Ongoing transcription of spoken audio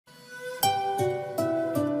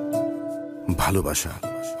ভালোবাসা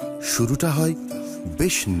শুরুটা হয়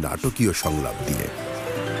বেশ নাটকীয় সংলাপ দিয়ে।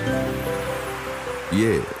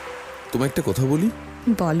 তোমায় একটা কথা বলি।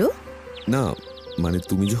 বলো। না মানে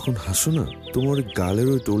তুমি যখন হাসো না, তোমার গালের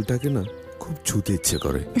ওই টোলটাকে না খুব ছুতে ইচ্ছে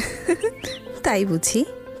করে। তাই বুঝি?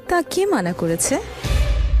 তা কে মানা করেছে?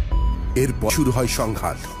 এরপর শুরু হয়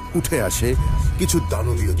সংঘাত, উঠে আসে কিছু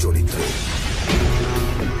দানবীয় চরিত্র।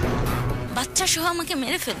 বাচ্চা সহ আমাকে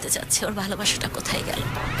মেরে ফেলতে যাচ্ছে, ওর ভালোবাসাটা কোথায় গেল?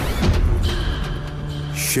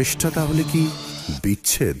 শেষটা তাহলে কি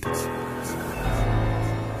বিচ্ছেদ?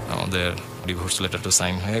 আমাদের ডিভোর্স লেটারটা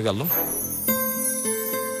সাইন হয়ে গেল।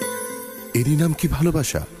 এরই নাম কি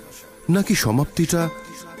ভালোবাসা? নাকি সমাপ্তিটা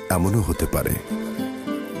এমনও হতে পারে?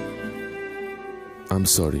 আই এম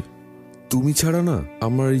সরি, তুমি ছাড়া না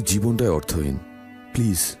আমার এই জীবনটাই অর্থহীন।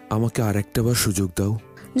 প্লিজ আমাকে আর একটা বার সুযোগ দাও।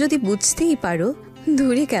 যদি বুঝতেই পারো,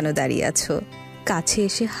 দূরে কেন দাঁড়িয়ে আছো? কাছে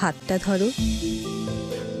এসে হাতটা ধরো।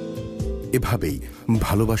 এভাবেই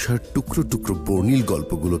ভালোবাসার টুকরো টুকরো বর্ণিল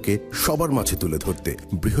গল্পগুলোকে সবার মাঝে তুলে ধরতে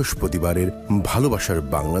বৃহস্পতিবারের ভালোবাসার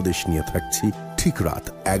বাংলাদেশ নিয়ে থাকছি ঠিক রাত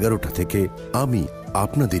 11টা থেকে আমি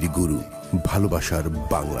আপনাদেরই গুরু ভালোবাসার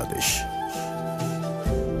বাংলাদেশ।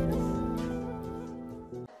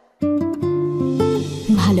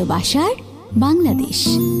 ভালোবাসার বাংলাদেশ।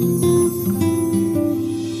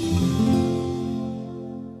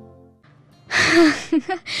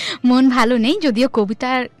 মন ভালো নেই, যদিও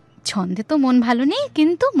কবিতার ছন্দে তো মন ভালো নেই,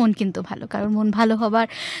 কিন্তু মন কিন্তু ভালো, কারণ মন ভালো হবার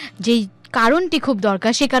যেই কারণটি খুব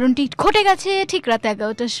দরকার সে কারণটি ঘটে গেছে ঠিক রাত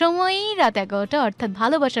 11টার সময়। রাত 11টা অর্থাৎ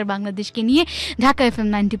ভালোবাসার বাংলাদেশকে নিয়ে ঢাকা FM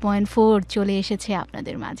 90.4 চলে এসেছে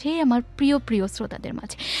আপনাদের মাঝে, আমার প্রিয় প্রিয় শ্রোতাদের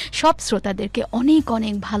মাঝে। সব শ্রোতাদেরকে অনেক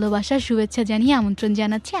অনেক ভালোবাসা শুভেচ্ছা জানিয়ে আমন্ত্রণ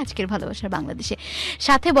জানাচ্ছি আজকের ভালোবাসার বাংলাদেশে।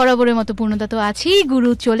 সাথে বরাবরের মতো পূর্ণতা তো আছেই, গুরু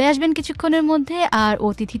চলে আসবেন কিছুক্ষণের মধ্যে, আর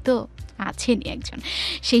অতিথি তো আছেনই একজন।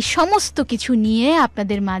 সেই সমস্ত কিছু নিয়ে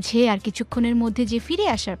আপনাদের মাঝে আর কিছুক্ষণের মধ্যে যে ফিরে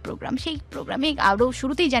আসার প্রোগ্রাম, সেই প্রোগ্রামে আরও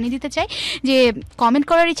শুরুতেই জানিয়ে দিতে চাই যে কমেন্ট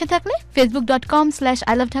করার ইচ্ছা থাকলে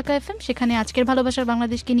facebook.com/ilovedhakafm, সেখানে আজকের ভালোবাসার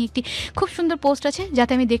বাংলাদেশকে নিয়ে একটি খুব সুন্দর পোস্ট আছে,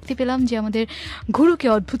 যাতে আমি দেখতে পেলাম যে আমাদের গুরুকে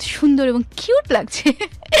অদ্ভুত সুন্দর এবং কিউট লাগছে।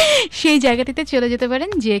 সেই জায়গাটিতে চলে যেতে পারেন,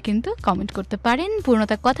 যে কিন্তু কমেন্ট করতে পারেন।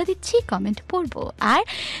 পূর্ণতা কথা দিচ্ছি কমেন্ট পড়বো। আর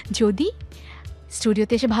যদি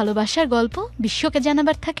স্টুডিওতে এসে ভালোবাসার গল্প বিশ্বকে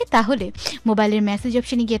জানাবার থাকে, তাহলে মোবাইলের মেসেজ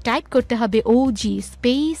অপশনে গিয়ে টাইপ করতে হবে OG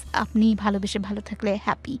স্পেস আপনি ভালোবেসে ভালো থাকলে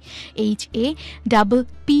হ্যাপি,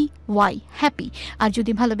 HAPPY হ্যাপি। আর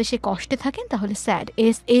যদি ভালোবেসে কষ্টে থাকেন তাহলে স্যাড,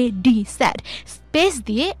 SAD স্যাড, স্পেস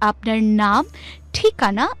দিয়ে আপনার নাম,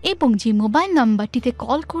 ঠিকানা এবং যে মোবাইল নাম্বারটিতে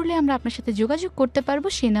কল করলে আমরা আপনার সাথে যোগাযোগ করতে পারবো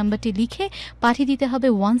সেই নাম্বারটি লিখে পাঠিয়ে দিতে হবে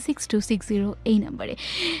 16260 এই নাম্বারে।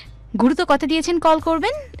 গুরু তো কথা দিয়েছেন কল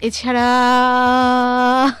করবেন। এছাড়া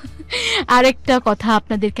আরেকটা কথা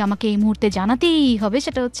আপনাদেরকে আমাকে এই মুহূর্তে জানাতেই হবে,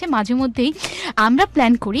 সেটা হচ্ছে মাঝে মধ্যেই আমরা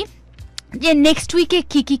প্ল্যান করি যে নেক্সট উইকে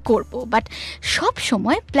কী কী করবো, বাট সব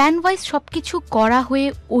সময় প্ল্যান ওয়াইজ সব কিছু করা হয়ে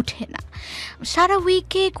ওঠে না। সারা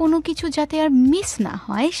উইকে কোনো কিছু যাতে আর মিস না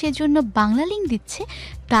হয় সেজন্য বাংলা লিঙ্ক দিচ্ছে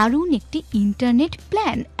দারুণ একটি ইন্টারনেট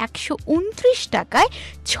প্ল্যান 129 টাকায়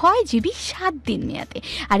 6 GB 7 দিন মেয়াদে।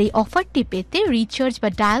 আর এই অফারটি পেতে রিচার্জ বা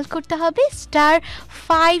ডায়াল করতে হবে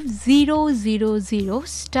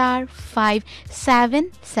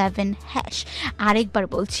 *5000*577#। আরেকবার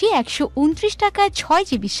বলছি, 129 টাকায় 6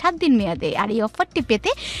 GB 7 দিন মেয়াদে। আর এই অফারটি পেতে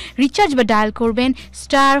রিচার্জ বা ডায়াল করবেন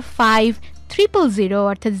 *5000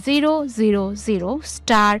 অর্থাৎ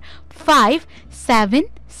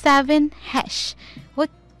 000*577#।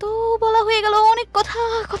 তো বলা হয়ে গেল অনেক কথা,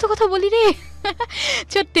 কত কথা বলি রে।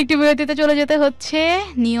 ছোট্ট একটি বিরতিতে চলে যেতে হচ্ছে।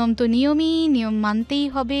 নিয়ম তো নিয়মই, নিয়ম মানতেই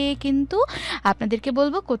হবে, কিন্তু আপনাদেরকে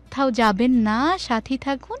বলবো কোথাও যাবেন না, সাথী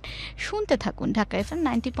থাকুন, শুনতে থাকুন ঢাকা FM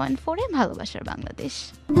 90.4 ভালোবাসার বাংলাদেশ।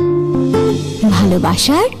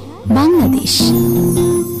 ভালোবাসার বাংলাদেশ।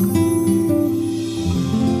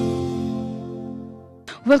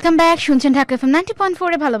 ওয়েলকাম ব্যাক, শুনছেন ঢাকা FM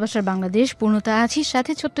 90.4 ভালোবাসার বাংলাদেশ। পূর্ণতা আছি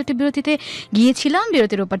সাথে। ছোট্ট একটি বিরতিতে গিয়েছিলাম,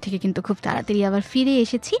 বিরতির ওপর থেকে কিন্তু খুব তাড়াতাড়ি আবার ফিরে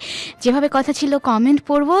এসেছি। যেভাবে কথা ছিল কমেন্ট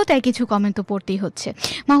পড়বো, তাই কিছু কমেন্ট তো পড়তেই হচ্ছে।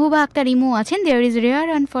 মাহবুবা আক্তার ইমু আছেন, there is rare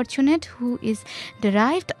unfortunate who is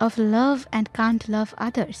derived of love and Kant love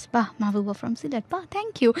others. বাহ, মাহবুবা ফ্রম সিলেট, বাহ,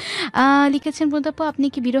 থ্যাংক ইউ। লিখেছেন প্রতাপা, আপনি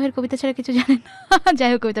কি বিরহের কবিতা ছাড়া কিছু জানেন? যাই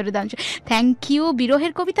হোক, কবিতাটা দাম, থ্যাংক ইউ।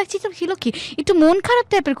 বিরহের কবিতা ছিল কি, একটু মন খারাপ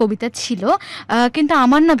টাইপের কবিতা ছিল, কিন্তু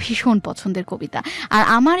আমার না ভীষণ পছন্দের কবিতা। আর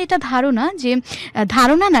আমার এটা ধারণা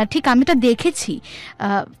না, ঠিক আমি এটা দেখেছি,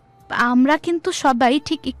 আমরা কিন্তু সবাই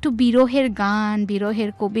ঠিক একটু বিরহের গান,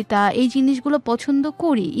 বিরহের কবিতা, এই জিনিসগুলো পছন্দ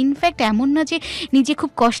করি। ইনফ্যাক্ট এমন না যে নিজে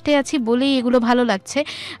খুব কষ্টে আছি বলেই এগুলো ভালো লাগছে।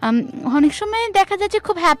 অনেক সময় দেখা যায় যে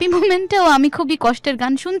খুব হ্যাপি মোমেন্টেও আমি খুবই কষ্টের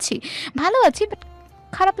গান শুনছি, ভালো আছি, বাট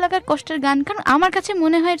খারাপ লাগার কষ্টের গান, কারণ আমার কাছে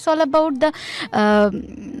মনে হয় it's all about the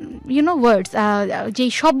words,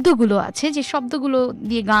 যেই শব্দগুলো আছে, যে শব্দগুলো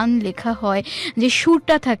দিয়ে গান লেখা হয়, যে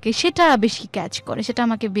সুরটা থাকে, সেটা বেশি ক্যাচ করে, সেটা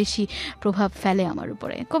আমাকে বেশি প্রভাব ফেলে আমার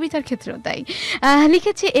উপরে। কবিতার ক্ষেত্রেও তাই।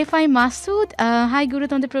 লিখেছে FI মাসুদ, হাই গুরু,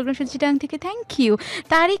 তোমাদের প্রোগ্রাম শুনছি চিটাং থেকে, থ্যাংক ইউ।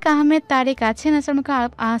 তারিক আহমেদ তারেক আছেন,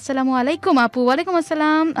 আসসালামু আলাইকুম আপু। ওয়ালাইকুম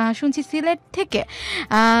আসসালাম, শুনছি সিলেট থেকে।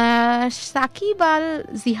 সাকিব আল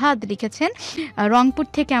জিহাদ লিখেছেন রংপুর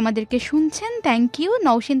থেকে আমাদেরকে শুনছেন, থ্যাংক ইউ।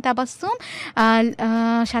 নওশিন তাবাসসুম,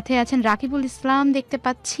 সাথে আছেন রাকিবুল ইসলাম, দেখতে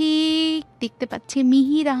পাচ্ছি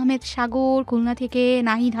মিহির আহমেদ সাগর খুলনা থেকে,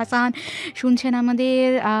 নাহিদ হাসান শুনছেন আমাদের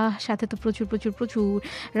সাথে, তো প্রচুর।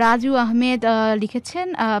 রাজু আহমেদ লিখেছেন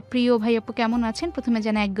প্রিয় ভাই আপু কেমন আছেন, প্রথমে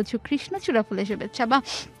জানা একগুচ্ছ কৃষ্ণচূড়া ফুলের শুভেচ্ছা। বা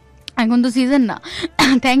এখন তো সিজন না,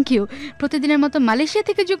 থ্যাংক ইউ। প্রতিদিনের মতো মালয়েশিয়া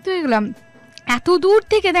থেকে যুক্ত হয়ে গেলাম, এত দূর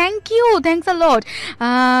থেকে, thanks a lot,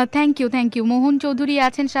 thank you. মোহন চৌধুরী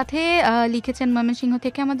আছেন সাথে, লিখেছেন ময়মনসিংহ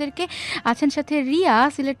থেকে আমাদেরকে, আছেন সাথে রিয়া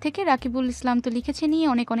সিলেট থেকে, রাকিবুল ইসলাম তো লিখেছেনই,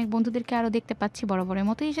 অনেক বন্ধুদেরকে আরও দেখতে পাচ্ছি বরাবরের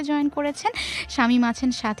মতো এসে জয়েন করেছেন। শামীম আছেন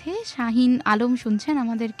সাথে, শাহিন আলম শুনছেন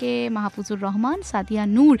আমাদেরকে, মাহফুজুর রহমান, সাদিয়া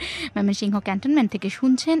নূর ময়মনসিংহ ক্যান্টনমেন্ট থেকে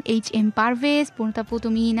শুনছেন, HM পারভেজ, পূর্ণতাপু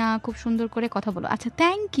তুমি না খুব সুন্দর করে কথা বলো, আচ্ছা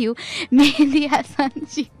থ্যাংক ইউ। মেহেদি হাসান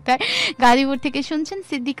শিকদার গাজীপুর থেকে শুনছেন,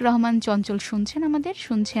 সিদ্দিক রহমান চঞ্চল শুনছেন আমাদের,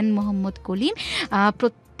 শুনছেন মোহাম্মদ কলিম,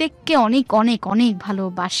 প্রত্যেককে অনেক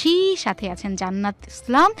ভালোবাসি। সাথে আছেন জান্নাত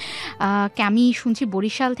ইসলাম, আমি শুনছি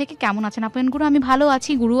বরিশাল থেকে, কেমন আছেন আপন গুরু? আমি ভালো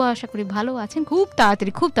আছি, গুরুও আশা করি ভালো আছেন। খুব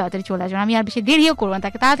তাড়াতাড়ি চলে আসবেন, আমি আর বেশি দেরিও করবো না,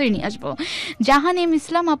 তাকে তাড়াতাড়ি নিয়ে আসবো। জাহান এম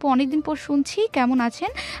ইসলাম আপু, অনেকদিন পর শুনছি, কেমন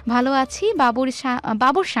আছেন? ভালো আছি।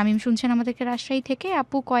 বাবর শামীম শুনছেন আমাদেরকে রাজশাহী থেকে,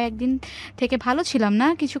 আপু কয়েকদিন থেকে ভালো ছিলাম না,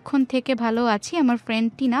 কিছুক্ষণ থেকে ভালো আছি, আমার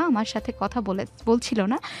ফ্রেন্ডটি না আমার সাথে কথা বলছিল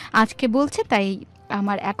না, আজকে বলছে, তাই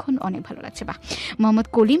আমার এখন অনেক ভালো লাগছে। বাহ, মোহাম্মদ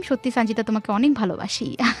কলিম, সত্যি সঞ্চিতা তোমাকে অনেক ভালোবাসি।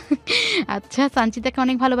 আচ্ছা, সঞ্চিতাকে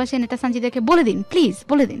অনেক ভালোবাসেন, এটা সঞ্চিতাকে বলে দিন, প্লিজ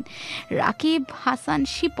বলে দিন। রাকিব হাসান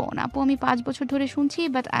শিপন আপু, আমি 5 বছর ধরে শুনছি,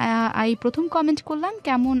 বাট এই প্রথম কমেন্ট করলাম,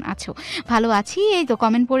 কেমন আছো? ভালো আছি, এই তো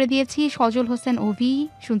কমেন্ট পড়ে দিয়েছি। সজল হোসেন ওভি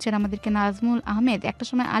শুনছেন আমাদেরকে, নাজমুল আহমেদ, একটা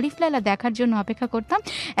সময় আলিফ লায়লা দেখার জন্য অপেক্ষা করতাম,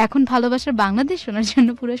 এখন ভালোবাসার বাংলাদেশ শোনার জন্য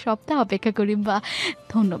পুরো সপ্তাহ অপেক্ষা করি। বা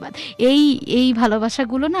ধন্যবাদ। এই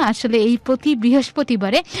ভালোবাসাগুলো না আসলে এই প্রতি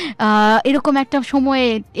বৃহস্পতিবারে এরকম একটা সময়ে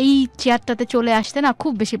এই চেয়ারটাতে চলে আসতে না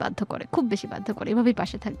খুব বেশি বাধ্য করে, এভাবেই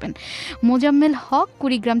পাশে থাকবেন। মোজাম্মেল হক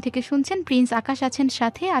কুড়িগ্রাম থেকে শুনছেন, প্রিন্স আকাশ আছেন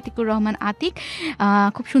সাথে, আতিকুর রহমান আতিক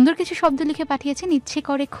খুব সুন্দর কিছু শব্দ লিখে পাঠিয়েছেন, ইচ্ছে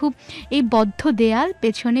করে খুব এই বদ্ধ দেয়াল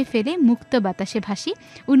পেছনে ফেলে মুক্ত বাতাসে ভাসি,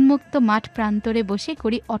 উন্মুক্ত মাঠ প্রান্তরে বসে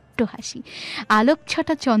করি অট্ট হাসি, আলোক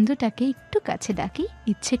ছটা চন্দ্রটাকে একটু কাছে ডাকি,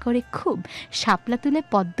 ইচ্ছে করে খুব শাপলা তুলে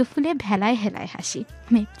পদ্ম ফুলে ভেলায় হেলায় হাসি,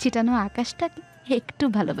 মেঘ ছিটানো আকাশটাকে একটু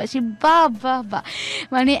ভালোবাসি। বাহ,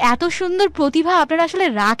 মানে এত সুন্দর প্রতিভা আপনারা আসলে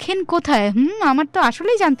রাখেন কোথায়? আমার তো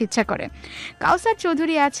আসলেই জানতে ইচ্ছা করে। কাউসার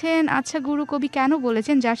চৌধুরী আছেন, আচ্ছা গুরু কবি কেন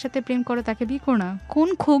বলেছেন যার সাথে প্রেম করো তাকে বিয়ে করো না? কোন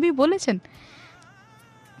কবি বলেছেন?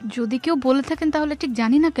 যদি কেউ বলে থাকেন তাহলে ঠিক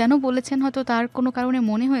জানি না কেন বলেছেন, হয়তো তার কোনো কারণে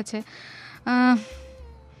মনে হয়েছে,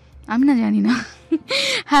 আমি না জানি না।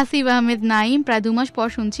 হাসিব আহমেদ নাইম, প্রায় 2 মাস পর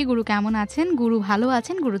শুনছি, গুরু কেমন আছেন? গুরু ভালো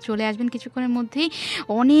আছেন, গুরু চলে আসবেন কিছুক্ষণের মধ্যেই।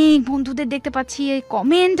 অনেক বন্ধুদের দেখতে পাচ্ছি, এই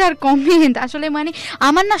কমেন্ট আসলে মানে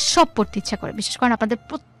আমার না সব পড়তে ইচ্ছা করে, বিশেষ করে আপনাদের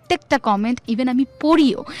প্রত্যেকটা কমেন্ট, ইভেন আমি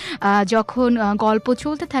পড়িও যখন গল্প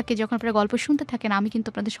চলতে থাকে, যখন আপনারা গল্প শুনতে থাকেন, আমি কিন্তু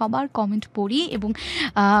আপনাদের সবার কমেন্ট পড়ি এবং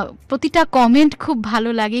প্রতিটা কমেন্ট খুব ভালো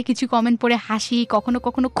লাগে। কিছু কমেন্ট পড়ে হাসি,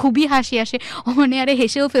 কখনো খুবই হাসি আসে, মানে আরে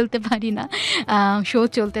হেসেও ফেলতে পারি না, শো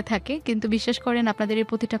চলতে থাকে। কিন্তু বিশ্বাস করেন আপনাদের এই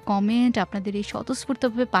প্রতিটা কমেন্ট, আপনাদের এই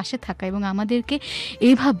স্বতঃস্ফূর্তভাবে পাশে থাকা এবং আমাদেরকে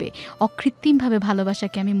এইভাবে অকৃত্রিমভাবে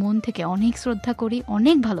ভালোবাসাকে আমি মন থেকে অনেক শ্রদ্ধা করি,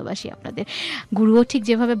 অনেক ভালোবাসি আপনাদের। গুরুও ঠিক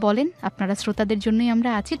যেভাবে বলেন আপনারা শ্রোতাদের জন্যই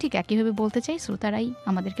আমরা আছি, ঠিক একইভাবে বলতে চাই শ্রোতারাই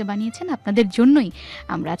আমাদেরকে বানিয়েছেন, আপনাদের জন্যই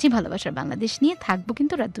আমরা আছি। ভালোবাসার বাংলাদেশ নিয়ে থাকবো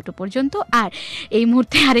কিন্তু রাত 2টো পর্যন্ত। আর এই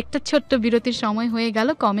মুহূর্তে আরেকটা ছোট্ট বিরতির সময় হয়ে গেল।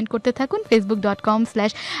 কমেন্ট করতে থাকুন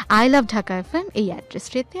facebook.com/ilovedhakafm এই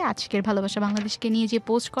অ্যাড্রেসটিতে। আজকের ভালোবাসা বাংলাদেশকে নিয়ে যে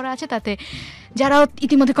পোস্ট করা আছে তাতে যারা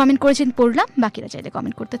ইতিমধ্যে কমেন্ট করেছেন পড়লাম, বাকিরা চাইলে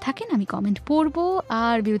কমেন্ট করতে থাকেন, আমি কমেন্ট পড়বো।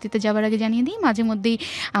 আর বিরতিতে যাওয়ার আগে জানিয়ে দিই, মাঝে মধ্যেই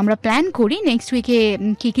আমরা প্ল্যান করি নেক্সট উইকে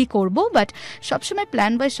কী করবো, বাট সবসময়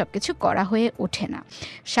প্ল্যান বাই সব কিছু করা হয়ে ওঠে না।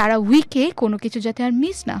 সারা উইকে কোনো কিছু যাতে আর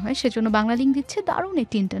মিস না হয় সেজন্য বাংলা লিঙ্ক দিচ্ছে দারুণ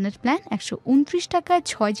একটি ইন্টারনেট প্ল্যান, 129 টাকায়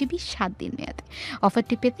 6 GB 7 দিন মেয়াদে।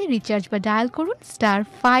 অফারটি পেতে রিচার্জ বা ডায়াল করুন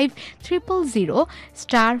 *5000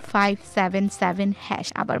 *577#।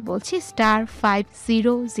 আবার বলছি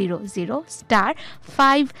 *5000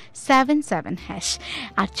 *577#।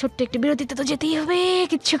 আর ছোট্ট একটি বিরতিতে তো যেতেই হবে,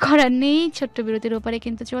 কিচ্ছু করার নেই। ছোট্ট বিরতির ওপারে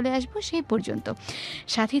কিন্তু চলে আসবো, সেই পর্যন্ত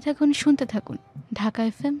সাথেই থাকুন, শুনতে থাকুন ঢাকা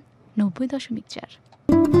FM 90.4।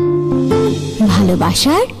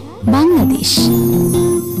 ভালোবাসার Bangladesh.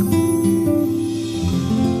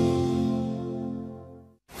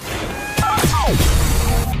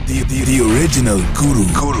 The original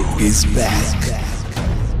Guru is back.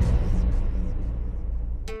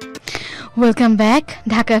 Welcome back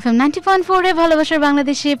Dhaka FM 90.4 এ ভালোবাসার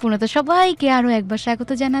বাংলাদেশে পুনঃ সবাইকে আরও একবার স্বাগত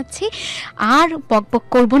জানাচ্ছি। আর পকপক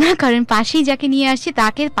করবো না, কারণ পাশেই যাকে নিয়ে আসছি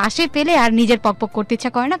তাকে পাশে পেলে আর নিজের পকপক করতে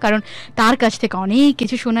ইচ্ছা করে না, কারণ তার কাছ থেকে অনেক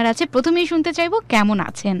কিছু শোনার আছে। প্রথমেই শুনতে চাইবো কেমন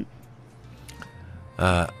আছেন।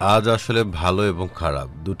 আজ আসলে ভালো এবং খারাপ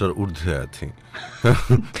দুটোর ঊর্ধ্বে আছি।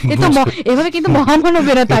 এভাবে কিন্তু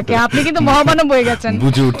মহামানবেরা থাকে, আপনি কিন্তু মহামানব হয়ে গেছেন।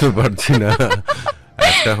 বুঝে উঠতে পারছি না।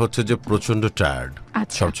 একটা হচ্ছে যে প্রচন্ড টায়ার্ড,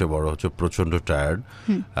 সবচেয়ে বড় হচ্ছে প্রচন্ড টায়ার্ড,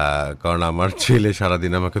 কারণ আমার ছেলে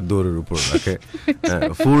সারাদিন আমাকে দৌড়ের উপর রাখে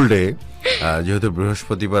ফুল ডে। যেহেতু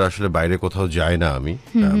বৃহস্পতিবার আসলে বাইরে কোথাও যায় না আমি,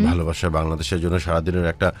 ভালোবাসার বাংলাদেশের জন্য সারাদিনের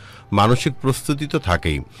একটা মানসিক প্রস্তুতি তো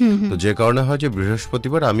থাকেই। তো যে কারণে হয় যে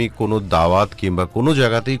বৃহস্পতিবার আমি কোনো দাওয়াত কিংবা কোনো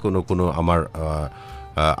জায়গাতেই কোনো আমার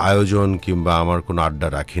আয়োজন কিংবা আমার কোনো আড্ডা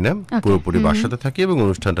রাখি না, পুরোপুরি বাসাতে থাকি এবং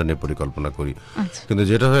অনুষ্ঠানটা নিয়ে পরিকল্পনা করি। কিন্তু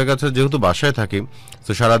যেটা হয়ে গেছে, যেহেতু বাসায় থাকি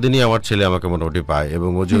তো সারাদিনই আমার ছেলে আমাকে মোটামুটি পায়, এবং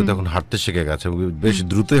ও যেহেতু এখন হাঁটতে শিখে গেছে, বেশ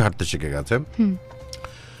দ্রুতই হাঁটতে শিখে গেছে,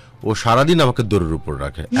 ও সারাদিন আমাকে দৌড়ের উপর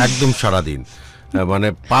রাখে, একদম সারাদিন। মানে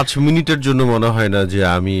 5 মিনিটের জন্য মনে হয় না যে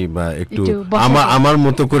আমি একটু আমার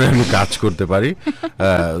মতো করে আমি কাজ করতে পারি।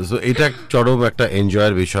 এটা চরম একটা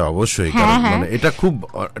এনজয়ের বিষয় অবশ্যই, কারণ মানে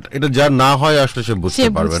এটা যা না হয় আসলে সে বুঝতে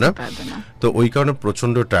পারবে না। তো ওই কারণে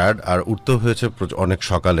প্রচন্ড টায়ার্ড, আর উঠতে হয়েছে অনেক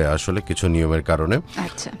সকালে আসলে কিছু নিয়মের কারণে।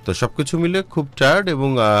 তো সবকিছু মিলে খুব টায়ার্ড। এবং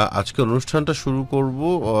আজকে অনুষ্ঠানটা শুরু করব,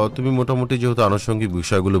 তুমি মোটামুটি যেহেতু আনুষঙ্গিক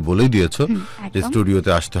বিষয়গুলো বলেই দিয়েছো, যে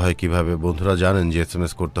স্টুডিওতে আসতে হয় কিভাবে, বন্ধুরা জানেন যে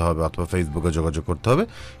SMS করতে হবে অথবা ফেসবুকে যোগাযোগ করতে হবে,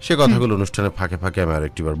 সে কথাগুলো অনুষ্ঠানের ফাঁকে ফাঁকে আমি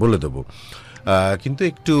আরেকটিবার বলে দেবো। কিন্তু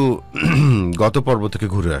একটু গত পর্ব থেকে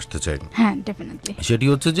ঘুরে আসতে চাই। সেটি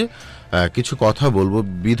হচ্ছে যে কিছু কথা বলবো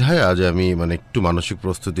বিধায় আজ আমি মানে একটু মানসিক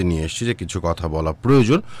প্রস্তুতি নিয়ে এসেছি যে কিছু কথা বলা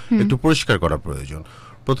প্রয়োজন, একটু পরিষ্কার করা প্রয়োজন।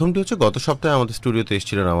 প্রথমটি হচ্ছে, গত সপ্তাহে আমাদের স্টুডিওতে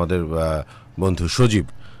এসেছিলেন আমাদের বন্ধু সজীব,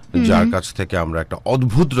 যার কাছ থেকে আমরা একটা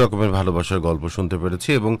অদ্ভুত রকমের ভালোবাসার গল্প শুনতে পেরেছি,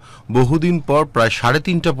 এবং বহুদিন পর প্রায়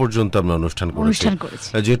 3:30 পর্যন্ত আমরা অনুষ্ঠান করেছি,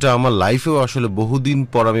 যেটা আমার লাইফেও আসলে বহুদিন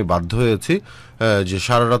পর আমি বাধ্য হয়েছি যে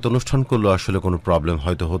সারা রাত অনুষ্ঠান করলেও আসলে কোনো প্রবলেম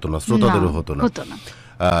হয়তো হতো না, শ্রোতাদেরও হতো না।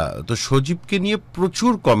 তো সজীবকে নিয়ে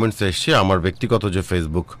প্রচুর কমেন্টস এসছে আমার ব্যক্তিগত যে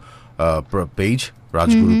ফেসবুক পেজ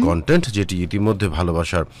রাজগুরু কন্টেন্ট, যেটি ইতিমধ্যে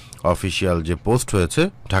ভালোবাসার অফিসিয়াল যে পোস্ট হয়েছে,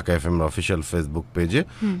 ঢাকা FM অফিসিয়াল ফেসবুক পেজে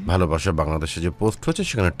ভালোবাসা বাংলাদেশে যে পোস্ট হয়েছে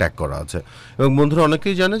সেখানে ট্যাগ করা আছে। এবং বন্ধুরা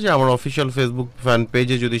অনেকেই জানে যে আমার অফিসিয়াল ফেসবুক ফ্যান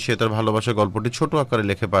পেজে যদি সে তার ভালোবাসার গল্পটি ছোট আকারে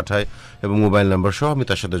লিখে পাঠায় এবং মোবাইল নাম্বার সহ, আমি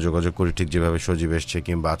তার সাথে যোগাযোগ করি, ঠিক যেভাবে সজীব এসছে,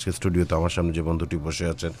 কিংবা আজকে স্টুডিওতে আমার সামনে যে বন্ধুটি বসে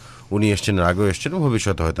আছেন উনি এসছেন, আগেও এসছেন,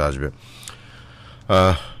 ভবিষ্যতে হয়তো আসবে।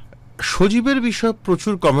 সজীবের বিষয়ে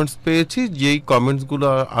প্রচুর কমেন্টস পেয়েছি, যেই কমেন্টসগুলো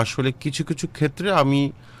আসলে কিছু কিছু ক্ষেত্রে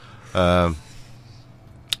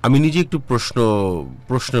আমি নিজে একটু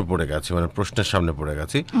প্রশ্নে পড়ে গেছি, মানে প্রশ্নের সামনে পড়ে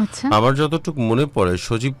গেছি। আমার যতটুকু মনে পড়ে,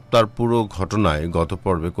 সজীব তার পুরো ঘটনায় গত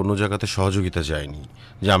পর্বে কোনো জায়গাতে সহযোগিতা চায়নি,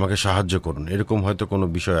 যে আমাকে সাহায্য করুন, এরকম হয়তো কোনো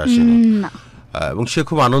বিষয় আসেনি। এবং সে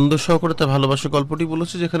খুব আনন্দ সহকারে তার ভালোবাসার গল্পটি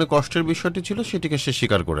বলেছে, যেখানে কষ্টের বিষয়টি ছিল সেটিকে সে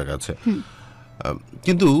স্বীকার করে গেছে।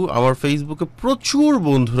 কিন্তু আমার ফেসবুকে প্রচুর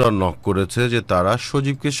বন্ধুরা নক করেছে যে তারা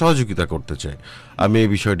সজীবকে সহযোগিতা করতে চায়। আমি এই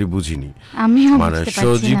বিষয়টি বুঝিনি, মানে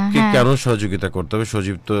সজীবকে কেন সহযোগিতা করতে হবে।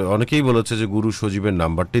 সজীব তো অনেকেই বলেছে যে গুরু সজীবের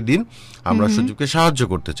নাম্বারটি দিন, আমরা সজীবকে সাহায্য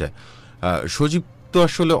করতে চাই। সজীব তো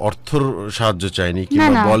আসলে অর্থর সাহায্য চাইনি,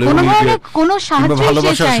 কিংবা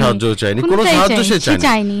ভালোবাসার সাহায্য চাইনি, কোনো সাহায্য সে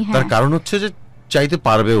চাইনি। তার কারণ হচ্ছে যে চাইতে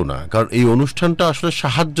পারবেও না, কারণ এই অনুষ্ঠানটা আসলে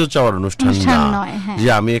সাহায্য চাওয়ার অনুষ্ঠান না, যে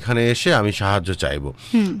আমি এখানে এসে আমি সাহায্য চাইবো।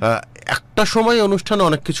 একটা সময় অনুষ্ঠানে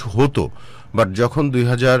অনেক কিছু হতো, বাট যখন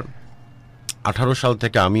 2018 সাল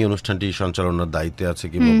থেকে আমি অনুষ্ঠানটি সঞ্চালনার দায়িত্বে আছে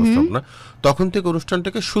কিংবা উপস্থাপনা, তখন থেকে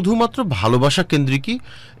অনুষ্ঠানটাকে শুধুমাত্র ভালোবাসা কেন্দ্রিকই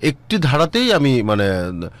একটি ধারাতেই আমি মানে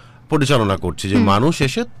পরিচালনা করছি, যে মানুষ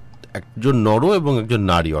এসে একজন নর এবং একজন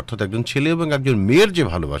নারী, অর্থাৎ একজন ছেলে এবং একজন মেয়ের যে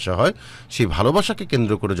ভালোবাসা হয়, সেই ভালোবাসাকে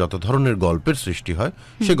কেন্দ্র করে যত ধরনের গল্পের সৃষ্টি হয়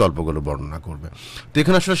সেই গল্পগুলো বর্ণনা করবে। তো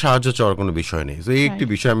এখানে আসলে সাহায্য চাওয়ার কোনো বিষয় নেই। তো এই একটি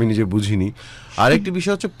বিষয় আমি নিজে বুঝিনি। আরেকটি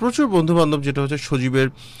বিষয় হচ্ছে, প্রচুর বন্ধু বান্ধব যেটা হচ্ছে সজীবের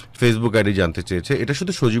ফেসবুক আইডি জানতে চেয়েছে। এটা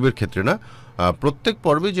শুধু সজীবের ক্ষেত্রে না, প্রত্যেক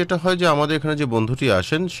পর্বে যেটা হয় যে আমাদের এখানে যে বন্ধুটি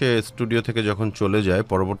আসেন, সে স্টুডিও থেকে যখন চলে যায়,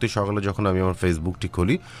 পরবর্তী সকালে যখন আমি আমার ফেসবুকটি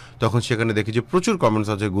খুলি, তখন সেখানে দেখি যে প্রচুর কমেন্টস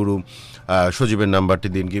আছে, গুরু সজীবের নাম্বারটি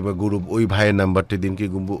দিন, কিংবা গুরু ওই ভাইয়ের নাম্বারটি দিন,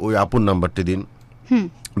 কিংবা ওই আপুর নাম্বারটি দিন।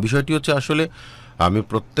 বিষয়টি হচ্ছে আসলে আমি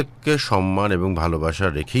প্রত্যেককে সম্মান এবং ভালোবাসা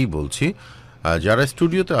রেখেই বলছি যারা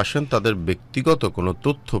স্টুডিওতে আসেন তাদের ব্যক্তিগত কোনো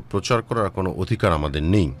তথ্য প্রচার করার কোনো অধিকার আমাদের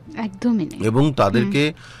নেই, একদমই নেই, এবং তাদেরকে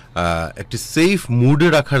একটি সেফ মুডে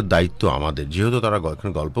রাখার দায়িত্ব আমাদের, যেহেতু তারা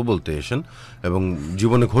এখানে গল্প বলতে এসেন এবং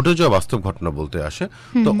জীবনে ঘটে যাওয়া বাস্তব ঘটনা বলতে আসে।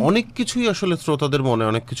 তো অনেক কিছুই আসলে শ্রোতাদের মনে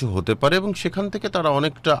অনেক কিছু হতে পারে এবং সেখান থেকে তারা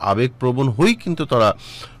অনেকটা আবেগপ্রবণ হয়েই কিন্তু তারা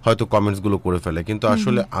হয়তো কমেন্টসগুলো করে ফেলে, কিন্তু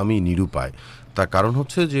আসলে আমি নিরুপায়। তার কারণ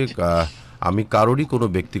হচ্ছে যে আমি কারোরই কোনো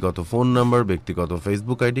ব্যক্তিগত ফোন নাম্বার, ব্যক্তিগত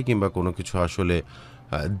ফেসবুক আইডি কিংবা কোনো কিছু আসলে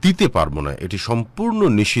দিতে পারবো না। এটি সম্পূর্ণ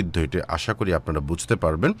নিষিদ্ধ, এটি আশা করি আপনারা বুঝতে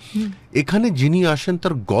পারবেন। এখানে যিনি আসেন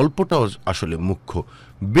তার গল্পটাও আসলে মুখ্য,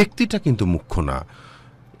 ব্যক্তিটা কিন্তু মুখ্য না।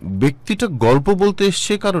 ব্যক্তিটা গল্প বলতে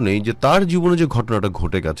এসছে কারণেই যে তার জীবনে যে ঘটনাটা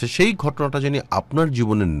ঘটে গেছে সেই ঘটনাটা যেন আপনার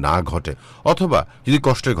জীবনে না ঘটে, অথবা যদি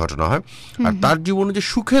কষ্টের ঘটনা হয়, আর তার জীবনে যে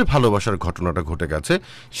সুখের ভালোবাসার ঘটনাটা ঘটে গেছে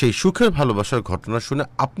সেই সুখের ভালোবাসার ঘটনা শুনে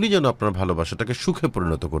আপনি যেন আপনার ভালোবাসাটাকে সুখে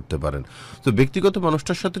পরিণত করতে পারেন। তো ব্যক্তিগত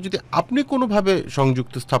মানুষটার সাথে যদি আপনি কোনোভাবে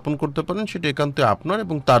সংযুক্ত স্থাপন করতে পারেন সেটা একান্ত আপনার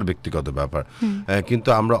এবং তার ব্যক্তিগত ব্যাপার, কিন্তু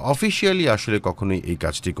আমরা অফিসিয়ালি আসলে কখনোই এই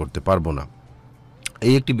কাজটি করতে পারবো না।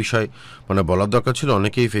 এই একটি বিষয় মানে বলার দরকার ছিল।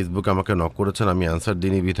 অনেকেই ফেসবুকে আমাকে নক করেছেন, আমি অ্যান্সার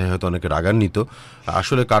দিইনি বিধায় হয়তো অনেকে রাগান্বিত।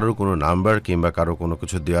 আসলে কারোর কোনো নাম্বার কিংবা কারো কোনো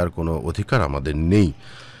কিছু দেওয়ার কোনো অধিকার আমাদের নেই।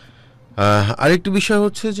 আরেকটি বিষয়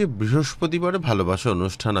হচ্ছে যে বৃহস্পতিবারে ভালোবাসা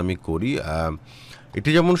অনুষ্ঠান আমি করি, এটি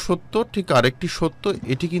যেমন সত্য ঠিক আরেকটি সত্য,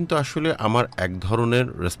 এটি কিন্তু আসলে আমার এক ধরনের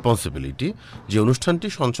রেসপন্সিবিলিটি যে অনুষ্ঠানটি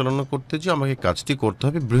সঞ্চালনা করতে যে আমাকে কাজটি করতে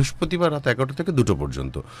হবে বৃহস্পতিবার রাত 11টা থেকে 2টো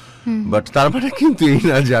পর্যন্ত। বাট তার মানে কিন্তু এই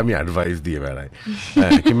না যে আমি অ্যাডভাইস দিয়ে বেড়াই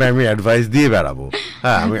কিংবা আমি অ্যাডভাইস দিয়ে বেড়াবো।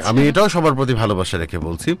 হ্যাঁ, আমি এটাও সবার প্রতি ভালোবাসা রেখে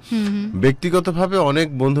বলছি। ব্যক্তিগতভাবে অনেক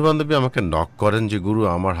বন্ধু বান্ধবী আমাকে নক করেন যে গুরু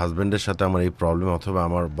আমার হাজব্যান্ডের সাথে আমার এই প্রবলেম অথবা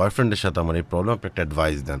আমার বয়ফ্রেন্ডের সাথে আমার এই প্রবলেম, আপনি একটা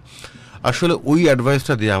অ্যাডভাইস দেন। আসলে ওই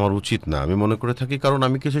অ্যাডভাইসটা দিয়ে আমার উচিত না আমি মনে করে থাকি, কারণ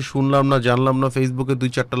আমি কিছু শুনলাম না জানলাম না, ফেসবুকে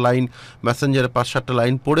 2-4টা লাইন, মেসেঞ্জারে 5-7টা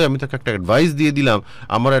লাইন পড়ে আমি তাকে একটা অ্যাডভাইস দিয়ে দিলাম,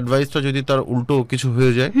 আমার অ্যাডভাইসটা যদি তার উল্টো কিছু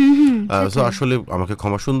হয়ে যায়, তো আসলে আমাকে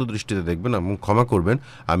সুন্দর দৃষ্টিতে দেখবেন এবং ক্ষমা করবেন,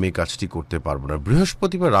 আমি এই কাজটি করতে পারবো না।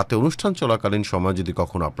 বৃহস্পতিবার রাতে অনুষ্ঠান চলাকালীন সময় যদি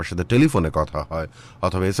কখনো আপনার সাথে টেলিফোনে কথা হয়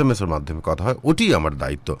অথবা SMS এর মাধ্যমে কথা হয়, ওটি আমার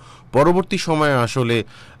দায়িত্ব। পরবর্তী সময়ে আসলে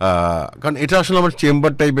কারণ এটা আসলে আমার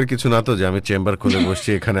চেম্বার টাইপের কিছু না, তো যে আমি চেম্বার খুলে বসছি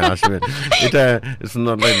এখানে আসবেন, এটা ইটস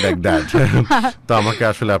নট লাইক দ্যাট। তো আমাকে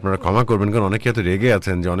আসলে আপনারা ক্ষমা করবেন, কারণ অনেকে হয়তো রেগে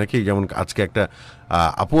আছেন, যে অনেকেই যেমন আজকে একটা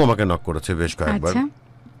আপু আমাকে নক করেছে বেশ কয়েকবার,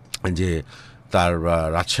 যে তার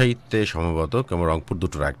রাজশাহীতে সম্ভবত কিংবা রংপুর,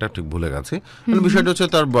 দুটোর একটা ঠিক ভুলে গেছে। বিষয়টা হচ্ছে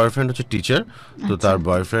তার বয়ফ্রেন্ড হচ্ছে টিচার, তো তার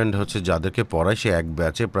বয়ফ্রেন্ড হচ্ছে যাদেরকে পড়ায় সে এক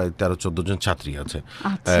ব্যাচে প্রায় 13-14 জন ছাত্রী আছে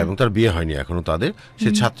এবং তার বিয়ে হয়নি এখনো তাদের।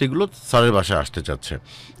 সেই ছাত্রীগুলো স্যারের বাসায় আসতে চাচ্ছে,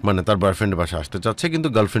 মানে তার বয়ফ্রেন্ডের বাসায় আসতে চাচ্ছে, কিন্তু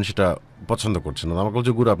গার্লফ্রেন্ড সেটা পছন্দ করছে না। আমাকে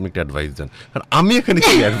বলছে গুরু আপনি একটা অ্যাডভাইস দেন, আর আমি এখানে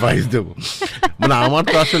কি অ্যাডভাইস দেবো? মানে আমার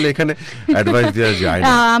তো আসলে এখানে অ্যাডভাইস দেওয়া যায়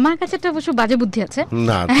না। আমার কাছে একটা অবশ্য বাজে বুদ্ধি আছে,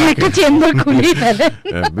 না একটা চেম্বার খুলেই ফেলেন।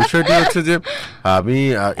 বিষয়টি হচ্ছে যে আমি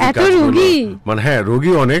মানে হ্যাঁ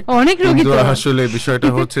রোগী অনেক, কিন্তু আসলে বিষয়টা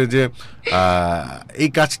হচ্ছে যে এই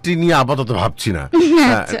কাজটি নিয়ে আপাতত ভাবছি না।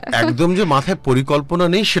 একদম যে মাথায় পরিকল্পনা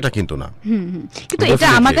নেই সেটা কিন্তু না, কিন্তু এটা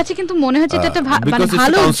আমার কাছে কিন্তু মনে হচ্ছে এটা একটা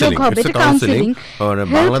ভালো উদ্যোগ হবে, এটা কাউন্সেলিং।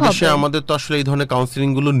 বাংলাদেশে আমাদের তো আসলে এই ধরনের কাউন্সেলিং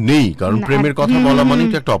গুলো নেই, কারণ প্রেমের কথা বলা মানেই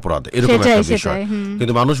তো একটা অপরাধ, এরকম একটা বিষয়।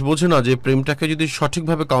 কিন্তু মানুষ বোঝে না যে প্রেমটাকে যদি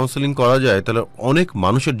সঠিকভাবে কাউন্সেলিং করা যায় তাহলে অনেক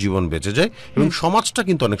মানুষের জীবন বেঁচে যায় এবং সমাজটা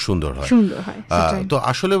কিন্তু অনেক সুন্দর হয়। তো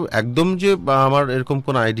আসলে একদম যে আমার এরকম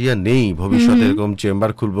কোন আইডিয়া নেই ভবিষ্যতে এরকম চেম্বার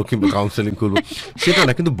খুলবো কিংবা কাউন্সেলিং খুলবো সেটা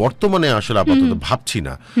না, কিন্তু বর্তমানে আসলে আপাতত ভাবছি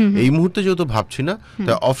না, এই মুহূর্তে যেহেতু ভাবছি না,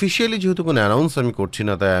 তাই অফিসিয়ালি যেহেতু কোনো অ্যানাউন্স আমি করছি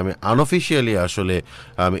না, তাই আমি আনঅফিসিয়ালি আসলে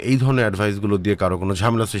আমি এই ধরনের অ্যাডভাইসগুলো দিয়ে কারো কোনো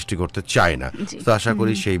ঝামেলা সৃষ্টি করতে চাই না। তো আশা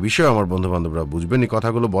করি সেই বিষয়ে আমার বন্ধু বান্ধবরা বুঝবেন। এই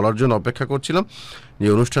কথাগুলো বলার জন্য অপেক্ষা করছিলাম, যে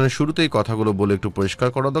অনুষ্ঠানের শুরুতে এই কথাগুলো বলে একটু পরিষ্কার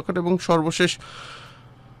করা দরকার। এবং সর্বশেষ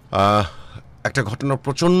একটা ঘটনা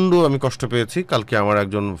প্রচণ্ড আমি কষ্ট পেয়েছি। কালকে আমার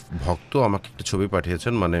একজন ভক্ত আমাকে একটা ছবি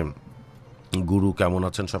পাঠিয়েছেন, মানে গুরু কেমন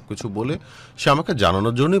আছেন সবকিছু বলে সে আমাকে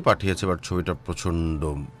জানানোর জন্যই পাঠিয়েছে, বাট ছবিটা প্রচণ্ড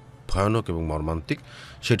ভয়ানক এবং মর্মান্তিক।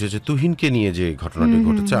 সেটি হচ্ছে তুহিনকে নিয়ে যে ঘটনাটি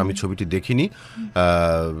ঘটেছে। আমি ছবিটি দেখিনি,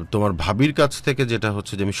 তোমার ভাবির কাছ থেকে যেটা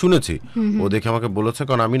হচ্ছে যে আমি শুনেছি, ও দেখে আমাকে বলেছে,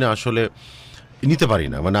 কারণ আমি না আসলে নিতে পারি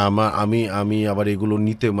না, মানে আমি আবার এগুলো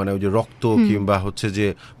নিতে, মানে ওই যে রক্ত কিংবা হচ্ছে যে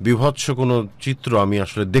বিভৎস কোনো চিত্র আমি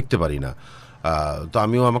আসলে দেখতে পারি না। তো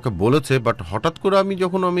আমিও আমাকে বলেছে, বাট হঠাৎ করে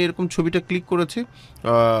যখন আমি এরকম ছবিটা ক্লিক করেছি,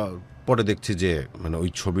 পরে দেখছি যে মানে ওই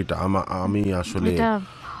ছবিটা আমি আসলে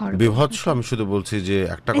বিভৎস। আমি শুধু বলছি যে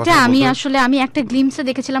একটা কথা, আমি একটা গ্লিমসে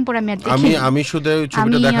দেখেছিলাম, পরে আমি শুধু ওই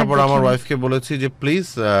ছবিটা দেখার পর আমার ওয়াইফকে বলেছি যে প্লিজ,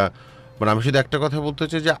 মানে আমি শুধু একটা কথা বলতে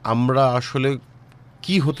চাই যে আমরা আসলে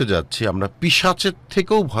কি হতে যাচ্ছে, আমরা পিশাচের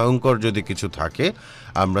থেকেও ভয়ঙ্কর যদি কিছু থাকে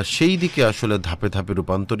আমরা সেই দিকে আসলে ধাপে ধাপে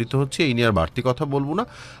রূপান্তরিত হচ্ছে। এই নিয়ে আর বাড়তি কথা বলবো না।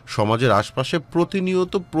 সমাজের আশপাশে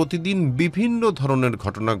প্রতিনিয়ত প্রতিদিন বিভিন্ন ধরনের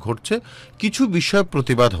ঘটনা ঘটছে। কিছু বিষয়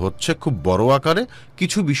প্রতিবাদ হচ্ছে খুব বড় আকারে,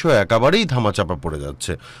 কিছু বিষয় একেবারেই ধামাচাপা পড়ে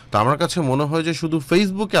যাচ্ছে। তা আমার কাছে মনে হয় যে শুধু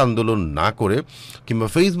ফেসবুকে আন্দোলন না করে, কিংবা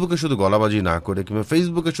ফেসবুকে শুধু গলাবাজি না করে, কিংবা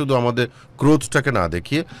ফেসবুকে শুধু আমাদের ক্রোধটাকে না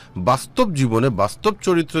দেখিয়ে বাস্তব জীবনে বাস্তব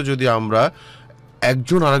চরিত্রে যদি আমরা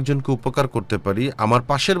একজন আরেকজনকে উপকার করতে পারি, আমার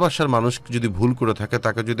পাশের বাসার মানুষ যদি ভুল করে থাকে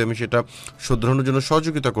তাকে যদি আমি সেটা শুধরানোর জন্য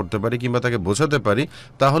সহযোগিতা করতে পারি কিংবা তাকে বোঝাতে পারি,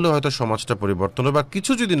 তাহলে হয়তো সমাজটা পরিবর্তন হবে। বা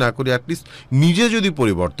কিছু যদি না করি, অ্যাটলিস্ট নিজে যদি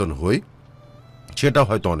পরিবর্তন হই, সেটা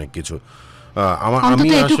হয়তো অনেক কিছু।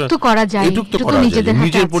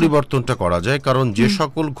 নিজের পরিবর্তনটা করা যায়। কারণ যে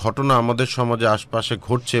সকল ঘটনা আমাদের সমাজে আশপাশে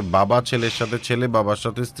ঘটছে, বাবা ছেলের সাথে, ছেলে বাবার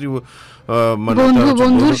সাথে, স্ত্রী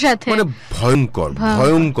মানে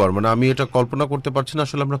ভয়ঙ্কর, মানে আমি এটা কল্পনা করতে পারছি না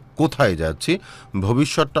আসলে আমরা কোথায় যাচ্ছি,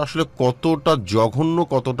 ভবিষ্যৎটা আসলে কতটা জঘন্য,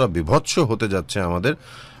 কতটা বিভৎস হতে যাচ্ছে আমাদের।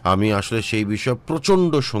 আমি আসলে সেই বিষয়ে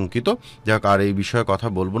প্রচণ্ড শঙ্কিত। যাক, আর এই বিষয়ে কথা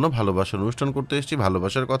বলবো না, ভালোবাসার অনুষ্ঠান করতে এসেছি,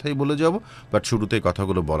 ভালোবাসার কথাই বলে যাব। বাট শুরুতেই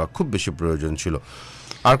কথাগুলো বলা খুব বেশি প্রয়োজন ছিল।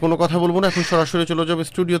 আর কোনো কথা বলবো না, এখন সরাসরি চলে যাবে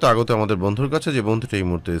স্টুডিওতে, আগত আমাদের বন্ধুর কাছে। যে বন্ধুটা এই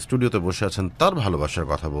মুহূর্তে স্টুডিওতে বসে আছেন তার ভালোবাসার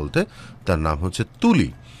কথা বলতে। তার নাম হচ্ছে তুলি।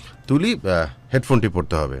 তুলি, হেডফোনটি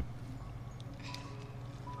পড়তে হবে।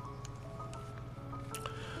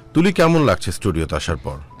 তুলি, কেমন লাগছে স্টুডিওতে আসার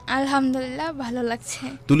পর? আলহামদুলিল্লাহ, ভালো লাগছে।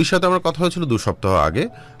 তুলির সাথে আমার কথা হয়েছিল 2 সপ্তাহ আগে,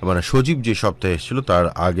 মানে সজীব যে সপ্তাহে এসেছিল তার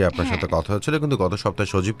আগে আপনার সাথে কথা হয়েছিল, কিন্তু গত সপ্তাহে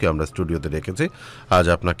সজীবকে আমরা স্টুডিওতে রেখেছি। আজ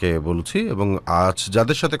আপনাকে বলছি, এবং আজ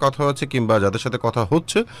যাদের সাথে কথা হচ্ছে কিংবা যাদের সাথে কথা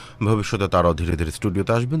হচ্ছে ভবিষ্যতে তারাও ধীরে ধীরে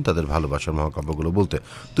স্টুডিওতে আসবেন তাদের ভালোবাসার মহাকাব্যগুলো বলতে।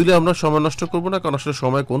 তুলি, আমরা সময় নষ্ট করবো না, কারণ আসলে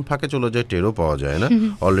সময় কোন ফাঁকে চলে যায় টেরও পাওয়া যায় না।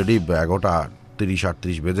 অলরেডি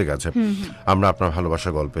 11:38 বেজে গেছে। আমরা আপনার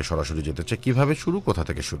ভালোবাসার গল্পে সরাসরি যেতে চাই। কিভাবে শুরু, কোথা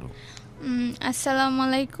থেকে শুরু? আসসালামু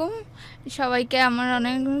আলাইকুম, সবাইকে আমার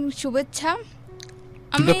অনেক শুভেচ্ছা।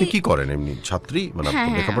 আপনি কি করেন? এমনি ছাত্রী, মানে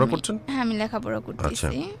লেখাপড়া করছেন? হ্যাঁ, আমি লেখাপড়া করতেছি।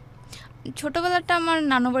 ছোটবেলাটা আমার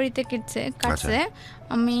নানু বাড়িতে কাটছে।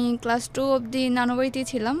 আমি ক্লাস 2 অবধি নানু বাড়িতেই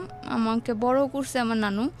ছিলাম। আমাকে বড় করছে আমার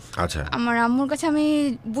নানু। আমার আম্মুর কাছে আমি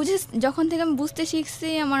যখন থেকে আমি বুঝতে শিখছি,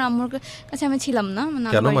 আমার আম্মুর কাছে আমি ছিলাম না।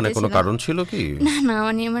 কেন, মানে কোনো কারণ ছিল কি? না,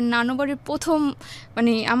 মানে আমার নানু বাড়ির প্রথম,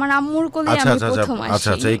 মানে আমার আম্মুর কোলে আমি প্রথম আসি।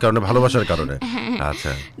 আচ্ছা, এই কারণে, ভালোবাসার কারণে।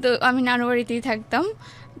 আচ্ছা, তো আমি নানু বাড়িতেই থাকতাম।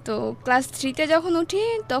 তো ক্লাস 3-তে যখন উঠি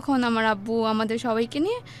তখন আমার আব্বু আমাদের সবাইকে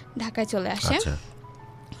নিয়ে ঢাকায় চলে আসে।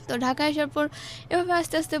 তো ঢাকায় আসার পর এভাবে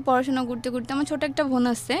আস্তে আস্তে পড়াশোনা করতে করতে, আমার ছোট একটা বোন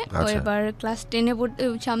আছে, ও এবার ক্লাস 10-এ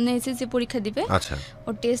সামনে এসএসসি পরীক্ষা দিবে,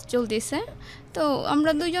 ওর টেস্ট চলতেছে। তো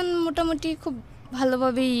আমরা দুজন মোটামুটি খুব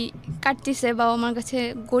ভালোভাবেই কাটতেছে। বাবা আমার কাছে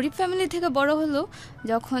গরিব ফ্যামিলি থেকে বড় হলো,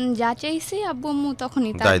 যখন যা চাইছি আব্বু আম্মু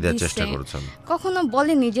তখনই তাই দিয়েছে। কখনো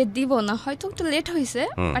বলেনি যে দিব না, হয়তো একটু লেট হয়েছে,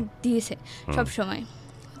 বাট দিয়েছে সব সময়।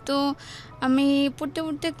 তো আমি পড়তে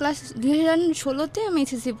পড়তে ক্লাস 2016-তে আমি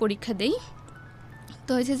এসএসসি পরীক্ষা দেই।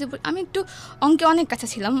 তো আমি একটু অঙ্কে অনেক কাঁচা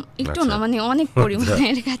ছিলাম, একটু না, মানে অনেক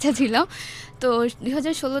পরিমাণের কাঁচা ছিলাম। তো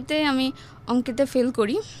 2016-তে আমি অঙ্কেতে ফেল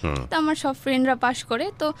করি। তো আমার সব ফ্রেন্ডরা পাস করে।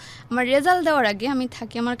 তো আমার রেজাল্ট দেওয়ার আগে আমি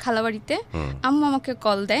থাকি আমার খালাবাড়িতে। আম্মু আমাকে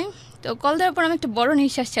কল দেয়। তো কল দেওয়ার পর আমি একটা বড়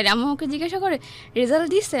নিঃশ্বাস ছাড়ি। আম্মু আমাকে জিজ্ঞাসা করে, রেজাল্ট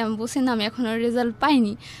দিচ্ছে? আমি বলছি না, আমি এখনো রেজাল্ট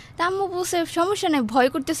পাইনি। তা আম্মু বলছে, সমস্যা নেই, ভয়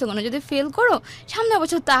করতেছো কেন, যদি ফেল করো সামনে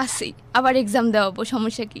বছর তো আসেই, আবার এক্সাম দেওয়াবো,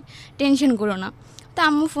 সমস্যা কি, টেনশন করো না। তা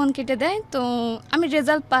আম্মু ফোন কেটে দেয়। তো আমি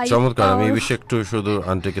রেজাল্ট পাই। চমৎকার। আমি এই বিষয়ে একটু শুধু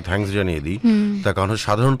আন্টিকে থ্যাঙ্কস জানিয়ে দিই। তার কারণ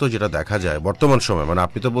সাধারণত যেটা দেখা যায় বর্তমান সময়, মানে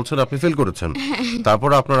আপনি তো বলছেন আপনি ফেল করেছেন, তারপর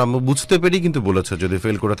আপনার আম্মু বুঝতে পেরে কিন্তু বলেছে যদি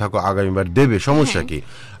ফেল করে থাকো আগামীবার দেবে, সমস্যা কি।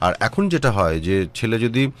 আর এখন যেটা হয় যে ছেলে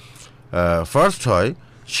যদি ফার্স্ট হয়,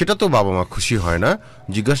 সেটা তো বাবা মা খুশি হয় না।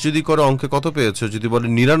 জিজ্ঞাসা যদি করে অঙ্কে কত পেয়েছো, যদি বলে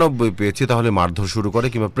 99 পেয়েছি, তাহলে মারধর শুরু করে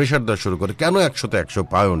কিংবা প্রেশার দেওয়া শুরু করে, কেন 100-তে 100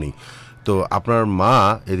 পাওনি। তো আপনার মা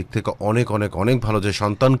এদিক থেকে অনেক অনেক অনেক ভালো যে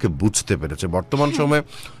সন্তানকে বুঝতে পেরেছে। বর্তমান সময়ে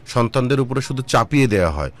সন্তানদের উপরে শুধু চাপিয়ে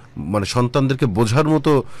দেওয়া হয়, মানে সন্তানদেরকে বোঝার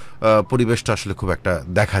মতো পরিবেশটা আসলে খুব একটা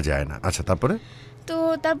দেখা যায় না। আচ্ছা,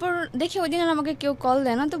 তারপর দেখি ওই দিন আমাকে কেউ কল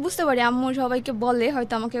দেয় না। তো বুঝতে পারি আম্মু সবাইকে বলে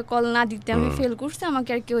হয়তো আমাকে কল না দিতে, আমি ফেল করছি, আমাকে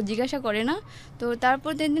আর কেউ জিজ্ঞাসা করে না। তো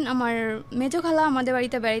তারপর দিন আমার মেজো খালা আমাদের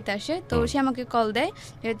বাড়িতে বেড়াইতে আসে। তো সে আমাকে কল দেয়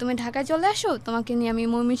যে তুমি ঢাকায় চলে আসো, তোমাকে নিয়ে আমি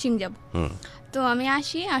ময়মনসিংহ যাব। তো আমি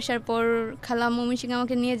আসি, আসার পর খালা ময়মনসিংহ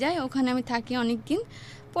আমাকে নিয়ে যায়, ওখানে আমি থাকি অনেক দিন।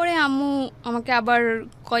 পরে আম্মু আমাকে আবার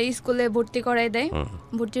স্কুলে ভর্তি করাই দেয়।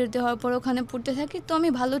 ভর্তি হওয়ার পর ওখানে পড়তে থাকি। তো আমি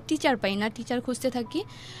ভালো টিচার পাই না, টিচার খুঁজতে থাকি।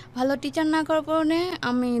 ভালো টিচার না করার কারণে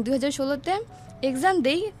আমি 2016-তে এক্সাম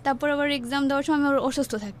দেই, তারপর আবার এক্সাম দেওয়ার সময় আমি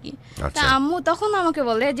অসুস্থ থাকি। তা আম্মু তখন আমাকে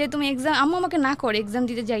বলে যে তুমি এক্সাম, আম্মু আমাকে না করে এক্সাম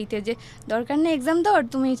দিতে যাইতে, যে দরকার নেই এক্সাম দেওয়ার,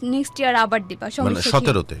 তুমি নেক্সট ইয়ার আবার দিবা, সমস্যা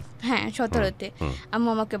 17তে। হ্যাঁ 17তে আম্মু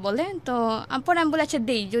আমাকে বলে। তো পরে আমি বলে আচ্ছা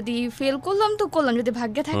দেই, যদি ফেল করলাম তো করলাম, যদি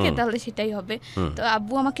ভাগ্যে থাকে তাহলে সেটাই হবে। তো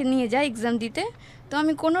আব্বু আমাকে নিয়ে যায় এক্সাম দিতে। তো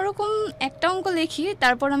আমি কোনো রকম একটা অঙ্ক লিখি,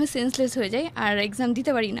 তারপর আমি সেন্সলেস হয়ে যাই আর এক্সাম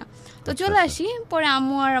দিতে পারি না। তো চলে আসি, পরে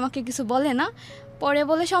আম্মু আর আমাকে কিছু বলে না, পরে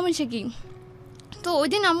বলে সমস্যা কি। তো ওই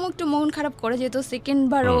দিন আম্মু একটু মন খারাপ করে, যেহেতু সেকেন্ড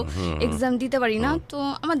বারও এক্সাম দিতে পারি না। তো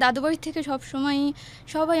আমার দাদু বাড়ি থেকে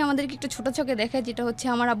সবাই আমাদেরকে একটু ছোটো চোখে দেখে, যেটা হচ্ছে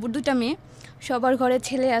আমার আব্বুর 2টা মেয়ে, সবার ঘরে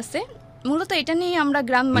ছেলে আছে। মূলত এটা নিয়ে আমরা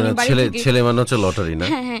গ্রাম মানে ছেলে মানে হচ্ছে লটারি না।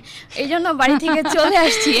 হ্যাঁ, এই জন্য বাড়ি থেকে চলে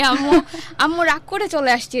আসছি। আম্মু রাগ করে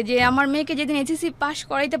চলে আসছে যে আমার মেয়েকে যেদিন এইচএসসি পাস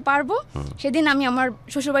করাইতে পারবো সেদিন আমি আমার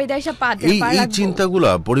শ্বশুর বাড়িতে এসে পা রাখবো। এই চিন্তাগুলো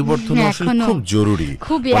পরিবর্তন আসলে খুব জরুরি,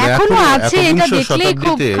 এখনো আছে, এটা দেখলেই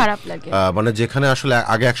খুব খারাপ লাগে। মানে যেখানে আসলে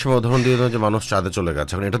আগে একসময় উদাহরণ দিয়ে যে মানুষ চাঁদে চলে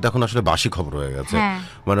গেছে, এখন এটা এখন আসলে বাসি খবর হয়ে গেছে।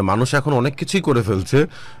 মানে মানুষ এখন অনেক কিছুই করে ফেলছে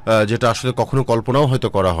যেটা আসলে কখনো কল্পনাও হয়তো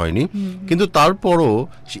করা হয়নি। কিন্তু তারপরও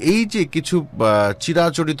এই যে কিছু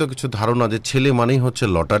চিরাচরিত কিছু ধারণা যে ছেলে মানেই হচ্ছে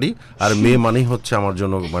লটারি আর মেয়ে মানেই হচ্ছে আমার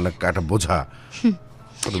জন্য মানে একটা বোঝা,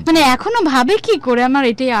 মানে এখনো ভাবে কি করে, আমার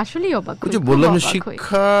এটাই আসলেই অবাক। যে বললাম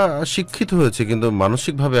শিক্ষিত হয়েছে কিন্তু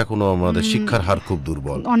মানসিক ভাবে এখনো আমাদের শিক্ষার হার খুব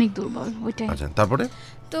দুর্বল, অনেক দুর্বল ওইটাই। আচ্ছা, তারপরে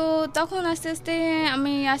তো তখন আস্তে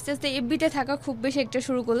আস্তে এফবিতে থাকা খুব বেশি একটা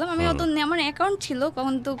শুরু করলাম। আমি অত আমার অ্যাকাউন্ট ছিল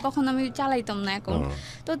কখন আমি চালাইতাম না অ্যাকাউন্ট।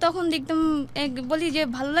 তো তখন দেখতাম বলি যে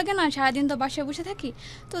ভালো লাগে না, সারাদিন তো বাসায় বসে থাকি।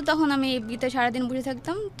 তো তখন আমি এফবিতে সারাদিন বসে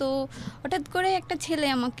থাকতাম। তো হঠাৎ করে একটা ছেলে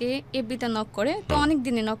আমাকে এফবিতে নক করে, তো অনেক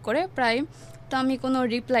দিনে নক করে প্রায়। তো আমি কোনো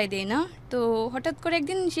রিপ্লাই দিই না। তো হঠাৎ করে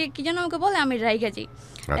একদিন সে কি যেন আমাকে বলে, আমি রাইগা যাই।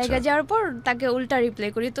 রাইগা যাওয়ার পর তাকে উল্টা রিপ্লাই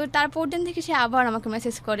করি। তো তারপর দিন থেকে সে আবার আমাকে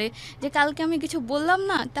মেসেজ করে যে কালকে আমি কিছু বললাম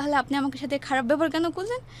না, তাহলে আপনি আমাকে সাথে খারাপ ব্যবহার কেন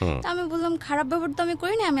করলেন? তো আমি বললাম খারাপ ব্যবহার তো আমি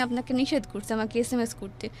করিনি, আমি আপনাকে নিষেধ করছি আমাকে SMS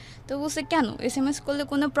করতে। তো বলছে কেন, SMS করলে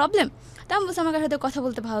কোনো প্রবলেম? তো আমি বলছি আমার সাথে কথা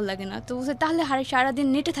বলতে ভালো লাগে না। তো বলছে তাহলে সারাদিন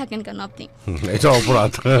নেটে থাকেন কেন আপনি? এটা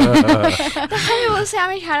অপরাধ। আমি বলছি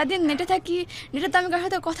আমি সারাদিন নেটে থাকি, নেটে তো আমি কার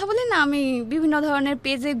সাথে কথা বলি না, আমি বিভিন্ন ধরনের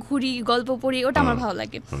পেজে ঘুরি, গল্প পড়ি, ওটা আমার ভালো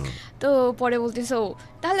লাগে। তো পরে বলতেছে ও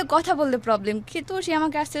তাহলে কথা বললে প্রবলেম কি? তো সে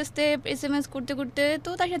আমাকে আস্তে আস্তে SMS করতে করতে তো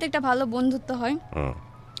তার সাথে একটা ভালো বন্ধুত্ব হয়।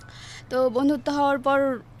 তো বন্ধুত্ব হওয়ার পর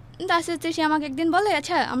আস্তে আস্তে সে আমাকে একদিন বলে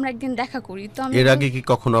আচ্ছা আমরা একদিন দেখা করি। তো এর আগে কি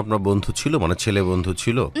কখনো আপনার বন্ধু ছিল, মানে ছেলে বন্ধু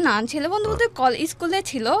ছিল? না, ছেলে বন্ধু বলতে স্কুলে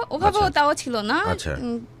ছিল, ওভাবেও তাও ছিল না।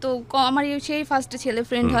 তো আমার সেই ফার্স্ট ছেলে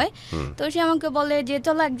ফ্রেন্ড হয়। তো সে আমাকে বলে যে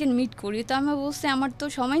চলো একদিন মিট করি। তো আমি বলছি আমার তো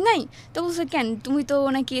সময় নাই। তো বলছে কেন, তুমি তো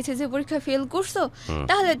নাকি এসএসসি পরীক্ষা ফেল করছো,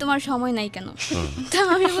 তাহলে তোমার সময় নাই কেন? তো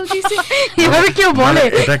আমি বলতেছি এভাবে কেউ বলে?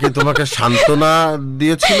 এটা কি তোমাকে সান্ত্বনা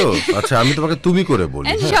দিয়েছিল? আচ্ছা আমি তোমাকে তুমি করে বলি।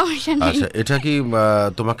 আচ্ছা এটা কি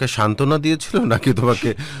তোমাকে সান্ত্বনা দিয়েছিল নাকি তোমাকে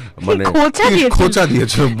মানে খোঁচা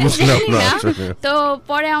দিয়েছিল? বুঝলাম না। তো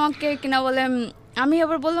পরে আমাকে কিনা বলে, আমি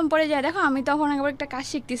আবার বললাম পরে যায় দেখো আমি তখন একবার একটা কাজ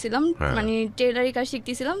শিখতেছিলাম, মানে টেলারি কাজ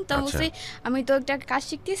শিখতেছিলাম। তো বলছি আমি তো একটা কাজ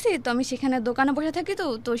শিখতেছি, তো আমি সেখানে দোকানে বসে থাকি,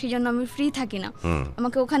 তো সেই জন্য আমি ফ্রি থাকি না,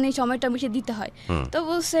 আমাকে ওখানে সময়টা বেশি দিতে হয়। তো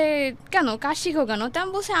বলছে কেন কাজ শিখো কেন? তো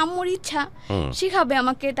আমি বলছি আম্মুর ইচ্ছা, শিখাবে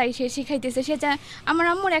আমাকে, তাই সে শিখাইতেছে। সে চায়, আমার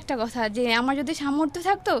আম্মুর একটা কথা যে আমার যদি সামর্থ্য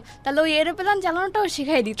থাকতো তাহলে ওই এরোপ্লেন চালানোটাও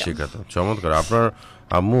শিখাই দিত। চমৎকার। আপনার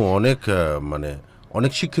আম্মু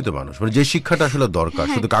অনেক শিক্ষিত মানুষ, মানে যে শিক্ষাটা আসলে দরকার।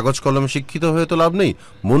 শুধু কাগজ কলমে শিক্ষিত হয়ে তো লাভ নেই,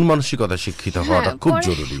 মন মানসিকতা শিক্ষিত হওয়াটা খুব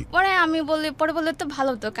জরুরি। পরে আমি বলে তো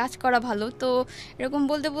ভালো, তো কাজ করা ভালো। তো এরকম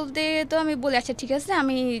বলতে বলতে তো আমি বলি আচ্ছা ঠিক আছে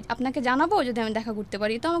আমি আপনাকে জানাবো যদি আমি দেখা করতে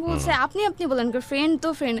পারি। তো আমাকে বলছে আপনি বলেন ফ্রেন্ড তো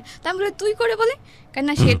ফ্রেন্ড। তো আমি বলি তুই করে বলি, কেন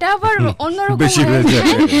সেটা আবার অন্যরকম।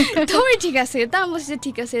 তুমি ঠিক আছে? তো আমি বলছি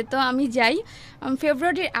ঠিক আছে। তো আমি যাই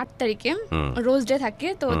ফেব্রুয়ারির 8 তারিখে, রোজ ডে থাকে।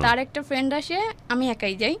 তো তার একটা ফ্রেন্ড আসে, আমি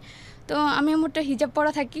একাই যাই। তো আমি মোটা হিজাব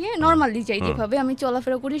পরা থাকি, নর্মালি যাই যেভাবে আমি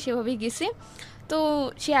চলাফেরা করি সেভাবেই গেছি। তো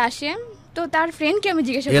সে আসে, তো তার ফ্রেন্ডকে আমি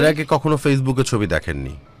জিজ্ঞাসা করি। এর আগে কখনো ফেসবুকে ছবি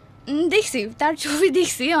দেখেননি? দেখছি, তার ছবি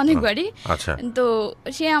দেখছি অনেকবারই। তো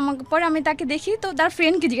সে আমাকে পরে আমি তাকে দেখি, তো তার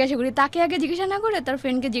ফ্রেন্ডকে জিজ্ঞাসা করি, তাকে আগে জিজ্ঞাসা না করে তার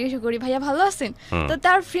ফ্রেন্ডকে জিজ্ঞাসা করি ভাইয়া ভালো আছেন? তো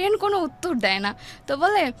তার ফ্রেন্ড কোনো উত্তর দেয় না। তো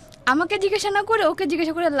বলে আমাকে জিজ্ঞাসা না করে ওকে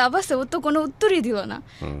জিজ্ঞাসা করে লাভ আছে, ও তো কোনো উত্তরই দিল না।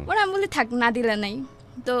 পরে আমি বলি থাক, না দিলে নাই।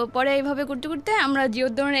 তো পরে এইভাবে করতে করতে আমরা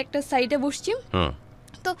জিওদনের একটা সাইডে বসছি।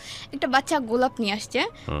 তো একটা বাচ্চা গোলাপ নিয়ে আসছে।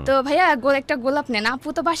 তো ভাইয়া একটা গোলাপ নেন, আপু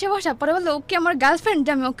তো পাশে বসা। পরে বললো ওকে আমার গার্লফ্রেন্ড,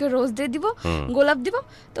 আমি ওকে রোজ দিয়ে দিব, গোলাপ দিব।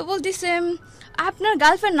 তো বলতেছে আপনার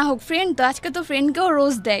গার্লফ্রেন্ড না হোক ফ্রেন্ড, তো আজকে তো ফ্রেন্ডকেও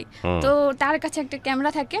রোজ দেয়। তো তার কাছে একটা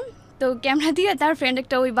ক্যামেরা থাকে, তো ক্যামেরা দিয়ে তার ফ্রেন্ড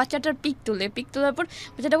একটা ওই বাচ্চাটার পিক তোলার পর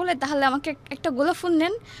বাচ্চাটা বলে তাহলে আমাকে একটা গোলাপ ফুল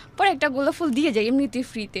নেন। পরে একটা গোলাপ ফুল দিয়ে যায় এমনিতেই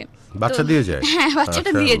ফ্রিতে, বাচ্চা দিয়ে যায়? হ্যাঁ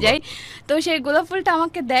বাচ্চাটা দিয়ে যায়। তো সেই গোলাপ ফুলটা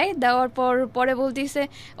আমাকে দেয়, দেওয়ার পর পরে বলতেছে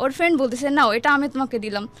ওর ফ্রেন্ড বলতেছে নাও এটা আমি তোমাকে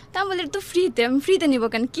দিলাম। তা আমি বলি তো ফ্রিতে, আমি ফ্রিতে নিব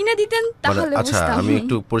কেন, কিনে দিতেন তাহলে আচ্ছা বুঝতাম। আমি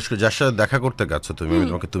একটু পরিষ্কার, যার সাথে দেখা করতে গেছো তুমি, আমি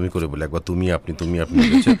তোমাকে তুমি করে বলি, একবার তুমি আপনি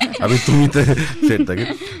আমি তুমিতে সেট থাকি,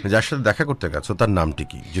 যার সাথে দেখা করতে গেছো তার নামটি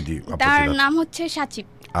কি যদি? তার নাম হচ্ছে সাচিব।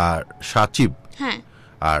 আর সাচিব? হ্যাঁ।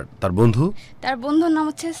 আর তার বন্ধু? তার বন্ধুর নাম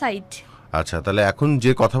হচ্ছে সাইদ। আচ্ছা, তাহলে এখন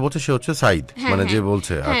যে কথা বলছে সে হচ্ছে সাইদ, মানে যে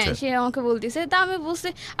বলছে। আচ্ছা, সে আমাকে বলতেছে। তা আমি বলছি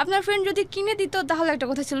আপনার ফ্রেন্ড যদি কিনে দিত তাহলে একটা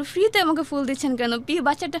কথা ছিল, ফ্রিতে আমাকে ফুল দিচ্ছেন কেন?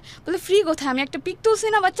 বাচ্চাটা বলে ফ্রি কোথায়, আমি একটা পিক তুলছি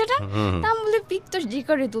না বাচ্চাটা। তা আমি বলি পিক তো যে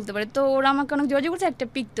করে তুলতে পারে। তো ওরা আমাকে অনেক যোগাযোগ করছে, একটা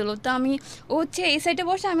পিক তোলো। তো আমি ও হচ্ছে এই সাইডে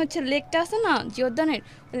বসে, আমি হচ্ছে লেকটা আছে না জিওদ্দানের,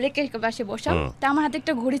 লেকের পাশে বসা। তা আমার হাতে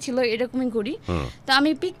একটা ঘড়ি ছিল, এরকমই ঘড়ি। তো আমি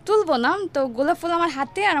পিক তুলবো না, তো গোলাপ ফুল আমার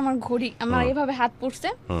হাতে আর আমার ঘড়ি আমার এভাবে হাত পড়ছে।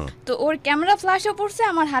 তো ওর ক্যামেরা ফ্ল্যাশও পড়ছে,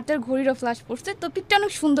 আমার হাতের ঘড়িরও ফ্ল্যাশ পড়ছে। তো পিকটা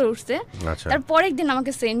অনেক সুন্দর উঠছে। তারপর একদিন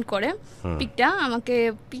আমাকে সেন্ড করে পিকটা, আমাকে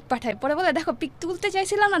পিক পাঠায়, পরে বলে দেখো পিক তুলতে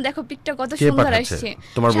চাইছিলাম না, দেখো পিকটা কত সুন্দর আসছে।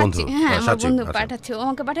 তোমার বন্ধু? হ্যাঁ আমার বন্ধু পাঠাচ্ছে, ও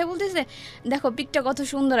আমাকে পাঠায় বলতেছে দেখো পিকটা কত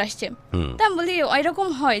সুন্দর আসছে। তা আমি বলি এরকম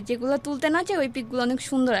হয়, যেগুলো তুলতে না চাই ওই পিকগুলো অনেক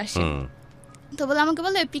সুন্দর আসে। তো বলে আমাকে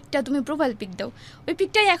বলে ওই পিকটা তুমি প্রোফাইল পিক দাও। ওই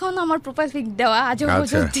পিকটাই এখন আমার প্রোফাইল পিক দেওয়া আজও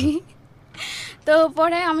পর্যন্ত। তো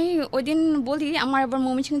পরে আমি ওই দিন বলি আমার আবার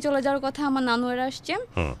ময়মনসিংহ চলে যাওয়ার কথা, আমার নানুরা আসছে,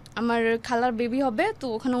 আমার খালার বেবি হবে, তো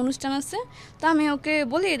ওখানে অনুষ্ঠান আছে। তো আমি ওকে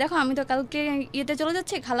বলি দেখো আমি তো কালকে ইয়েতে চলে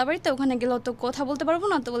যাচ্ছি খালা বাড়িতে, ওখানে গেলে তো কথা বলতে পারবো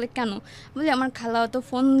না। তো বলে কেন? বলি আমার খালা তো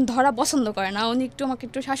ফোন ধরা পছন্দ করে না, উনি একটু আমাকে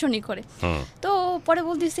একটু শাসনই করে। তো পরে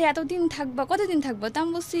বলতেছে এতদিন থাকবা, কতদিন থাকবা? তা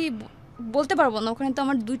আমি বলছি বলতে পারবো না, ওখানে তো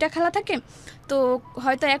আমার দুইটা খালা থাকে, তো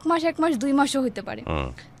হয়তো 1 মাস 2 মাসও হইতে পারে।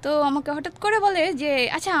 তো আমাকে হঠাৎ করে বলে যে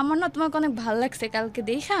আচ্ছা আমার না তোমাকে অনেক ভালো লাগছে কালকে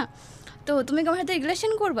দেখা, তো তুমি কি আমার সাথে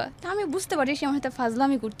রিলেশন করবা? তা আমি বুঝতে পারি সে আমার সাথে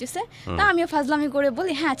ফাজলামি করতেছে। তা আমিও ফাজলামি করে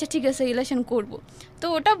বলি হ্যাঁ আচ্ছা ঠিক আছে রিলেশন করব। তো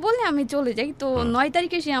ওটা বলে আমি চলে যাই। তো 9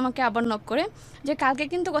 তারিখে সে আমাকে আবার নক করে যে কালকে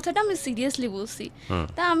কিন্তু কথাটা আমি সিরিয়াসলি বলছি।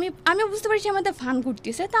 তা আমি বুঝতে পারি সে আমাদের ফান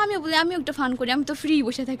করতেছে। তা আমি বলি আমিও একটু ফান করি, আমি তো ফ্রি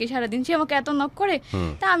বসে থাকি সারাদিন, সে আমাকে এত নক করে।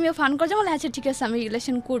 তা আমিও ফান করে বলে আচ্ছা ঠিক আছে আমি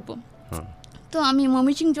রিলেশন করবো। তো আমি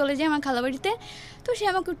ময়মনসিংহ চলে যাই আমার খালাবাড়িতে। তো সে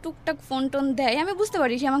আমাকে টুকটাক ফোন টোন দেয়, আমি বুঝতে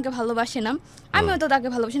পারি সে আমাকে ভালোবাসে না, আমিও তো তাকে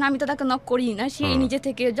ভালোবাসি না, আমি তো তাকে নক করি না, সে নিজে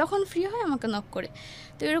থেকে যখন ফ্রি হয় আমাকে নক করে।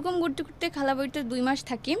 তো এরকম করতে করতে খালাবাড়িতে 2 মাস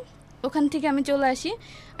থাকি। ওখান থেকে আমি চলে আসি,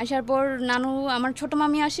 আসার পর নানু আমার ছোটো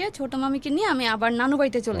মামি আসে, ছোটো মামিকে নিয়ে আমি আবার নানু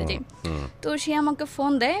বাড়িতে চলে যাই। তো সে আমাকে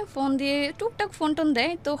ফোন দেয়, ফোন দিয়ে টুকটাক ফোন টোন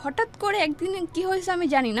দেয়। তো হঠাৎ করে একদিন কি হয়েছে আমি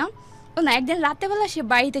জানি না, একদিন রাতেবেলা সে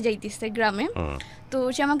বাড়িতে যাইতেছে গ্রামে। তো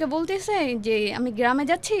সে আমাকে বলতেছে যে আমি গ্রামে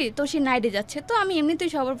যাচ্ছি, তো সে নাইটে যাচ্ছে। তো আমি এমনিতেই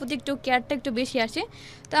সবার প্রতি একটু কেয়ারটা একটু বেশি আসে।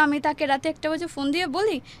 তো আমি তাকে রাতে 1টা বাজে ফোন দিয়ে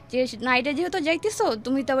বলি যে নাইটে যেহেতু যাইতেছো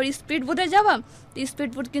তুমি তো আবার স্পিড বোটে যাবা, তো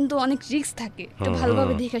স্পিড বোট কিন্তু অনেক রিস্ক থাকে, তো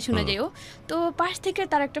ভালোভাবে দেখে শুনে যাইও। তো পাশ থেকে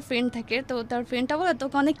তার একটা ফ্রেন্ড থাকে, তো তার ফ্রেন্ডটা বলে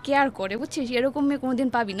তোকে অনেক কেয়ার করে, বুঝছিস, এরকম মেয়ে কোনোদিন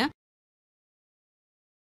পাবি না,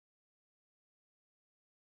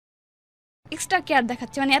 এক্সট্রা কেয়ার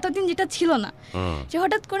দেখাচ্ছে, মানে এতদিন যেটা ছিল না। সে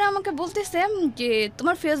হঠাৎ করে আমাকে বলতেছে যে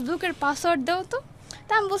তোমার ফেসবুকের পাসওয়ার্ড দাও তো।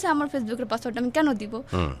 তা আমি বলছি আমার ফেসবুকের পাসওয়ার্ড আমি কেন দিব?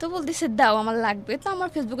 তো বলতেছে দাও আমার লাগবে। তো আমার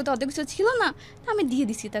ফেসবুকে তো অত কিছু ছিল না, আমি দিয়ে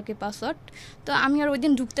দিছি তাকে পাসওয়ার্ড। তো আমি আর ওই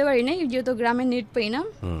দিন ঢুকতে পারি নাই, যেহেতু গ্রামে নেট পাই না।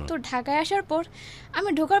 তো ঢাকায় আসার পর আমি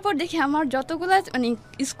ঢোকার পর দেখি আমার যতগুলো মানে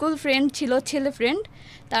স্কুল ফ্রেন্ড ছিল, ছেলে ফ্রেন্ড,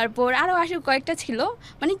 তারপর আরও আসে কয়েকটা ছিল,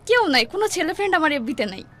 মানে কেউ নাই, কোনো ছেলে ফ্রেন্ড আমার এফবিতে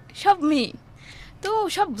নাই, সব মেয়ে। তো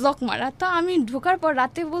সব ব্লক মারা। তো আমি ঢোকার পর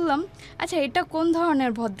রাতে বললাম আচ্ছা এটা কোন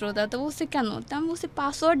ধরনের ভদ্রতা? তো বলছে কেন? তো আমি বলছি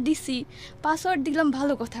পাসওয়ার্ড দিছি, পাসওয়ার্ড দিলাম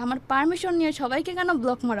ভালো কথা, আমার পারমিশন নিয়ে সবাইকে কেন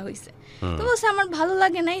ব্লক মারা হয়েছে? তো বলছে আমার ভালো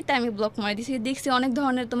লাগে নাই তাই আমি ব্লক মারা দিছি, দেখছি অনেক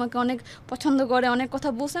ধরনের তোমাকে অনেক পছন্দ করে, অনেক কথা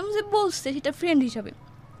বলছে। আমি বলছে সেটা ফ্রেন্ড হিসাবে,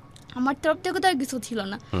 আমার তরফ থেকে তো আর কিছু ছিল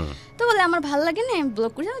না। তো বলে আমার ভালো লাগে না, আমি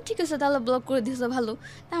ব্লক করি। ঠিক আছে তাহলে ব্লক করে দিয়েছো ভালো।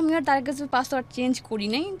 তা আমি আর তার কাছে পাসওয়ার্ড চেঞ্জ করি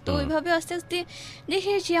নাই। তো ওইভাবে আস্তে আস্তে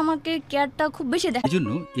দেখে সে আমাকে কেয়ারটা খুব বেশি দেখার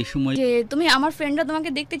জন্য এই সময় যে তুমি আমার ফ্রেন্ডরা তোমাকে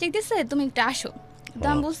দেখতে চাইতেছে, তুমি একটু আসো। তো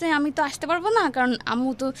আমি বলছি আমি তো আসতে পারবো না, কারণ আম্মু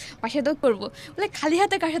তো পাশে তো করবো। বলে খালি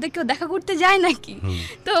হাতে কার সাথে কেউ দেখা করতে যায় নাকি?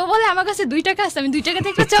 তো বলে আমার কাছে 2 টাকা আছে, আমি 2 টাকাতে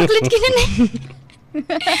একটা চকলেট কিনে নেই।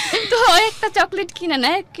 তো একটা চকলেট কিনে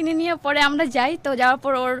নেয়, কিনে নিয়ে পরে আমরা যাই। তো যাওয়ার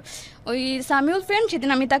পর ওর ওই সামিউল ফ্রেন্ড, সেদিন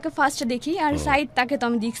আমি তাকে ফার্স্টে দেখি, আর সাইদ তাকে তো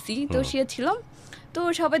আমি দেখছি, তো সে ছিল। তো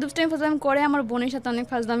সবাই দুষ্টামি ফাজলামি করে, আমার বোনের সাথে অনেক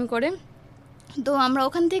ফাজলামি করে। তো আমরা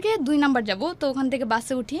ওখান থেকে 2 নাম্বার যাব। তো ওখান থেকে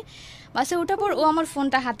বাসে উঠি, বাসে ওঠার পর ও আমার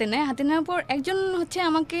ফোনটা হাতে নেয়, হাতে নেওয়ার পর একজন হচ্ছে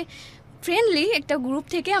আমাকে ফ্রেন্ডলি একটা গ্রুপ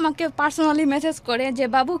থেকে আমাকে পার্সোনালি মেসেজ করে যে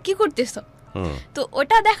বাবু কি করতেছো? তো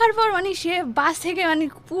ওটা দেখার পর মানে সে বাস থেকে মানে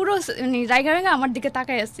পুরো মানে জায়গা আমার দিকে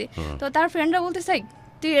তাকায় আসছে। তো তার ফ্রেন্ডরা বলতে চাই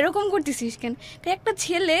তুই এরকম করতেছিস কেন? একটা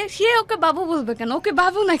ছেলে সে ওকে বাবু বলবে কেন? ওকে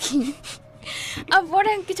বাবু নাকি? আর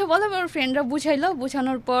পরে কিছু বলে, ওর ফ্রেন্ডরা বুঝাইলো,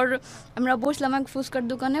 বুঝানোর পর আমরা বসলাম এক ফুচকার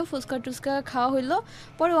দোকানে, ফুচকা টুচকা খাওয়া হইলো।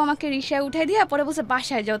 পরে ও আমাকে রিক্সায় উঠাই দিয়ে পরে বলছে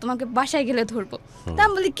বাসায় যাও, তোমাকে বাসায় গেলে ধরবো। তা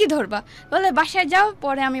আমি বলি কি ধরবা? বলে বাসায় যাও।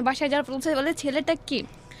 পরে আমি বাসায় যাওয়ার বলছে, বলে ছেলেটা কি?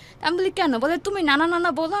 আমি বলি কেন? বলে তুমি নানা নানা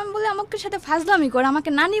বলো। আমি বলি আমাকে সাথে ফাজলামি করে, আমাকে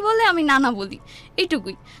নানি বলে আমি নানা বলি,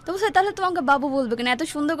 এইটুকুই। তো বলছে তাহলে তোমাকে বাবু বলবে কেন? এত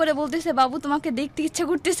সুন্দর করে বলতেছে বাবু, তোমাকে দেখতে ইচ্ছা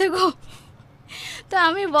করতেছে গো। তো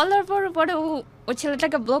আমি বলার পর পরে ও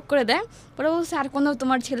ছেলেটাকে ব্লক করে দেয়। পরে বলছে আর কোনো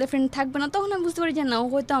তোমার ছেলে ফ্রেন্ড থাকবে না। তখন আমি বুঝতে পারি যে না, ও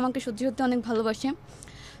হয়তো আমাকে সত্যি সত্যি অনেক ভালোবাসে।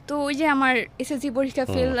 তো ওই যে আমার এসএসসি পরীক্ষা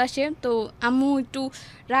ফেল আসে, তো আম্মু একটু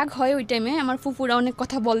রাগ হয় ওই টাইমে। আমার ফুফুরা অনেক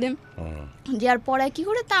কথা বলে যে আর পড়ায় কী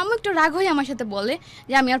করে। তা আম্মু একটু রাগ হয়ে আমার সাথে বলে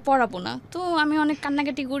যে আমি আর পড়াবো না। তো আমি অনেক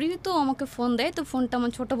কান্নাকাটি করি। তো আমাকে ফোন দেয়। তো ফোনটা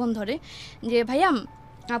আমার ছোটো বোন ধরে যে ভাইয়া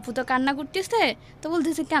আপু তো কান্না করতেছে। তো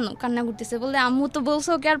বলতেছে কেন কান্না করতেছে? বললে আম্মু তো বলছে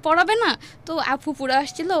ওকে আর পড়াবে না। তো আপু পুরা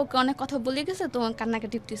আসছিল, ওকে অনেক কথা বলে গেছে, তো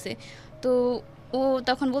কান্নাকাটি উঠতেছে। তো ও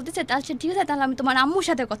তখন বলতেছে আচ্ছা ঠিক আছে, তাহলে আমি তোমার আম্মুর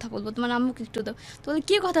সাথে কথা বলবো, তোমার আম্মুকে একটু দাও। তো বলে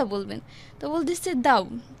কী কথা বলবেন? তো বলতেছে দাও।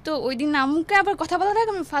 তো ওই দিন আম্মুকে আবার কথা বলার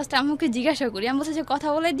আগে আমি ফার্স্ট আম্মুকে জিজ্ঞাসা করি। আমি বলছি যে কথা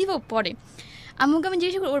বলে দিব পরে। আম্মুকে আমি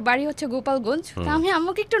জিজ্ঞাসা করি, ওর বাড়ি হচ্ছে গোপালগঞ্জ। তো আমি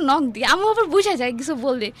আম্মুকে একটু নক দিই, আম্মু আবার বুঝা যায় কিছু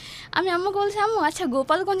বললে। আমি আম্মুকে বলছি আম্মু আচ্ছা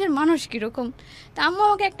গোপালগঞ্জের মানুষ কীরকম? তো আম্মু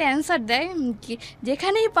আমাকে একটা অ্যান্সার দেয় কি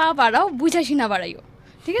যেখানেই পা বাড়াও বুঝা শুনা বাড়াইও।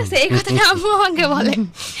 ঠিক আছে, এই কথাটা আম্মু আমাকে বলে,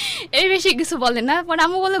 এই বেশি কিছু বলে না। পরে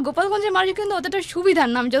আম্মু বলে গোপালগঞ্জের মানুষ কিন্তু অতটা সুবিধার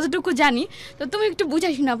নাম যতটুকু জানি, তো তুমি একটু বুঝা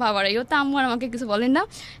শুনা পা বাড়াইও। তা আম্মু আর আমাকে কিছু বলেন না।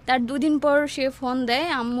 তার দুদিন পর সে ফোন দেয়,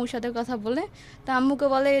 আম্মুর সাথে কথা বলে। তা আম্মুকে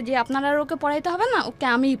বলে যে আপনারা আর ওকে পড়াইতে হবে না, ওকে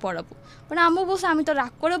আমিই পড়াবো। মানে আম্মু বলছে আমি তো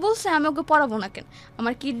রাগ করে বলছে আমি ওকে পড়াবো না কেন?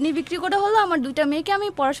 আমার কিডনি বিক্রি করে হলো আমার 2টা মেয়েকে আমি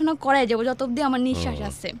পড়াশোনা করাই যাবো যত অবধি আমার নিঃশ্বাস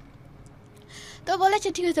আছে। তো বলেছে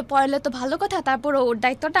ঠিক আছে পড়ালে তো ভালো কথা, তারপর ওর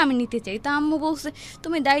দায়িত্বটা আমি নিতে চাই। তা আম্মু বলছে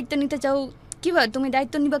তুমি দায়িত্ব নিতে চাও কীভাবে? তুমি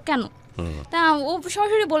দায়িত্ব নিবা কেন? তা ও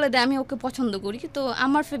সরাসরি বলে দেয় আমি ওকে পছন্দ করি। তো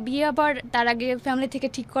আমার বিয়ে আবার তার আগে ফ্যামিলি থেকে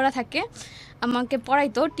ঠিক করা থাকে, আমাকে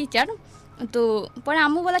পড়াইতো টিচার। তো পরে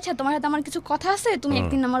আম্মু বলে আচ্ছা তোমার সাথে আমার কিছু কথা আছে, তুমি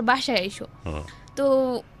একদিন আমার বাসায় এসো। তো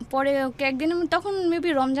পরে ওকে একদিন তখন মেবি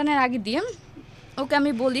রমজানের আগে দিয়ে ওকে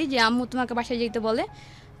আমি বলি যে আম্মু তোমাকে বাসায় যেতে বলে।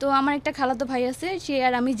 তো আমার একটা খালাতো ভাই আছে, সে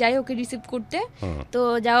আর আমি যাই ওকে রিসিভ করতে। তো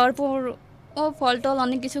যাওয়ার পর ও ফল টল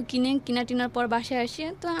অনেক কিছু কিনা টিনার পর বাসায় আসে।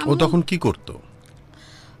 তো ও তখন কি করতো?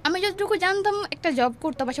 আমি যতটুকু জানতাম একটা জব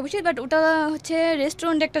করতো পাশাপাশি, বাট ওটা হচ্ছে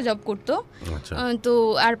রেস্টুরেন্টে একটা জব করতো। তো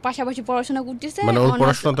আর পাশাপাশি পড়াশোনা করতেছে। মানে ওর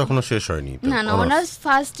পড়াশোনা তখনো শেষ হয়নি? না না, অনার্স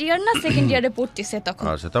ফার্স্ট ইয়ার না সেকেন্ড ইয়ারে পড়তেছে তখন।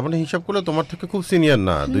 আচ্ছা, তার মানে হিসাব করলে তোমার থেকে খুব সিনিয়র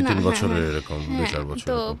না, 2-3 বছরের এরকম, 2-4 বছর।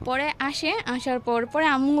 তো পরে আসার পরে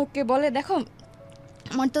আম্মু ওকে বলে দেখো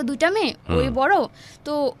আমার তো 2টা মেয়ে, ওই বড়,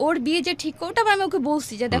 তো ওর বিয়ে যে ঠিক ওটা আমি ওকে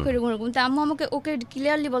বলছি যে দেখো এরকম এরকম। তো আম্মু আমাকে ওকে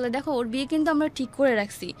ক্লিয়ারলি বলে দেখো ওর বিয়ে কিন্তু আমরা ঠিক করে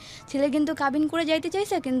রাখছি, ছেলে কিন্তু কাবিন করে যাইতে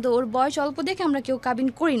চাইছে, কিন্তু ওর বয়স অল্প দেখে আমরা কেউ কাবিন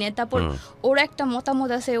করি না। তারপর ওর একটা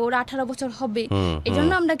মতামত আছে, ওর 18 বছর হবে, এই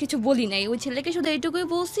জন্য আমরা কিছু বলি নাই। ওই ছেলেকে শুধু এইটুকুই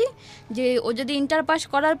বলছি যে ও যদি ইন্টার পাস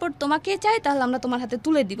করার পর তোমাকে চায় তাহলে আমরা তোমার হাতে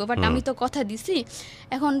তুলে দিব, বাট আমি তো কথা দিছি,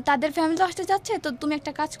 এখন তাদের ফ্যামিলি আসতে চাচ্ছে, তো তুমি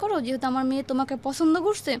একটা কাজ করো, যেহেতু আমার মেয়ে তোমাকে পছন্দ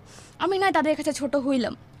করছে, আমি নয় তাদের কাছে ছোট হইলাম,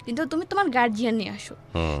 কিন্তু তুমি তোমার গার্জিয়ান নিয়ে আসো।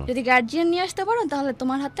 যদি গার্জিয়ান নিয়ে আসতে পারো তাহলে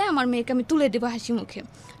তোমার হাতে আমার মেয়েকে আমি তুলে দেবো হাসি মুখে।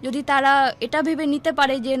 যদি তারা এটা ভেবে নিতে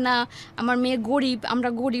পারে যে না আমার মেয়ে গরিব, আমরা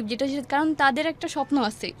গরিব, যেটা কারণ তাদের একটা স্বপ্ন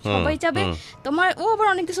আছে, সবাই চাবে তোমার, ও আবার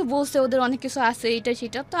অনেক কিছু বলছে, ওদের অনেক কিছু আছে এটা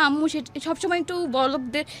সেটা, তো আম্মু সবসময় একটু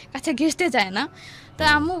বড়লোকদের কাছে ঘেঁষতে চায় না। তো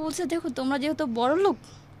আম্মু বলছে দেখো তোমরা যেহেতু বড়লোক,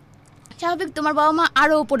 স্বাভাবিক তোমার বাবা মা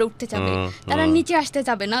আরো উপরে উঠতে চাবে, তারা নিচে আসতে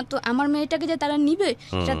চাবে না। তো আমার মেয়েটাকে যে তারা নিবে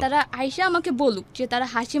সেটা তারা আইসা আমাকে বলুক, যে তারা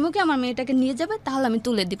হাসি মুখে আমার মেয়েটাকে নিয়ে যাবে, তাহলে আমি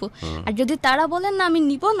তুলে দিব। আর যদি তারা বলেন না আমি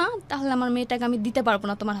নিব না, তাহলে আমার মেয়েটাকে আমি দিতে পারবো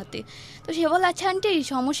না তোমার হাতে। তো সে বলে আচ্ছা আন্টি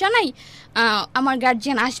সমস্যা নাই, আমার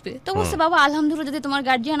গার্জিয়ান আসবে। তো বলছে বাবা আলহামদুলিল্লাহ যদি তোমার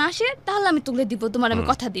গার্জিয়ান আসে তাহলে আমি তুলে দিব, তোমার আমি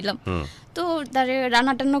কথা দিলাম। তো তারে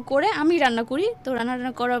রান্না টান্না করে আমি রান্না করি, তো রান্না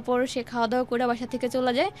টান্না করার পর সে খাওয়া দাওয়া করে বাসা থেকে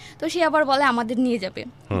চলে যায়। তো সে আবার বলে আমাদের নিয়ে যাবে।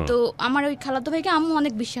 তো আমার ওই খালাতো ভাইকে আম্মু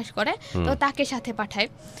অনেক বিশ্বাস করে, তো তাকে সাথে পাঠায়।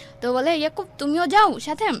 তো বলে ইয়াকুব তুমিও যাও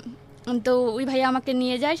সাথে। তো ওই ভাইয়া আমাকে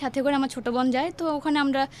নিয়ে যায় সাথে করে, আমার ছোটো বোন যায়। তো ওখানে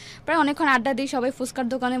আমরা প্রায় অনেকক্ষণ আড্ডা দিই, সবাই ফুচকার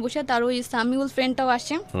দোকানে বসে। তার ওই সামিউল ফ্রেন্ডটাও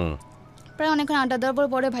আসে, প্রায় অনেকক্ষণ আড্ডা দেওয়ার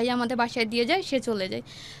পরে ভাইয়া আমাদের বাসায় দিয়ে যায়, সে চলে যায়।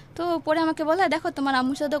 তো পরে আমাকে বলে দেখো তোমার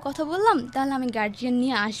আম্মুর সাথে কথা বললাম, তাহলে আমি গার্জিয়ান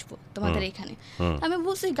নিয়ে আসবো তোমাদের এখানে। আমি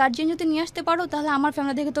বলছি গার্জিয়ান যদি নিয়ে আসতে পারো তাহলে আমার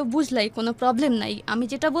ফ্যামিলি থেকে তো বুঝলাই কোনো প্রবলেম নাই, আমি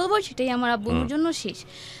যেটা বলবো সেটাই আমার আব্বুর জন্য শেষ।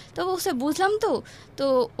 তো বলছে বুঝলাম। তো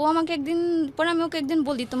ও আমাকে একদিন পরে আমি ওকে একদিন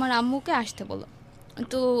বলি তোমার আম্মুকে আসতে বলো।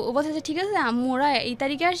 তো ও বলছে ঠিক আছে আম্মু ওরা এই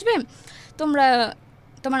তারিখে আসবে, তোমরা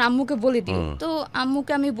তোমার আম্মুকে বলে দিও। তো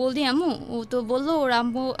আম্মুকে আমি বলি, আম্মু ও তো বললো ওর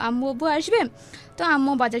আম্মু আব্বু আসবে। তো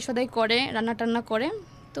আম্মু বাজার সদাই করে, রান্না টান্না করে।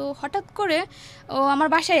 তো হঠাৎ করে ও আমার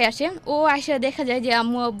বাসায় আসে, ও আসে দেখা যায় যে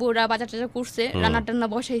আম্মু আব্বুরা বাজার টাজার করছে, রান্না টান্না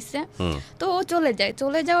বসাইছে। তো ও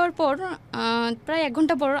চলে যাওয়ার পর প্রায় 1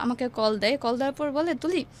 ঘন্টা পর আমাকে কল দেওয়ার পর বলে,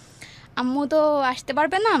 তুলি আম্মু তো আসতে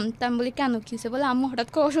পারবে না। তা আমি বলি কেন, কি হয়েছে? বলে আম্মু হঠাৎ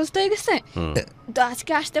করে অসুস্থ হয়ে গেছে, তো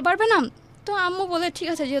আজকে আসতে পারবে না। তো আম্মু বলে ঠিক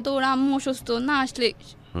আছে, যেহেতু ওর আম্মু অসুস্থ, না আসলে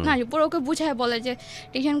না, পরে ওকে বুঝায় বলে যে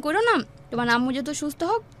টেনশন করো না, তোমার আম্মু যেহেতু সুস্থ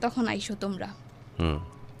হোক তখন আইসো তোমরা।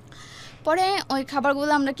 পরে ওই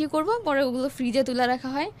খাবারগুলো আমরা কি করব, পরে ওগুলো ফ্রিজে তুলে রাখা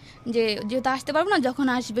হয়, যে যেহেতু আসতে পারবো না, যখন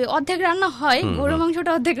আসবে অর্ধেক রান্না হয়, গরুর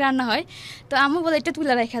মাংসটা অর্ধেক রান্না হয়। তো আম্মু বলে এটা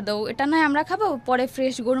তুলে রেখে দাও, এটা নয় আমরা খাবো, পরে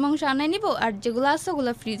ফ্রেশ গরুর মাংস আনাই নিবো, আর যেগুলো আছে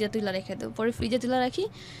ওগুলো ফ্রিজে তুলে রেখে দাও। পরে ফ্রিজে তুলে রাখি।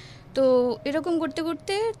 তো এরকম করতে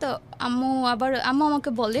করতে তো আম্মু আমাকে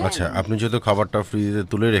বলে, আচ্ছা আপনি যেহেতু খাবারটা ফ্রিজে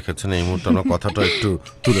তুলে রেখেছেন, এই মুহূর্তে আমরা কথাটা একটু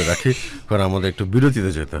তুলে রাখি, কারণ আমাদের একটু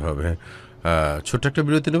বিরতিতে যেতে হবে। ছোট্ট একটা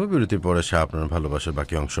বিরতি নেব, বিরতির পরে সে আপনার ভালোবাসার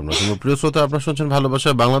বাকি অংশ আমরা শুনবো। প্রিয় শ্রোতা, আপনারা শুনছেন ভালোবাসা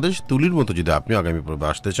বাংলাদেশ। তুলির মতো যদি আপনি আগামী পর্বে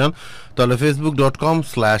আসতে চান, তাহলে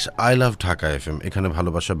facebook.com/iloveDhakaFM, এখানে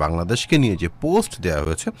ভালোবাসা বাংলাদেশকে নিয়ে যে পোস্ট দেওয়া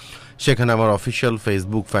হয়েছে, সেখানে আমার অফিসিয়াল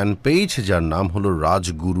ফেসবুক ফ্যান পেজ, যার নাম হলো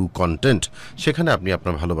রাজগুরু কন্টেন্ট, সেখানে আপনি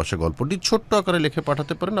আপনার ভালোবাসা গল্পটি ছোট্ট আকারে লিখে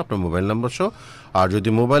পাঠাতে পারেন আপনার মোবাইল নাম্বার সহ। আর যদি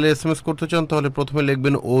মোবাইলে SMS করতে চান, তাহলে প্রথমে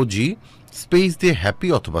লিখবেন OG স্পেস দিয়ে হ্যাপি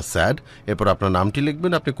অথবা স্যাড, এরপর আপনার নামটি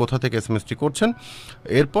লিখবেন, আপনি কোথা থেকে এসএমএসটি করছেন,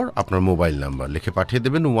 এরপর আপনার মোবাইল নাম্বার লিখে পাঠিয়ে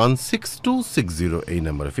দেবেন 16260 এই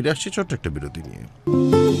নাম্বারে। ফিরে আসছি ছোট্ট একটা বিরতি নিয়ে।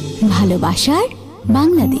 ভালোবাসার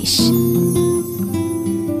Bangladesh.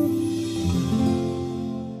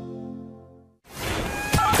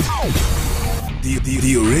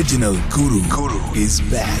 The original Guru is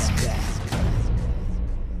back.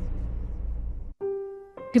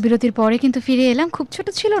 বিরতির পরে কিন্তু ফিরে এলাম। খুব ছোট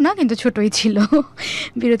ছিল না, কিন্তু ছোটই ছিল।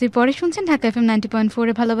 বিরতির পরে শুনছেন ঢাকা FM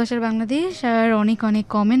 90.4 ভালোবাসার বাংলাদেশ। আর অনেক অনেক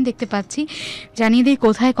কমেন্ট দেখতে পাচ্ছি। জানিয়ে দিই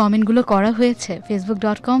কোথায় কমেন্টগুলো করা হয়েছে।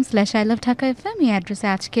 facebook.com/iloveDhakaFM এই অ্যাড্রেসে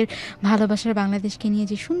আজকের ভালোবাসার বাংলাদেশকে নিয়ে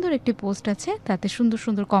যে সুন্দর একটি পোস্ট আছে, তাতে সুন্দর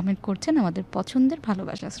সুন্দর কমেন্ট করছেন আমাদের পছন্দের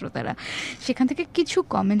ভালোবাসা শ্রোতারা। সেখান থেকে কিছু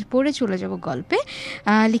কমেন্ট পড়ে চলে যাব গল্পে।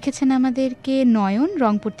 লিখেছেন আমাদেরকে নয়ন,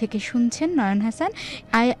 রংপুর থেকে শুনছেন। নয়ন হাসান,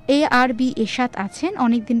 ARB এরশাদ আছেন,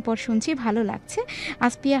 অনেক দিন পর শুনছি, ভালো লাগছে।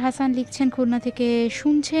 আসপিয়া হাসান লিখছেন খুলনা থেকে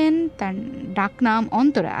শুনছেন, তার ডাকনাম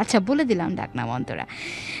অন্তরা। আচ্ছা, বলে দিলাম ডাকনাম অন্তরা।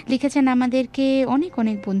 লিখেছেন আমাদেরকে অনেক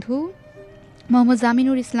অনেক বন্ধু। মোহাম্মদ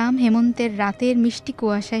জামিনুর ইসলাম, হেমন্তের রাতের মিষ্টি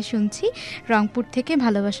কুয়াশায় শুনছি, রংপুর থেকে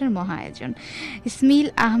ভালোবাসার মহা আয়োজন। ইসমিল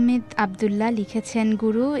আহমেদ আবদুল্লাহ লিখেছেন,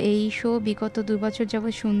 গুরু এই শো বিগত 2 বছর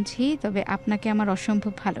যাবত শুনছি, তবে আপনাকে আমার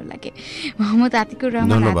অসম্ভব ভালো লাগে। মোহাম্মদ আতিকুর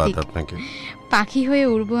রহমান আতিক, পাখি হয়ে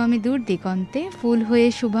উড়বো আমি দূর দিগন্তে, ফুল হয়ে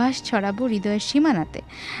সুবাস ছড়াবো হৃদয়ের সীমানাতে,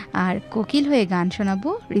 আর কোকিল হয়ে গান শোনাবো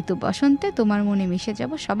ঋতু বসন্তে, তোমার মনে মিশে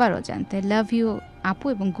যাব সবার অজান্তে। লাভ ইউ আপু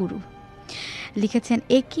এবং গুরু। লিখেছেন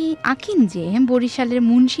আকিন যে, বরিশালের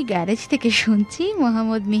মুন্সি গ্যারেজ থেকে শুনছি।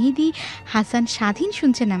 মোহাম্মদ মেহেদি হাসান স্বাধীন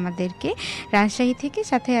শুনছেন আমাদেরকে রাজশাহী থেকে।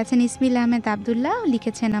 সাথে আছেন ইসমিল আহমেদ আবদুল্লাহ।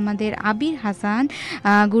 লিখেছেন আমাদের আবির হাসান,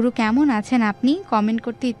 গুরু কেমন আছেন আপনি? কমেন্ট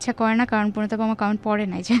করতে ইচ্ছা করে না, কারণ পূর্ণতাপ আমার কমেন্ট পড়ে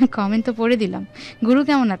নাই, যে কমেন্ট তো পড়ে দিলাম। গুরু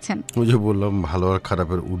কেমন আছেন? বললাম ভালো আর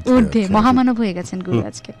খারাপের ঊর্ধ্বে, মহামানব হয়ে গেছেন গুরু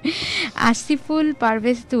আজকে। আসিফুল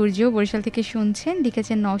পারভেজ তুর্য বরিশাল থেকে শুনছেন।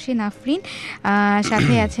 লিখেছেন নওশিন আফরিন।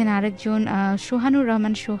 সাথে আছেন আরেকজন সোহানুর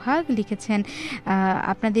রহমান সোহাগ। লিখেছেন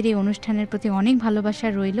আপনাদের এই অনুষ্ঠানের প্রতি অনেক ভালোবাসা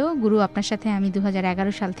রইল গুরু, আপনার সাথে আমি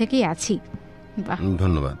 2011 সাল থেকেই আছি।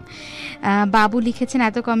 ধন্যবাদ। বাবু লিখেছেন,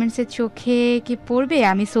 এত কমেন্টসের চোখে কি পড়বে,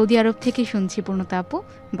 আমি সৌদি আরব থেকে শুনছি পূর্ণতা আপু।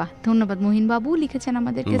 বাহ, ধন্যবাদ। মহিন বাবু লিখেছেন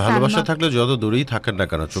আমাদেরকে, ভালোবাসা থাকলে যত দূরেই থাকেন না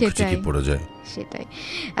কেন চোখে ঠিকই পড়ে যায়। সেটাই।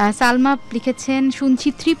 সালমা লিখেছেন, শুনছি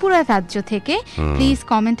ত্রিপুরা রাজ্য থেকে, প্লিজ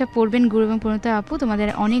কমেন্টটা পড়বেন গুরু এবং পূর্ণতা আপু, তোমাদের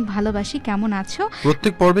অনেক ভালোবাসি, কেমন আছো?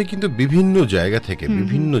 প্রত্যেক পর্বে কিন্তু বিভিন্ন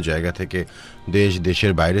জায়গা থেকে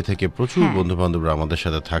দেশের বাইরে থেকে প্রচুর বন্ধু বান্ধবরা আমাদের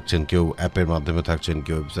সাথে থাকছেন। কেউ অ্যাপের মাধ্যমে থাকছেন,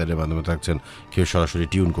 কেউ ওয়েবসাইটের মাধ্যমে থাকছেন, কেউ সরাসরি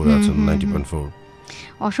টিউন করে আছেন 90.4।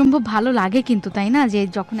 অসম্ভব ভালো লাগে কিন্তু, তাই না, যে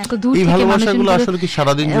যখন এত দূর থেকে ভালোবাসাগুলো আসলে কি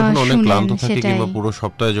সারাদিন যখন অনেক ক্লান্ত থাকি, কিংবা পুরো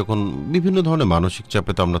সপ্তাহে যখন বিভিন্ন ধরনের মানসিক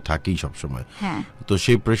চাপে তো আমরা থাকি সব সময়, তো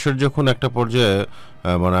সেই প্রেশার যখন একটা পর্যায়ে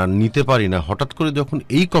মানে নিতে পারি না, হঠাৎ করে যখন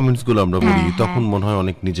এই কমেন্টস গুলো আমরা বলি, তখন মনে হয়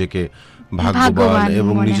অনেক নিজেকে ভাগ্যবান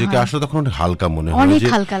এবং নিজেকে আসলে তখন অনেক হালকা মনে হয়, অনেক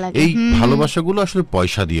হালকা লাগে। এই ভালোবাসাগুলো আসলে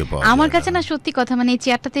পয়সা দিয়ে পাওয়া আমার কাছে না সত্যি কথা, মানে এই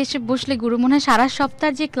চেয়ারটাতে এসে বসলে গুরু মনে হয় সারা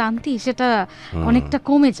সপ্তাহের যে ক্লান্তি সেটা অনেকটা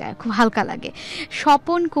কমে যায়, খুব হালকা লাগে।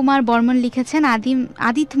 স্বপন কুমার বর্মন লিখেছেন,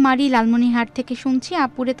 আদিত মারি লালমনিরহাট থেকে শুনছি,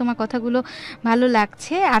 আপুরে তোমার কথাগুলো ভালো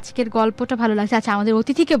লাগছে, আজকের গল্পটা ভালো লাগছে। আচ্ছা, আমাদের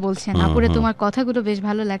অতিথিকে বলছেন, আপুরে তোমার কথাগুলো বেশ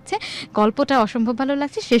ভালো লাগছে, গল্পটা অসম্ভব ভালো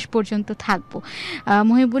লাগছে, শেষ পর্যন্ত থাকবো।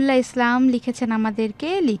 মহিবুল্লাহ ইসলাম লিখেছেন আমাদেরকে,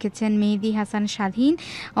 লিখেছেন মেহেদি হাসান স্বাধীন,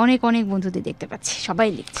 অনেক অনেক বন্ধুদের দেখতে পাচ্ছি, সবাই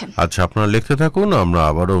লিখছেন। আচ্ছা, আপনারা লিখতে থাকুন, আমরা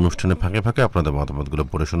আবারও অনুষ্ঠানে ফাঁকে ফাঁকে আপনাদের মতামতগুলো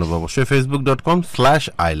পড়ে শোনাবো অবশ্যই।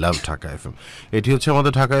 facebook.com/iloveDhakaFM, এটি হচ্ছে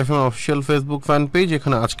আমাদের Dhaka FM official Facebook fan page.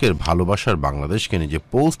 এখানে আজকের ভালোবাসার বাংলাদেশকে নিয়ে যে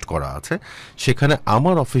পোস্ট করা আছে, সেখানে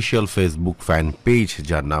আমার অফিসিয়াল ফেসবুক ফ্যান পেজ,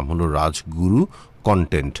 যার নাম হলো রাজগুরু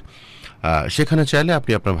কন্টেন্ট, সেখানে চাইলে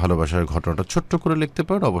আপনি আপনার ভালোবাসার ঘটনাটা ছোট্ট করে লিখতে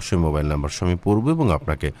পারেন। অবশ্যই মোবাইল নাম্বার সময় পড়বো এবং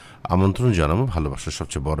আপনাকে আমন্ত্রণ জানাবো ভালোবাসার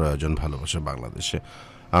সবচেয়ে বড় আয়োজন ভালোবাসা বাংলাদেশে।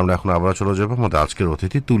 আমরা এখন আবার চলে যাবো আমাদের আজকের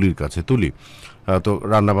অতিথি তুলির কাছে। তুলি, তো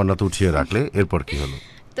রান্না বান্না তো উঠিয়ে রাখলে, এরপর কি হলো?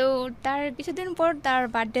 তো তার কিছুদিন পর তার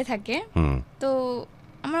বার্থডে থাকে। তো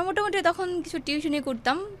আমরা মোটামুটি তখন কিছু টিউশনি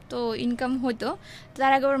করতাম, তো ইনকাম হতো।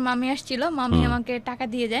 তার আগে ওর মামি আসছিল, মামি আমাকে টাকা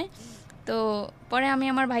দিয়ে যায়। তো পরে আমি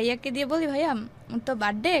আমার ভাইয়াকে দিয়ে বলি, ভাইয়া তো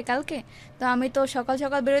বার্থডে কালকে, তো আমি তো সকাল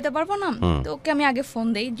সকাল বেরোতে পারবো না, তো ওকে আমি আগে ফোন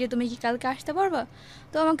দিই যে তুমি কি কালকে আসতে পারবা?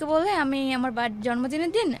 তো আমাকে বলে আমি আমার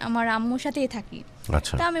জন্মদিনের দিন আমার আম্মুর সাথেই থাকি।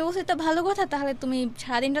 তা আমি বলছি তো ভালো কথা, তাহলে তুমি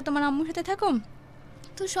সারাদিনটা তোমার আম্মুর সাথে থাকো,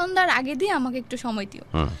 তো সন্ধ্যার আগে দিয়ে আমাকে একটু সময় দিও।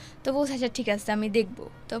 তো বলছে আচ্ছা ঠিক আছে, আমি দেখবো।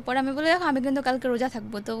 তো পরে আমি বলে, দেখো আমি কিন্তু কালকে রোজা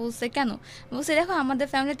থাকবো। তো বলছে কেন? বলছে দেখো আমাদের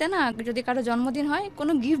ফ্যামিলিতে না যদি কারো জন্মদিন হয়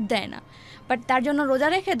কোনো গিফট দেয় না, বাট তার জন্য রোজা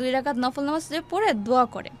রেখে 2 রাকাত নফল নামাজ পড়ে দোয়া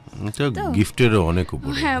করে। গিফটেরও অনেক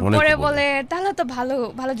উপরে। হ্যাঁ, পরে বলে তাহলে তো ভালো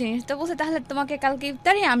ভালো জিনিস। তো বলছে তাহলে তোমাকে কালকে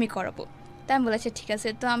ইফতারি আমি করাবো। তাই আমি বলেছি ঠিক আছে।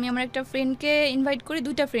 তো আমি আমার একটা ফ্রেন্ডকে ইনভাইট করি,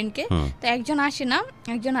 2টা ফ্রেন্ডকে। তো একজন আসে না,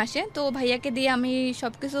 একজন আসে। তো ভাইয়াকে দিয়ে আমি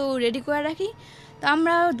সবকিছু রেডি করে রাখি। তো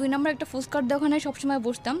আমরা 2 নম্বর একটা ফুচকার দোকানে সবসময়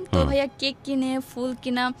বসতাম। তো ভাইয়া কেক কিনে ফুল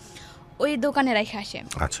কিনা ওই দোকানে রেখে আসে।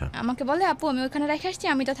 আমাকে বলে আপু আমি ওখানে রেখে আসছি,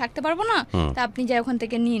 আমি তো থাকতে পারবো না, তা আপনি যাই ওখান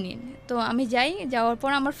থেকে নিয়ে নিন। তো আমি যাই, যাওয়ার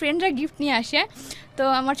পর আমার ফ্রেন্ডরা গিফট নিয়ে আসে। তো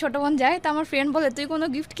আমার ছোট বোন যায়, তো আমার ফ্রেন্ড বলে তুই কোনো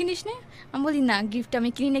গিফট কিনিস না? আমি বলি না, গিফট আমি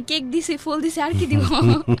কিনি না, কেক দিছি ফুল দিছি আর কি দিব,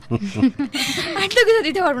 আর তো কিছু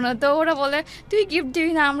দিতে পারবো না। তো ওরা বলে তুই গিফট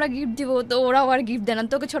দিবি না, আমরা গিফট দিব। তো ওরাও আর গিফট দেয় না,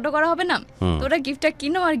 তোকে ছোট করা হবে না। তো ওরা গিফটটা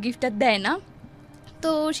কিনো আর গিফটটা দেয় না।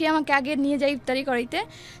 তো সে আমাকে আগে নিয়ে যায় ইফতারি করাইতে।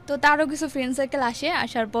 তো তারও কিছু ফ্রেন্ড সার্কেল আসে,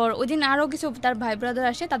 আসার পর ওই দিন আরও কিছু তার ভাই ব্রাদার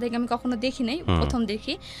আসে, তাদেরকে আমি কখনো দেখি নাই, প্রথম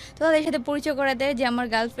দেখি। তো তাদের সাথে পরিচয় করে দেয় যে আমার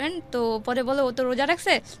গার্লফ্রেন্ড। তো পরে বলে ও তো রোজা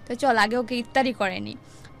রাখছে, তো চল আগে ওকে ইফতারি করেনি।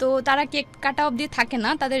 তো তারা কেক কাটা অবধি থাকে না,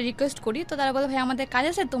 তাদের রিকোয়েস্ট করি। তো তারা বলে ভাই আমাদের কাজ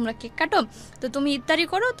আছে, তোমরা কেক কাটো, তো তুমি ইফতারি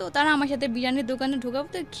করো। তো তারা আমার সাথে বিরিয়ানির দোকানে ঢুকাবো,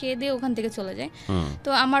 তো খেয়ে দিয়ে ওখান থেকে চলে যায়। তো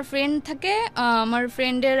আমার ফ্রেন্ড থাকে, আমার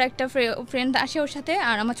ফ্রেন্ডের একটা ফ্রেন্ড আসে ওর সাথে,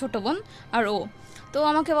 আর আমার ছোটো বোন আর ও। তো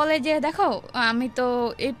আমাকে বলে যে দেখো আমি তো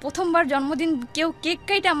এই প্রথমবার জন্মদিন কেউ কেক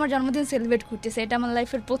কাইটে আমার জন্মদিন সেলিব্রেট করতেছে, এটা আমার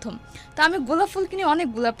লাইফের প্রথম। তো আমি গোলাপ ফুল কিনি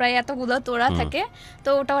অনেকগুলো, প্রায় এতগুলো তোরা থাকে। তো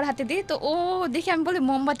ওটা ওর হাতে দিই। তো ও দেখি আমি বলি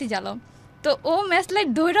মোমবাতি জ্বালাও। তো ও ম্যাচ লাইট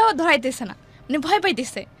ধরাইতেছে না, মানে ভয়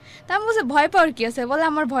পাইতেছে। তা আমি বলছি ভয় পাওয়ার কি আছে? বলে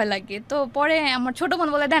আমার ভয় লাগে। তো পরে আমার ছোটো বোন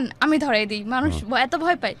বলে দেন আমি ধরাই দিই, মানুষ এত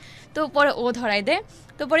ভয় পায়। তো পরে ও ধরাই দেয়।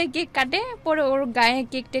 তো পরে কেক কাটে, পরে ওর গায়ে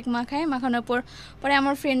কেক টেক মাখায়, মাখানোর পর পরে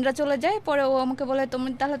আমার ফ্রেন্ডরা চলে যায়। পরে ও আমাকে বলে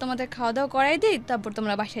তাহলে তোমাদের খাওয়া দাওয়া করাই দিই, তারপর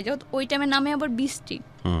তোমরা বাসায় যাও। ওই টাইমে নামে আবার বৃষ্টি।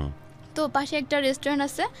 তো পাশে একটা রেস্টুরেন্ট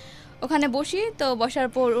আছে, ওখানে বসি। তো বসার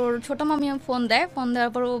পর ওর ছোটো মামি ফোন দেয়। ফোন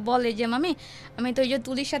দেওয়ার পর ও বলে যে মামি আমি তো ওই যে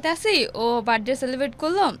তুলির সাথে আছি, ও বার্থডে সেলিব্রেট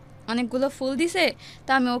করলো, অনেকগুলো ফুল দিছে, তো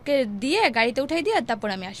আমি ওকে দিয়ে গাড়িতে উঠাই দিয়ে তারপর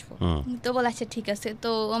আমি আসবো। তো বলে আচ্ছা ঠিক আছে।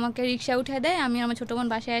 তো আমাকে রিক্সা উঠাই দেয়, আমি আমার ছোটো বোন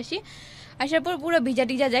বাসায় আসি। আসার পর পুরো ভিজা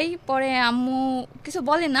টিজা যাই। পরে আম্মু কিছু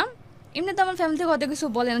বলে না, এমনি তো আমার ফ্যামিলি থেকে অত কিছু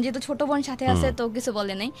বলে না, যেহেতু ছোটো বোন সাথে আছে তো কিছু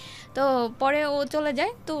বলে নাই। তো পরে ও চলে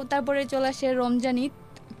যায়। তো তারপরে চলে আসে রমজান ঈদ।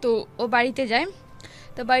 তো ও বাড়িতে যায়।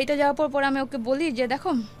 তো বাড়িতে যাওয়ার পর আমি ওকে বলি যে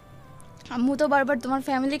দেখো আম্মু তো বারবার তোমার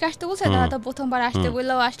ফ্যামিলিকে আসতে বলছে, তারা তো প্রথমবার আসতে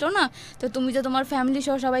বললেও আসলো না, তো তুমি তো তোমার ফ্যামিলি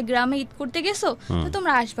সহ সবাই গ্রামে ঈদ করতে গেছো, তো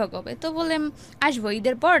তোমরা আসবা কবে? তো বলে আসবো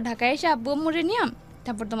ঈদের পর ঢাকায় এসে আব্বু আম্মুরে নিয়ে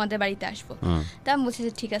তারপর তোমাদের বাড়িতে আসবো। তা আমি বলছি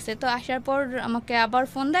যে ঠিক আছে। তো আসার পর আমাকে আবার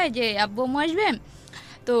ফোন দেয় যে আব্বু আম্মু আসবে,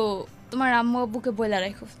 তো তোমার আম্মু আব্বুকে বলে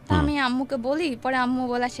রাখো। তা আমি আম্মুকে বলি, পরে আম্মু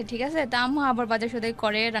বলে আচ্ছা ঠিক আছে। তা আম্মু আবার বাজার সদাই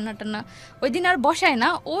করে, রান্না টান্না ওই দিন আর বসায় না।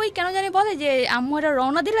 ওই কেন জানি বলে যে আম্মু এরা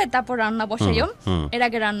রওনা দিলে তারপর রান্না বসাইও, এর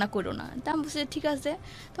আগে রান্না করো না। তা আমি বলছি ঠিক আছে।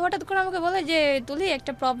 তো হঠাৎ করে আমাকে বলে যে তুলি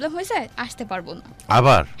একটা প্রবলেম হয়েছে, আসতে পারবো না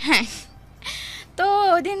আবার। হ্যাঁ, তো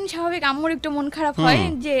ওই দিন স্বাভাবিক আম্মুর একটু মন খারাপ হয়,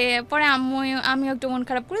 যে পরে আমিও একটু মন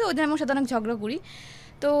খারাপ করি। ওই দিন আমার সাথে অনেক ঝগড়া করি।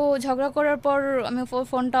 তো ঝগড়া করার পর আমি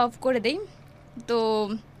ফোনটা অফ করে দেই। তো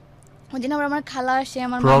ওই দিন আমার খালা আসে,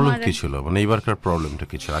 আমার প্রবলেম কি ছিল, মানে এবারকার প্রবলেমটা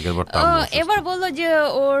কি ছিল? আগেরবার তো এবার বললো যে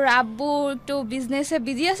ওর আব্বু একটু বিজনেসে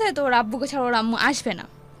বিজি আছে, তো ওর আব্বুকে ছাড়া ওর আম্মু আসবে না,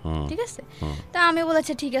 ঠিক আছে। তা আমি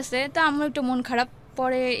বলেছি ঠিক আছে। তা আমার একটু মন খারাপ।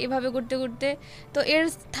 পরে এভাবে করতে করতে তো এর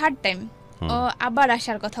থার্ড টাইম ও আবার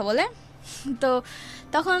আসার কথা বলে। তো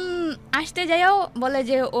তখন আসতে যাইও বলে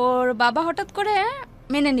যে ওর বাবা হঠাৎ করে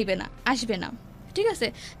মেনে নিবে না, আসবে না, ঠিক আছে।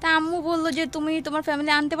 তা আম্মু বললো যে তুমি তোমার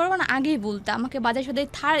ফ্যামিলি আনতে পারবো না, আগেই বলতে, আমাকে বাজার সদাই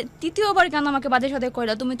তৃতীয়বার কেন আমাকে বাজার সদাই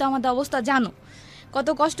কইরা, তুমি তো আমাদের অবস্থা জানো কত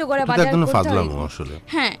কষ্ট করে বাজার করতে হয়।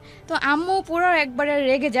 হ্যাঁ, তো আম্মু পুরো একবারে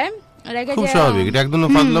রেগে যায়। খুব স্বাভাবিক, এটা একদম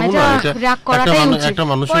ফাজলামো না, এটা একটা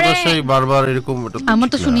মানুষের ভাষায় বারবার এরকম। আমার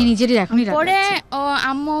তো শুনি নিজেরই এখনই রাগ। পরে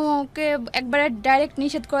আম্মুকে একবারে ডাইরেক্ট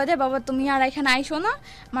নিষেধ করে দেয়, বাবা তুমি আর এখানে আইসো না,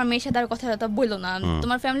 আমার মেয়ের সাথে আর কথা বলো না,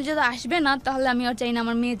 তোমার ফ্যামিলি যদি আসবে না তাহলে আমি আর চাই না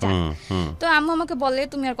আমার মেয়ে যাক। তো আম্মু আমাকে বলে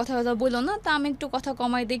তুমি আর কথা বলো না। তো আমি একটু কথা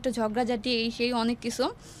কমাই দিই, একটু ঝগড়াঝাটি এই সেই অনেক কিছু।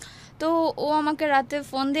 তো ও আমাকে রাতে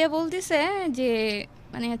ফোন দিয়ে বলতেছে যে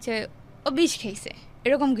মানে হচ্ছে ও বিষ খেয়েছে,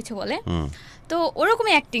 এরকম কিছু বলে। তো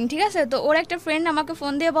ওরকমই অ্যাক্টিং, ঠিক আছে। তো ওর একটা ফ্রেন্ড আমাকে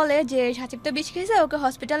ফোন দিয়ে বলে যে সাচিব তো বিষ খেয়েছে, ওকে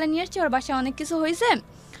হসপিটালে নিয়ে আসছে, ওর বাসায় অনেক কিছু হয়েছে।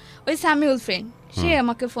 ওই সামিউল ফ্রেন্ড, সে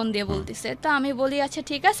আমাকে ফোন দিয়ে বলতেছে। তো আমি বলি আচ্ছা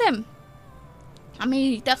ঠিক আছে, আমি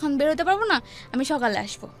তো এখন বেরোতে পারবো না, আমি সকালে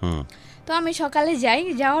আসবো। তো আমি সকালে যাই,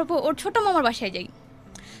 যাওয়ার পর ওর ছোটো মামার বাসায় যাই।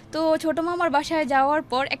 তো ছোটো মামার বাসায় যাওয়ার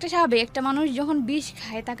পর একটা স্বাভাবিক, একটা মানুষ যখন বিষ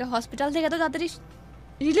খায় তাকে হসপিটাল থেকে তো তাড়াতাড়ি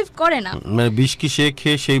রিলিভ করে না, মানে বিষ কি সে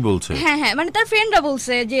খেয়ে সেই বলছে। হ্যাঁ হ্যাঁ, মানে তার ফ্রেন্ডরা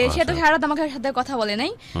বলছে যে সে তো সারা রাত আমার সাথে কথা বলে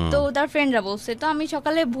নাই, তো তার ফ্রেন্ডরা বলছে। তো আমি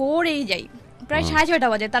সকালে ভোরেই যাই, প্রায় 6:30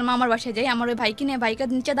 বাজে, তার মামার বাসায় যাই। আমার ওই ভাইকে নিয়ে, ভাইকে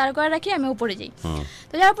নিচে দাঁড় করে রাখি, আমি উপরে যাই।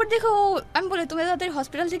 তো যাওয়ার পর দেখো, আমি বলি তুমি তাড়াতাড়ি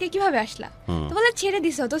হসপিটাল থেকে কিভাবে আসলা? তো বলে ছেড়ে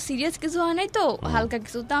দিছো, তো সিরিয়াস কিছু হয় নাই তো, হালকা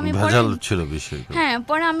কিছু। তো আমি হ্যাঁ,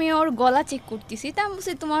 পরে আমি ওর গলা চেক করতেছি। তা আমি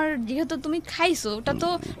বলছি তোমার যেহেতু তুমি খাইছো, ওটা তো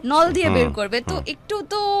নল দিয়ে বের করবে, তো একটু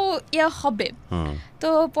তো ইয়া হবে।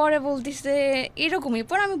 তো পরে বলতেছে এরকমই।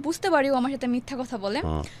 পরে আমি বুঝতে পারি ও আমার সাথে মিথ্যা কথা বলে।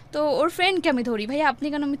 তো ওর ফ্রেন্ডকে আমি ধরি, ভাইয়া আপনি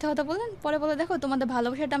কেন মিথ্যা কথা বলেন? পরে বলে দেখো তোমাদের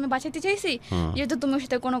ভালোবাসাটা আমি বাঁচাতে চাইছি, যেহেতু তুমি ওর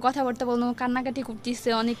সাথে কোনো কথাবার্তা বলো, কান্নাকাটি করতেছে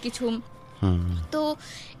অনেক কিছু। তো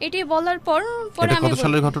এটি বলার পর পরে আমি, কত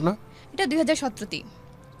সালের ঘটনা এটা 2017তে,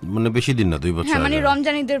 মানে বেশি দিন না, 2 বছর। হ্যাঁ, মানে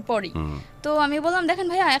রমজান ঈদের পরই। তো আমি বললাম দেখেন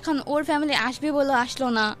ভাইয়া, এখন ওর ফ্যামিলি আসবে বলে আসলো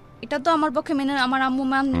না, এটা তো আমার পক্ষে মেনে, আমার আম্মু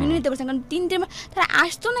মেনে নিতে পারছেন, কারণ 3 দিন তারা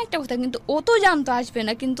আসতো না একটা কথা, কিন্তু ও তো জানতো আসবে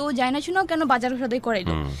না, কিন্তু ও যায় না শুনেও কেন বাজার সদাই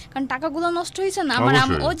করাইলো, কারণ টাকাগুলো নষ্ট হয়েছে না। আমার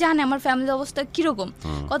ও জানে আমার ফ্যামিলির অবস্থা কিরকম,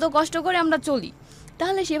 কত কষ্ট করে আমরা চলি।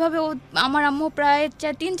 তাহলে সেভাবে আমার আম্মু প্রায়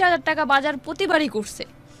 3-4 টাকা বাজার প্রতিবারই করছে,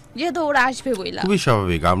 যেহেতু ওরা আসবে বইলা। খুবই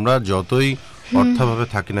স্বাভাবিক, আমরা যতই অর্থভাবে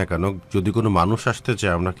থাকি না কেন, যদি কোনো মানুষ আসতে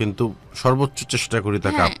চায় আমরা কিন্তু সর্বোচ্চ চেষ্টা করি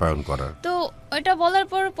তাকে আপ্যায়ন করার। তো ওইটা বলার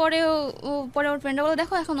পর পরে ওর ফ্রেন্ডরা বলে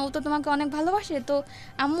দেখো এখন ও তো তোমাকে অনেক ভালোবাসে। তো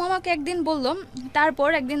আম্মু আমাকে একদিন বললো, তারপর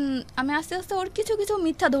একদিন আমি আস্তে আস্তে ওর কিছু কিছু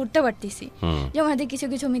মিথ্যা ধরতে পারতেছি, যেমন হয়তো কিছু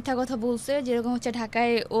কিছু মিথ্যা কথা বলছে, যেরকম হচ্ছে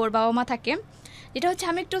ঢাকায় ওর বাবা মা থাকে, যেটা হচ্ছে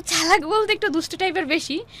আমি একটু চালাক বলতে একটু দুষ্ট টাইপের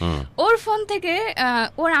বেশি। ওর ফোন থেকে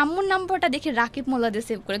ওর আম্মুর নাম্বারটা দেখে রাকিব মোল্লা দিয়ে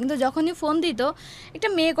সেভ করে, কিন্তু যখনই ফোন দিত একটা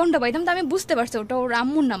মেয়ে কণ্ঠ পাইতাম, তো আমি বুঝতে পারছি ওটা ওর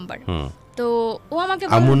আম্মুর নাম্বার। তো ও আমাকে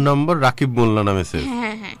আম্মুর নাম্বার রাকিব মোল্লা নামে সেভ,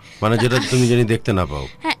 হ্যাঁ হ্যাঁ, মানে যেটা তুমি জানি দেখতে না পাও।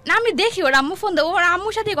 হ্যাঁ, না আমি দেখি ওর আম্মু ফোন দেয়, ওর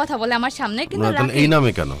আম্মুর সাথেই কথা বলে আমার সামনে, কিন্তু এই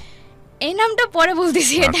নামে কেন? এই নামটা পরে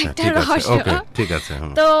বলতেছি, এটা একটা রহস্য। ঠিক আছে।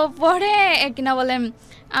 তো পরে কিনা বলে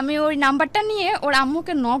আমি ওই নাম্বারটা নিয়ে ওর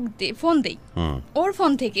আম্মুকে ফোন দেই ওর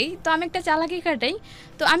ফোন থেকেই। তো আমি একটা চালাকি কাটাই,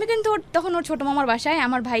 তো আমি কিন্তু তখন ওর ছোট মামার বাসায়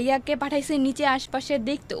আমার ভাইয়াকে পাঠাইছি নিচে আশপাশে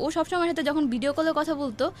দেখতে। ও সবসময় সাথে যখন ভিডিও কলে কথা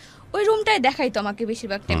বলতো ওই রুমটাই দেখাইতো আমাকে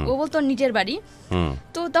বেশিরভাগ টাইম, ও বলতো নিজের বাড়ি।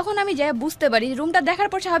 তো তখন আমি যাই বুঝতে পারি, রুমটা দেখার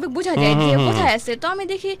পর স্বাভাবিক বোঝা যায় যে কোথায় আছে। তো আমি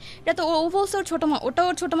দেখি এটা তো ও বলছে ওর ছোট মা, ওটা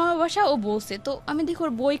ওর ছোট মামার বাসা, ও বলছে। তো আমি দেখি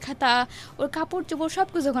ওর বই খাতা, ওর কাপড় চোপড়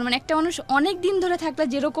সবকিছু, মানে একটা মানুষ অনেক দিন ধরে থাকলে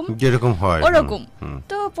যেরকম হয় ওরকম।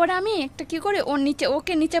 তো পরে আমি একটা কি করে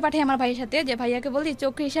ওকে নিচে পাঠাই আমার ভাইয়ের সাথে, যে ভাইয়াকে বলি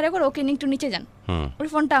চোখে ইশারা করে ওকে একটু নিচে যান। ওর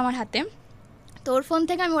ফোনটা আমার হাতে, তো ওর ফোন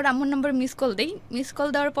থেকে আমি ওর আম্মুর নাম্বার মিস কল দিই। মিস কল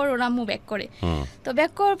দেওয়ার পর ওর আম্মু ব্যাক করে। তো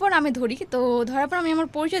ব্যাক করার পর আমি ধরি, তো ধরার পর আমি আমার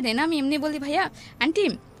পরিচয় দিই না, আমি এমনি বলি ভাইয়া আন্টি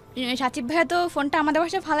সাচিব ভাইয়া তো ফোনটা আমাদের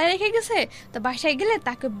বাসায় ফালাই রেখে গেছে, তো বাসায় গেলে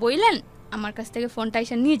তাকে বললেন আমার কাছ থেকে ফোনটা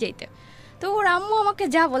এসে নিয়ে যাইতে। তো ওর আম্মু আমাকে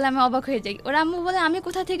যা বলে আমি অবাক হয়ে যাই। ওর আম্মু বলে আমি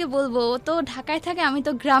কোথা থেকে বলবো, ও তো ঢাকায় থাকে, আমি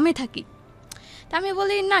তো গ্রামে থাকি। তা আমি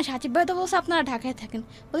বলি না সাচিব ভাই তো বলছে আপনারা ঢাকায় থাকেন।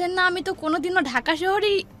 বলেন না আমি তো কোনোদিনও ঢাকা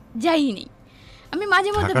শহরেই যাইনি, আমি মাঝে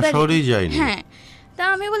মধ্যে হ্যাঁ। তা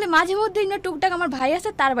আমি বলি মাঝে মধ্যে টুকটাক আমার ভাই আছে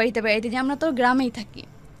তার বাড়িতে বেড়াইতে, যে আমরা তো গ্রামেই থাকি।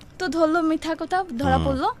 তো ধরলো মিথ্যা কথা ধরা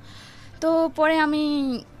পড়লো। তো পরে আমি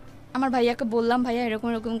আমার ভাইয়াকে বললাম, ভাইয়া এরকম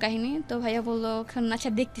এরকম কাহিনী। তো ভাইয়া বললো আচ্ছা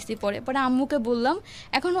দেখতেছি। পরে আম্মুকে বললাম,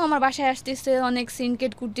 এখনও আমার বাসায় আসতেছে, অনেক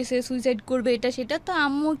সিনকেট করতেছে, সুইসাইড করবে, এটা সেটা। তো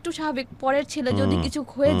আম্মু একটু স্বাভাবিক, পরের ছিল যদি কিছু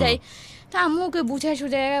হয়ে যায়। তো আম্মুকে বুঝায়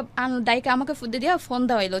সুঝায় দায়কে আমাকে দিয়ে ফোন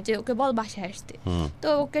দেওয়া এলো যে ওকে বল বাসায় আসতে। তো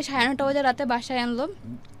ওকে 9:30 বাজে রাতে বাসায় আনলো।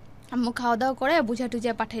 আম্মু খাওয়া দাওয়া করে বুঝা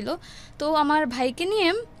টুঝা পাঠাইলো। তো আমার ভাইকে নিয়ে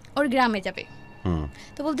ওর গ্রামে যাবে।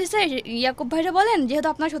 তো বলতেছে ইয়াকুব ভাইরা বলেন যেহেতু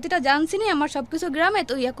আপনার সত্যিটা জানছি না আমার সবকিছু গ্রামে,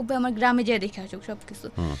 তো ইয়াকুব ভাই আমার গ্রামে যেয়ে দেখে আসুক সবকিছু।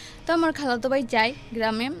 তো আমার খালাতো ভাই যায়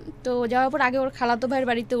গ্রামে। তো যাওয়ার পর আগে ওর খালাতো ভাইয়ের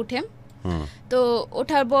বাড়িতে উঠে। তো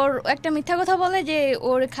ওঠার পর একটা মিথ্যা কথা বলে যে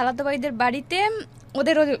ওর খালাতো ভাইদের বাড়িতে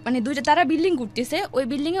ওদেরও মানে দুইটা তারা বিল্ডিং করতেছে, ওই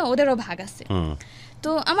বিল্ডিং এ ওদেরও ভাগ আছে। তো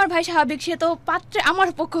আমার ভাই স্বাভাবিক, সে তো পাত্রে আমার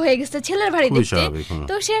পক্ষ হয়ে গেছে ছেলের বাড়ি দেখতে।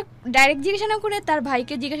 তো সে ডাইরেক্ট জিজ্ঞাসা না করে তার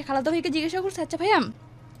ভাইকে খালাতো ভাইকে জিজ্ঞাসা করছে, আচ্ছা ভাইয়া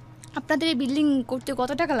আপনাদের এই বিল্ডিং করতে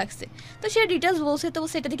কত টাকা লাগছে? তো সে ডিটেলস বলছে। তো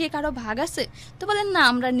সেটা থেকে কারো ভাগ আছে? তো বলেন না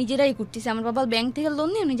আমরা নিজেরাই করতেছি, আমার বাবা ব্যাংক থেকে লোন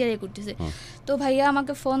নিয়ে নিজেরাই করতেছে। তো ভাইয়া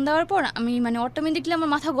আমাকে ফোন দেওয়ার পর আমি মানে অটোমেটিকলি আমার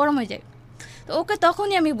মাথা গরম হয়ে যায়। তো ওকে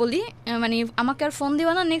তখনই আমি বলি মানে আমাকে আর ফোন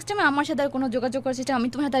দিবা না, নেক্সট টাইম আমার সাথে আর কোনো যোগাযোগ করার চেষ্টা, আমি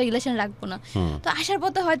তোমার সাথে আর রিলেশন রাখবো না। তো আসার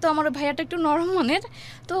পথে হয়তো আমার ভাইয়াটা একটু নরম মনের,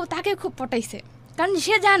 তো তাকে খুব পটাইছে, কারণ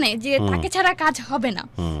সে জানে যে তাকে ছাড়া কাজ হবে না,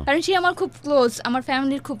 কারণ সে আমার খুব ক্লোজ, আমার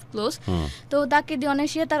ফ্যামিলির খুব ক্লোজ। তো তাকে দিয়ে অনেক,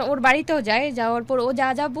 সে তার ওর বাড়িতেও যায়, যাওয়ার পর ও যা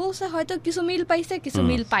যা বলছে হয়তো কিছু মিল পাইছে কিছু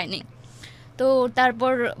মিল পায়নি। তো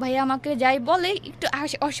তারপর ভাইয়া আমাকে যাই বলে, একটু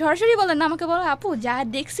সরাসরি বলে না, আমাকে বলে আপু যা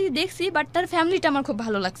দেখছি বাট তার ফ্যামিলিটা আমার খুব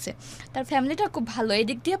ভালো লাগছে, তার ফ্যামিলিটা খুব ভালো, এই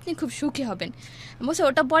দিক দিয়ে আপনি খুব সুখী হবেন বলছে।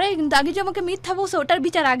 ওটা পরে কিন্তু আগে যে আমাকে মিথ্যা বলছে ওটার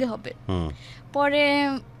বিচার আগে হবে। পরে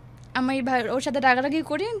আমি ওর সাথে রাগারাগি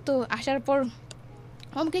করি। তো আসার পর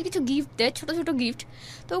আমাকে কিছু গিফট দেয়, ছোটো ছোটো গিফট।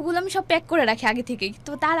 তো ওগুলো আমি সব প্যাক করে রাখি আগে থেকেই।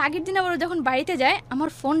 তো তার আগের দিন আবার যখন বাড়িতে যায় আমার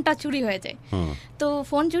ফোনটা চুরি হয়ে যায়। তো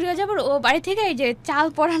ফোন চুরি হয়ে যাবার ও বাড়ি থেকে এই যে চাল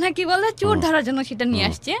পড়া না কি বলে চোর ধরার জন্য সেটা নিয়ে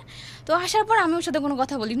আসছে। তো আসার পর আমি ওর সাথে কোনো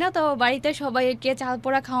কথা বলি না। তো বাড়িতে সবাইকে চাল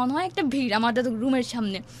পড়া খাওয়ানো হয়, একটা ভিড় আমাদের রুমের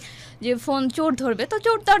সামনে, যে ফোন চোর ধরবে। তো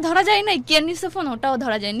চোর তো আর ধরা যায় নাই, কে নিচ্ছে ফোন ওটাও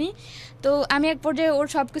ধরা যায়নি। তো আমি এক পর্যায়ে ওর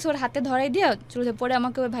সব কিছু ওর হাতে ধরাই দিয়ে চলে। পরে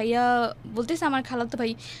আমাকে ওই ভাইয়া বলতেছে, আমার খালাতো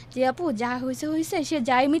ভাই, যে আপু যা হয়েছে সে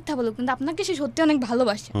যাই মিথ্যা বলুক কিন্তু আপনাকে সে সত্যি অনেক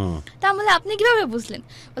ভালোবাসে। তা বলে আপনি কিভাবে বুঝলেন?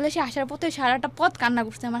 বলে সে আসার পথে সারাটা পথ কান্না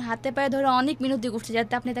করছে, আমার হাতে পায়ে ধরে অনেক মিনতি করছে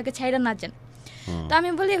যাতে আপনি তাকে ছাইড়া না যান। তো আমি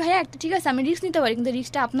বলি ভাইয়া একটা ঠিক আছে আমি রিস্ক নিতে পারি, কিন্তু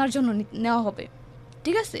রিস্কটা আপনার জন্য নেওয়া হবে,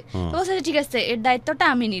 ঠিক আছে? তো বলছে ঠিক আছে এর দায়িত্বটা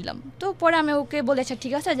আমি নিলাম। তো পরে আমি ওকে বলে আচ্ছা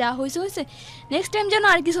ঠিক আছে যা হয়েছে নেক্সট টাইম যেন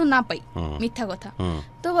আর কিছু না পাই মিথ্যা কথা।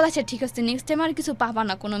 তো বলে আচ্ছা ঠিক আছে নেক্সট টাইম আর কিছু পাবা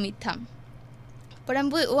না কোনো মিথ্যা। পরে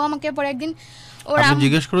ও আমাকে পরে একদিন আপনি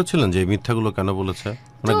জিজ্ঞেস করেছিলেন যে মিথ্যাগুলো কেন বলেছে?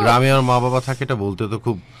 মানে গ্রামে আর মা বাবা থাকে এটা বলতে তো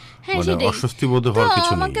খুব মানে অস্বস্তি বোধ হওয়ার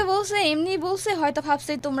কিছু নেই। আমাকে বলছে এমনি বলছে হয়তো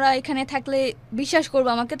ভাবছে তোমরা এখানে থাকলে বিশ্বাস করবে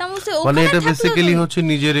আমাকে। তা বলছে মানে এটা বেসিক্যালি হচ্ছে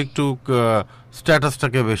নিজের একটু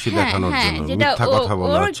স্ট্যাটাসটাকে বেশি দেখানোর জন্য মিথ্যা কথা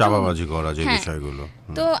বলা, চাপাবাজি করা যে বিষয়গুলো।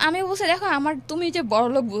 তো আমি বলছি দেখো আমার তুমি যে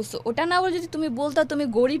বড়লোক বলছো ওটা না বলে যদি তুমি বলতা তুমি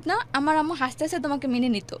গরিব না, আমার আম্মু হাসতে হাসতে তোমাকে মেনে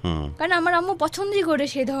নিত, কারণ আমার আম্মু পছন্দই করে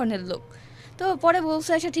সেই ধরনের লোক। তো পরে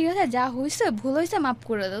বলছে আচ্ছা ঠিক আছে যা হয়েছে ভুল হয়েছে মাফ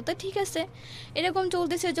করে দাও। তো ঠিক আছে এরকম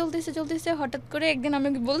চলতেছে হঠাৎ করে একদিন আমি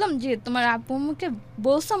বললাম যে তোমার আম্মুকে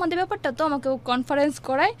বলছো আমাদের ব্যাপারটা। তো আমাকে ও কনফারেন্স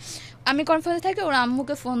করায়, আমি কনফারেন্স থাকি, ওর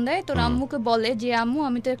আম্মুকে ফোন দেয়। তো ওর আম্মুকে বলে যে আম্মু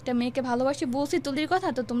আমি তো একটা মেয়েকে ভালোবাসি বলছি তুলির কথা,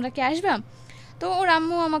 তো তোমরা কি আসবে? তো ওর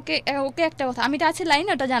আম্মু ওকে একটা কথা, আমি তো আছে লাইন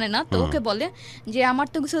ওটা জানে না, তো ওকে বলে যে আমার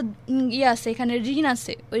তো কিছু ইয়ে আছে এখানে ঋণ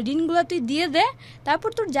আছে, ওই ঋণগুলো তুই দিয়ে দে, তারপর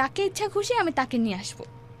তোর যাকে ইচ্ছা খুশি আমি তাকে নিয়ে আসবো।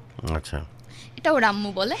 আচ্ছা এটা ওর আম্মু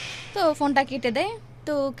বলে। তো ফোনটা কেটে দেয়।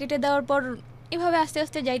 তো কেটে দেওয়ার পর এভাবে আস্তে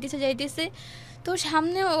আস্তে যাইতেছে। তো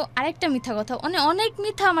সামনে আরেকটা মিথ্যা কথা, অনেক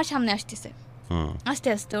মিথ্যা আমার সামনে আসতেছে, আস্তে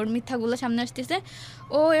আস্তে ওর মিথ্যাগুলো সামনে আসতেছে।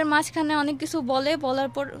 ও এর মাঝখানে অনেক কিছু বলার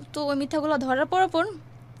পর তো ওই মিথ্যাগুলো ধরার পর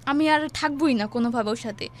আমি আর থাকবোই না কোনোভাবে ওর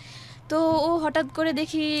সাথে। তো ও হঠাৎ করে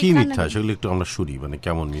দেখি কি মিথ্যা সেগুলো একটু আমরা শুনি, মানে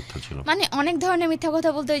কেমন মিথ্যা ছিল? মানে অনেক ধরনের মিথ্যা কথা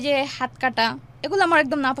বলতে, যে হাত কাটা, এগুলো আমার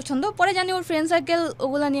একদম না পছন্দ। পরে জানি ওর ফ্রেন্ড সার্কেল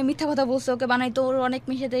ওগুলো নিয়ে মিথ্যা কথা বলছে, ওকে বানাইতো, ওর অনেক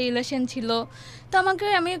মেয়ের সাথে রিলেশন ছিল। তো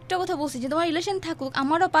আমি একটা কথা বলছি যে তোমার রিলেশন থাকুক,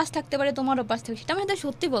 আমারও পাস থাকতে পারে তোমারও পাস থাকুক, সেটা আমি হয়তো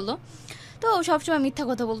সত্যি বললো। তো সবসময় মিথ্যা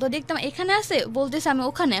কথা বলতো, দেখতাম এখানে আসে বলতেছে আমি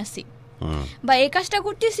ওখানে আসি, বা এই কাজটা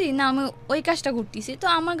করতেছি না আমি ওই কাজটা করতেছি। তো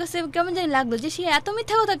আমার কাছে কেমন জানি লাগলো যে সে এত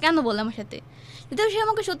মিথ্যা কথা কেন বলে আমার সাথে, যেহেতু সে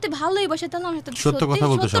আমাকে সত্যি ভালোই বাসে তাহলে আমার সাথে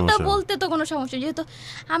সত্যটা বলতে তো কোনো সমস্যা, যেহেতু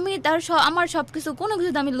আমি আমার সবকিছু কোনো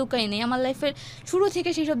কিছু আমি লুকাই নেই, আমার লাইফের শুরু থেকে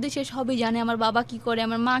সেই সব দিক সে সবই জানে, আমার বাবা কি করে,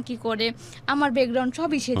 আমার মা কি করে, আমার ব্যাকগ্রাউন্ড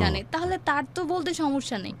সবই সে জানে, তাহলে তার তো বলতে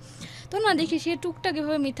সমস্যা নেই। তো না দেখি সে টুকটাক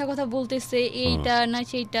এভাবে মিথ্যা কথা বলতেছে, এইটা না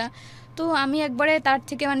সেইটা। তো আমি একবারে তার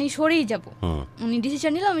থেকে মানে সরেই যাব, উনি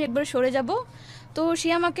ডিসিশন নিলাম আমি একবারে সরে যাব। তো সে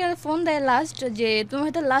আমাকে ফোন দেয় লাস্ট, যে তুমি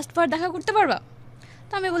হয়তো লাস্ট বার দেখা করতে পারবা?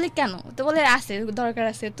 তো আমি বলি কেন, তো বলে আছে, দরকার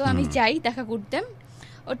আছে। তো আমি যাই দেখা করতে,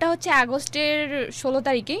 ওটা হচ্ছে আগস্টের 16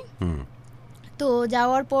 তারিখেই। তো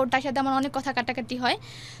যাওয়ার পর তার সাথে আমার অনেক কথা কাটাকাটি হয়।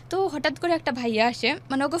 তো হঠাৎ করে একটা ভাইয়া আসে,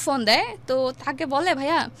 মানে ওকে ফোন দেয়, তো তাকে বলে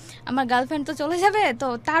ভাইয়া আমার গার্লফ্রেন্ড তো চলে যাবে, তো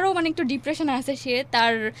তারও মানে একটু ডিপ্রেশনে আছে, সে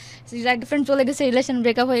তার গার্লফ্রেন্ড চলে গেছে, রিলেশন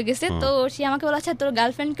ব্রেকআপ হয়ে গেছে। তো সে আমাকে বলে আচ্ছা তোর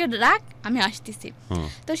গার্লফ্রেন্ডকে রাখ, আমি আসতেছি।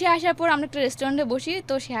 তো সে আসার পর আমরা একটা রেস্টুরেন্টে বসি,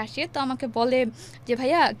 তো সে আসে, তো আমাকে বলে যে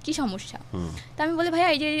ভাইয়া কি সমস্যা। তো আমি বলি ভাইয়া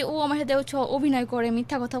এই যে ও আমার সাথে অভিনয় করে,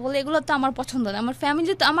 মিথ্যা কথা বলে, এগুলো তো আমার পছন্দ না, আমার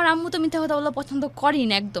ফ্যামিলি তো, আমার আম্মু তো মিথ্যা কথা বলে পছন্দ করেই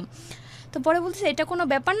না একদম। তো পরে বলতেছে এটা কোনো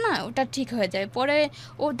ব্যাপার না, ওটা ঠিক হয়ে যায়। পরে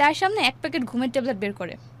ও তার সামনে 1 প্যাকেট ঘুমের ট্যাবলেট বের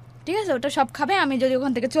করে, ঠিক আছে, ওটা সব খাবে আমি যদি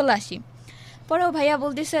ওখান থেকে চলে আসি। পরে ও ভাইয়া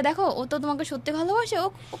বলতেছে দেখো ও তো তোমাকে সত্যি ভালোবাসে, ও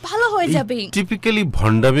ভালো হয়ে যাবে। টিপিক্যালি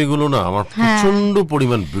ভন্ডামিগুলো না আমার প্রচন্ড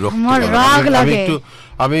পরিমাণ বিরক্ত লাগে।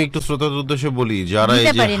 আমি একটু শ্রোতাদের উদ্দেশ্যে বলি, যারা এই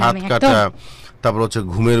যে হাত কাটা, তারপর হচ্ছে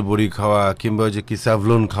ঘুমের বড়ি খাওয়া, কিংবা যে কি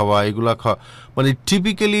স্যাভলন খাওয়া, এগুলা খাওয়া, মানে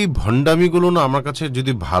টিপিক্যালি ভন্ডামিগুলো না আমার কাছে,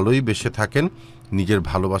 যদি ভালোই বেসে থাকেন, নিজের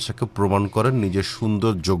ভালোবাসাকে প্রমাণ করেন নিজের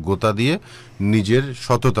সুন্দর যোগ্যতা দিয়ে, নিজের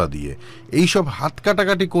সততা দিয়ে। এইসব হাত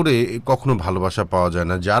কাটাকাটি করে কখনো ভালোবাসা পাওয়া যায়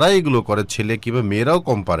না। যারা এগুলো করে, ছেলে কিংবা মেয়েরাও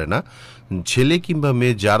কম পারে না, ছেলে কিংবা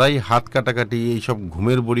মেয়ে যারাই হাত কাটাকাটি, এইসব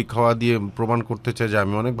ঘুমের বড়ি খাওয়া দিয়ে প্রমাণ করতে চায় যে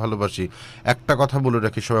আমি অনেক ভালোবাসি, একটা কথা বলে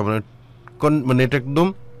রাখি সবাই, মানে এটা একদম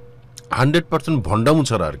 100% ভন্ডামু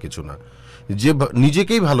ছাড়া আর কিছু না। যে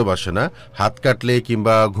নিজেকেই ভালোবাসে না, হাত কাটলে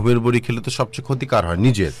কিংবা ঘুমের বড়ি খেলে তো সবচেয়ে ক্ষতিকার হয়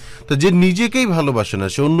নিজের। তো যে নিজেকেই ভালোবাসে না,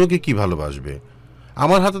 সে অন্যকে কি ভালোবাসবে?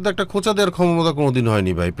 আমার হাতে তো একটা খোঁচা দেওয়ার ক্ষমতা কোনোদিন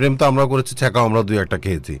হয়নি ভাই। প্রেম তো আমরা করেছি, ছ্যাঁকা আমরা 2-1টা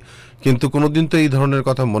খেয়েছি, কিন্তু কোনোদিন তো এই ধরনের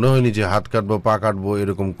কথা মনে হয়নি যে হাত কাটবো, পা কাটবো,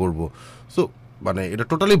 এরকম করবো। সো মানে এটা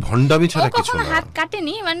টোটালি ভন্ডামি ছাড়া কিছু না। হাত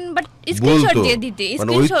কাটেনি মানে, বাট স্ক্রিনশট দিয়ে দিতে,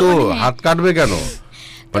 মানে ওই তো হাত কাটবে কেন,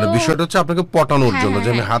 মানে বিষয়টা হচ্ছে আপনাকে পটানোর জন্য যে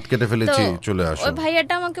আমি হাত কেটে ফেলেছি, চলে আসো। ওই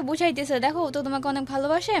ভাইয়াটা আমাকে বুঝাইতেছে দেখো তো তোমাকে অনেক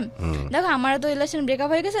ভালোবাসে, দেখো আমার তো রিলেশন ব্রেকআপ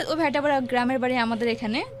হয়ে গেছে। ওই ভাইটা আবার গ্রামের বাড়ি আমাদের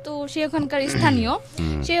এখানে, তো সে ওখানকার স্থানীয়।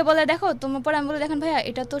 সে বলে দেখো তোমার পরে, আমি বলে দেখেন ভাইয়া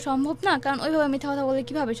এটা তো সম্ভব না, কারণ ওইভাবে মিথ্যা কথা বলে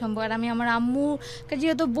কিভাবে সম্ভব। আর আমি আমার আম্মুকে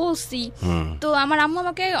যেহেতু বলছি, তো আমার আম্মু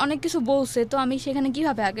আমাকে অনেক কিছু বলছে, তো আমি সেখানে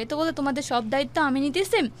কিভাবে আগে। তো বলে তোমাদের সব দায়িত্ব আমি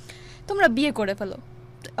নিতেছি, তোমরা বিয়ে করে ফেলো।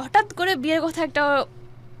 হঠাৎ করে বিয়ের কথা একটা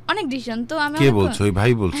অনেক ডিসিশন। তো আমি কে বলছো? ওই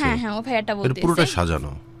ভাই বলছে? হ্যাঁ ওই ভাইয়াটা বলতেছে। পুরোটা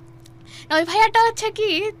সাজানো। ওই ভাইয়াটা হচ্ছে কি,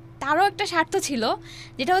 তারও একটা স্বার্থ ছিল,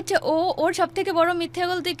 যেটা হচ্ছে ওর সব থেকে বড় মিথ্যা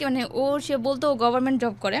বলতে কি, মানে সে বলতো ও গভর্নমেন্ট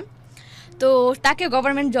জব করে, তো তাকে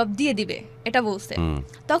গভর্নমেন্ট জব দিয়ে দিবে, এটা বলছে।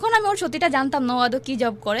 তখন আমি ওর সত্যিটা জানতাম না ও আদৌ কি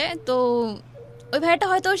জব করে। তো ওই ভাইয়াটা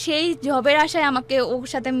হয়তো সেই জবের আশায় আমাকে ওর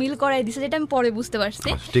সাথে মিল করাই দিছে, যেটা আমি পরে বুঝতে পারছি।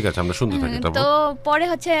 ঠিক আছে, আমরা শুনতে থাকি। তো পরে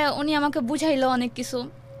হচ্ছে উনি আমাকে বুঝাইলো অনেক কিছু।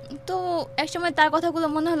 তো একসময় তার কথাগুলো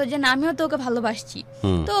মনে হলো যে না, আমিও তো ওকে ভালোবাসছি,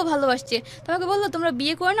 তো ভালোবাসছে। তোমাকে বললো তোমরা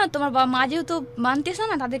বিয়ে করে না, তোমার বাবা মা যেহেতু মানতেছে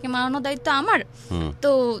না, তাদেরকে মানানোর দায়িত্ব আমার, তো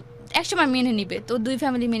একসময় মেনে নিবে, তো 2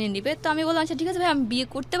 ফ্যামিলি মেনে নিবে। তো আমি বললাম আচ্ছা ঠিক আছে ভাই, আমি বিয়ে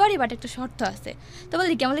করতে পারি, বাট একটা শর্ত আছে। তো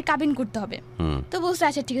বলি কি, আমাদের কাবিন করতে হবে। তো বলছে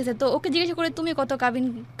আচ্ছা ঠিক আছে। তো ওকে জিজ্ঞাসা করে তুমি কত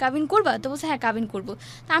কাবিন করবা? তো বলছে হ্যাঁ কাবিন করবো।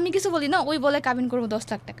 তা আমি কিছু বলি না, ওই বলে কাবিন করবো 10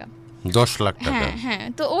 লাখ টাকা। 10 লাখ টাকা? হ্যাঁ।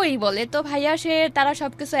 তো ওই বলে, তো ভাইয়া তারা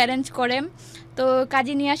সবকিছু অ্যারেঞ্জ করে, তো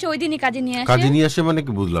কাজী নিয়ে আসে, ওই দিনই কাজী নিয়ে আসে। মানে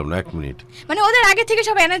কি বুঝলাম না, 1 মিনিট। মানে ওদের আগে থেকে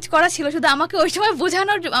সব অ্যারেঞ্জ করা ছিল, শুধু আমাকে ওই সময়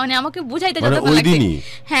বোঝানোর, মানে আমাকে বুঝাইতে যতক্ষণ লাগে।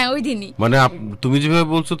 হ্যাঁ ওই দিনই। মানে তুমি যেভাবে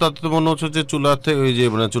বলছো তাতে তো মনে হচ্ছে যে চুলাতে, ওই যে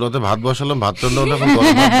মানে চুলাতে ভাত বসালাম, ভাত রান্না হলো, এখন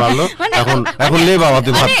গরম ভাত বাড়লো, এখন লে বাবা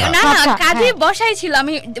তুই ভাত খা। না কাজী বসাই ছিল,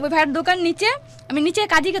 আমি ওই ভাইয়ের দোকান নিচে, আমি নিচে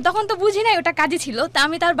কাজীকে তখন তো বুঝি নাই ওটা কাজী ছিল, তো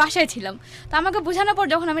আমি তার বাসায় ছিলাম। তো আমাকে বোঝানোর পর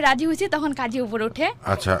যখন আমি রাজি হয়েছি, তখন কাজী উপরে ওঠে।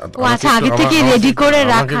 আচ্ছা আগে থেকে রেডি করে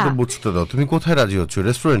রাখা। আমাকে একটু বুঝতে দাও, তুমি কোথায় রাজি হচ্ছো?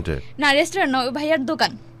 রেস্টুরেন্টে? না রেস্টুরেন্ট না, ওই ভাইয়ার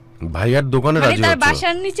দোকান। ভাইয়ার দোকানে রাজি হচ্ছো? তার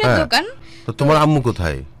বাসার নিচে দোকান। তো তোমার আম্মু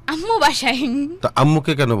কোথায়? আম্মু বাসায়। তো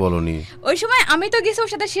আম্মুকে কেন বলনি? ওই সময় আমি তো গেছি ওর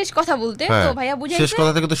সাথে শেষ কথা বলতে, তো ভাইয়া বুঝাইছে। শেষ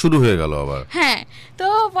কথা থেকে তো শুরু হয়ে গেল আবার। হ্যাঁ, তো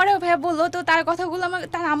পরে ভাইয়া বললো, তো তার কথাগুলো আমার,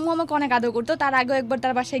 তার আম্মু আমাকে অনেক আদর করতো, তার আগে একবার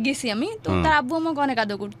তার বাসায় গেছি আমি, তো তার আব্বু আমাকে অনেক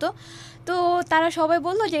আদর করতো। তো তারা সবাই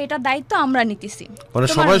বললো যে এটা দায়িত্ব আমরা নিতেছি, মানে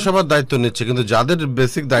সবাই সবার দায়িত্ব নিচ্ছে, কিন্তু যাদের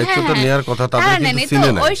বেসিক দায়িত্বটা নেয়ার কথা তাদের কিন্তু সিনে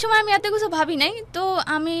নাই। ওই সময় আমি এত কিছু ভাবি নাই, তো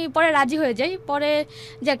আমি পরে রাজি হয়ে যাই। পরে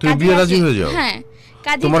যে কাজী রাজি হয়ে যাও? হ্যাঁ।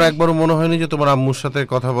 তোমার একবারও মনে হয়নি যে তোমার আম্মুর সাথে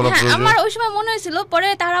কথা বলা প্রয়োজন? আমার ওই সময় মনে হয়েছিল, পরে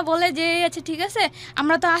তারা বলে যে আচ্ছা ঠিক আছে,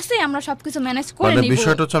 আমরা তো আছি, আমরা সবকিছু ম্যানেজ করে নিব।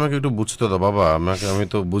 বিষয়টা হচ্ছে আমাকে একটু বুঝতে দাও বাবা, আমি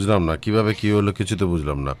তো বুঝলাম না কিভাবে কি হলো, কিছু তো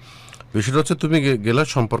বুঝলাম না। বিষয়টা হচ্ছে তুমি গেলা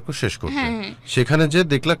সম্পর্ক শেষ করতে, সেখানে যে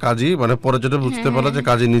দেখলা কাজী, মানে পরে যেটা বুঝতে পারলা যে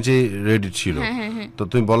কাজী নিজেই রেডি ছিল, তো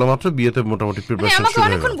তুমি বলা মাত্র বিয়েতে মোটামুটি প্রিপারেশন শুরু হয়ে গেল।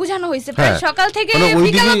 অনেকক্ষণ বোঝানো হয়েছে, প্রায় সকাল থেকে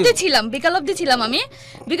বিকাল অবধি ছিলাম আমি,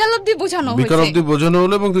 বিকাল অবধি বোঝানো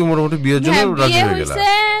হলো, এবং তুমি মোটামুটি বিয়ের জন্য রাজি হয়ে গেলা।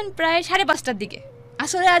 প্রায় 5:30টার দিকে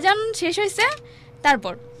আসলে আজান শেষ হয়েছে,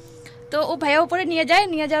 তারপর তো ও ভাইয়া উপরে নিয়ে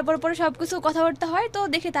যাওয়ার পরে সবকিছু কথাবার্তা হয়। তো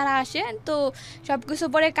দেখে তারা আসে, তো সবকিছু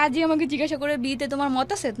পরে কাজী আমাকে জিজ্ঞাসা করে বিয়েতে তোমার মত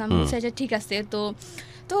আছে? আমি বলছি আচ্ছা ঠিক আছে।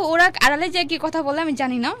 তো ওরা আড়ালে যে কি কথা বলে আমি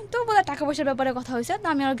জানি না, তো বলে টাকা পয়সার ব্যাপারে কথা হয়েছে, তো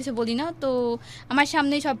আমি আর কিছু বলি না। তো আমার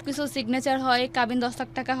সামনেই সবকিছু সিগনেচার হয়, কাবিন 10 লাখ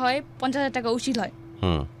টাকা হয়, 50,000 টাকা উচিত হয়।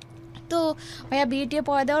 তো ভাইয়া বিয়ে টিয়ে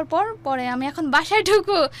পড়ে দেওয়ার পরে আমি এখন বাসায়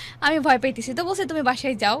ঢুকো, আমি ভয় পাইতেছি। তো বলছে তুমি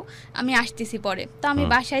বাসায় যাও, আমি আসতেছি পরে। তো আমি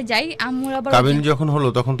বাসায় যাই। আম্মুর আবার কাবিন যখন হলো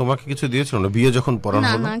তখন তোমাকে কিছু দিয়েছিল না? বিয়ে যখন পড়ানো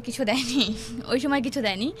হলো না কিছু দেয়নি, ওই সময় কিছু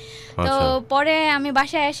দেয়নি। তো পরে আমি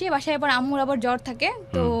বাসায় আসি, বাসায় পর আম্মুর আবার জ্বর থাকে।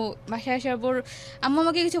 তো বাসায় আসার পর আম্মু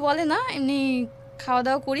আমাকে কিছু বলে না, এমনি খাওয়া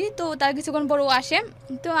দাওয়া করি। তো তার কিছুক্ষণ পর ও আসে,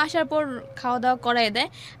 তো আসার পর খাওয়া দাওয়া করাই দেয়।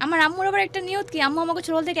 আমার আম্মুর আবার একটা নিয়ত কি, আম্মু আমাকে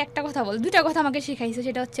ছোট থেকে একটা কথা বলে, 2টা কথা আমাকে শিখাইছে।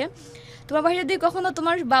 সেটা হচ্ছে তোমার বাসায় যদি কখনো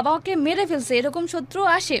তোমার বাবাকে মেরে ফেলছে এরকম শত্রু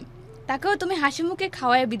আসে, তাকেও তুমি হাসি মুখে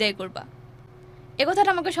খাওয়ায় বিদায় করবা। এ কথাটা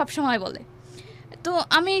আমাকে সবসময় বলে। তো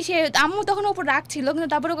আমি আম্মু তখন উপর রাগ ছিল, কিন্তু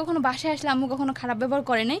তারপরে কখনো বাসায় আসলে আম্মু কখনো খারাপ ব্যবহার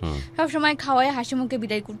করে নাই, সবসময় খাওয়ায় হাসি মুখে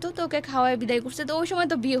বিদায় করতো। তো ওকে খাওয়ায় বিদায় করছে। তো ওই সময়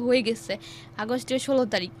তো বিয়ে হয়ে গেছে আগস্টের 16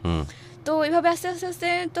 তারিখ। তো এইভাবে আস্তে আস্তে আস্তে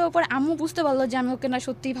তো পরে আম্মু বুঝতে পারলো যে আমি ওকে না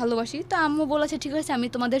সত্যিই ভালোবাসি। তো আম্মু বলেছে ঠিক আছে আমি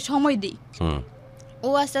তোমাদের সময় দিই। ও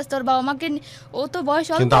আস্তে আস্তে ওর বাবা মাকে, ও তো বয়স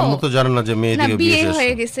অল্প, কিন্তু আম্মু তো জানে না যে মেয়ের বিয়ে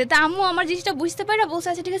হয়ে গেছে। তা আম্মু আমার জিনিসটা বুঝতে পারে, বলছে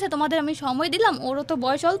আচ্ছা ঠিক আছে তোমাদের আমি সময় দিলাম, ওরও তো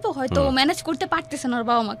বয়স অল্প, হয়তো ও ম্যানেজ করতে পারতেছে না ওর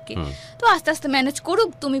বাবা মাকে, তো আস্তে আস্তে ম্যানেজ করুক,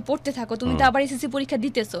 তুমি পড়তে থাকো, তুমি তো আবার এসএসসি পরীক্ষা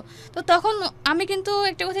দিতেছো। তো তখন আমি কিন্তু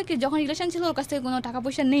একটা কথা কি, যখন রিলেশন ছিল ওর কাছ থেকে কোনো টাকা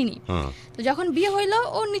পয়সা নেইনি। তো যখন বিয়ে হইলো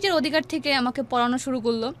ওর নিজের অধিকার থেকে আমাকে পড়ানো শুরু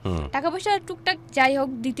করলো, টাকা পয়সা টুকটাক যাই হোক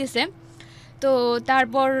দিতেছে। তো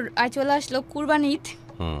তারপর চলে আসলো কুরবানি ঈদ।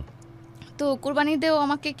 তো কুরবানিতেও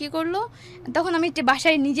আমাকে কি করলো, তখন আমি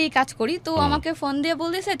বাসায় নিজেই কাজ করি। তো আমাকে ফোন দিয়ে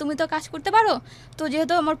বলতেছে তুমি তো কাজ করতে পারো, তো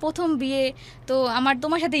যেহেতু আমার প্রথম বিয়ে, তো আমার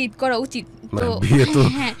তোমার সাথে ঈদ করা উচিত। তো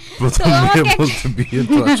হ্যাঁ,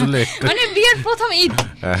 মানে বিয়ের প্রথম ঈদ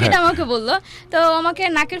সেটা আমাকে বললো। তো আমাকে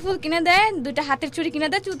নাকের ফুল কিনে দেয়, 2টা হাতের চুড়ি কিনে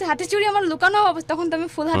দেয়। হাতের চুড়ি আমার লুকানো, তখন তো আমি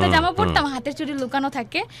ফুল হাতে জামা পরতাম, হাতের চুড়ি লুকানো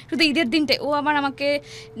থাকে শুধু ঈদের দিনটাই। ও আবার আমাকে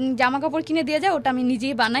জামা কাপড় কিনে দিয়ে যায়, ওটা আমি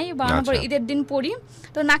নিজেই বানানোর পর ঈদের দিন পরি।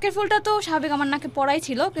 তো নাকের ফুলটা তো স্বাভাবিক আমার নাকে পড়াই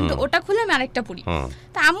ছিল, কিন্তু ওটা খুলে আমি আরেকটা পরি।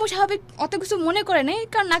 তা আম্মু স্বাভাবিক অত কিছু মনে করে নেই,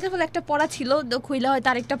 কারণ নাকের ফুল একটা পড়া ছিল, তো খুইলা হয়তো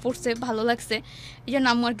আরেকটা পড়ছে, ভালো লাগছে, এই জন্য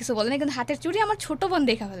আম্মু আর কিছু বলে না। কিন্তু হাতের চুড়ি আমার ছোট বোন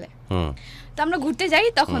দেখা ফেলে। তো আমরা ঘুরতে যাই,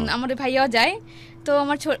 তখন আমার ভাইয়াও যায়। তো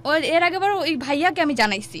আমার এর আগেবার ওই ভাইয়াকে আমি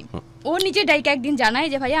জানাইছি, ও নিজে ডাইকে একদিন জানাই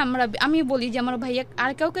যে ভাইয়া আমি বলি যে আমার ভাইয়া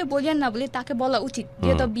আর কাউকে বলিয়েন না, বলি তাকে বলা উচিত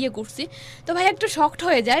যেহেতু বিয়ে করছি। তো ভাইয়া একটু শকড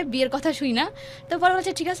হয়ে যায় বিয়ের কথা শুই না। তো পরে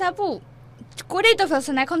বলছে ঠিক আছে আপু করেই তো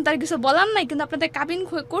ফেলছেন, এখন তার কিছু বলার নাই, কিন্তু আপনাদের কাবিন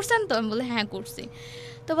করছেন তো? আমি বলি হ্যাঁ করছি।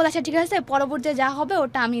 তো বলে আচ্ছা ঠিক আছে পরবর্তী যা হবে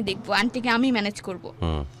ওটা আমি দেখবো, আন্টিকে আমি ম্যানেজ করবো।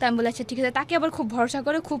 তো আমি বলি আচ্ছা ঠিক আছে। তাকে আবার খুব ভরসা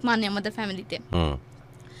করে, খুব মানে আমাদের ফ্যামিলিতে।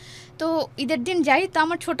 তো ঈদের দিন যাই, তো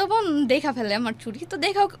আমার ছোট বোন দেখা ফেলে আমার চুড়ি। তো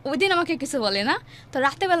দেখা ওই দিন আমাকে কিছু বলে না। তো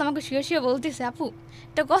রাতেবেলা আমাকে শুয়ে শুয়ে বলতেছে আপু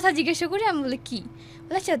একটা কথা জিজ্ঞাসা করি। আমি বলি কি?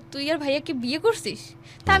 বলে আচ্ছা তুই আর ভাইয়াকে বিয়ে করছিস?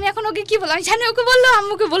 তা আমি এখন ওকে কি বললাম, আমি জানি ওকে বললো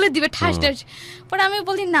আম্মুকে বলে দিবে ঠাস ঠাস। পরে আমি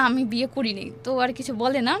বলি না আমি বিয়ে করিনি। তো আর কিছু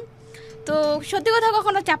বলে না। তো সত্যি কথা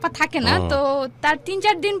কখনো চাপা থাকে না। তো তার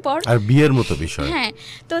 3-4 দিন পর, আর বিয়ের মতো বিষয়, হ্যাঁ,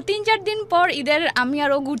 তো 3-4 দিন পর ঈদের আমি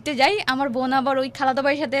আর ও ঘুরতে যাই। আমার বোন আবার ওই খালাতো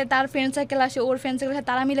ভাইয়ের সাথে, তার ফ্রেন্ড সার্কেল আসে, ওর ফ্রেন্ড সার্কেল সাথে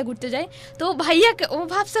তারা মিলে ঘুরতে যায়। তো ভাইয়াকে ও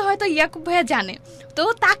ভাবছে হয়তো ইয়াকুব ভাইয়া জানে, তো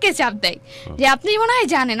তাকে চাপ দেয় যে আপনি মনে হয়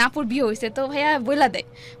জানেন আপুর বিয়ে হয়েছে। তো ভাইয়া বইলা দেয়।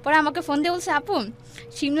 পরে আমাকে ফোন দিয়ে বলছে আপু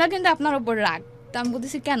শিমলা কিন্তু আপনার ওপর রাগ। তো আমি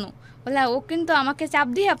বলতেছি কেন? বলে ও কিন্তু আমাকে চাপ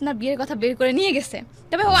দিয়ে আপনার বিয়ের কথা বের করে নিয়ে গেছে,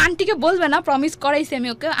 তবে ও আন্টিকে বলবে না, প্রমিস করাইছে আমি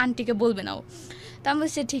ওকে, আন্টিকে বলবে না ও। তো আমি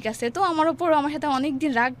বলছি ঠিক আছে। তো আমার ওপর আমার সাথে অনেক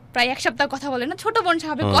দিন রাগ, প্রায় 1 সপ্তাহ কথা বলে না, ছোট বোন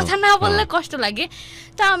স্বাভাবিক, কথা না বললে কষ্ট লাগে।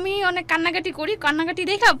 তো আমি অনেক কান্নাকাটি করি, কান্নাকাটি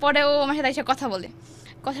দেখা পরে ও আমার সাথে এসে কথা বলে।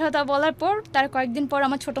 কথা বলার পর তার কয়েকদিন পর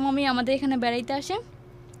আমার ছোটো মামি আমাদের এখানে বেড়াইতে আসে।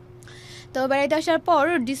 তো বেড়াইতে আসার পর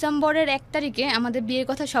ডিসেম্বরের 1 তারিখে আমাদের বিয়ের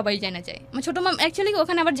কথা সবাই জেনে যায়। আমার ছোটো মাম অ্যাকচুয়ালি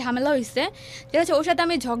ওখানে আবার ঝামেলা হয়েছে, ঠিক আছে, ওর সাথে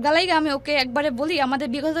আমি ঝগড়া লাগে, আমি ওকে একবারে বলি আমাদের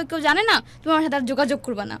বিয়ের কথা কেউ জানে না, তুমি আমার সাথে আর যোগাযোগ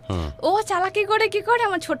করবে না। ও চালাকি করে কি করে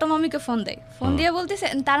আমার ছোটো মামিকে ফোন দেয়, ফোন দিয়ে বলতেছে,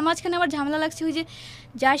 তার মাঝখানে আবার ঝামেলা লাগছে ওই যে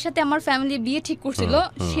যার সাথে আমার ফ্যামিলি বিয়ে ঠিক করছিল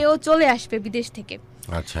সেও চলে আসবে বিদেশ থেকে।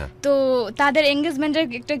 আচ্ছা, তো তাদের এঙ্গেজমেন্টের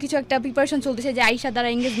একটা প্রিপারেশন চলতেছে যে আয়শা দ্বারা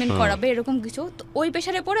এঙ্গেজমেন্ট করাবে এরকম কিছু। তো ওই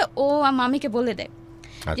প্রেশারে পড়ে ও মামিকে বলে দেয়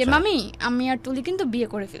যে মামি আমি আর তুলি কিন্তু বিয়ে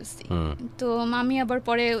করে ফেলছি। তো মামি আবার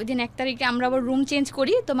পরে ওই দিন 1 তারিখে আমরা আবার রুম চেঞ্জ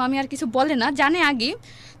করি। তো মামি আর কিছু বলে না, জানে আগে।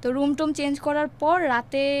 তো রুম টুম চেঞ্জ করার পর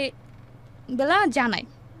রাতে বেলা জানাই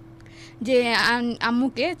যে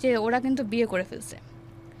আম্মুকে যে ওরা কিন্তু বিয়ে করে ফেলছে।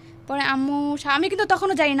 পরে আমি কিন্তু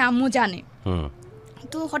তখনও জানি না আম্মু জানে।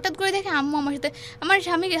 তো হঠাৎ করে দেখে আম্মু আমার সাথে, আমার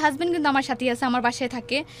হাজব্যান্ড কিন্তু আমার সাথেই আছে, আমার বাসায়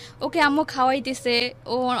থাকে, ওকে আম্মু খাওয়াইতেছে,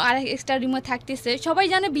 ও আর এক্সট্রা রুমে থাকতেছে, সবাই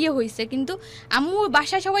জানে বিয়ে হয়েছে, কিন্তু আম্মু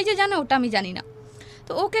বাসায় সবাই যে জানে ওটা আমি জানি না।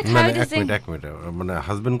 তো ওকে খাওয়াইতেছে। এক মিনিট, মানে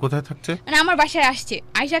হাজবেন্ড কোথায় থাকছে? মানে আমার বাসায় আসছে,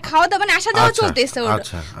 আইসা খাওয়া দাওয়া, মানে আসা যাওয়া চলতেছে,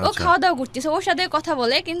 ও খাওয়া দাওয়া করতেছে, ওর সাথে কথা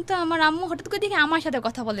বলে, কিন্তু আমার আম্মু হঠাৎ করে দেখে আমার সাথে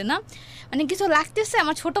কথা বলে না, মানে কিছু লাগতেছে,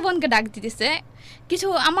 আমার ছোট বোনকে ডাক দিতেছে, কিছু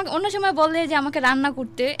আমাকে অন্য সময় বলে যে আমাকে রান্না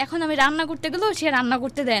করতে, এখন আমি রান্না করতে গেলেও সে রান্না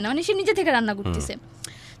করতে দেয় না, মানে সে নিজে থেকে রান্না করতেছে।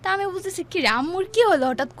 তা আমি বলতেছি কি রে আম্মুর কি হলো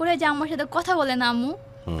হঠাৎ করে যে আমার সাথে কথা বলে না আম্মু?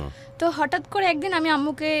 তো হঠাৎ করে একদিন আমি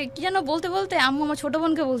আম্মুকে কি যেন বলতে বলতে আম্মু আমার ছোট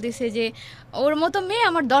বোনকে বলতেছে যে ওর মতো মেয়ে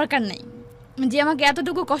আমার দরকার নেই, যে আমাকে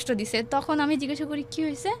এতটুকু কষ্ট দিছে। তখন আমি জিজ্ঞাসা করি কি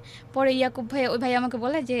হয়েছে, পরে ইয়াকুব ভাই, ওই ভাই আমাকে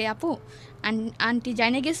বলে যে আপু আন্টি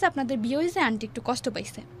জানে গেছে আপনাদের বিয়ে হয়েছে, আন্টি একটু কষ্ট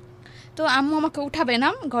পাইছে। তো আম্মু আমাকে উঠাবে না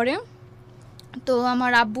ঘরে, তো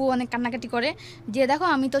আমার আব্বু অনেক কান্নাকাটি করে যে দেখো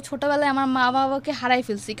আমি তো ছোটবেলায় আমার মা বাবাকে হারাই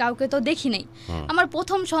ফেলছি, কাউকে তো দেখি নাই, আমার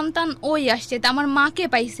প্রথম সন্তান ওই আসছে, তা আমার মাকে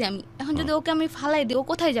পাইছি আমি, এখন যদি ওকে আমি ফালাই দিই ও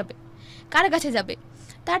কোথায় যাবে, কার কাছে যাবে,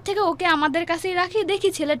 তার থেকে ওকে আমাদের কাছেই রাখি, দেখি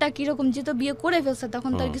ছেলেটা কিরকম, যেহেতু বিয়ে করে ফেলছে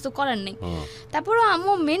তখন তার কিছু করার নেই। তারপরও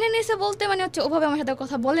আম্মু মেনে নিয়েছে বলতে, মানে হচ্ছে ওভাবে আমার সাথে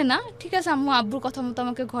কথা বলে না, ঠিক আছে আম্মু আব্বুর কথা মতো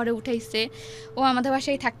আমাকে ঘরে উঠাইছে, ও আমাদের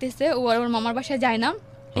বাসায় থাকতেছে, ও আর ওর মামার বাসায় যায় না,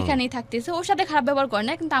 এখানেই থাকতেছে, ওর সাথে খারাপ ব্যবহার করে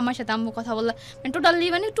না, কিন্তু আমার সাথে আম্মু কথা বলা মানে টোটালি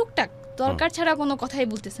মানে টুকটাক দরকার ছাড়া কোনো কথাই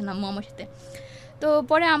বলতেছে না আম্মু আমার সাথে। তো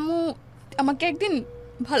পরে আম্মু আমাকে একদিন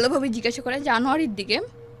ভালোভাবে জিজ্ঞাসা করে জানুয়ারির দিকে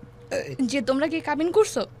যে তোমরা কি কাবিন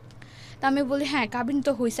করছো? তা আমি বলি হ্যাঁ কাবিন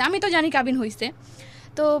তো হয়েছে, আমি তো জানি কাবিন হয়েছে।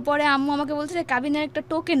 তো পরে আম্মু আমাকে বলছে যে কাবিনের একটা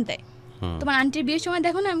টোকেন দেয়, তোমার আন্টির বিয়ের সময়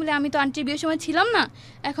দেখো না, আমি তো আন্টির বিয়ের সময় ছিলাম না,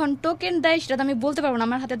 এখন টোকেন দেয় সেটা তো আমি বলতে পারবো না,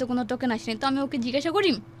 আমার হাতে তো কোনো টোকেন আসেনি। তো আমি ওকে জিজ্ঞাসা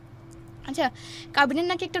করি আচ্ছা কাবিনের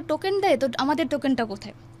নাকি একটা টোকেন দেয়, তো আমাদের টোকেনটা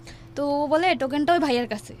কোথায়? তো ও বলে টোকেনটা ওই ভাইয়ের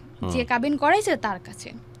কাছে, যে কাবিন করাইছে তার কাছে।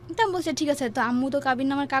 তো আমি বলছি ঠিক আছে, তো আম্মু তো কাবিন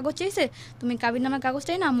নামার কাগজ চাইছে, তুমি কাবিন নামার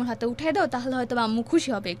কাগজটাই না আম্মুর হাতে উঠাই দাও, তাহলে হয়তো আম্মু খুশি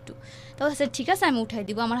হবে একটু। তো বলছে ঠিক আছে আমি উঠাই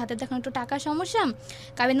দিব, আমার হাতে দেখুন একটু টাকার সমস্যা,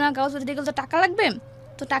 কাবিন নামার কাগজ দিতে গেলে তো টাকা লাগবে,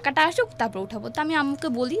 তো টাকাটা আসুক তারপর উঠাবো। তো আমি আম্মুকে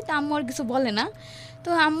বলি, তা আম্মু আর কিছু বলে না। তো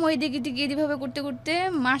আম্মু এদিকে দিকে এদিকভাবে করতে করতে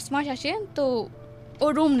মাস আসে, তো ও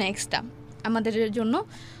রুম নেয় এক্সট্রা আমাদের জন্য।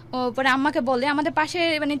 ও পরে আম্মাকে বলে, আমাদের পাশে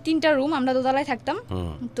মানে 3টা রুম, আমরা দোতলায় থাকতাম,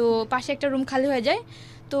 তো পাশে একটা রুম খালি হয়ে যায়,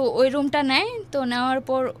 তো ওই রুমটা নেয়। তো নেওয়ার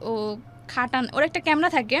পর ও খাটান, ওর একটা ক্যামেরা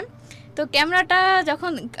থাকে, তো ক্যামেরাটা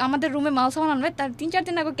যখন আমাদের রুমে মাল সামান আনবে তার 3-4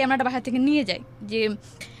 দিন আগে ক্যামেরাটা বাসা থেকে নিয়ে যায়, যে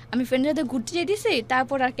আমি ফ্রেন্ডের সাথে ঘুরতে যাই দিছি,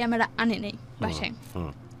 তারপর আর ক্যামেরা আনে নেই বাসায়।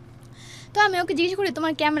 তো আমি ওকে জিজ্ঞেস করি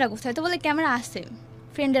তোমার ক্যামেরা কোথায়? তো বলে ক্যামেরা আছে,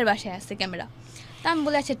 ফ্রেন্ডের বাসায় আছে ক্যামেরা। তা আমি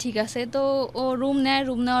বলে আচ্ছা ঠিক আছে। তো ও রুম নেয়,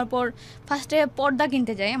 রুম নেওয়ার পর ফার্স্টে পর্দা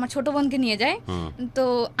কিনতে যায়, আমার ছোটো বোনকে নিয়ে যায়। তো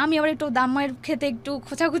আমি আবার একটু দামের খেতে একটু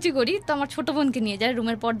খোঁচাখুচি করি, তো আমার ছোটো বোনকে নিয়ে যায়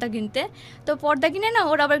রুমের পর্দা কিনতে। তো পর্দা কিনে না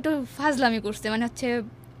ওরা আবার একটু ফাজলামি করছে, মানে হচ্ছে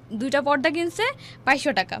 2টা পর্দা কিনছে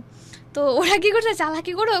 2200 টাকা। তো ওরা কী করছে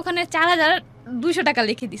চালাকি করে ওখানে 4200 টাকা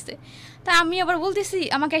লিখে দিছে। তা আমি আবার বলতেছি,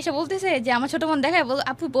 আমাকে এসে বলতেছে যে আমার ছোটো বোন দেখায়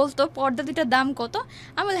আপু বলতো পর্দা 2টার দাম কত?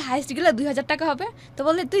 আমি বলি হাইস্ট গেলে 2000 টাকা হবে। তো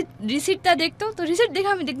বললে তুই রিসিপ্টটা দেখতো, তো রিসিপ্ট দেখে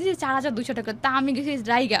আমি দেখতেছি 4200 টাকা। তা আমি গেছি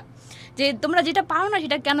রাইগা যে তোমরা যেটা পারো না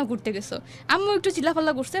সেটা কেন করতে গেছো। আম্মু একটু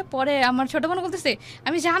চিল্লাফাল্লা করছে, পরে আমার ছোটো বোন বলতেছে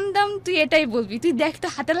আমি জানতাম তুই এটাই বলবি, তুই দেখ তো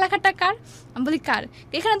হাতের লেখাটা কার? আমি বলি কার?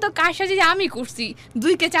 এখানে তো কার সাজে আমি করছি,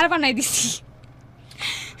 2কে 4 বানাই দিছি।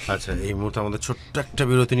 আচ্ছা, এই মুহূর্তে আমাদের ছোট্ট একটা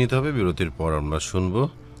বিরতি নিতে হবে, বিরতির পর আমরা শুনবো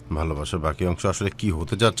ভালোবাসার বাকি অংশ। আসলে কি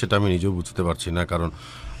হতে যাচ্ছে এটা আমি নিজেও বুঝতে পারছি না, কারণ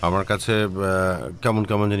আমার কাছে কেমন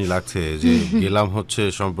কেমন জানি লাগছে যে গেলাম হচ্ছে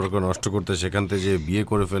সম্পর্ক নষ্ট করতে, সেখান থেকে যে বিয়ে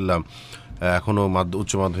করে ফেললাম, এখনও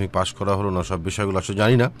উচ্চ মাধ্যমিক পাশ করা হলো না, সব বিষয়গুলো আসলে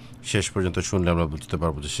জানি না। শেষ পর্যন্ত শুনলে আমরা বুঝতে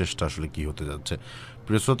পারবো যে শেষটা আসলে কি হতে যাচ্ছে।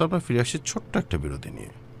 প্রিয় শ্রোতা, আমরা ফিরে আসছি ছোট্ট একটা বিরতি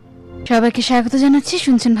নিয়ে। সবাইকে স্বাগত জানাচ্ছি,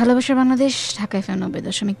 শুনছেন ভালোবাসার বাংলাদেশ, ঢাকা FM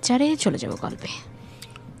 90.4। চলে যাব গল্পে।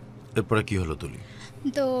 এরপরে কি হলো তুলি?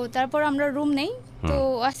 তো তারপর আমরা রুম নেই, তো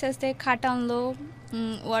আস্তে আস্তে খাট আনলো,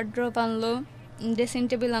 ওয়ার্ড্রোব আনলো, ড্রেসিং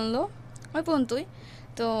টেবিল আনলো, ওই পর্যন্তই।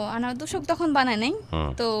 তো আনার দোষক তখন বানায় নাই।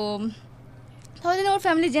 তো ততদিন ওর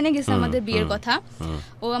ফ্যামিলি জেনে গেছে আমাদের বিয়ের কথা,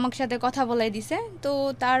 ও আমার সাথে কথা বলাই দিছে। তো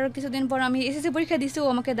তার কিছুদিন পর আমি এসএসসি পরীক্ষা দিছি, ও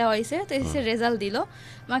আমাকে দেওয়া হয়েছে। তো এসএসসি রেজাল্ট দিল,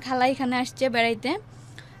 আমার খালা এখানে আসছে বেড়াইতে।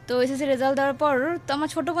 তো এসএসসি রেজাল্ট দেওয়ার পর তো আমার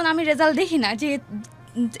ছোটো বোন, আমি রেজাল্ট দেখি না, যে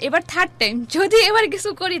এবার 3rd টাইম যদি এবার কিছু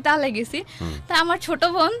করি তাহলে গেছি। তা আমার ছোট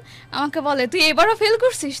বোন আমাকে বলে তুই এবারও ফেল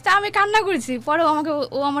করছিস? তা আমি কান্না করেছি। পরে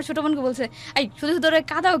ও আমার ছোট বোনকে বলছে এই শুধু শুধু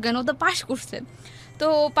কাঁদাও কেন, ও তো পাশ করছে। তো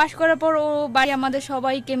পাশ করার পর ও বাড়ি আমাদের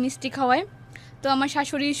সবাইকে মিষ্টি খাওয়ায়। তো আমার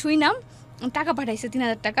শাশুড়ি শুইনাম টাকা পাঠাইছে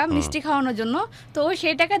 3,000 টাকা মিষ্টি খাওয়ানোর জন্য। তো ও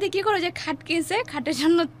সেই টাকা দিয়ে কি করে যে খাট কিনছে, খাটের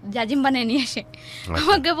জন্য জাজিম বানিয়ে নিয়ে আসে।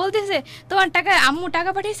 আমাকে বলতেছে তোমার টাকা আম্মু টাকা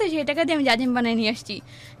পাঠিয়েছে, সেই টাকা দিয়ে আমি জাজিম বানিয়ে নিয়ে আসছি।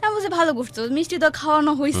 তা বলছে ভালো করছো, মিষ্টি তো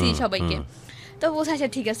খাওয়ানো হয়েছি সবাইকে। তো বলছে আচ্ছা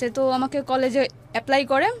ঠিক আছে। তো আমাকে কলেজে অ্যাপ্লাই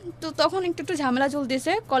করে, তো তখন একটু ঝামেলা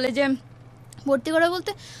চলতেছে কলেজে ভর্তি করা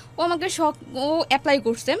বলতে। ও আমাকে ও অ্যাপ্লাই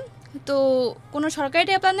করছে, তো কোনো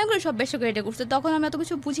সরকারিটা অ্যাপ্লাই না করে সব বেসরকারিটা করছে। তখন আমি এত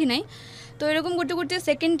কিছু বুঝি নাই। তো এরকম করতে করতে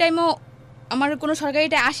সেকেন্ড টাইমও আমার কোনো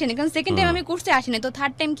সরকারিটা আসেনি, কারণ সেকেন্ড টাইম আমি কোর্সে আসিনি। তো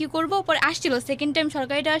থার্ড টাইম কী করবো, পরে আসছিল সেকেন্ড টাইম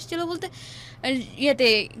সরকারিটা আসছিল বলতে ইয়েতে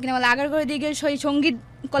কিনা বলে আগারগড়ের দিকে সঙ্গীত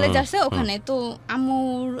কলেজ আছে ওখানে। তো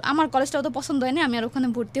আমার কলেজটা অত পছন্দ হয়নি, আমি আর ওখানে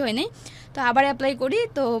ভর্তি হয়নি। তো আবার অ্যাপ্লাই করি,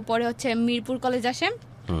 তো পরে হচ্ছে মিরপুর কলেজ আসে,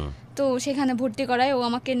 তো সেখানে ভর্তি করায় ও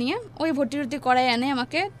আমাকে নিয়ে। ওই ভর্তি করায় আনে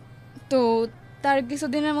আমাকে। তো তার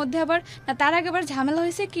কিছুদিনের মধ্যে আবার না, তার আগে আবার ঝামেলা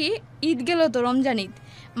হয়েছে কি, ঈদ গেল তো রমজান ঈদ,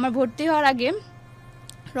 আমার ভর্তি হওয়ার আগে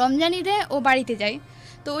রমজান ঈদে ও বাড়িতে যায়।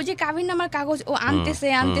 তো ওই যে কাবিন নামার কাগজ ও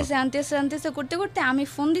আনতেছে করতে করতে আমি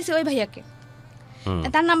ফোন দিছি ওই ভাইয়াকে।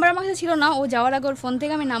 তার নাম্বার আমার কাছে ছিল না, ও যাওয়ার আগে ওর ফোন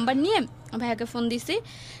থেকে আমি নাম্বার নিয়ে ভাইয়াকে ফোন দিছি।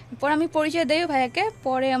 পরে আমি পরিচয় দেই ভাইয়াকে,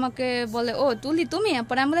 পরে আমাকে বলে ও তুমি।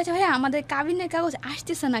 পরে আমি বলেছি ভাইয়া আমাদের কাবিনের কাগজ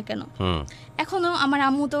আসতেছে না কেন? এখনো আমার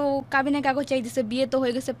আম্মু তো কাবিনের কাগজ চাইতেছে, বিয়ে তো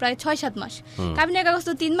হয়ে গেছে প্রায় 6-7 মাস, কাবিনের কাগজ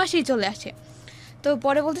তো 3 মাসেই চলে আসে। তো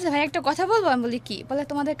পরে বলতেছে ভাই একটা কথা বলবো? আমি বলি কি? বলে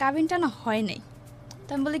তোমাদের কাবিনটা না হয় নাই। তো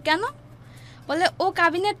আমি বলি কেন? বলে ও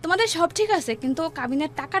কাবিনের তোমাদের সব ঠিক আছে, কিন্তু ও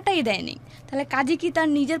কাবিনের টাকাটাই দেয়নি। তাহলে কাজী কি তার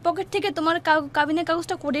নিজের পকেট থেকে তোমার কাবিনের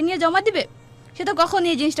কাগজটা করে নিয়ে জমা দিবে? সে তো কখনই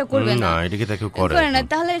এই জিনিসটা করবে না, করে না।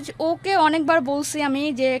 তাহলে ওকে অনেকবার বলছি আমি,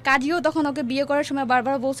 যে কাজীও তখন ওকে বিয়ে করার সময়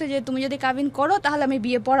বারবার বলছে যে তুমি যদি কাবিন করো তাহলে আমি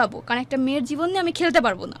বিয়ে পড়াবো, কারণ একটা মেয়ের জীবন নিয়ে আমি খেলতে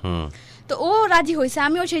পারবো না। তো ও রাজি হয়েছে,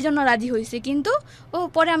 আমিও সেই জন্য রাজি হয়েছি। কিন্তু ও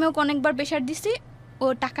পরে আমি ওকে অনেকবার প্রেশার দিছি, ও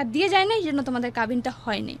টাকা দিয়ে যায় না, এই জন্য তোমাদের কাবিনটা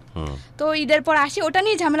হয়নি। তো ঈদের পর আসি, ওটা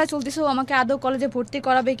নিয়ে ঝামেলা চলতেছিল, আমাকে আদৌ কলেজে ভর্তি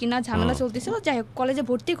করাবে কিনা ঝামেলা চলতেছিল। যাই হোক কলেজে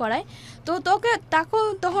ভর্তি করায়। তো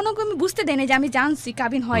তখন ওকে আমি বুঝতে দেয়নি যে আমি জানছি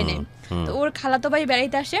কাবিন হয় নাই। তো ওর খালাতো ভাই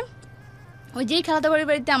বেড়াইতে আসে, ওই যেই খালাতো ভাইয়ের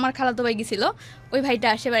বাড়িতে আমার খালাতো ভাই গেছিল, ওই ভাইটা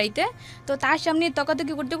আসে বাড়িতে। তো তার সামনে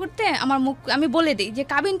তকাতকি করতে করতে আমি বলে দিই যে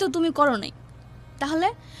কাবিন তো তুমি করো নাই। তাহলে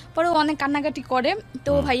পরে ও অনেক কান্নাকাটি করে।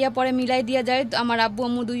 তো ভাইয়া পরে মিলাই দিয়ে যায়, আমার আব্বু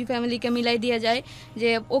আম্মু দুই ফ্যামিলিকে মিলাই দিয়ে যায়, যে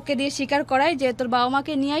ওকে দিয়ে স্বীকার করায় যে তোর বাবা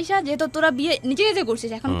মাকে নিয়ে আইসা, যেহেতু তোরা বিয়ে নিজে নিজে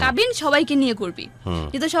করছিস, এখন কাবিন সবাইকে নিয়ে করবি,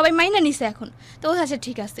 যেহেতু সবাই মাইনা নিছে এখন। তো ও আছে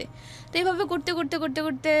ঠিক আছে। তো এইভাবে করতে করতে করতে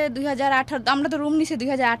করতে 2018, আমরা তো রুম নিছি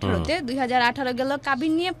 2018-তে, 2018 গেল,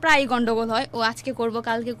 কাবিন নিয়ে প্রায় গন্ডগোল হয়। ও আজকে করব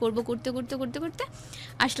কালকে করব করতে করতে করতে করতে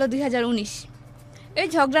আসলো 2019। এই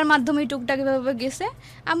ঝগড়ার মাধ্যমে টুকটাক ভাবে গেছে।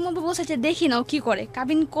 আম্মু বলছে যে দেখি না ও কি করে,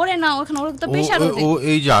 কাবিন করে না, ওখানে ওর তো প্রেশার হচ্ছে। ও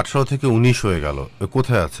এই যে 18 থেকে 19 হয়ে গেল,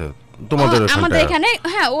 কোথায় আছে তোমাদের আমাদের এখানে?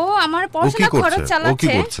 হ্যাঁ, ও আমার পড়াশোনা খরচ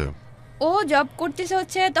চালাচ্ছে। ও জব করতেছে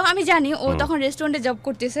হচ্ছে, তো আমি জানি ও তখন রেস্টুরেন্টে জব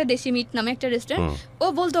করতেছে, দেশি মিট নামে একটা রেস্টুরেন্ট। ও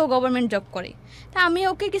বলতো ও গভর্নমেন্ট জব করে। তা আমি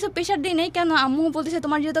ওকে কিছু প্রেশার দিই নাই, কেন আম্মু বলতেছে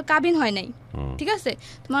তোমার যেহেতু কাবিন হয় নাই, ঠিক আছে,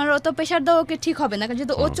 তোমার অত প্রেশার দাও, ওকে ঠিক হবে না, কারণ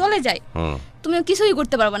যেহেতু ও চলে যায় তুমি কিছুই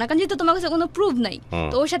করতে পারবে না, কারণ যেহেতু তোমার কাছে কোনো প্রুফ নাই।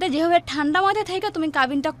 তো ওর সাথে যেভাবে ঠান্ডা মাথায় থেকে তুমি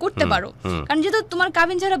কাবিনটা করতে পারো, কারণ যেহেতু তোমার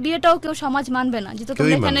কাবিন ছাড়া বিয়েটাও কেউ সমাজ মানবে না, যেহেতু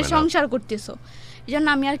তুমি এখানে সংসার করতেছো। এই জন্য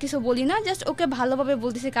আমি আর কিছু বলি না, জাস্ট ওকে ভালোভাবে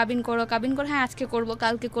বলতেছি কাবিন করো। হ্যাঁ আজকে করবো,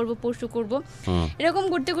 কালকে করবো, পরশু করবো, এরকম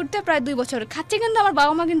করতে করতে প্রায় 2 বছর খাচ্ছে। কিন্তু আমার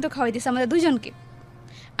বাবা মা কিন্তু খাওয়াই দিচ্ছে আমাদের দুইজনকে।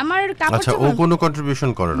 আমার আচ্ছা, ও কোনো কন্ট্রিবিউশন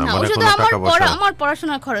করে না, মানে কোনো টাকা পয়সা? আমার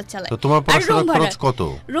পড়াশোনার খরচ চালায়। তো তোমার পড়াশোনার খরচ কত?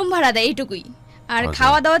 রুম ভাড়া দেয় এইটুকুই, আর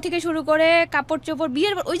খাওয়া দাওয়া থেকে শুরু করে কাপড় চোপড়,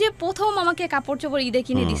 বিয়ের ওই যে প্রথম আমাকে কাপড় চোপড় ঈদে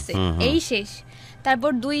কিনে দিচ্ছে, এই শেষ।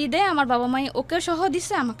 তারপর 2 ঈদে আমার বাবা মাই ওকে সহ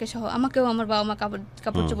দিচ্ছে, আমাকেও আমার বাবা মা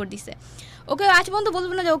কাপড় চোপড় দিচ্ছে। ওকে আজ পর্যন্ত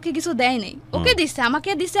বলবো না যে ওকে কিছু দেয় নাই, ওকে দিচ্ছে, আমাকে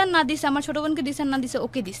দিচ্ছে আর না দিচ্ছে, আমার ছোট বোনকে দিচ্ছে আর না দিচ্ছে,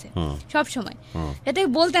 ওকে দিচ্ছে সব সময়, যাতে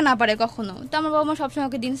বলতে না পারে কখনো। তো আমার বাবা মা সবসময়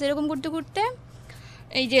ওকে দিচ্ছে। এরকম করতে করতে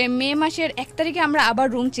এই যে মে মাসের 1 তারিখে আমরা আবার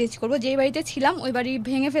রুম চেঞ্জ করবো, যেই বাড়িতে ছিলাম ওই বাড়ি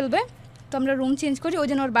ভেঙে ফেলবে, তো আমরা রুম চেঞ্জ করি। ওই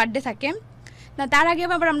জন্য ওর বার্থডে থাকে না, তার আগে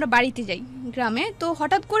আবার আমরা বাড়িতে যাই গ্রামে। তো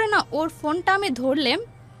হঠাৎ করে না ওর ফোনটা আমি ধরলে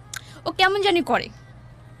ও কেমন জানি করে।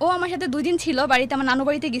 ও আমার সাথে 2 দিন ছিল বাড়িতে, আমার নানু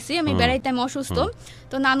বাড়িতে গেছি আমি বেড়াইতে, আমি অসুস্থ।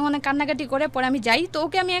 তো নানু অনেক কান্নাকাটি করে, পরে আমি যাই। তো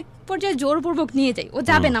ওকে আমি এক পর্যায়ে জোরপূর্বক নিয়ে যাই, ও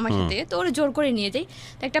যাবে না আমার সাথে, তো ওর জোর করে নিয়ে যাই।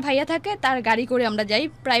 তো একটা ভাইয়া থাকে, তার গাড়ি করে আমরা যাই,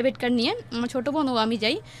 প্রাইভেট কার নিয়ে, আমার ছোটো বোন ও আমি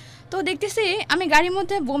যাই। তো দেখতেছি আমি গাড়ির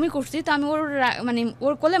মধ্যে বমি করছি, তো আমি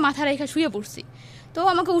ওর কোলে মাথা রেখে শুয়ে পড়ছি। তো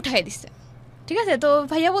আমাকে উঠাই দিচ্ছে, ঠিক আছে। তো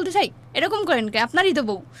ভাইয়া বলতে চাই এরকম করেন কে, আপনারই তো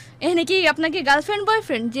বউ, এখানে কি আপনার কি গার্লফ্রেন্ড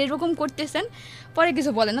বয়ফ্রেন্ড যেরকম করতেছেন? পরে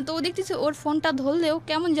কিছু বলে না। তো ও দেখতেছি ওর ফোনটা ধরলেও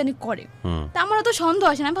কেমন জানি করে, তা আমার তো সন্দেহ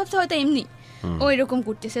আসে না, আমি ভাবছি হয়তো এমনি ও এরকম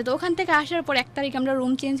করতেছে। তো ওখান থেকে আসার পর 1 তারিখ আমরা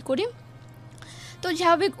রুম চেঞ্জ করি। তো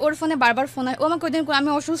স্বাভাবিক ওর ফোনে বারবার ফোন হয়। ও আমাকে ওই দিন আমি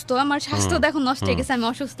অসুস্থ, আমার স্বাস্থ্য দেখো নষ্ট হয়ে গেছে, আমি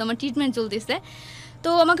অসুস্থ, আমার ট্রিটমেন্ট চলতেছে। তো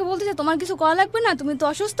আমাকে বলতেছে তোমার কিছু করা লাগবে না, তুমি তো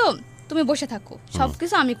অসুস্থ, তুমি বসে থাকো,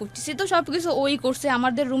 সবকিছু আমি করতেছি। তো সবকিছু ওই করছে,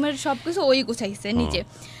 আমাদের রুমের সবকিছু ওই গুছাইছে নিজে।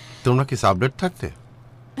 তোমরা কি সাবলেট থাকতে?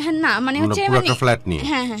 হ্যাঁ না মানে হচ্ছে পুরোটা ফ্ল্যাট নিয়ে?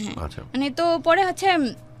 হ্যাঁ মানে তো পরে হচ্ছে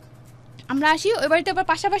আমরা আসি ওই বাড়িতে, আবার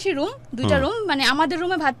পাশাপাশি রুম, দুইটা রুম, মানে আমাদের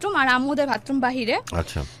রুমে বাথরুম আর আম্মুদের বাথরুম বাহিরে।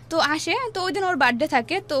 আচ্ছা। তো আসে, তো ওই দিন ওর বার্থডে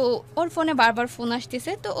থাকে, তো ওর ফোনে বারবার ফোন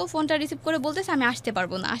আসতেছে। তো ও ফোনটা রিসিভ করে বলতেছে আমি আসতে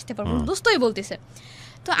পারবো না, দোস্তই বলতেছে।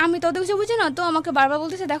 তো আমি তো কিছু বুঝি না, তো আমাকে বারবার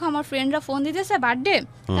বলতেছে দেখো আমার ফ্রেন্ডরা ফোন দিতেছে বার্থডে।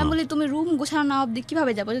 আমি বলি তুমি রুম গোছানো না অবধি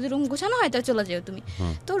কিভাবে যাবো, যদি রুম গোছানো হয় তাহলে চলে যাও তুমি।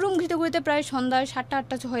 তো রুম ঘুরতে ঘুরতে প্রায় সন্ধ্যা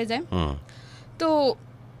 7টা-8টা হয়ে যায়। তো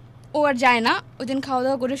ও আর যায় না, ওই দিন খাওয়া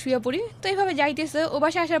দাওয়া করে শুয়ে পড়ি। তো এইভাবে যাইতেছে, ও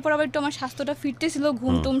বাসায় আসার পর আবার একটু আমার স্বাস্থ্যটা ফিরতেছিল,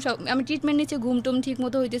 ঘুমটুম সব, আমি ট্রিটমেন্ট নিচ্ছি, ঘুমটুম ঠিক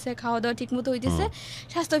মতো হইতেছে, খাওয়া দাওয়া ঠিক মতো হইতেছে,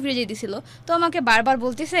 স্বাস্থ্য ফিরে যেতেছিল। তো আমাকে বারবার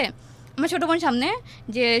বলতেছে আমার ছোট বোন সামনে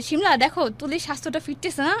যে শিমলা দেখো তুলির স্বাস্থ্যটা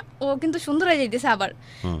ফিরতেছে না, ও কিন্তু সুন্দর হয়ে যাইতেছে আবার।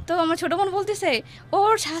 তো আমার ছোট বোন বলতেছে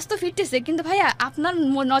ওর স্বাস্থ্য ফিরতেছে, কিন্তু ভাইয়া আপনার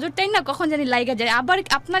নজরটাই না কখন জানি লাইগা যায়, আবার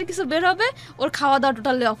আপনার কিছু বের হবে, ওর খাওয়া দাওয়া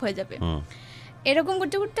টোটালি অফ হয়ে যাবে। এরকম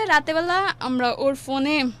করতে করতে রাতেবেলা আমরা ওর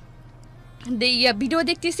ফোনে ভিডিও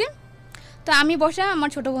দেখতেছি। তো আমি বসা, আমার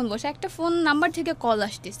ছোট বোন বসা, একটা ফোন নাম্বার থেকে কল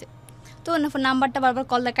আসতেছে। তো নাম্বারটা বারবার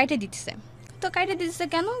কলটা কাটে দিতেছে। তো কাটে দিতেছে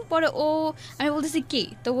কেন, পরে আমি বলতেছি কি,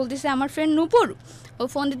 তো বলতেছে আমার ফ্রেন্ড নূপুর, ও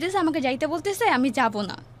ফোন দিতেছে আমাকে যাইতে বলতেছে, আমি যাব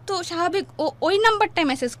না। তো স্বাভাবিক ও ওই নাম্বারটায়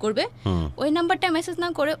মেসেজ করবে, ওই নাম্বারটায় মেসেজ না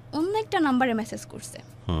করে অন্য একটা নাম্বারে মেসেজ করছে।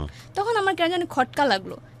 তখন আমার কেন জানি খটকা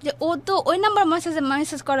লাগলো যে ও তো ওই নাম্বার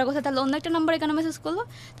মেসেজ করার কথা, তাহলে অন্য একটা নাম্বারে কেন মেসেজ করলো।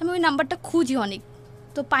 তো আমি ওই নাম্বারটা খুঁজি অনেক,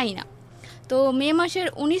 তো পাই না। তো মে মাসের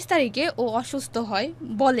 19 তারিখে ও অসুস্থ হয়,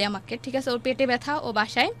 বলে আমাকে, ঠিক আছে, ওর পেটে ব্যথা, ও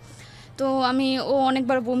বাসায়। তো ও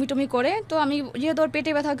অনেকবার বমি টমি করে, তো আমি যেহেতু ওর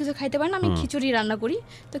পেটে ব্যথা কিছু খাইতে পারি না, আমি খিচুড়ি রান্না করি,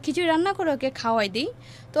 তো খিচুড়ি রান্না করে ওকে খাওয়াই দিই।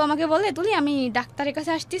 তো আমাকে বলে তুলি আমি ডাক্তারের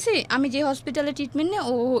কাছে আসতেছি, আমি যে হসপিটালে ট্রিটমেন্ট নিয়ে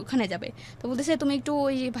ও ওখানে যাবে। তো বলতেছে তুমি একটু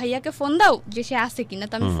ওই ভাইয়াকে ফোন দাও যে সে আসে কিনা।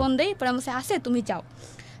 তো আমি ফোন দিই, পরে আমার আসে, তুমি যাও।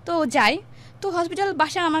 তো যাই, তো হসপিটাল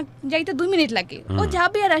বাসা আমার যাইতে 2 মিনিট লাগে, ও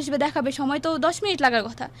যাবে আর আসবে, দেখাবে, সময় তো 10 মিনিট লাগার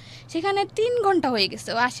কথা, সেখানে 3 ঘন্টা হয়ে গেছে,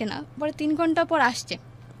 ও আসে না। পরে 3 ঘন্টা পর আসছে,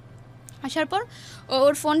 আসার পর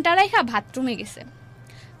ওর ফোনটা রেখা বাথরুমে গেছে।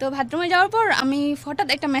 তো বাথরুমে যাওয়ার পর আমি হঠাৎ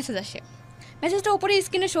একটা মেসেজ আসে, মেসেজটা উপরে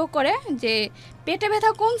স্ক্রিনে শো করে যে পেটে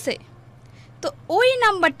ব্যথা কমছে। তো ওই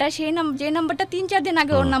নাম্বারটা যে নাম্বারটা 3-4 দিন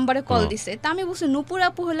আগে ওর নাম্বারে কল দিছে। তা আমি বলছি নূপুর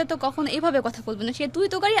আপু হলে তো কখনো এইভাবে কথা বলবে না, সে তুই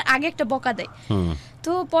তো গাড়ি আগে একটা বকা দেয়।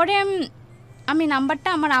 তো পরে আমি নাম্বারটা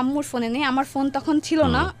আমার আম্মুর ফোনে নেই, আমার ফোন তখন ছিল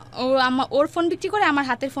না, ওর ফোন বিক্রি করে আমার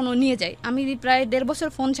হাতের ফোন ও নিয়ে যায়, আমি প্রায় 1.5 বছর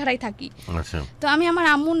ফোন ছাড়াই থাকি। তো আমি আমার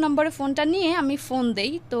আম্মুর নাম্বারে ফোনটা নিয়ে আমি ফোন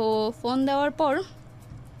দেই। তো ফোন দেওয়ার পর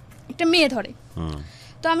একটা মেয়ে ধরে।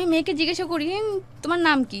 তো আমি মেয়েকে জিজ্ঞাসা করি তোমার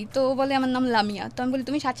নাম কি, তো বলে আমার নাম লামিয়া। তো আমি বলি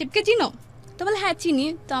তুমি সাচিবকে চিনো, তো বলে হ্যাঁ চিনি।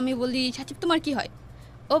 তো আমি বলি সাচিব তোমার কি হয়,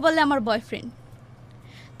 ও বলে আমার বয়ফ্রেন্ড।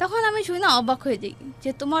 তখন আমি শুনি না অবাক হয়ে যাই যে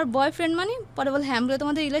তোমার বয়ফ্রেন্ড মানে, পরে বলে হ্যাঁ, বলে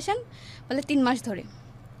তোমাদের রিলেশন, বলে 3 মাস ধরে।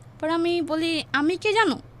 পরে আমি বলি আমি কে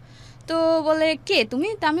জানো, তো বলে কে তুমি,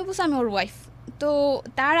 তা আমি বলছি আমি ওর ওয়াইফ। তো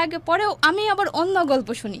তার আগে পরেও আমি আবার অন্য গল্প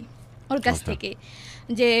শুনি ওর কাছ থেকে,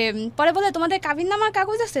 যে পরে বলে তোমাদের কাবিননামার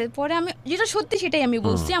কাগজ আছে। পরে আমি যেটা সত্যি সেটাই আমি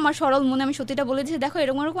বলছি, আমার সরল মনে আমি সত্যিটা বলে দিয়েছি, দেখো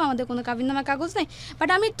এরকম এরকম আমাদের কোনো কাবিননামার কাগজ নেই, বাট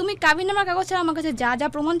তুমি কাবিননামার কাগজ ছাড়া আমার কাছে যা যা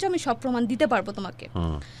প্রমাণ চাও আমি সব প্রমাণ দিতে পারবো তোমাকে।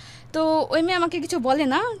 তো ওই মেয়ে আমাকে কিছু বলে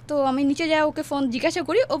না। তো আমি নিচে যাই, ওকে ফোন জিজ্ঞাসা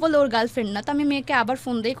করি, ও বলে ওর গার্লফ্রেন্ড না। তো আমি মেয়েকে আবার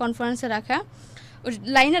ফোন দিই, কনফারেন্সে রাখা, ওর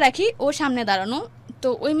লাইনে রাখি, ও সামনে দাঁড়ানো। তো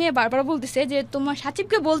ওই মেয়ে বারবার বলতেছে যে তোমার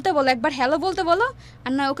সাচিবকে বলতে বলো, একবার হ্যালো বলতে বলো,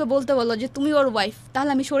 আর না ওকে বলতে বলো যে তুমি ওর ওয়াইফ, তাহলে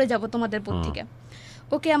আমি সরে যাব তোমাদের পর থেকে।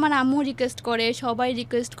 ওকে আমার আম্মু রিকোয়েস্ট করে, সবাই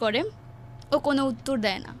রিকোয়েস্ট করে, ও কোনো উত্তর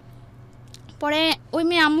দেয় না। পরে ওই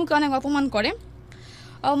মেয়ে আম্মুকে অনেক অপমান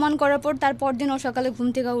করার পর তারপর দিন ও সকালে ঘুম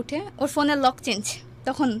থেকে উঠে ওর ফোনের লক চেঞ্জ,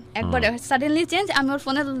 তখন একবারে সাডেনলি চেঞ্জ, আমি ওর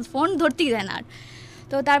ফোন ধরতেই দেয় না আর।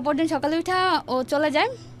 তো তারপর দিন সকালে উঠা ও চলে যায়।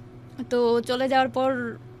 তো চলে যাওয়ার পর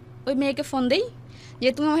ওই মেয়েকে ফোন দেই যে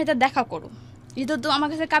তুমি আমার সাথে দেখা করো, যেহেতু তো আমার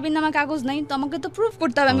কাছে কাবিননামা কাগজ নাই, তো আমাকে তো প্রুফ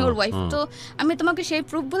করতে হবে আমি ওর ওয়াইফ, তো আমি তোমাকে সেই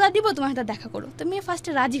প্রুফগুলো দিব, তোমার সাথে দেখা করো। তো মেয়ে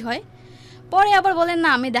ফার্স্টে রাজি হয়, পরে আবার বলেন না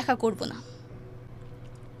আমি দেখা করব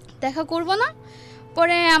না।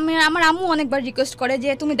 পরে আমার আম্মু অনেকবার রিকোয়েস্ট করে যে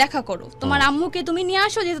তুমি দেখা করো, তোমার আম্মুকে তুমি নিয়ে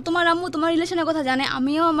আসো, যেহেতু তোমার আম্মু তোমার রিলেশনের কথা জানে,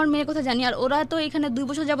 আমিও আমার মেয়ের কথা জানি, আর ওরা তো এখানে 2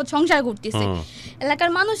 বছর যাবত সংসার করতেছে, এলাকার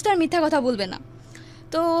মানুষ তো আর মিথ্যা কথা বলবে না।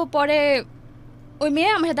 তো পরে ওই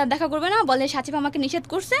মেয়ে আমার সাথে আর দেখা করবে না, বলে সাচিব আমাকে নিষেধ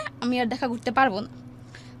করছে, আমি আর দেখা করতে পারবো না।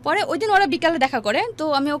 পরে ওই দিন ওরা বিকালে দেখা করে, তো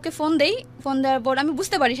আমি ওকে ফোন দেই, ফোন দেওয়ার পর আমি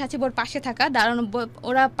বুঝতে পারি সাচিব ওর পাশে থাকা, দাঁড়ানো,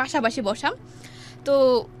 ওরা পাশাপাশি বসা। তো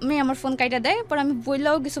মেয়ে আমার ফোন কাইটা দেয়, পর আমি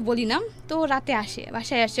বললেও কিছু বলি না। তো রাতে আসে,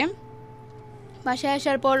 বাসায় আসে, বাসায়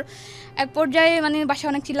আসার পর এক পর্যায়ে মানে বাসায়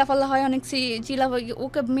অনেক চিল্লাফাল্লা হয়, অনেক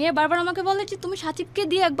ওকে মেয়ে বারবার আমাকে বলে যে তুমি সাজিবকে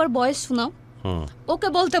দিয়ে একবার ভয়েস শোনাও, ওকে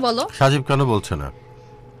বলতে বলো। সাজিব কেন বলছে না?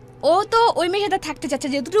 ও তো ওই মেয়ের সাথে থাকতে চাচ্ছে,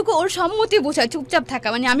 যেটুকু ওর সম্মতি বোঝায় চুপচাপ থাকা,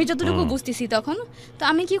 মানে আমি যতটুকু বুঝতেছি তখন। তো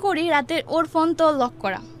আমি কি করি, রাতে ওর ফোন তো লক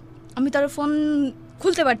করা, আমি তো ওর ফোন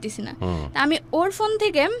খুলতে পারতেছি না, আমি ওর ফোন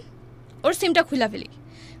থেকে ওর সিমটা খুলা ফেলি,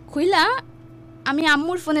 খুইলা আমি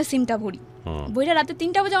আম্মুর ফোনে সিমটা ভরি, বইটা রাতে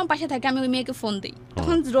 3টা বাজে আমার পাশে থাকে, আমি ওই মেয়েকে ফোন দিই।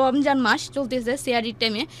 তখন রমজান মাস চলতেছে, সিয়ারির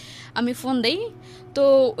টাইমে আমি ফোন দিই, তো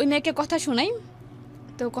ওই মেয়েকে কথা শোনাই।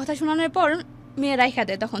 তো কথা শোনানোর পর মেয়ে রাইখা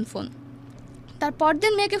দেয় তখন ফোন। তারপর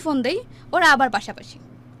দিন মেয়েকে ফোন দেই, ওরা আবার পাশাপাশি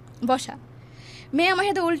বসা। মেয়ে আমার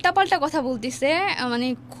সাথে উল্টাপাল্টা কথা বলতেছে, মানে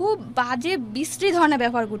খুব বাজে বিশ্রী ধরনের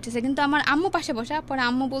ব্যবহার করতেছে, কিন্তু আমার আম্মু পাশে বসা। পরে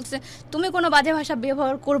আম্মু বলছে তুমি কোনো বাজে ভাষা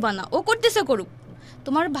ব্যবহার করবা না, ও করতেছে করুক,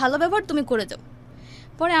 তোমার ভালো ব্যবহার তুমি করে যাও।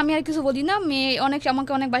 পরে আমি আর কিছু বলি না, মেয়ে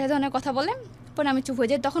আমাকে অনেক বাজে ধরনের কথা বলে, পরে আমি চুপ হয়ে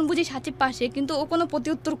যাই। তখন বুঝি সাচিব পাশে, কিন্তু ও কোনো প্রতি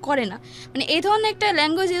উত্তর করে না, মানে এই ধরনের একটা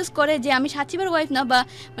ল্যাঙ্গুয়েজ ইউজ করে যে আমি সাচিবের ওয়াইফ না, বা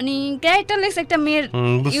মানে ক্যারেক্টারলেস একটা মেয়ের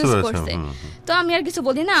ইউজ করছে। তো আমি আর কিছু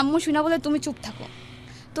বলি না, আম্মু শুনা বলে তুমি চুপ থাকো।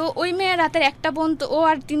 তো ওই মেয়ে রাতের 1টা পর্যন্ত ও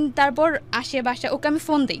আর তারপর আসে বাসায়, ওকে আমি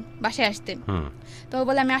ফোন দিই বাসায় আসতে, তো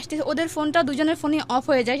বলে আমি আসতেছি। ওদের ফোনটা দুজনের ফোনই অফ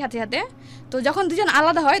হয়ে যায় সাথে সাথে। তো যখন দুজন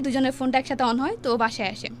আলাদা হয়, দুজনের ফোনটা একসাথে অন হয়, তো ও বাসায়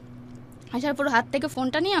আসে। আসার পর হাত থেকে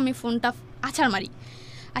ফোনটা নিয়ে আমি ফোনটা আছাড় মারি।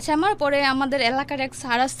 আচ্ছা, আমার পরে আমাদের এলাকার এক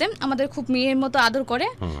স্যার আসছে, আমাদের খুব মেয়ের মতো আদর করে।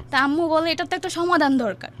 তা আম্মু বলে এটা তো একটা সমাধান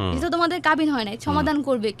দরকার, যেহেতু তোমাদের কাবিন হয় নাই, সমাধান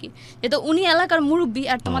করবে কি, যেহেতু উনি এলাকার মুরব্বী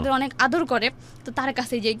আর তোমাদের অনেক আদর করে, তো তার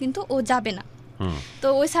কাছেই যাই, কিন্তু ও যাবে না। তো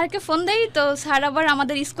ওই স্যারকে ফোন দেই, তো স্যার আবার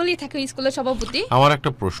আমাদের স্কুলেই থাকে, স্কুলের সভাপতি। আমার একটা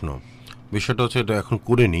প্রশ্ন, বিষয়টা হচ্ছে এটা এখন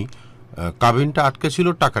করে নি, কাবিনটা আটকে ছিল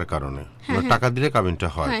টাকার কারণে, টাকা দিলে কাবিনটা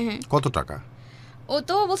হয়, কত টাকা? ও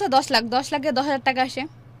তো বলছে 10 লাখ, 10 লাখে 10,000 টাকা আসে।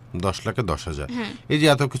 10 লাখে 10,000। এই যে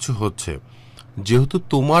এত কিছু হচ্ছে, যেহেতু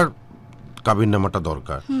তোমার কাবিননামাটা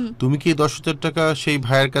দরকার, তুমি কি 10,000 টাকা সেই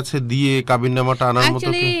ভাইয়ের কাছে দিয়ে কাবিননামাটা আনার মতো?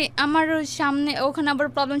 অ্যাকচুয়ালি আমার সামনে ওখানে আবার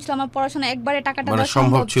প্রবলেম ছিল, আমার পড়াশোনা একবারে টাকাটা দেওয়া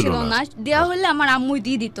সম্ভব ছিল না, দেওয়া হলে আমার আম্মুই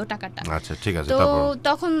দিয়ে দিত টাকাটা। আচ্ছা ঠিক আছে। তো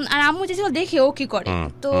তখন আর আম্মু চেয়েছিল দেখি ও কি করে।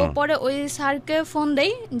 তো পরে ওই স্যারকে ফোন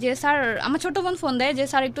দেই, যে স্যার, আমার ছোট বোন ফোন দেয় যে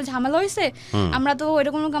স্যার একটু ঝামেলা হয়েছে, আমরা তো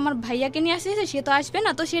এরকম আমার ভাইয়াকে নিয়ে আসতেছি, সে তো আসবে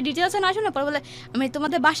না, তো সে ডিটেলসে না শুনে পরে বলে আমি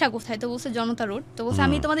তোমাদের বাসা কোথায়, তো বলছে জনতা রোড, তো বলছে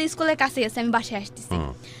আমি তোমাদের স্কুলের কাছে আছি, আমি বাসায় আসতেছি।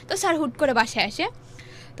 তো স্যার হুট করে বাসায় আসে।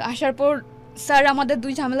 তো আসার পর স্যার আমাদের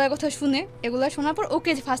দুই ঝামেলার কথা শুনে, এগুলো শোনার পর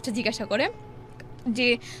ওকে ফার্স্টে জিজ্ঞাসা করে যে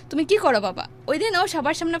তুমি কি করো বাবা। ওই দিন ও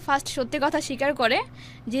সবার সামনে ফার্স্ট সত্যি কথা স্বীকার করে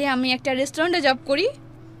যে আমি একটা রেস্টুরেন্টে জব করি,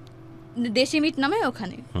 দেশি মিট নামে,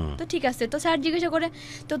 ওখানে। তো ঠিক আছে। তো স্যার জিজ্ঞাসা করে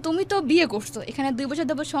তো তুমি তো বিয়ে করছো, এখানে 2 বছর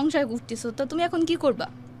ধরে সংসার করতেছো, তো তুমি এখন কি করবা,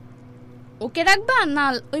 ওকে রাখবা না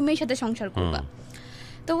ওই মেয়ের সাথে সংসার করবা?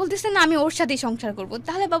 তো বলতেছে না আমি ওর সাথেই সংসার করবো।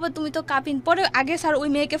 তাহলে বাবা তুমি তো কাবিন, পরে আগে স্যার ওই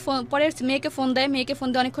মেয়েকে ফোন দেয়, মেয়েকে ফোন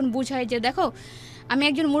দিয়ে অনেকক্ষণ বুঝায় যে দেখো আমি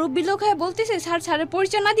একজন মুরব্বী লোক হয়ে বলতেছি, স্যারের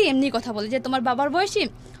পরিচয় না দিয়ে এমনি কথা বলে যে তোমার বাবার বয়সী,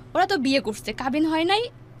 ওরা তো বিয়ে করছে, কাবিন হয় নাই,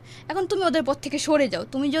 এখন তুমি ওদের পর থেকে সরে যাও,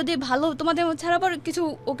 তুমি যদি ভালো তোমাদের ছাড়া পর কিছু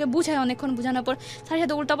ওকে বুঝায়, অনেকক্ষণ বোঝানোর পর স্যারের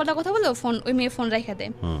সাথে উল্টাপাল্টা কথা বলে ওই মেয়ে ফোন রেখে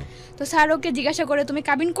দেয়। তো স্যার ওকে জিজ্ঞাসা করে তুমি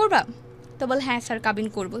কাবিন করবা? তো বলে হ্যাঁ স্যার কাবিন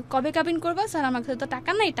করবো। কবে কাবিন করবা? স্যার আমার কাছে তো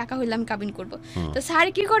টাকা নাই, টাকা হইলে আমি কাবিন করবো। তো স্যার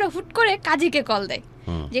কি করে, হুট করে কাজীকে কল দেয়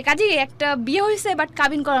যে কাজী একটা বিয়ে হয়েছে বাট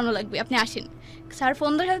কাবিন করানো লাগবে, আপনি আসেন। স্যার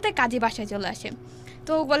ফোন দেওয়ার সাথে কাজী বাসায় চলে আসে।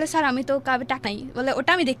 তো বলে স্যার আমি তো টাকা নাই, বলে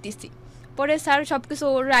ওটা আমি দেখতেছি। পরে স্যার সব কিছু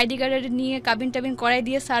ওর আইডি কার্ড নিয়ে কাবিন টাবিন করাই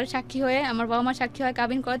দিয়ে স্যার সাক্ষী হয়ে, আমার বাবা মা সাক্ষী হয়ে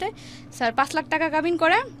কাবিন করাতে স্যার 5 লাখ টাকা কাবিন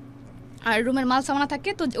করে। আর রুমের মাল সামানা থাকে,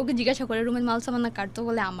 তো ওকে জিজ্ঞাসা করে রুমের মাল সামানা কার, তো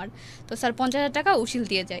বলে আমার। তো স্যার 50,000 টাকা উশিল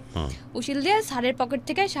দিয়ে যায়। উশিল দিয়ে স্যারের পকেট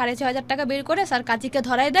থেকে 6,500 টাকা বের করে স্যার কাজীকে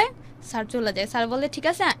ধরাই দেয়, স্যার চলে যায়। স্যার বলে ঠিক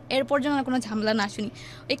আছে, এরপর যেন কোনো ঝামেলা না শুনি।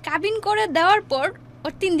 ওই কাবিন করে দেওয়ার পর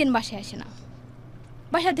ওর 3 দিন বাসায় আসে না,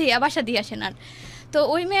 বাসা দিয়ে আসে না। তো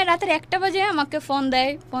ওই মেয়ে রাতের 1টা বাজে আমাকে ফোন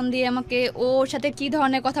দেয়, ফোন দিয়ে আমাকে ওর সাথে কী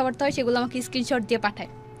ধরনের কথাবার্তা হয় সেগুলো আমাকে স্ক্রিনশট দিয়ে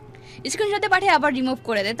পাঠায়, স্ক্রিনশটে পাঠিয়ে আবার রিমুভ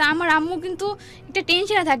করে দেয়। তা আমার আম্মু কিন্তু একটা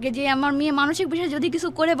টেনশনে থাকে যে আমার মেয়ে মানসিক বিষয়ে যদি কিছু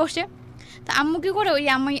করে বসে। তা আম্মু কী করে, ওই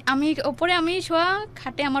আমি ওপরে আমি শোয়া,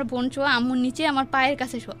 খাটে আমার বোন শোয়া, আম্মুর নিচে আমার পায়ের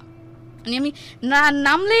কাছে শোয়া, মানে আমি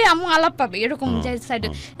নামলেই আম্মু আলাপ পাবে এরকম সাইডে।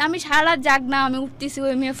 আমি সারা জাগ না, আমি উঠতেছি,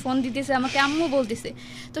 ওই মেয়ে ফোন দিতেছে আমাকে, আম্মু বলতেছে।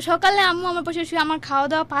 তো সকালে আম্মু আমার পাশে শুয়ে, আমার খাওয়া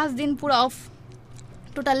দাওয়া 5 দিন পুরো অফ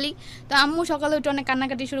টোটালি। তো আম্মু সকালে উঠে অনেক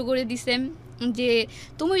কান্নাকাটি শুরু করে দিছে যে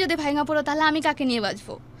তুমি যদি ভাঙা পড়ো তাহলে আমি কাকে নিয়ে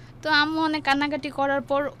বাঁচবো। তো আম্মু অনেক কান্নাকাটি করার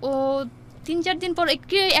পর ও 3-4 দিন পর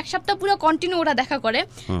 1 সপ্তাহ পুরো কন্টিনিউ ওরা দেখা করে।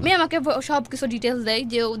 মেয়ে আমাকে সব কিছু ডিটেলস দেয়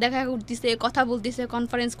যে ও দেখা করতেছে, কথা বলতেছে,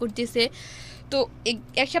 কনফারেন্স করতেছে। তো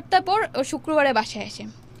 1 সপ্তাহ পর ও শুক্রবারে বাসায় আসে।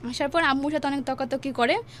 আসার পর আম্মুর সাথে অনেক তর্কাতর্কি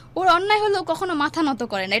করে। ওর অন্যায় হলেও কখনো মাথা নত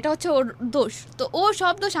করে না, এটা হচ্ছে ওর দোষ। তো ও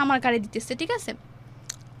সব দোষ আমার কারে দিতেছে, ঠিক আছে?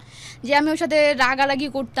 যে আমি ওর সাথে রাগারাগি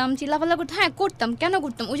করতাম, চিল্লাফাল্লা করতাম, হ্যাঁ করতাম, কেন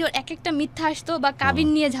করতাম? ওই যে ওর এক একটা মিথ্যা আসতো বা কাবিন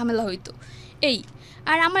নিয়ে ঝামেলা হইতো এই।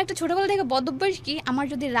 আর আমার একটা ছোটোবেলা থেকে বদ অভ্যাস কি, আমার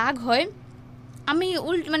যদি রাগ হয় আমি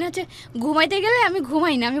মানে হচ্ছে ঘুমাইতে গেলে আমি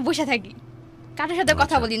ঘুমাই না, আমি বসে থাকি, কারোর সাথে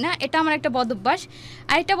কথা বলি না। এটা আমার একটা বদ অভ্যাস।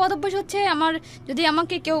 আর একটা বদ অভ্যাস হচ্ছে আমার, যদি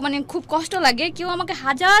আমাকে কেউ মানে খুব কষ্ট লাগে, কেউ আমাকে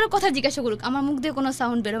হাজার কথা জিজ্ঞাসা করুক, আমার মুখ দিয়ে কোনো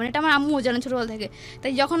সাউন্ড বেরোবে না। এটা আমার আম্মুও জানে ছোটোবেলা থেকে।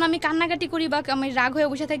 তাই যখন আমি কান্নাকাটি করি বা আমি রাগ হয়ে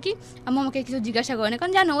বসে থাকি, আম্মু আমাকে কিছু জিজ্ঞাসা করে না,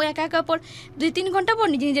 কারণ জানো ও একা একা পর 2-3 ঘন্টা পর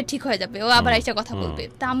নিজে নিজে ঠিক হয়ে যাবে, ও আবার এসে কথা বলবে।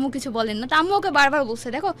 তা আম্মু কিছু বলেন না। তা আম্মু ওকে বারবার বলছে,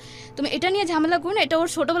 দেখো তুমি এটা নিয়ে ঝামেলা করো না, এটা ওর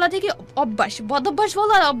ছোটোবেলা থেকে অভ্যাস, বদ অভ্যাস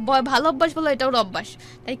বলো আর ভালো অভ্যাস বলো, এটা ওর অভ্যাস।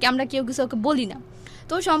 তাই কি আমরা কেউ কিছু ওকে বলি না।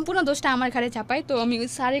 তো সম্পূর্ণ দোষটা আমার ঘাড়ে চাপায়। তো আমি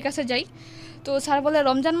স্যারের কাছে যাই, তো স্যার বলে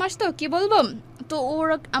রমজান মাস তো কি বলবো। তো ওর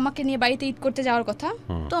আমাকে নিয়ে বাড়িতে ঈদ করতে যাওয়ার কথা,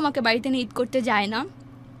 তো আমাকে বাড়িতে নিয়ে ঈদ করতে যায় না।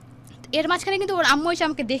 এর মাঝখানে কিন্তু ওর আম্মু এসে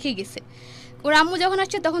আমাকে দেখে গেছে। ওর আম্মু যখন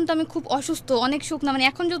আসছে তখন তো আমি খুব অসুস্থ, অনেক শুকনা, মানে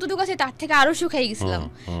এখন যতটুকু আছে তার থেকে আরও শুকাই গেছিলাম।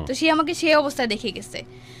 তো সে আমাকে সেই অবস্থায় দেখে গেছে।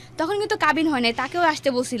 তখন কিন্তু কাবিন হয় নাই, তাকেও আসতে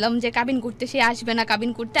বলছিলাম যে কাবিন করতে, সে আসবে না,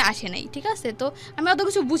 কাবিন করতে আসে নাই, ঠিক আছে? তো আমি অত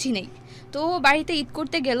কিছু বুঝি নাই। তো বাড়িতে ঈদ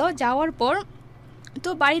করতে গেল, যাওয়ার পর তো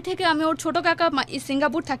বাড়ি থেকে আমি ওর ছোটো কাকা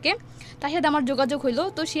সিঙ্গাপুর থাকে, তার সাথে আমার যোগাযোগ হইলো।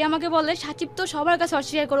 তো সে আমাকে বলে, সাচিব তো সবার কাছে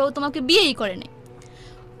অস্বীকার করো, ও তোমাকে বিয়েই করে নাই।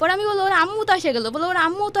 পরে আমি বললো ওর আম্মু তো এসে গেলো, বলো ওর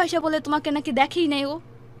আম্মু তো এসে বলে তোমাকে নাকি দেখেই নাই ও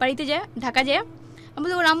বাড়িতে যায়, ঢাকা যায়। আমি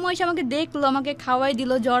বলি ওর আম্মু এসে আমাকে দেখলো, আমাকে খাওয়াই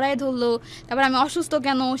দিল, জড়াই ধরলো, তারপর আমি অসুস্থ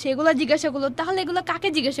কেন সেগুলো জিজ্ঞাসা করলো। তাহলে এগুলো কাকে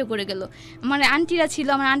জিজ্ঞাসা করে গেল? আমার আন্টিরা ছিল,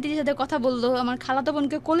 আমার আন্টির সাথে কথা বললো, আমার খালাতো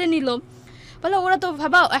বোনকে কোলে নিল। বলে ওরা তো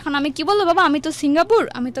ভাবা, এখন আমি কি বলবো, বাবা আমি তো সিঙ্গাপুর,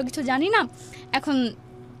 আমি তো কিছু জানি না, এখন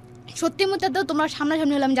সত্যি মতো তো তোমরা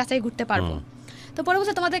সামনাসামনি হলে আমি যাচাই করতে পারবো। তো পরে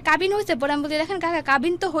বলছে তোমাদের কাবিন হয়েছে? পরে আমি বলি দেখেন কাকা,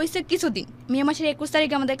 কাবিন তো হয়েছে কিছুদিন, মে মাসের 21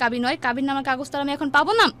 তারিখে আমাদের কাবিন হয়। কাবিন নামার কাগজ তো আমি এখন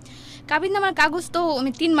পাবো না, কাবিন নামার কাগজ তো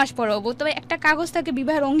আমি 3 মাস পরে হবো। তবে একটা কাগজ থাকে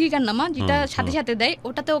বিবাহের অঙ্গীকার নামা, যেটা সাথে সাথে দেয়,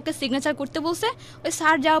 ওটাতে ওকে সিগনেচার করতে বলছে। ওই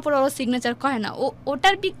স্যার যাওয়ার পর ওর সিগনেচার করে না,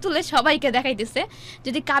 ওটার পিক তুলে সবাইকে দেখাইতেছে।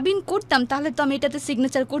 যদি কাবিন করতাম তাহলে তো আমি এটাতে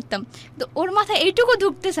সিগনেচার করতাম। তো ওর মাথায় এইটুকু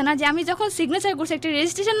ঢুকতেছে না যে আমি যখন সিগনেচার করছি একটা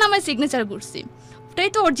রেজিস্ট্রেশন নামায় সিগনেচার করছি, ওটাই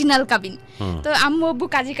তো অরিজিনাল কাবিন। তো আম্মু আব্বু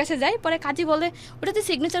কাজীর কাছে যায়, পরে কাজী বলে ওটাতে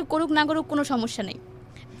সিগনেচার করুক না করুক কোনো সমস্যা নেই,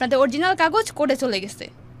 আপনাদের অরিজিনাল কাগজ করে চলে গেছে,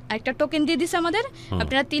 আর একটা টোকেন দিয়ে দিছে আমাদের,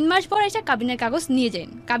 আপনারা 3 মাস পর এসে কাবিনের কাগজ নিয়ে যান,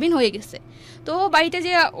 কাবিন হয়ে গেছে। তো বাড়িতে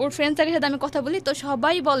যে ওর ফ্রেন্ডসের সাথে আমি কথা বলি, তো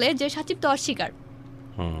সবাই বলে যে সাচিব তো অস্বীকার,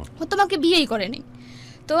 ও তোমাকে বিয়েই করেনি।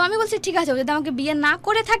 তো আমি বলছি ঠিক আছে, যদি আমাকে বিয়ে না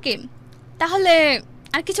করে থাকে তাহলে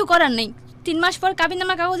আর কিছু করার নেই, 3 মাস পর কাবিন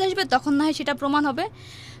নামার কাগজ আসবে, তখন না হয় সেটা প্রমাণ হবে।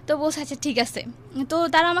 তো বলছে আচ্ছা ঠিক আছে। তো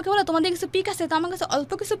তারা আমাকে বলে তোমাদের কিছু পিক আছে? তো আমার কাছে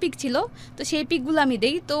অল্প কিছু পিক ছিল, তো সেই পিকগুলো আমি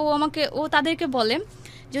দিই। তো ও তাদেরকে বলে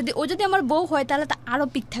যদি আমার বউ হয় তাহলে তো আরও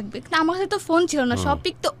পিক থাকবে, কিন্তু আমার কাছে তো ফোন ছিল না, সব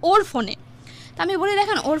পিক তো ওর ফোনে। তো আমি বলি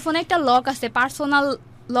দেখেন ওর ফোনে একটা লক আছে, পার্সোনাল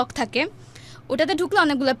লক থাকে, ওটাতে ঢুকলে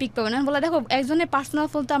অনেকগুলো পিক পাবে না। বলে দেখো একজনের পার্সোনাল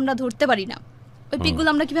ফোন তো আমরা ধরতে পারি না, ওই পিকগুলো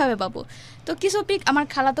আমরা কীভাবে পাবো? তো কিছু পিক আমার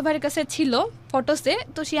খালাতো ভাইয়ের কাছে ছিল ফটোসে,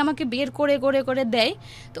 তো সে আমাকে বের করে করে করে দেয়,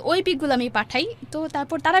 তো ওই পিকগুলো আমি পাঠাই। তো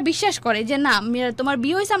তারপর তারা বিশ্বাস করে যে না তোমার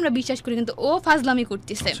বিয়ে হয়েছে, আমরা বিশ্বাস করি, কিন্তু ও ফাজলামি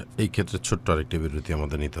করতেছে। এই ক্ষেত্রে ছোট্ট আরেকটি বিরতি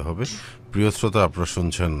আমাদের নিতে হবে। প্রিয় শ্রোতা, আপনারা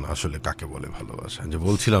শুনছেন আসলে কাকে বলে ভালোবাসা। যে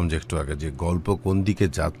বলছিলাম যে একটু আগে যে গল্প কোন দিকে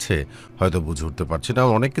যাচ্ছে হয়তো বুঝে উঠতে পারছি না,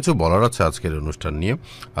 অনেক কিছু বলার আছে আজকের অনুষ্ঠান নিয়ে,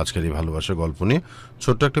 আজকের এই ভালোবাসার গল্প নিয়ে।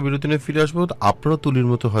 ছোট্ট একটা বিরতি নিয়ে ফিরে আসবো। আপনারা তুলির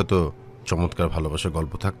মতো হয়তো চমৎকার ভালোবাসার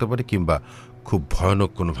গল্প থাকতে পারে, কিংবা খুব ভয়ানক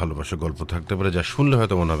কোনো ভালোবাসার গল্প থাকতে পারে, যা শুনলে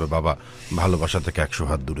হয়তো মনে হবে বাবা ভালোবাসা থেকে 100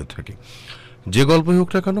 হাত দূরে থাকি। যে গল্পই হোক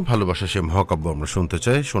না কেন, ভালোবাসা সে মহাকাব্য আমরা শুনতে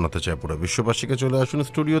চাই, শোনাতে চাই পুরো বিশ্ববাসীকে। চলে আসুন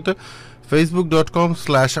স্টুডিওতে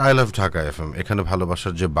facebook.com/iloveDhakaFM। এখানে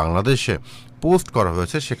ভালোবাসার যে বাংলাদেশে পোস্ট করা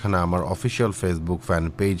হয়েছে, সেখানে আমার official Facebook fan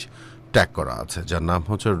page tag করা আছে, যার নাম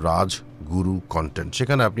হচ্ছে রাজ গুরু কন্টেন্ট।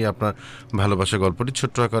 সেখানে আপনি আপনার ভালোবাসার গল্পটি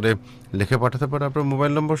ছোট্ট আকারে লিখে পাঠাতে পারেন আপনার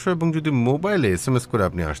মোবাইল নম্বর সহ, এবং যদি মোবাইলে SMS করে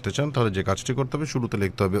আপনি আসতে চান তাহলে যে কাজটি করতে হবে, শুরুতে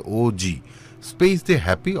লিখতে হবে OG স্পেস দিয়ে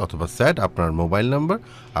হ্যাপি অথবা স্যাড, আপনার মোবাইল নাম্বার,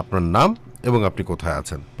 আপনার নাম এবং আপনি কোথায়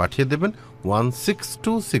আছেন পাঠিয়ে দেবেন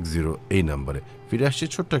 16260 এই নাম্বারে। ফিরে আসছি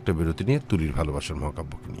ছোট্ট একটা বিরতি নিয়ে, তুলির ভালোবাসার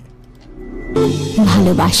মহাকাব্যকে নিয়ে।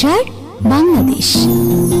 ভালোবাসার Bangladesh.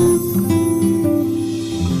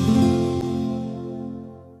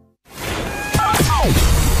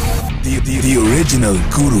 The original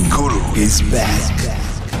Guru is back.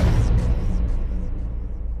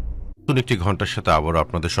 নতুন একটি ঘন্টার সাথে আবারও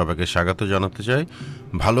আপনাদের সবাইকে স্বাগত জানাতে চাই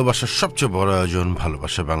ভালোবাসার সবচেয়ে বড় আয়োজন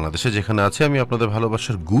ভালোবাসা বাংলাদেশে, যেখানে আছে আমি আপনাদের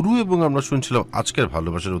ভালোবাসার গুরু। এবং আমরা শুনছিলাম আজকের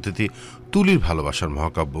ভালোবাসার অতিথি তুলির ভালোবাসার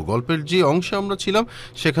মহাকাব্য গল্পের যে অংশে আমরা ছিলাম,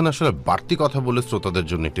 সেখানে আসলে বাড়তি কথা বলে শ্রোতাদের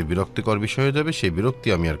জন্য একটি বিরক্তিকর বিষয় হয়ে যাবে, সেই বিরক্তি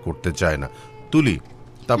আমি আর করতে চাই না। তুলি,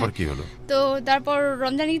 তারপর কি হলো? তো তারপর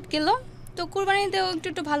রমজান ঈদ গেল, তো কুরবানিতেও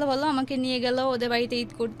একটু ভালো ভালো আমাকে নিয়ে গেল ওদের বাড়িতে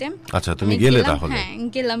ঈদ করতে। আচ্ছা, তুমি গেলে তাহলে? হ্যাঁ,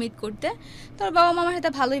 গেলাম ঈদ করতে। তোর বাবা মামার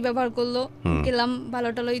সাথে ভালোই ব্যবহার করলো, গেলাম ভালো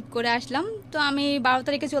টালো ঈদ করে আসলাম। তো আমি 12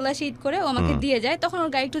 তারিখে চলে আসি ঈদ করে, ও আমাকে দিয়ে যায়। তখন ওর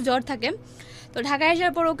গায়ে একটু জ্বর থাকে। তো ঢাকায়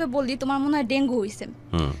আসার পর ওকে বলি তোমার মনে হয় ডেঙ্গু হয়েছে।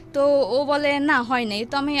 তো ও বলে না হয় নাই।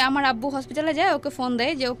 তো আমি আমার আব্বু হসপিটালে যায়, ওকে ফোন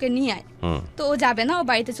দেয় যে ওকে নিয়ে আয়। তো ও যাবে না, ও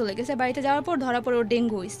বাড়িতে চলে গেছে। বাড়িতে যাওয়ার পর ধরা পড়ে ওর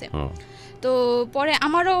ডেঙ্গু হয়েছে। তো পরে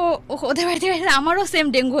আমারও ওদের বাড়িতে আমারও সেম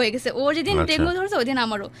ডেঙ্গু হয়ে গেছে। ও যেদিন ডেঙ্গু ধরেছে ওই দিন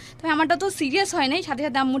আমারও। তবে আমারটা তো সিরিয়াস হয় নাই, সাথে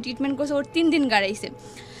সাথে আম্মু ট্রিটমেন্ট করছে, ওর 3 দিন গাড়াইছে।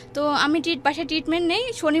 তো আমি বাসায় ট্রিটমেন্ট নেই,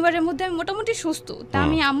 শনিবারের মধ্যে আমি মোটামুটি সুস্থ। তা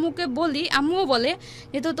আমি আম্মুকে বলি, আম্মুও বলে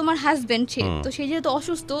যেহেতু তোমার হাজবেন্ড সে, তো সে যেহেতু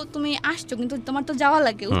অসুস্থ, তুমি আসছো কিন্তু তোমার তো যাওয়া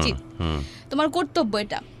লাগে, উচিত, তোমার কর্তব্য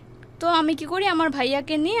এটা। তো আমি কি করি, আমার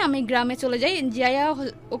ভাইয়াকে নিয়ে আমি গ্রামে চলে যাই, যাইয়া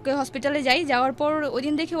ওকে হসপিটালে যাই। যাওয়ার পর ওই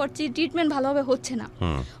দিন দেখি ওর ট্রিটমেন্ট ভালোভাবে হচ্ছে না,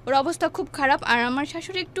 ওর অবস্থা খুব খারাপ। আর আমার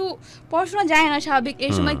শাশুড়ি একটু পড়াশোনা যায় না স্বাভাবিক,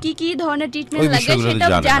 এই সময় কি কি ধরনের ট্রিটমেন্ট লাগে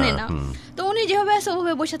সেটাও জানে না। তো উনি যেভাবে আছে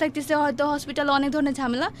ওভাবে বসে থাকতেছে, হয়তো হসপিটালে অনেক ধরনের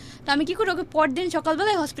ঝামেলা। তো আমি কি করি, ওকে পরদিন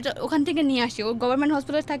সকালবেলায় হসপিটাল ওখান থেকে নিয়ে আসি, ও গভর্নমেন্ট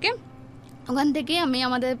হসপিটাল থাকে, ওখান থেকে আমি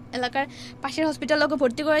আমাদের এলাকার পাশের হসপিটালে ওকে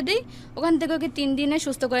ভর্তি করে দিই। ওখান থেকে ওকে 3 দিনে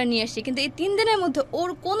সুস্থ করে নিয়ে আসি। কিন্তু এই 3 দিনের মধ্যে ওর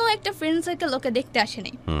কোনো একটা ফ্রেন্ড সার্কেল ওকে দেখতে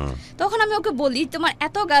আসেনি। তখন আমি ওকে বলি তোমার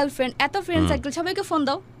এত গার্লফ্রেন্ড, এত ফ্রেন্ড সার্কেল, সবাইকে ফোন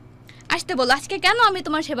দাও, আসতে বলো, আজকে কেন আমি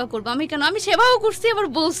তোমার সেবা করবো? আমি সেবাও করছি, আবার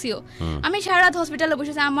বলছিও। আমি সারা রাত হসপিটালে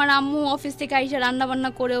বসেছি, আমার আম্মু অফিস থেকে আইসা রান্না বান্না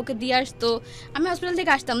করে ওকে দিয়ে আসতো। আমি হসপিটাল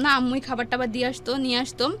থেকে আসতাম না, আম্মুই খাবার টাবার দিয়ে আসতো, নিয়ে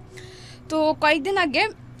আসতো। তো কয়েকদিন আগে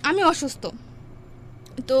আমি অসুস্থ,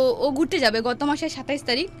 তো ও ঘুরতে যাবে গত মাসের 27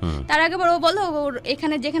 তারিখ। তার আগে ও বলো ওর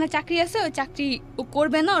এখানে যেখানে চাকরি আছে ওই চাকরি ও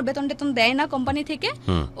করবে না, ওর বেতন টেতন দেয় না কোম্পানি থেকে,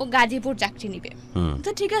 ও গাজীপুর চাকরি নিবে। তো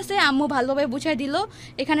ঠিক আছে, আম্মু ভালোভাবে বুঝাই দিল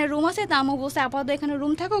এখানে রুম আছে। তা আম্মু বলছে আপাতত এখানে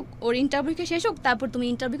রুম থাকুক, ওর ইন্টারভিউ শেষ হোক, তারপর তুমি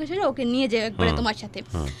ইন্টারভিউ শেষে ওকে নিয়ে যাও একবারে তোমার সাথে,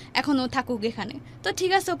 এখন ও থাকুক এখানে। তো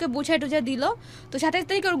ঠিক আছে, ওকে বুঝাই টুঝাই দিল। তো 27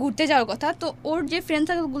 তারিখে ওর ঘুরতে যাওয়ার কথা। তো ওর যে ফ্রেন্ড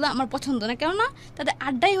সার্কেলগুলো আমার পছন্দ না, কেননা তাদের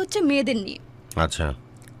আড্ডাই হচ্ছে মেয়েদের নিয়ে। আচ্ছা,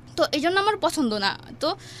 তো এই জন্য আমার পছন্দ না। তো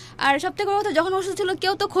আর সব থেকে বড় কথা, যখন ওষুধ ছিল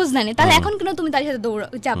কেউ তো খোঁজ নেয়নি, তাহলে এখন কেন তুমি তার সাথে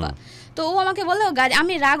যাবা? তো ও আমাকে বলে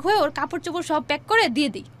আমি রাগ হয়ে ওর কাপড় চোপড় সব প্যাক করে দিয়ে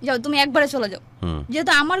দিই, যাও তুমি একবারে চলে যাও।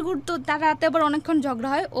 যেহেতু আমার তো তার রাতে আবার অনেকক্ষণ ঝগড়া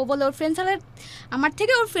হয়। ও বলে ওর ফ্রেন্ড সার্কেল আমার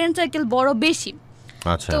থেকে ওর ফ্রেন্ড সার্কেল বড় বেশি।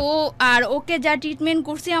 তো আর ওকে যা ট্রিটমেন্ট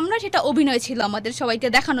করছি আমরা, সেটা অভিনয় ছিল আমাদের সবাইকে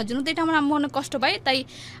দেখানোর জন্য। তো এটা আমার আম্মু অনেক কষ্ট পায়, তাই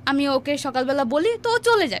আমি ওকে সকালবেলা বলি, তো ও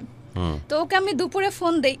চলে যায়। তো ওকে আমি দুপুরে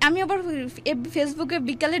ফোন দেই। আমি আবার ফেসবুকে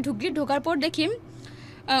বিকালে ঢোকার পর দেখি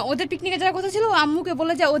ওদের পিকনিকে যাওয়ার কথা ছিল, আম্মুকে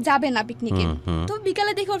বলে যে ও যাবে না পিকনিকে। তো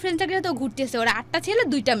বিকালে দেখি ওর ফ্রেন্ড সার্কেলে তো ঘুরতেছে, ওরা 8টা ছেলে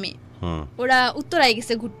 2টা মেয়ে, ওরা উত্তরায়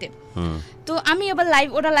গেছে ঘুরতে। তো আমি আবার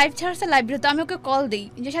ওরা লাইভ ছাড়ছে লাইব্রেরি। তো আমি ওকে কল দিই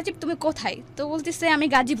যে সাচিব তুমি কোথায়? তো বলতেছে আমি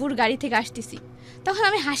গাজীপুর গাড়ি থেকে আসতেছি। তখন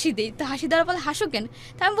আমি হাসি দিই। তো হাসি দেওয়ার পরে হাসো কেন?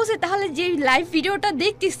 তা আমি বলছি তাহলে যে লাইভ ভিডিওটা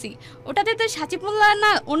দেখতেছি ওটাতে তো সাচিব মোল্লা না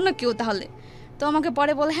অন্য কেউ তাহলে? তো আমাকে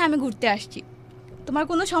পরে বলে হ্যাঁ আমি ঘুরতে আসছি, তোমার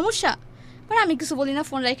কোনো সমস্যা? পরে আমি কিছু বলি না,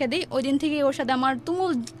 ফোন রেখে দিই। ওই দিন থেকে ওর সাথে আমার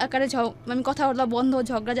তুমুল আকারে আমি কথা বলা বন্ধ,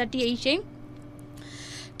 ঝগড়াঝাটি এই সেই।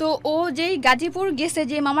 তো ও যেই গাজীপুর গেছে,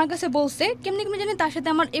 যে মামার কাছে বলছে, কেমনি জানি তার সাথে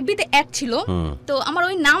আমার এফবিতে অ্যাড ছিল। তো আমার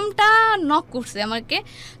ওই নামটা নক করছে আমাকে।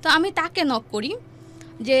 তো আমি তাকে নক করি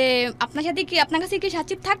যে আপনার কাছে কি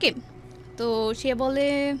সাচিব থাকে? তো সে বলে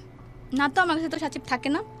না, তো আমার কাছে তো সাচিব থাকে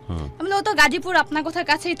না। আমি ও তো গাজীপুর আপনার কথার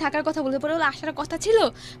কাছেই থাকার কথা বলতে পারে, আসার কথা ছিল,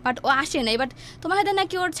 বাট ও আসে নাই। বাট তোমার সাথে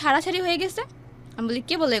নাকি ওর ছাড়াছাড়ি হয়ে গেছে। আমি বলি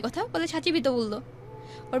কে বলে কথা? বলে সাচিবই তো বললো,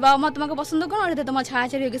 ওর বাবা মা তোমাকে পছন্দ করো, ওর সাথে তোমার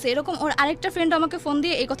ছাড়াছাড়ি হয়ে গেছে এরকম। ওর আরেকটা ফ্রেন্ড আমাকে ফোন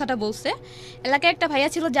দিয়ে এই কথাটা বলছে। এলাকায় একটা ভাইয়া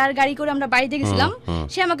ছিল যার গাড়ি করে আমরা বাড়িতে গেছিলাম,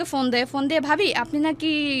 সে আমাকে ফোন দিয়ে ভাবি আপনি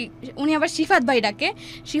নাকি, উনি আবার শিফাত ভাই ডাকে,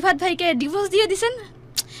 শিফাত ভাইকে ডিভোর্স দিয়ে দিছেন।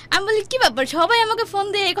 আমি বলি কি ব্যাপার, সবাই আমাকে ফোন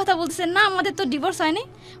দিয়ে এই কথা বলতেছেন না, আমাদের তো ডিভোর্স হয়নি।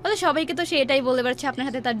 বলে সবাইকে তো সে এটাই বলে বেড়াচ্ছে আপনার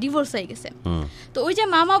সাথে তার ডিভোর্স হয়ে গেছে। তো ওই যে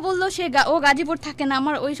মামা বললো ও গাজীপুর থাকে না,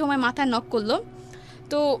 আমার ওই সময় মাথায় নক করলো।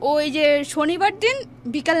 তো ওই যে শনিবার দিন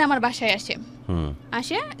বিকালে আমার বাসায় আসে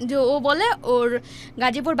যে ও বলে ওর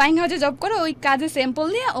গাজীপুর বাইং হাউসে জব করে, ওই কাজে স্যাম্পল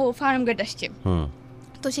নিয়ে ও ফার্ম গেট আসছে।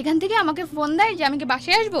 তো সেখান থেকে আমাকে ফোন দেয় যে আমি কি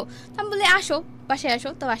বাসায় আসবো। আমি বলি আসো, বাসায় আসো।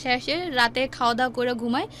 তো বাসায় আসে রাতে খাওয়া দাওয়া করে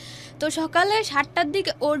ঘুমাই। তো সকালে 7টার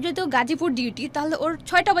দিকে ওর যেহেতু গাজীপুর ডিউটি, তাহলে ওর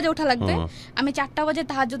 6টা বাজে ওঠা লাগবে। আমি 4টা বাজে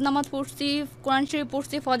তাহাজ্জুদ নামাজ পড়ছি, কোরআন শরীফ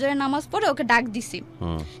পড়ছি, ফজরের নামাজ পড়ে ওকে ডাক দিছি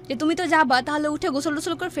যে তুমি তো যাবা, তাহলে উঠে গোসল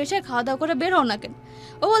টোসল করে ফ্রেশ হয়ে খাওয়া দাওয়া করে বের হও না কেন।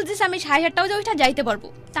 ও বলতেছে আমি 7:30 বাজে ওইটা যাইতে পারবো।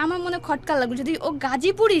 তা আমার মনে খটকা লাগলো, যদি ও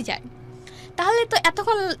গাজীপুরই যায় তাহলে তো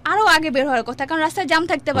এতক্ষণ আরও আগে বের হওয়ার কথা, কারণ রাস্তায় জাম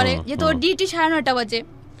থাকতে পারে, যেহেতু ওর ডিউটি 9:30 বাজে।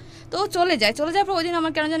 তো ও চলে যাওয়ার পর ওই দিন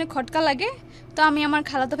আমার কেন জানি খটকা লাগে। তো আমি আমার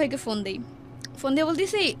খালাতো ভাইকে ফোন দিয়ে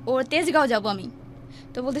বলতেছি ও তেজগাঁও যাবো আমি।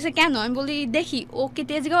 তো বলতেছে কেন? আমি বলি দেখি ও কি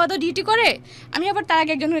তেজগাঁও তো ডিউটি করে। আমি আবার তার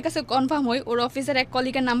আগে একজনের কাছে কনফার্ম হই, ওর অফিসের এক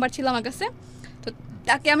কলিগের নাম্বার ছিল আমার কাছে। তো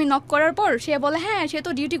তাকে আমি নক করার পর সে বলে হ্যাঁ সে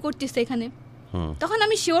তো ডিউটি করতেছে এখানে। তখন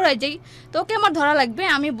আমি শিওর হয়ে যাই তো ওকে আমার ধরা লাগবে।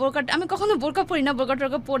 আমি কখনো বোরকা পরি না, বোরকা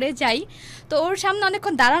টোরকা পরে যাই। তো ওর সামনে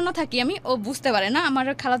অনেকক্ষণ দাঁড়ানো থাকি আমি, ও বুঝতে পারে না। আমার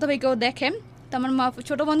খালাতো ভাইকেও দেখে, তো আমার মা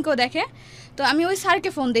ছোটো বোনকেও দেখে। তো আমি ওই স্যারকে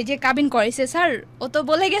ফোন দিই যে কাবিন করেছে স্যার, ও তো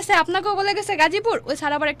বলে গেছে আপনাকেও বলে গেছে গাজীপুর। ওই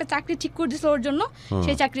স্যার আবার একটা চাকরি ঠিক করে দিয়েছিল ওর জন্য,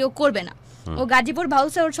 সেই চাকরি ও করবে না। ও গাজীপুর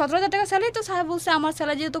ভাবছে ওর 17,000 টাকা স্যালারি। তো স্যার বলছে আমার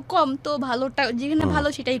স্যালারি যেহেতু কম, তো ভালোটা যেখানে ভালো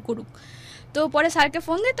সেটাই করুক। তো পরে স্যারকে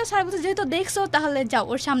ফোন দিই, তো স্যার বলছে যেহেতু দেখছো তাহলে যাও,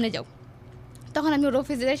 ওর সামনে যাও। তখন আমি ওর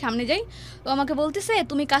অফিসের সামনে যাই। ও আমাকে বলতেছে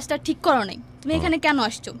তুমি কাজটা ঠিক করো নাই, তুমি এখানে কেন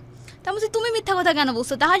আসছো? তা বলছি তুমি মিথ্যা কথা কেন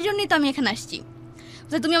বলছো? তাহার জন্যই তো আমি এখানে আসছি।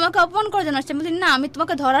 তুমি আমাকে অপমান করার জন্য আসছি? বলছি না, আমি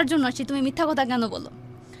তোমাকে ধরার জন্য আসছি, তুমি মিথ্যা কথা কেন বলো?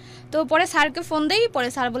 তো পরে স্যারকে ফোন দেই, পরে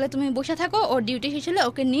স্যার বলে তুমি বসে থাকো, ওর ডিউটি শেষ হলে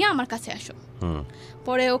ওকে নিয়ে আমার কাছে আসো।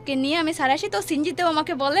 পরে ওকে নিয়ে আমি স্যার আসি। তো সিনজিতেও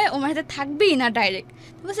আমাকে বলে ও আমার সাথে থাকবি না ডাইরেক্ট।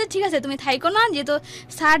 বলছে ঠিক আছে তুমি থাইকো না, যেহেতু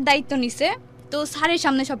স্যার দায়িত্ব নিছে, তো স্যারের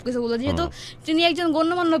সামনে সবকিছু বলো, যেহেতু তিনি একজন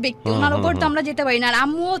গণ্যমান্য ব্যক্তি, ওনার ওপর তো আমরা যেতে পারি না। আর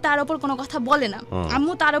আম্মুও তার ওপর কোনো কথা বলে না,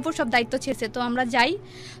 আম্মু তার ওপর সব দায়িত্ব ছেড়েছে। তো আমরা যাই।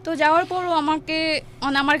 তো যাওয়ার পর ও আমাকে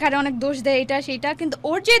আমার ঘাড়ে অনেক দোষ দেয়, এটা সেইটা, কিন্তু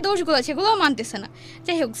ওর যে দোষগুলো সেগুলোও মানতেছে না।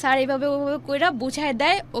 যাই হোক স্যার এইভাবে ওভাবে কইরা বুঝায়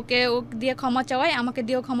দেয়, ওকে দিয়ে ক্ষমা চাওয়ায়, আমাকে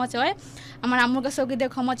দিয়েও ক্ষমা চাওয়ায়, আমার আম্মুর কাছে ওকে দিয়ে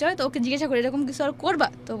ক্ষমা চাওয়ায়। তো ওকে জিজ্ঞাসা করি এরকম কিছু আর করবা?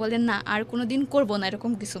 তো বলে না আর কোনো দিন করবো না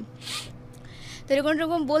এরকম কিছু। তো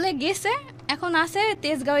এরকম বলে গেছে। এখন আসে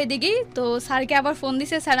তেজগাঁও দিকেই। তো স্যারকে আবার ফোন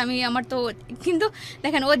দিছে, স্যার আমি আমার তো, কিন্তু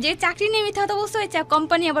দেখেন ও যে চাকরি নিয়ে মিথ্যা কথা বলছে, ওই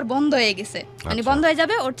কোম্পানি আবার বন্ধ হয়ে গেছে, মানে বন্ধ হয়ে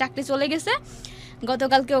যাবে, ওর চাকরি চলে গেছে।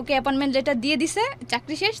 গতকালকে ওকে অ্যাপয়েন্টমেন্ট লেটার দিয়ে দিছে,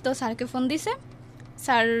 চাকরি শেষ। তো স্যারকে ফোন দিছে,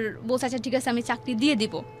 স্যার বলছে আচ্ছা ঠিক আছে আমি চাকরি দিয়ে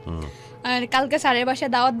দিব। আর কালকে স্যারের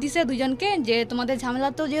বাসায় দাওয়াত দিছে দুজনকে, যে তোমাদের ঝামেলা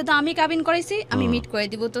তো যেহেতু আমি কাবিন করাইছি আমি মিট করে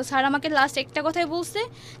দিব। তো স্যার আমাকে লাস্ট একটা কথাই বলছে,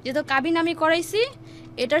 যেহেতু কাবিন আমি করাইছি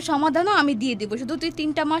এটার সমাধানও আমি দিয়ে দিব, শুধু তুই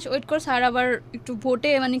 3টা মাস ওয়েট কর। স্যার আবার একটু ভোটে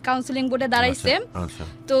মানে কাউন্সিলিং বোর্ডে দাঁড়াইছে।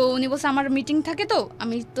 তো উনি বলছে আমার মিটিং থাকে, তো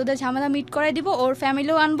আমি তোদের ঝামেলা মিট করাই দিব, ওর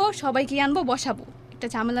ফ্যামিলিও আনবো, সবাইকে আনবো, বসাবো, একটা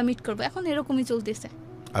ঝামেলা মিট করবো। এখন এরকমই চলতেছে।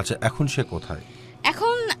 আচ্ছা এখন সে কোথায়?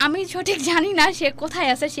 এখন আমি সঠিক জানি না সে কোথায়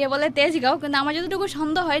আছে। সে বলে তেজগাঁও, কিন্তু আমার যতটুকু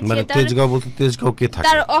সন্দেহ হয় যে তেজগাঁও বলতে তেজগাঁও কে থাকে?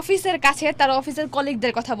 তার অফিসের কাছে, তার অফিসের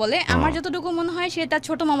কলিগদের কথা বলে। আমার যতটুকু মনে হয় সে তার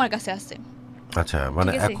ছোট মামার কাছে আছে। আচ্ছা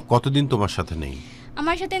মানে কতদিন তোমার সাথে নেই?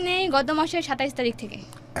 আমার সাথে নেই গত মাসের 27 তারিখ থেকে।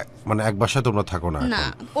 মানে এক বাসায় তোমরা থাকো না? না,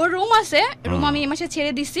 ওর রুম আছে, রুম আমি এই মাসে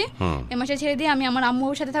ছেড়ে দিছি। এই মাসে ছেড়ে দিয়ে আমি আমার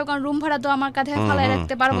আম্মুর সাথে থাকবো, কারণ রুম ভাড়া তো আমার কাঁধে ফালায়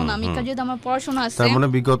রাখতে পারবো না আমি, যেহেতু আমার পড়াশোনা আছে। তার মানে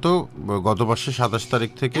গত মাসের 27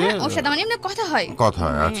 তারিখ থেকে ওর সাথে মানে এমনি কথা হয়।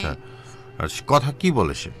 আচ্ছা কথা কি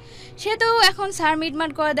বলে সে তো এখন স্যার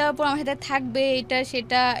মিটমাট করে দেওয়ার পর আমার সাথে থাকবে, এটা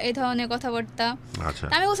সেটা এই ধরনের কথাবার্তা।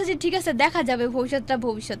 আমি বলছি যে ঠিক আছে দেখা যাবে,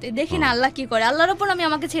 ভবিষ্যতে দেখি না আল্লাহ কি করে। আল্লাহর উপর আমি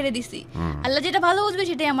আমাকে ছেড়ে দিছি, আল্লাহ যেটা ভালো বুঝবে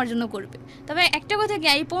সেটাই আমার জন্য করবে। তবে একটা কথা কি,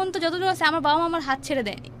 এই পর্যন্ত যতদূর আছে আমার বাবা মা আমার হাত ছেড়ে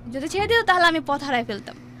দেয়নি। যদি ছেড়ে দিত তাহলে আমি পথ হারাই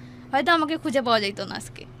ফেলতাম, হয়তো আমাকে খুঁজে পাওয়া যেত না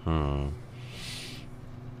আজকে।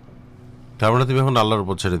 তার মানে তুমি এখন আল্লাহর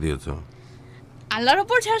উপর ছেড়ে দিয়েছো? আল্লাহর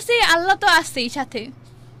উপর ছাড়ছি, আল্লাহ তো আছেই সাথে।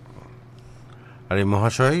 আরে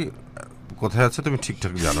মহাশয় কোথায় আছে তুমি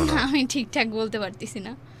ঠিকঠাক জানো না? আমি ঠিকঠাক বলতে পারতেছি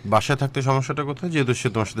না। বাসায় থাকতে সমস্যাটা কোথায়, যেহেতু সে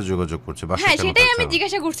তোমার সাথে যোগাযোগ করছে? হ্যাঁ সেটাই আমি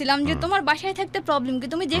জিজ্ঞাসা করছিলাম যে তোমার বাসায় থাকতে প্রবলেম কি,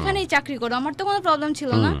 তুমি যেখানেই চাকরি করো, আমার তো কোনো প্রবলেম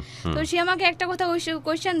ছিল না। তো সে আমাকে একটা কথা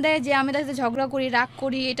কোয়েশ্চেন দেয় যে আমি তার সাথে ঝগড়া করি, রাগ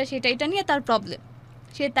করি, এটা সেটা, এটা নিয়ে তার প্রবলেম,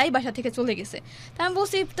 সে তাই বাসা থেকে চলে গেছে। তা আমি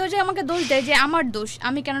বলছি, তো যে আমাকে দোষ দেয় যে আমার দোষ,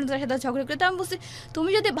 আমি কেন তার সাথে ঝগড়া করি। তো আমি বলছি তুমি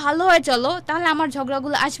যদি ভালো হয়ে চলো তাহলে আমার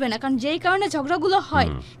ঝগড়াগুলো আসবে না, কারণ যেই কারণে ঝগড়াগুলো হয়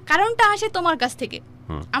কারণটা আসে তোমার কাছ থেকে,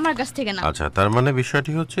 আমার কাছ থেকে না। আচ্ছা তার মানে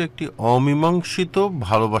বিষয়টি হচ্ছে একটি অমীমাংসিত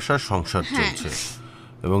ভালোবাসার সংসার চলছে,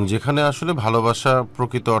 এবং যেখানে আসলে ভালোবাসা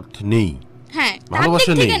প্রকৃত অর্থে নেই। হ্যাঁ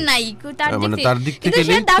ভালোবাসা নেই, মানে তার দিক থেকে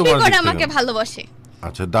নেই, দাবি করে আমাকে ভালোবাসে।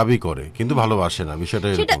 আচ্ছা দাবি করে কিন্তু ভালোবাসে না, বিষয়টা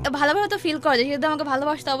সেটা ভালোভাবে তো ফিল করে, সেটা আমাকে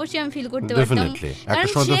ভালোবাসতো অবশ্যই আমি ফিল করতে পারতাম। ডেফিনেটলি একটা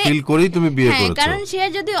সময় তো ফিল করেই তুমি বিয়ে করেছো। কারণ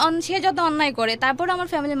সে যত অন্যায় করে তারপর আমার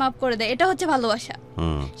ফ্যামিলি মাফ করে দেয়, এটা হচ্ছে ভালোবাসা।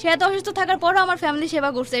 সে এত অসুস্থ থাকার পরও আমার ফ্যামিলি সেবা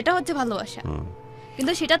করছে, এটা হচ্ছে ভালোবাসা।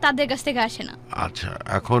 কিন্তু সেটা তাদের কাছ থেকে আসে না। আচ্ছা,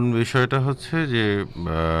 এখন বিষয়টা হচ্ছে যে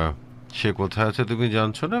সে কোথায় আছে তুমি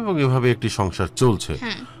জানছো না, এবং এভাবে একটি সংসার চলছে,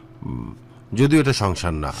 যদিও এটা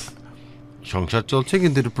সংসার না, সংসার চলছে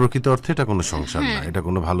কিন্তু এটা প্রকৃত অর্থে এটা কোনো সংসার না, এটা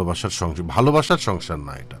কোনো ভালোবাসার সংসার, ভালোবাসার সংসার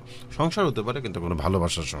না, এটা সংসার হতে পারে কিন্তু কোনো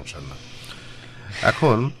ভালোবাসার সংসার না।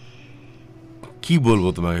 এখন কি বলবো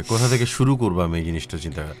তোমাকে, কোথা থেকে শুরু করবো আমি এই জিনিসটা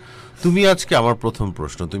চিন্তা। তুমি আজকে, আমার প্রথম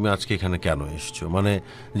প্রশ্ন, তুমি আজকে এখানে কেন এসছো? মানে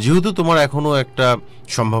যেহেতু তোমার এখনো একটা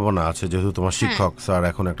সম্ভাবনা আছে, যেহেতু তোমার শিক্ষক স্যার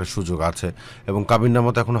এখন একটা সুযোগ আছে, এবং কাবিননামা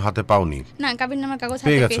তো এখনো হাতে পাওনি। না, কাবিননামার কাগজ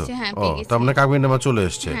পেয়ে হাতে গেছো? পেয়েছি, হ্যাঁ পেয়ে গেছি। তার মানে কাবিননামা চলে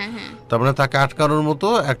এসেছে, তার মানে তাকে আটকানোর মতো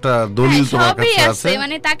একটা দলিল তোমার কাছে আছে।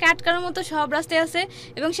 মানে তাকে আটকানোর মতো সব রাস্তায় আছে,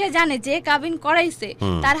 এবং সে জানে যে কাবিন করাইছে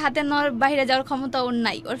তার হাতে বাইরে যাওয়ার ক্ষমতা ওর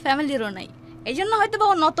নাই, ওর ফ্যামিলিরও নাই। এই জন্য হয়তো বা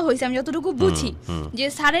ও নত হয়েছে, আমি যতটুকু বুঝি যে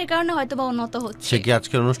স্যারের কারণে হয়তো বা ও নত হচ্ছে। সে কি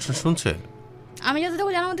আজকের অনুষ্ঠান শুনছে? আমি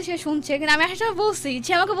যতটুকু জানার মধ্যে সে শুনছে, কিন্তু আমি একটা বলছি,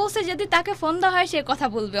 সে আমাকে বলছে যদি তাকে ফোন দেওয়া হয় সে কথা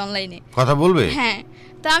বলবে, অনলাইনে কথা বলবে। হ্যাঁ,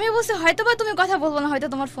 তো আমি বলছি হয়তো বা তুমি কথা বলবো না, হয়তো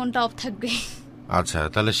তোমার ফোনটা অফ থাকবে। আচ্ছা,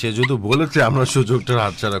 তাহলে সে যদি বলেছে আমরা সুযোগটা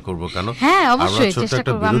হাতছাড়া করবো কেন? হ্যাঁ, আমরা ছোট্ট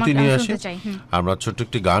একটা বিরতি নিয়ে আসি, আমরা ছোট্ট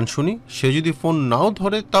একটি গান শুনি। সে যদি ফোন নাও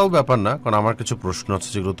ধরে তাও ব্যাপার না, কারণ আমার কিছু প্রশ্ন আছে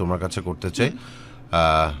যেগুলো তোমার কাছে করতে চাই।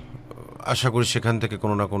 আশা করি সেখান থেকে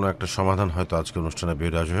কোনো না কোনো একটা সমাধান হয়তো আজকে অনুষ্ঠানে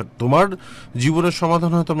বের আসবে। তোমার জীবনের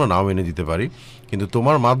সমাধান হয়তো আমরা নাও এনে দিতে পারি, কিন্তু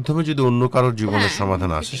তোমার মাধ্যমে যদি অন্য কারোর জীবনের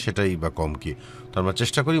সমাধান আসে সেটাই বা কম কি। তো আমরা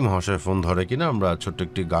চেষ্টা করি মহাশয় ফোন ধরে কিনা, আমরা ছোট্ট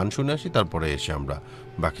একটি গান শুনে আসি, তারপরে এসে আমরা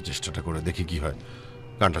বাকি চেষ্টাটা করে দেখি কি হয়।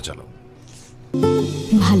 গানটা চালাও।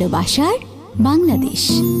 ভালোবাসার Bangladesh.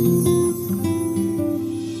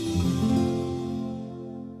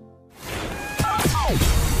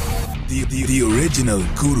 The original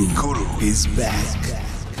Guru is back.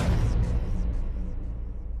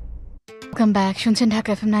 Welcome back, শুনছেন ঢাকা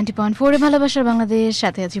এফএম 90.4 ভালোবাসার বাংলাদেশ,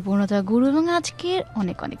 সাথে আছি পূর্ণতা গুরু, এবং আজকের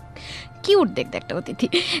অনেক অনেক কিউট দেখতে একটা অতিথি,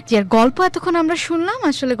 যার গল্প এতক্ষণ আমরা শুনলাম।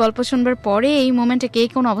 আসলে গল্প শুনবার পরে এই মোমেন্টে কে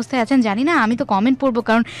কোন অবস্থায় আছেন জানি না, আমি তো কমেন্ট পড়বো,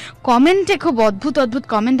 কারণ কমেন্টে খুব অদ্ভুত অদ্ভুত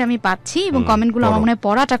কমেন্ট আমি পাচ্ছি, এবং কমেন্টগুলো আমার মনে হয়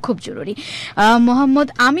পড়াটা খুব জরুরি। মোহাম্মদ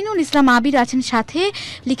আমিনুল ইসলাম আবির আছেন সাথে,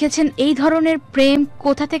 লিখেছেন এই ধরনের প্রেম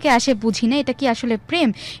কোথা থেকে আসে বুঝি না, এটা কি আসলে প্রেম?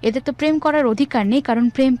 এদের তো প্রেম করার অধিকার নেই, কারণ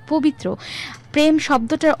প্রেম পবিত্র। প্রেম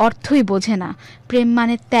শব্দটার অর্থই বোঝে না, প্রেম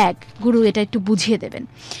মানে ত্যাগ। গুরু এটা একটু বুঝিয়ে দেবেন।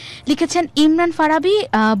 লিখেছেন ইমরান ফারাবি,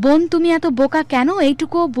 বোন তুমি এত বোকা কেন,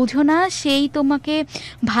 এইটুকু বুঝো না সে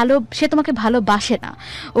তোমাকে ভালোবাসে না।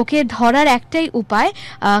 ওকে ধরার একটাই উপায়,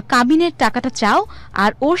 কাবিনের টাকাটা চাও,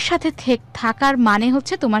 আর ওর সাথে থাকার মানে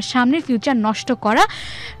হচ্ছে তোমার সামনের ফিউচার নষ্ট করা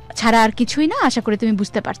ছাড়া আর কিছুই না। আশা করি তুমি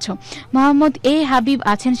বুঝতে পারছো। মোহাম্মদ এ হাবিব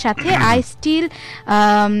আছেন সাথে,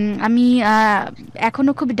 আমি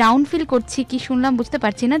এখনো খুব ডাউন ফিল করছি, কি শুনলাম বুঝতে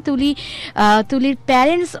পারছি না। তুলির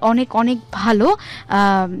প্যারেন্টস অনেক অনেক ভালো,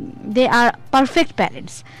 দে আর পারফেক্ট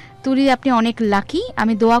প্যারেন্টস। তুলি আপনি অনেক লাকি,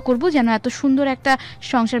 আমি দোয়া করব যেন এত সুন্দর একটা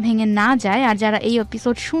সংসার ভেঙে না যায়, আর যারা এই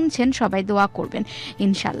এপিসোড শুনছেন সবাই দোয়া করবেন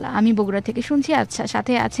ইনশাল্লাহ। আমি বগুড়া থেকে শুনছি। আচ্ছা,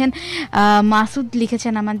 সাথে আছেন মাসুদ,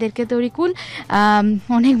 লিখেছেন আমাদেরকে তরিকুল,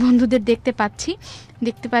 অনেক বন্ধুদের দেখতে পাচ্ছি।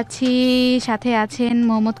 সাথে আছেন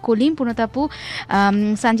মোহাম্মদ কলিম, পূর্ণতাপু,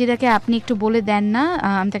 সঞ্জিদাকে আপনি একটু বলে দেন না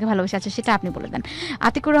আমি তাকে ভালোবাসি। আচ্ছা, সেটা আপনি বলে দেন।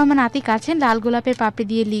 আতিকুর রহমান আতিক আছেন, লাল গোলাপের পাপড়ি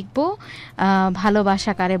দিয়ে লিখবো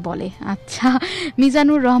ভালোবাসা কারে বলে। আচ্ছা,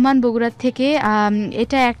 মিজানুর রহমান বগুড়া থেকে,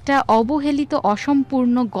 এটা একটা অবহেলিত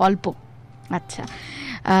অসম্পূর্ণ গল্প। আচ্ছা,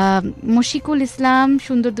 মশিকুল ইসলাম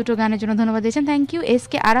সুন্দর দুটো গানের জন্য ধন্যবাদ দিয়েছেন, thank you.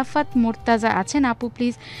 SK Arafat Mortaza আছেন, আপু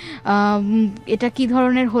প্লিজ এটা কি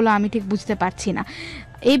ধরনের হলো আমি ঠিক বুঝতে পারছি না।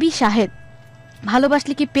 এবি শাহেদ,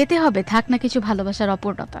 ভালোবাসলে কি পেতে হবে, থাক না কিছু ভালোবাসার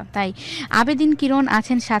অপূর্ণতা। তাই আবেদিন কিরণ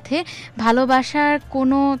আছেন সাথে, ভালোবাসার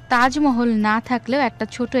কোনো তাজমহল না থাকলেও একটা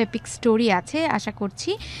ছোট এপিক স্টোরি আছে, আশা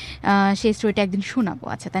করছি সেই স্টোরিটা একদিন শোনাবো।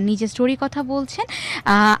 আচ্ছা, তার নিজের স্টোরি কথা বলছেন।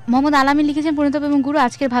 মোহাম্মদ আলামী লিখেছেন, পূর্ণতাপ এবং গুরু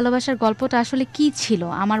আজকের ভালোবাসার গল্পটা আসলে কি ছিল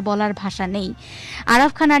আমার বলার ভাষা নেই।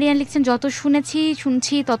 আরাফ খান আরিয়ান লিখছেন, যত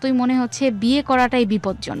শুনছি ততই মনে হচ্ছে বিয়ে করাটাই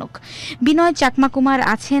বিপজ্জনক। বিনয় চাকমা কুমার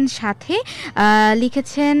আছেন সাথে,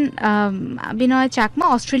 লিখেছেন বিনয় চাকমা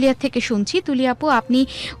অস্ট্রেলিয়া থেকে শুনছি। তুলি আপু আপনি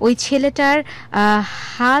ওই ছেলেটার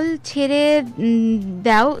হাল ছেড়ে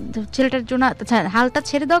দাও, ছেলেটার জন্য হালটা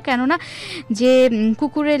ছেড়ে দাও, কেননা যে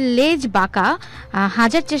কুকুরের লেজ বাঁকা,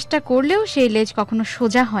 হাজার চেষ্টা করলেও সেই লেজ কখনো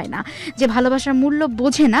সোজা হয় না। যে ভালোবাসার মূল্য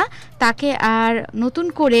বোঝে না তাকে আর নতুন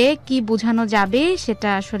করে কি বোঝানো যাবে সেটা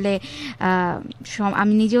আসলে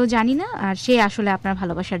আমি নিজেও জানি না, আর সে আসলে আপনার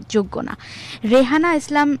ভালোবাসার যোগ্য না। রেহানা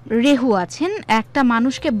ইসলাম রেহু আছেন, একটা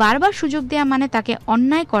মানুষকে বারবার সুযোগ দেওয়া মানে মানে তাকে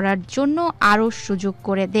অন্যায় করার জন্য আরও সুযোগ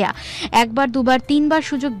করে দেয়া। একবার দুবার তিনবার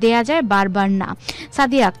সুযোগ দেয়া যায়, বারবার না।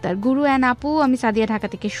 সাদিয়া আক্তার, গুরু অ্যান্ড আপু, আমি সাদিয়া ঢাকা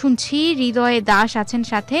থেকে শুনছি। হৃদয়ে দাস আছেন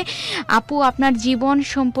সাথে। আপু, আপনার জীবন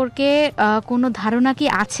সম্পর্কে কোনো ধারণা কি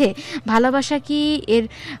আছে? ভালোবাসা কি, এর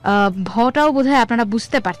ভটাও বোধহয় আপনারা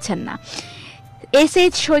বুঝতে পারছেন না।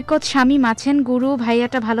 SH সৈকত শামীম আছেন, গুরু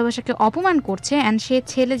ভাইয়াটা ভালোবাসাকে অপমান করছে অ্যান্ড সে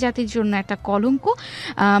ছেলে জাতির জন্য একটা কলঙ্ক।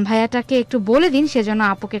 ভাইয়াটাকে একটু বলে দিন সে যেন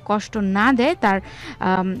আপুকে কষ্ট না দেয়। তার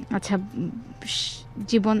আচ্ছা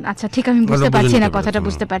জীবন, আচ্ছা ঠিক, আমি বুঝতে পারছি না, কথাটা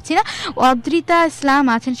বুঝতে পারছি না। অদ্রিতা ইসলাম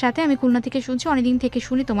আছেন সাথে, আমি খুলনা থেকে শুনছি, অনেকদিন থেকে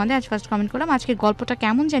শুনি তোমাদের, আজ ফার্স্ট কমেন্ট করলাম। আজকের গল্পটা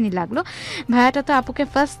কেমন জানি লাগলো। ভাইয়াটা তো আপুকে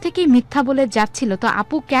ফার্স্ট থেকেই মিথ্যা বলে যাচ্ছিল, তো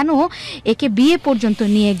আপু কেন একে বিয়ে পর্যন্ত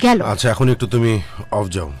নিয়ে গেল? আচ্ছা, এখন একটু তুমি অফ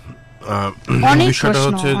যাও। বিষয়টা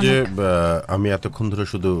হচ্ছে যে আমি এতক্ষণ ধরে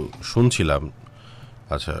শুধু শুনছিলাম।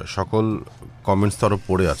 আচ্ছা, সকল কমেন্টস তো আরো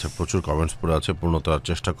পড়ে আছে, প্রচুর কমেন্টস পড়ে আছে। পূর্ণতার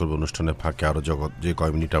চেষ্টা করবো অনুষ্ঠানের ফাঁকে আরো যে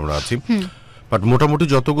কয় মিনিট আমরা আছি, বাট মোটামুটি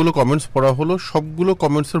যতগুলো কমেন্টস পড়া হলো সবগুলো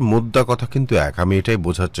কমেন্টসের মুদ্রা কথা কিন্তু এক। আমি এটাই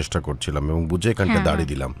বোঝার চেষ্টা করছিলাম এবং বুঝে এখানটা দাঁড়িয়ে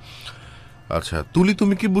দিলাম। আচ্ছা তুলি,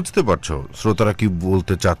 তুমি কি বুঝতে পারছো শ্রোতারা কি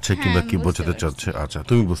বলতে চাচ্ছে কিংবা কি বোঝাতে চাচ্ছে? আচ্ছা,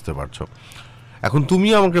 তুমি বুঝতে পারছো। এখন তুমি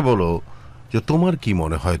আমাকে বলো যে তোমার কি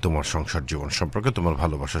মনে হয় তোমার সংসার জীবন সম্পর্কে, তোমার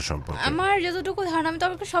ভালোবাসার সম্পর্কে? আমার যতটুকু ধারণা, আমি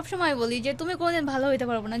তোমাকে সবসময় বলি যে তুমি কোনোদিন ভালো হইতে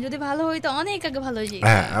পারবে না, যদি ভালো হইতো অনেক আগে ভালো হয়ে যেত।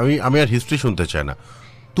 হ্যাঁ, আমি আর হিস্ট্রি শুনতে চাই না।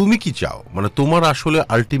 তুমি কি চাও, মানে তোমার আসলে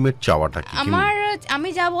আলটিমেট চাওয়াটা কি? আমি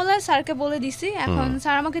যা বলার স্যারকে বলে দিছি। এখন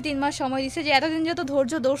স্যার আমাকে 3 মাস সময় দিছে, যে এতদিন যেহেতু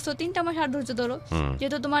ধৈর্য ধরছো, 3টা মাস আর ধৈর্য ধরো,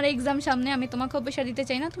 যেহেতু তোমার এক্সাম সামনে, আমি তোমাকেও প্রেশার দিতে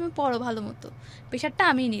চাই না, তুমি পড়ো ভালো মতো, প্রেশারটা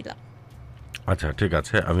আমি নিলাম। আচ্ছা ঠিক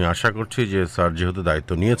আছে, আমি আশা করছি যে স্যার যেহেতু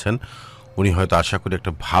দায়িত্ব নিয়েছেন, উনি হয়তো আশা করি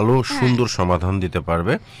একটা ভালো সুন্দর সমাধান দিতে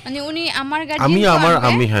পারবে। মানে উনি আমার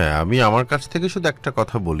আমি আমার কাছ থেকে শুধু একটা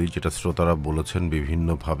কথা বলি, যেটা শ্রোতারা বলেছেন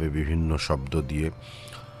বিভিন্নভাবে বিভিন্ন শব্দ দিয়ে।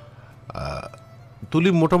 তুলি,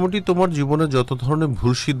 মোটামুটি তোমার জীবনে যত ধরনের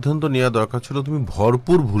ভুল সিদ্ধান্ত নেওয়া দরকার ছিল, তুমি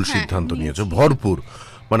ভরপুর ভুল সিদ্ধান্ত নিয়েছো। ভরপুর,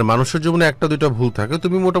 মানে মানুষের জীবনে একটা দুইটা ভুল থাকে,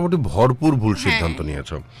 তুমি মোটামুটি ভরপুর ভুল সিদ্ধান্ত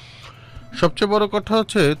নিয়েছো। সবচেয়ে বড় কথা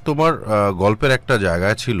হচ্ছে তোমার গল্পের একটা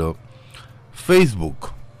জায়গায় ছিল ফেসবুক,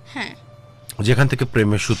 যেখান থেকে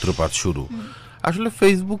প্রেমের সূত্রপাত শুরু। আসলে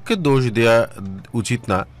ফেসবুককে দোষ দেয়া উচিত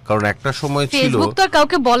না, কারণ একটা সময় ছিল, ফেসবুক তো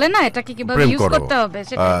কাউকে বলে না এটাকে কিভাবে ইউজ করতে হবে।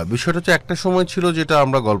 বিষয়টা হচ্ছে একটা সময় ছিল যেটা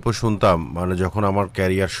আমরা গল্প শুনতাম, মানে যখন আমার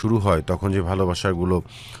ক্যারিয়ার শুরু হয় তখন যে ভালোবাসার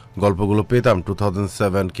গল্পগুলো পেতাম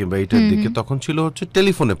 2007 কিংবা 8-এর দিকে, তখন ছিল হচ্ছে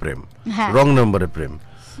টেলিফোনে প্রেম, রং নম্বরে প্রেম।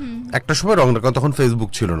 একটা সময় রং, কারণ তখন ফেসবুক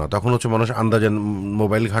ছিল না, তখন হচ্ছে মানুষ আন্দাজে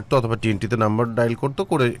মোবাইল ঘাটতো অথবা TNT-তে নাম্বার ডায়াল করতো,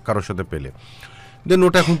 করে কারোর সাথে পেলে। দেন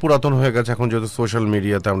ওটা এখন পুরাতন হয়ে গেছে, এখন যেহেতু সোশ্যাল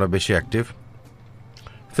মিডিয়াতে আমরা বেশি অ্যাক্টিভ,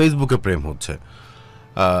 ফেসবুকে প্রেম হচ্ছে।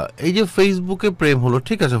 এই যে ফেসবুকে প্রেম হলো,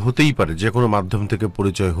 ঠিক আছে, হতেই পারে, যে কোনো মাধ্যম থেকে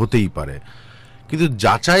পরিচয় হতেই পারে, কিন্তু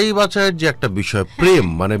যাচাই বাছাইয়ের যে একটা বিষয়, প্রেম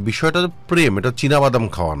মানে বিষয়টা প্রেম, এটা চীনাবাদাম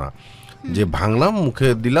খাওয়া না, যে ভাঙলাম মুখে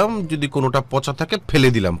দিলাম, যদি কোনোটা পচা থাকে ফেলে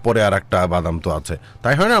দিলাম, পরে আর একটা বাদাম তো আছে,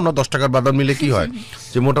 তাই হয় না? আমরা 10 টাকার বাদাম নিলে কি হয়,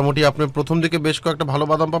 যে মোটামুটি আপনি প্রথম দিকে বেশ কয়েকটা ভালো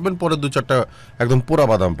বাদাম পাবেন, পরে 2-4টা একদম পোড়া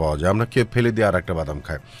বাদাম পাওয়া যায়, আমরা কেউ ফেলে দিয়ে আর একটা বাদাম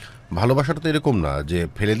খাই। ভালোবাসাটা তো এরকম না যে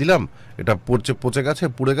ফেলে দিলাম, এটা পচে গেছে,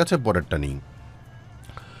 পুড়ে গেছে, পরেরটা নেই।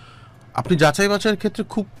 আপনি যাচাই বাছাইয়ের ক্ষেত্রে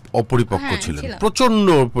খুব অপরিপক্ক ছিলেন, প্রচন্ড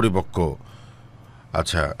অপরিপক্ক।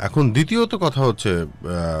 আচ্ছা, এখন দ্বিতীয়ত কথা হচ্ছে,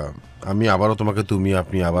 আমি আবারও তোমাকে তুমি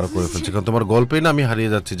আপনি আবার করে ফেলছি, কারণ তোমার গল্পে না আমি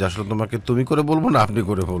হারিয়ে যাচ্ছি যে আসলে তোমাকে তুমি করে বলবো না আপনি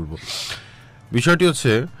করে বলবো। বিষয়টি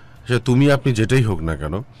হচ্ছে সে তুমি আপনি যেটাই হোক না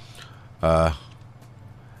কেন,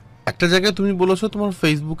 একটা জায়গায় তুমি বলেছো তোমার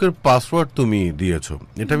ফেসবুকের পাসওয়ার্ড তুমি দিয়েছো,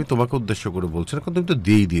 এটা আমি তোমাকে উদ্দেশ্য করে বলছি না, কারণ তুমি তো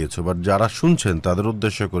দিয়েই দিয়েছো, বাট যারা শুনছেন তাদের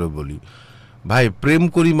উদ্দেশ্য করে বলি, ভাই প্রেম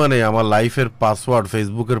করি মানে আমার লাইফের পাসওয়ার্ড,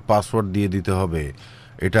 ফেসবুকের পাসওয়ার্ড দিয়ে দিতে হবে,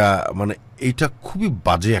 এটা মানে এইটা খুবই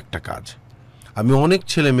বাজে একটা কাজ। আমি অনেক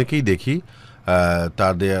ছেলে মেয়েকেই দেখি,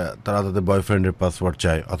 তারা তাদের বয়ফ্রেন্ডের পাসওয়ার্ড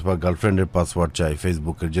চায় অথবা গার্লফ্রেন্ডের পাসওয়ার্ড চায়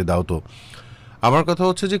ফেসবুকের, যে দাও তো। আমার কথা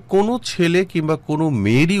হচ্ছে যে কোনো ছেলে কিংবা কোনো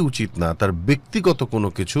মেয়েরই উচিত না তার ব্যক্তিগত কোনো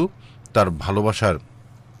কিছু তার ভালোবাসার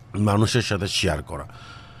মানুষের সাথে শেয়ার করা।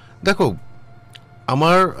 দেখো,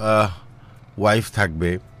 আমার ওয়াইফ থাকবে,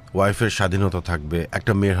 ওয়াইফের স্বাধীনতা থাকবে,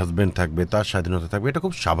 একটা মেয়ের হাজব্যান্ড থাকবে, তার স্বাধীনতা থাকবে, এটা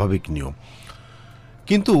খুব স্বাভাবিক নিয়ম।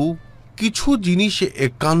 কিন্তু কিছু জিনিস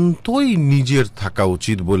একান্তই নিজের থাকা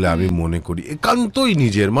উচিত বলে আমি মনে করি, একান্তই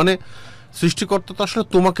নিজের। মানে সৃষ্টিকর্তা তো আসলে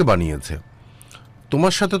তোমাকে বানিয়েছে,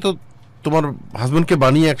 তোমার সাথে তো তোমার হাজব্যান্ডকে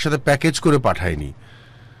বানিয়ে একসাথে প্যাকেজ করে পাঠায়নি।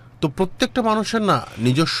 তো প্রত্যেকটা মানুষের না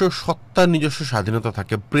নিজস্ব সত্তার নিজস্ব স্বাধীনতা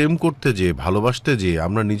থাকে। প্রেম করতে যেয়ে, ভালোবাসতে যেয়ে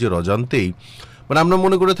আমরা নিজের অজান্তেই, মানে আমরা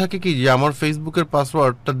মনে করে থাকি কি যে আমার ফেসবুকের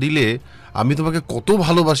পাসওয়ার্ডটা দিলে আমি তোমাকে কত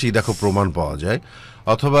ভালোবাসি দেখো প্রমাণ পাওয়া যায়,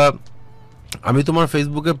 অথবা আমি তোমার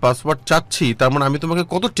ফেসবুকের পাসওয়ার্ড চাচ্ছি, তার মানে আমি তোমাকে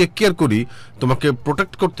কত টেক কেয়ার করি, তোমাকে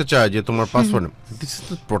প্রোটেক্ট করতে চাই যে তোমার পাসওয়ার্ড। This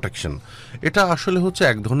is protection. এটা আসলে হচ্ছে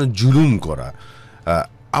এক ধরনের জুলুম করা।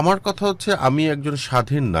 আমার কথা হচ্ছে আমি একজন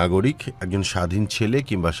স্বাধীন নাগরিক, একজন স্বাধীন ছেলে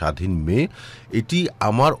কিংবা স্বাধীন মেয়ে, এটি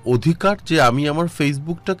আমার অধিকার যে আমি আমার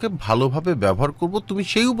ফেসবুকটাকে ভালোভাবে ব্যবহার করব। তুমি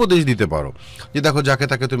সেই উপদেশ দিতে পারো যে দেখো যাকে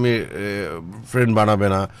তাকে তুমি ফ্রেন্ড বানাবে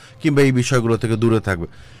না কিংবা এই বিষয়গুলো থেকে দূরে থাকবে,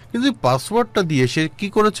 কিন্তু পাসওয়ার্ডটা দিয়ে সে কি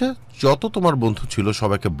করেছে, যত তোমার বন্ধু ছিল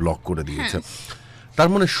সবাইকে ব্লক করে দিয়েছে। তার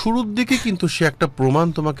মানে শুরুর দিকে কিন্তু সে একটা প্রমাণ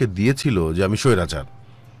তোমাকে দিয়েছিল যে আমি স্বৈরাচার,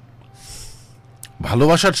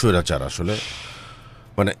 ভালোবাসার স্বৈরাচার। আসলে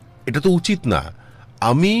মানে এটা তো উচিত না।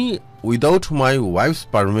 আমি উইদাউট মাই ওয়াইফস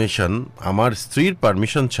পারমিশন, আমার স্ত্রীর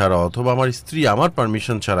পারমিশন ছাড়া অথবা আমার স্ত্রী আমার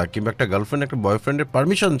পারমিশন ছাড়া কিংবা একটা গার্লফ্রেন্ড একটা বয়ফ্রেন্ডের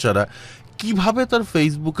পারমিশন ছাড়া কিভাবে তার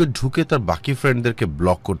ফেসবুকে ঢুকে তার বাকি ফ্রেন্ডদেরকে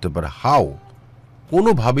ব্লক করতে পারে? হাউ?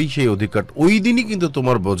 কোনোভাবেই সেই অধিকার। ওই দিনই কিন্তু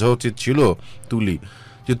তোমার বোঝা উচিত ছিল তুলি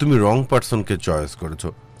যে তুমি রং পার্সনকে চয়েস করেছো।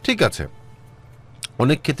 ঠিক আছে,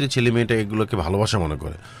 অনেক ক্ষেত্রে ছেলে মেয়েটা এগুলোকে ভালোবাসা মনে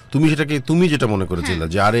করে। তুমি সেটাকে তুমি যেটা মনে করেছিলে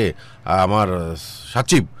যে আরে আমার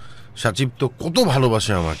সাচিব তো কত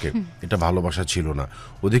ভালোবাসে আমাকে, এটা ভালোবাসা ছিল না।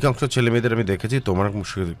 অধিকাংশ ছেলে মেয়েদের আমি দেখেছি, তোমার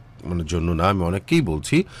মানে জন্য না, আমি অনেককেই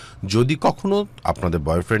বলছি, যদি কখনো আপনাদের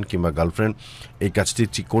বয়ফ্রেন্ড কিংবা গার্লফ্রেন্ড এই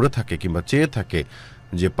কাজটি করে থাকে কিংবা চেয়ে থাকে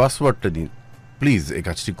যে পাসওয়ার্ডটা দিন, প্লিজ এই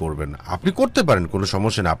কাজটি করবেন না। আপনি করতে পারেন, কোনো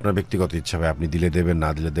সমস্যা নেই, আপনার ব্যক্তিগত ইচ্ছা হয়, আপনি দিলে দেবেন না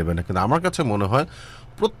দিলে দেবেন না, কিন্তু আমার কাছে মনে হয়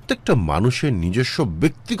প্রত্যেকটা মানুষের নিজস্ব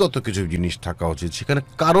ব্যক্তিগত কিছু জিনিস থাকা উচিত, সেখানে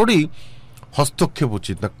কারোরই হস্তক্ষেপ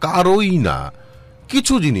উচিত না, কারোই না।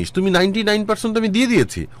 কিছু জিনিস তুমি 99% আমি দিয়ে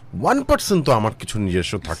দিয়েছি, 1% তো আমার কিছু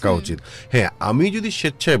নিজস্ব থাকা উচিত। হ্যাঁ, আমি যদি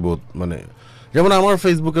স্বেচ্ছায় মানে যেমন আমার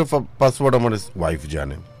ফেসবুকের পাসওয়ার্ড আমার ওয়াইফ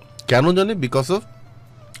জানে। কেন জানে? বিকজ অফ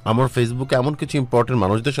আমার ফেসবুকে এমন কিছু ইম্পর্টেন্ট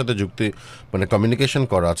মানুষদের সাথে মানে কমিউনিকেশন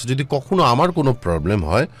করা আছে। যদি কখনো আমার কোনো প্রবলেম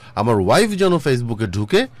হয়, আমার ওয়াইফ যেন ফেসবুকে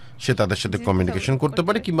ঢুকে সে তাদের সাথে কমিউনিকেশন করতে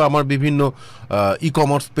পারে, কিংবা আমার বিভিন্ন ই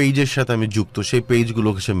কমার্স পেজের সাথে আমি যুক্ত, সেই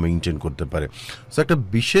পেজগুলোকে সে মেনটেন করতে পারে। সো একটা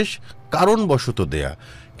বিশেষ কারণবশত দেয়া,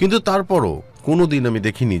 কিন্তু তারপরও কোনো দিন আমি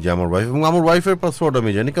দেখিনি যে আমার ওয়াইফ, এবং আমার ওয়াইফের পাসওয়ার্ড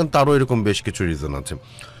আমি জানি, কারণ তারও এরকম বেশ কিছু রিজন আছে,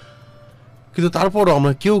 কিন্তু তারপরও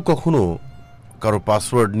আমরা কেউ কখনো কারো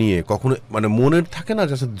পাসওয়ার্ড নিয়ে কখনো মানে মনের থাকে না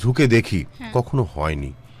যাতে ঢুকে দেখি, কখনোই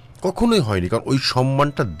হয়নি। কারণ ওই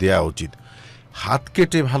সম্মানটা দেয়া উচিত। হাত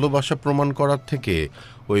কেটে ভালোবাসা প্রমাণ করার থেকে,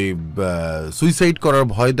 ওই সুইসাইড করার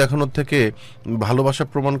ভয় দেখানোর থেকে, ভালোবাসা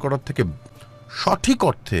প্রমাণ করার থেকে সঠিক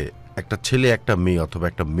অর্থে একটা ছেলে একটা মেয়ে অথবা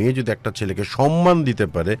একটা মেয়ে যদি একটা ছেলেকে সম্মান দিতে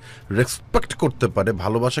পারে, রেসপেক্ট করতে পারে,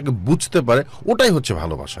 ভালোবাসাকে বুঝতে পারে, ওটাই হচ্ছে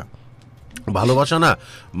ভালোবাসা। ভালোবাসা না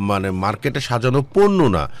মানে মার্কেটে সাজানো পণ্য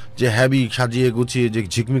না, যে হ্যাভি সাজিয়ে গুছিয়ে যে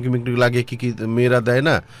ঝিকমিকি লাগে কি কি মেয়েরা দেয়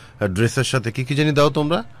না ড্রেসের সাথে, কি জানি দাও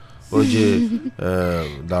তোমরা, ওই যে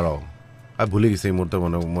দাঁড়াও ভুলে গেছি এই মুহূর্তে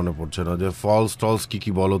মনে পড়ছে না, যে ফলস টলস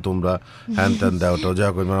কি বলো তোমরা, হ্যান ত্যান দেওয়া, যা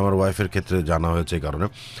আমার ওয়াইফের ক্ষেত্রে জানা হয়েছে। এই কারণে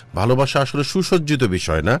ভালোবাসা আসলে সুসজ্জিত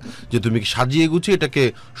বিষয় না যে তুমি সাজিয়ে গুছিয়ে এটাকে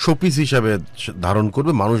শোপিস হিসাবে ধারণ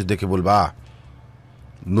করবে, মানুষ দেখে বলবে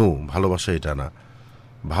নো, ভালোবাসা এটা না।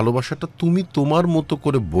 ভালোবাসাটা তুমি তোমার মতো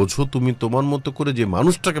করে বোঝো, তুমি তোমার মতো করে যে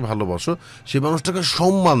মানুষটাকে ভালোবাসো সেই মানুষটাকে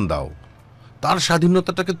সম্মান দাও, তার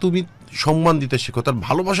স্বাধীনতাটাকে তুমি সম্মান দিতে শেখো, তার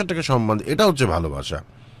ভালোবাসাটাকে সম্মান, এটা হচ্ছে ভালোবাসা।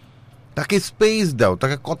 তাকে স্পেস দাও,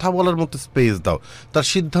 তাকে কথা বলার মতো স্পেস দাও, তার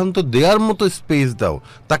সিদ্ধান্ত দেওয়ার মতো স্পেস দাও,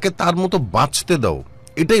 তাকে তার মতো বাঁচতে দাও,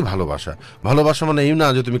 এটাই ভালোবাসা। ভালোবাসা মানে এই না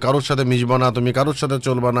যে তুমি কারোর সাথে মিশবা না, তুমি কারোর সাথে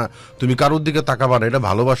চলবা না, তুমি কারোর দিকে তাকাবা না, এটা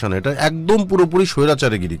ভালোবাসা না, এটা একদম পুরোপুরি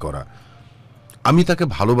স্বৈরাচারগিরি করা। আমি তাকে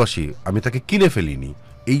ভালোবাসি, আমি তাকে কিনে ফেলিনি,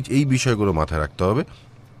 এই বিষয়গুলো মাথায় রাখতে হবে।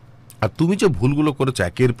 আর তুমি যে ভুলগুলো করেছো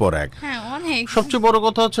একের পর এক, সবচেয়ে বড়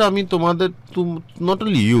কথা হচ্ছে আমি তোমাদের, নট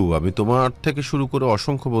অনলি ইউ, আমি তোমার থেকে শুরু করে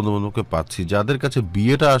অসংখ্য বন্ধুবান্ধবকে পাচ্ছি যাদের কাছে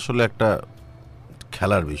বিয়েটা আসলে একটা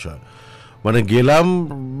খেলার বিষয়। মানে গেলাম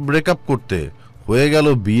ব্রেকআপ করতে, হয়ে গেল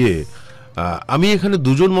বিয়ে। আমি এখানে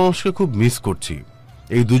দুজন মানুষকে খুব মিস করছি।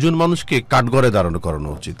 এই দুজন মানুষকে কাঠগড়ে দাঁড়ানো করানো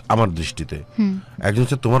উচিত আমার দৃষ্টিতে। একজন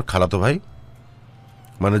হচ্ছে তোমার খালাতো ভাই,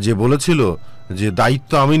 মানে যে বলেছিল যে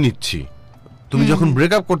দায়িত্ব আমি নিচ্ছি, তুমি যখন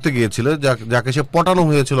ব্রেকআপ করতে গিয়েছিলে, যাকে সে পটানো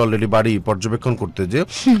হয়েছিল অলরেডি বাড়ি পর্যবেক্ষণ করতে, যে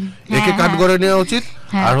একে কাঠগড়ে নেওয়া উচিত।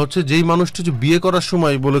 আর হচ্ছে যেই মানুষটা যে বিয়ে করার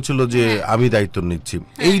সময় বলেছিল যে আমি দায়িত্ব নিচ্ছি,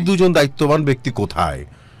 এই দুজন দায়িত্ববান ব্যক্তি কোথায়?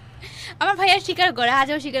 আমার ভাইয়া স্বীকার করে,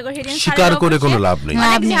 আজও স্বীকার করে, স্বীকার করে কোনো লাভ নেই,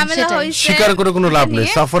 স্বীকার করে কোনো লাভ নেই।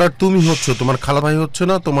 সাফারার তুমি হচ্ছ, তোমার খালা ভাই হচ্ছে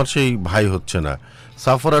না, তোমার সেই ভাই হচ্ছে না,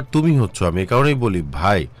 সাফারার তুমি হচ্ছ। আমি এই কারণেই বলি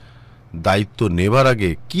ভাই, দায়িত্ব নেবার আগে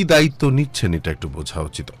কি দায়িত্ব নিচ্ছেন এটা একটু বোঝা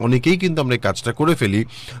উচিত। অনেকেই কিন্তু আমরা এই কাজটা করে ফেলি,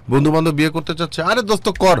 বন্ধু বান্ধব বিয়ে করতে চাচ্ছে, আরে দোস্ত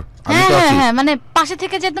কর, আমি তো আছি, মানে পাশে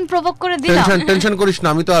থেকে যে একদম প্রভোক করে দিলাম, টেনশন করিস না,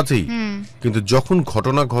 আমি তো আছি। কিন্তু যখন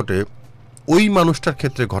ঘটনা ঘটে ওই মানুষটার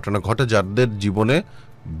ক্ষেত্রে ঘটনা ঘটে যাদের জীবনে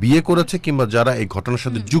বিয়ে করেছে কিংবা যারা এই ঘটনার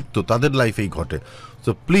সাথে যুক্ত, তাদের লাইফেই ঘটে।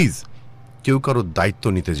 সো প্লিজ কেউ কারো দায়িত্ব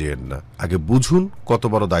নিতে যেয়েন না, আগে বুঝুন কত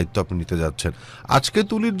বড় দায়িত্ব আপনি নিতে যাচ্ছেন। আজকে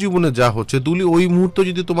তুলির জীবনে যা হচ্ছে, তুলি ওই মুহূর্তে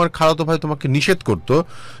যদি তোমার খালাতো ভাই তোমাকে নিষেধ করতো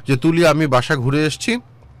যে তুলি আমি বাসা ঘুরে এসেছি,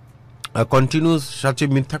 কন্টিনিউস সাথে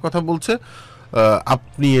মিথ্যা কথা বলছে,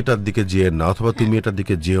 আপনি এটার দিকে যেয়েন না অথবা তুমি এটার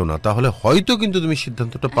দিকে যেও না, তাহলে হয়তো কিন্তু তুমি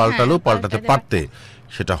সিদ্ধান্তটা পাল্টাতে পারতে,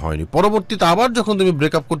 সেটা হয়নি। পরবর্তীতে আবার যখন তুমি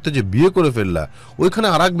ব্রেকআপ করতে যে বিয়ে করে ফেললা, ওইখানে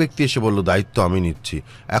আর এক ব্যক্তি এসে বললো দায়িত্ব আমি নিচ্ছি,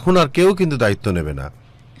 এখন আর কেউ কিন্তু দায়িত্ব নেবে না।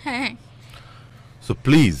 সো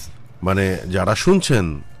প্লিজ মানে যারা শুনছেন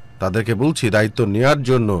তাদেরকে বলছি, দায়িত্ব নেওয়ার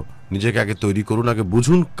জন্য নিজেকে আগে তৈরি করুন, আগে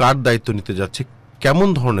বুঝুন কার দায়িত্ব নিতে যাচ্ছি, কেমন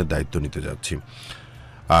ধরনের দায়িত্ব নিতে যাচ্ছি।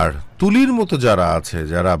 আর তুলির মতো যারা আছে,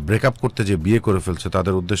 যারা ব্রেকআপ করতে যে বিয়ে করে ফেলছে,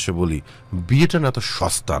 তাদের উদ্দেশ্যে বলি বিয়েটা না তো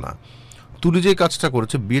সস্তা না। তুলি যে কাজটা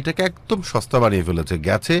করেছে বিয়েটাকে একদম সস্তা বানিয়ে ফেলেছে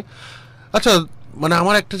গেছে। আচ্ছা মানে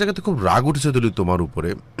আমার একটা জায়গাতে খুব রাগ উঠেছে তুলি তোমার উপরে।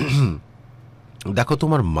 দেখো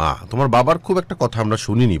তোমার মা, তোমার বাবার খুব একটা কথা আমরা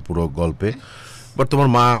শুনিনি পুরো গল্পে, বাট তোমার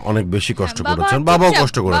মা অনেক বেশি কষ্ট করেছেন, বাবাও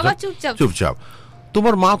কষ্ট করেছেন, চুপচাপ।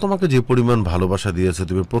 তোমার মা তোমাকে যে পরিমাণ ভালোবাসা দিয়েছে,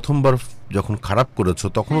 তুমি প্রথমবার যখন খারাপ করেছো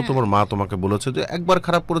তখনও তোমার মা তোমাকে বলেছে যে একবার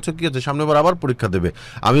খারাপ করেছো কি আছে, সামনেবার আবার পরীক্ষা দেবে।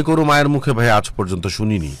 আমি কোনো মায়ের মুখে ভাই আজ পর্যন্ত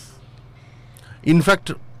শুনিনি। ইনফ্যাক্ট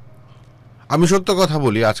আমি সত্য কথা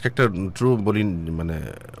বলি, আজকে একটা ট্রু বলি, মানে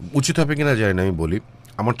উচিত হবে কিনা জানি না, আমি বলি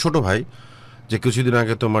আমার ছোট ভাই যে কিছুদিন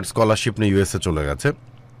আগে তোমার স্কলারশিপ নিয়ে ইউএসএ চলে গেছে,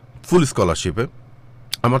 ফুল স্কলারশিপে।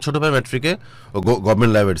 আমার ছোট ভাই ম্যাট্রিকে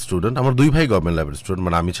গভর্নমেন্ট ল্যাবের স্টুডেন্ট, আমার দুই ভাই গভর্নমেন্ট ল্যাবের স্টুডেন্ট,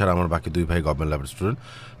 মানে আমি ছাড়া আমার বাকি দুই ভাই গভর্নমেন্ট ল্যাবের স্টুডেন্ট।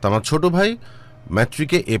 তো আমার ছোট ভাই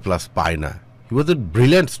ম্যাট্রিকে A+ পায় না। হি ওয়াজ এ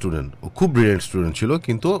ব্রিলিয়েন্ট স্টুডেন্ট, ও খুব ব্রিলিয়েন্ট স্টুডেন্ট ছিল,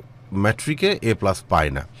 কিন্তু ম্যাট্রিকে A+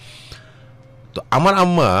 পায় না। তো আমার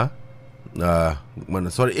আম্মা মানে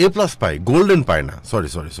A+ পায়, গোল্ডেন পায় না, সরি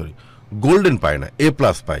গোল্ডেন পায় না, A+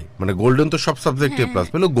 পায়, মানে গোল্ডেন তো সব সাবজেক্টে A+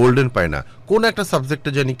 পেলো, গোল্ডেন পায় না, কোন একটা সাবজেক্টে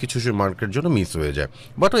জানি কিছু সে মার্কের জন্য মিস হয়ে যায়,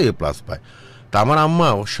 বাট ও A+ পায়। তা আমার আম্মা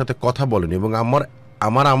ওর সাথে কথা বলেনি, এবং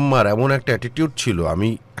আমার আম্মার এমন একটা অ্যাটিটিউড ছিল, আমি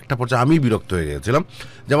একটা পর্যায়ে আমি বিরক্ত হয়ে গেছিলাম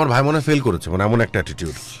যে আমার ভাই মনে ফেল করেছে, মানে এমন একটা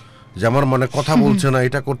অ্যাটিটিউড যে আমার মানে কথা বলছে না,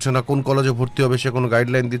 এটা করছে না, কোন কলেজে ভর্তি হবে সে কোনো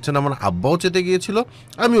গাইডলাইন দিচ্ছে না। আমার আব্বাও চেতে গিয়েছিল,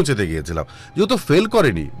 আমিও চেতে গিয়েছিলাম, যেহেতু ফেল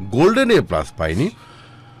করেনি, গোল্ডেন A+ পাইনি।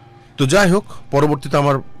 তো যাই হোক, পরবর্তীতে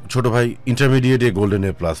আমার ছোট ভাই ইন্টারমিডিয়েটে গোল্ডেন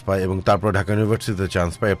A+ পায় এবং তারপর ঢাকা ইউনিভার্সিটিতে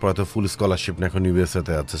চান্স পায়, এরপর তো ফুল স্কলারশিপ না, এখন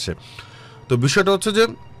ইউএসএতে আছে সে। তো বিষয়টা হচ্ছে যে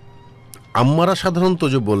আম্মারা সাধারণত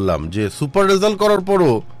যে বললাম যে সুপার রেজাল্ট করার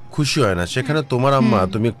পরও খুশি হয় না, সেখানে তোমার আম্মা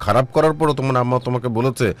তুমি খারাপ করার পরও তোমার আম্মা তোমাকে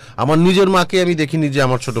বলেছে। আমার নিজের মাকে আমি দেখিনি যে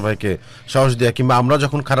আমার ছোট ভাইকে সাহস দেয়া, কিংবা আমরা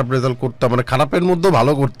যখন খারাপ রেজাল্ট করতাম, মানে খারাপের মধ্যেও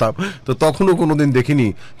ভালো করতাম, তো তখনও কোনোদিন দেখিনি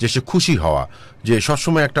যে সে খুশি হওয়া, যে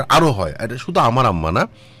সবসময় একটা আরও হয়। এটা শুধু আমার আম্মা না,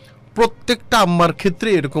 প্রত্যেকটা আম্মার ক্ষেত্রে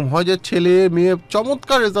এরকম হয় যে ছেলে মেয়ে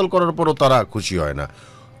চমৎকার রেজাল্ট করার পরও তারা খুশি হয় না।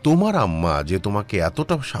 তোমার আম্মা যে তোমাকে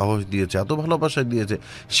এতটা সাহস দিয়েছে, এত ভালোবাসা দিয়েছে,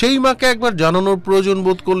 সেই মাকে একবার জানানোর প্রয়োজন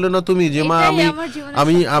বোধ করলে না তুমি, যে মা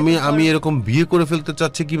আমি এরকম বিয়ে করে ফেলতে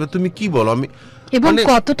চাচ্ছি, কিংবা তুমি কি বলো। আমি এবং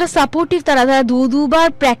কতটা সাপোর্টিভ তারা দুবার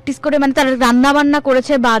প্র্যাকটিস করে, মানে তারা রান্না বান্না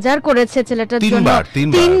করেছে, বাজার করেছে ছেলেটার জন্য,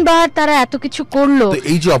 তিনবার তারা এত কিছু করলো।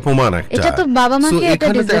 এই যে অপমান, এটা তো বাবা মাকে এটা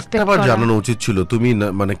ডিসরেসপেক্ট করা। জানানো উচিত ছিল, তুমি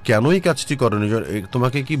মানে কেনই কাজটি করনি,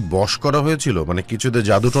 তোমাকে কি বশ করা হয়েছিল, মানে কিছুতে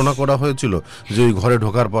জাদুটোনা করা হয়েছিল যে ওই ঘরে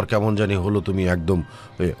ঢোকার পর কেমন জানি হলো, তুমি একদম,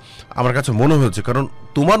 আমার কাছে মনে হয়েছে। কারণ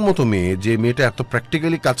তোমার মতো মেয়ে, যে মেয়েটা এত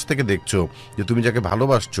প্র্যাকটিক্যালি কাছ থেকে দেখছো, যে তুমি যাকে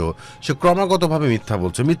ভালোবাসছো, সে ক্রমাগতভাবে মিথ্যা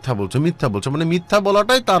বলছে, মানে মিথ্যা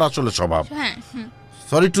বলাটাই তার আসলে স্বভাব।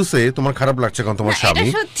 সরি টু সে, তোমার খারাপ লাগছে কারণ তোমার স্বামী,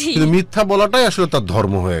 কিন্তু মিথ্যা বলাটাই আসলে তার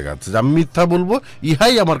ধর্ম হয়ে গেছে, যে আমি মিথ্যা বলবো,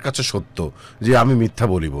 ইহাই আমার কাছে সত্য, যে আমি মিথ্যা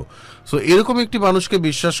বলিব। সো এরকম একটি মানুষকে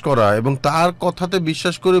বিশ্বাস করা এবং তার কথাতে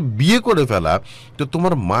বিশ্বাস করে বিয়ে করে ফেলা, তো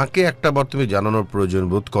তোমার মাকে একটাবার তুমি জানানোর প্রয়োজন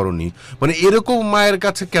বোধ করনি, মানে এরকম মায়ের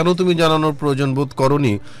কাছে কেন তুমি জানানোর প্রয়োজন বোধ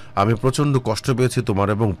করনি। আমি প্রচন্ড কষ্ট পেয়েছি তোমার,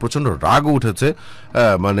 এবং প্রচন্ড রাগও উঠেছে,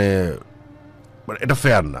 মানে এটা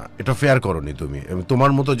ফেয়ার না, এটা ফেয়ার করনি তুমি। এবং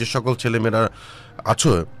তোমার মতো যে সকল ছেলেমেয়েরা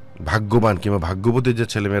আছো, ভাগ্যবান কিংবা ভাগ্যবতী যে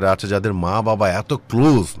ছেলেমেয়েরা আছে, যাদের মা বাবা এত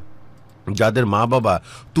ক্লোজ, যাদের মা বাবা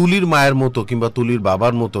তুলির মায়ের মতো কিংবা তুলির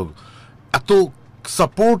বাবার মতো এত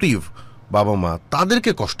সাপোর্টিভ বাবা মা,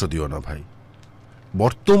 তাদেরকে কষ্ট দিও না ভাই।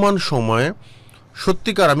 বর্তমান সময়ে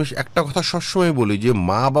সত্যিকার আমি একটা কথা সবসময় বলি, যে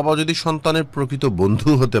মা বাবা যদি সন্তানের প্রকৃত বন্ধু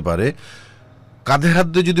হতে পারে, কাঁধে হাত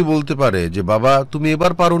দিয়ে যদি বলতে পারে যে বাবা তুমি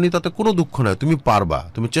এবার পারোনি, তাতে কোনো দুঃখ নাই, তুমি পারবা,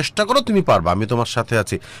 তুমি চেষ্টা করো, তুমি পারবা, আমি তোমার সাথে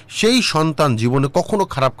আছি, সেই সন্তান জীবনে কখনো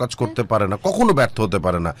খারাপ কাজ করতে পারে না, কখনো ব্যর্থ হতে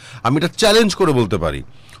পারে না। আমি এটা চ্যালেঞ্জ করে বলতে পারি।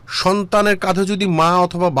 সন্তানের কাঁধে যদি মা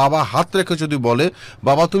অথবা বাবা হাত রেখে যদি বলে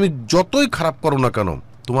বাবা তুমি যতই খারাপ করো না কেন,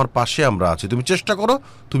 তোমার পাশে আমরা আছি, তুমি চেষ্টা করো,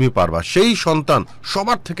 তুমি পারবা। সেই সন্তান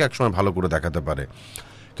সবার থেকে একসময় ভালো করে দেখাতে পারে,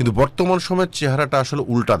 কিন্তু বর্তমান সময়ের চেহারাটা আসলে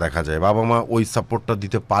উল্টা দেখা যায়। বাবা মা ওই সাপোর্টটা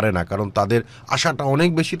দিতে পারে না, কারণ তাদের আশাটা অনেক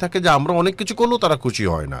বেশি থাকে যে আমরা অনেক কিছু করলেও তারা খুশি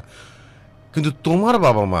হয় না। কিন্তু তোমার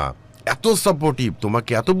বাবা মা এত সাপোর্টিভ,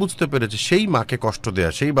 তোমাকে এত বুঝতে পেরেছে, সেই মাকে কষ্ট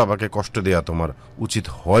দেয়া, সেই বাবাকে কষ্ট দেয়া তোমার উচিত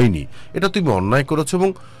হয়নি। এটা তুমি অন্যায় করেছো, এবং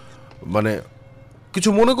মানে কিছু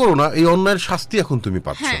মনে করো না, এই অন্যায়ের শাস্তি এখন তুমি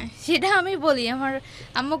পাচ্ছ। হ্যাঁ, সেটা আমি বলি, আমার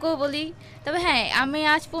আম্মুকেও বলি। তবে হ্যাঁ, আমি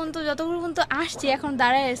আজ পর্যন্ত যতদূর পর্যন্ত আসছি, এখন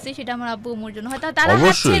দাঁড়ায় আসছি, সেটা আমার আব্বু আম্মুর জন্য। হয়তো তারা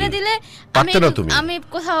হাত ছেড়ে দিলে আমি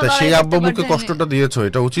কোথাও সেই আব্বু আম্মুকে কষ্টটা দিয়েছো,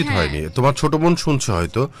 এটা উচিত হয়নি। তোমার ছোট বোন শুনছো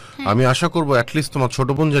হয়তো, আমি আশা করবো অ্যাটলিস্ট তোমার ছোট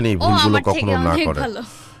বোন জানি এই ভুলগুলো কখনো না করে,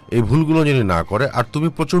 এই ভুলগুলো যদি না করে। আর তুমি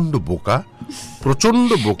প্রচন্ড বোকা, প্রচন্ড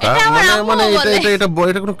বোকা, মানে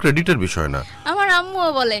এটা কোনো ক্রেডিটের বিষয় না। আমার আম্মুও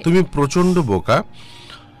বলে তুমি প্রচন্ড বোকা,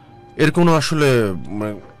 এর কোনো আসলে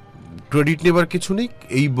ক্রেডিট নেবার কিছু নেই।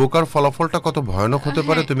 এই বোকার ফলাফলটা কত ভয়ানক হতে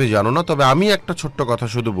পারে তুমি জানো না। তবে আমি একটা ছোট্ট কথা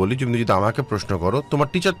শুধু বলি, তুমি যদি আমাকে প্রশ্ন করো, তোমার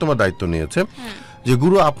টিচার তোমার দায়িত্ব নিয়েছে, যে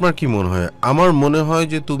গুরু আপনার কি মনে হয়? আমার মনে হয়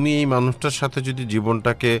যে তুমি এই মানুষটার সাথে যদি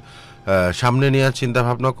জীবনটাকে সামনে নেওয়ার চিন্তা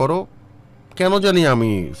ভাবনা করো, কেন জানি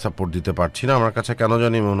আমি সাপোর্ট দিতে পারছি না। আমার কাছে কেন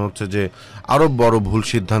জানি মনে হচ্ছে যে আরো বড় ভুল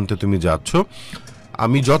সিদ্ধান্তে তুমি যাচ্ছ।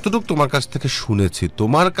 আমি যতটুকু তোমার কাছ থেকে শুনেছি,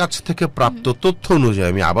 তোমার কাছ থেকে প্রাপ্ত তথ্য অনুযায়ী,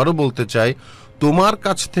 আমি আবারও বলতে চাই, তোমার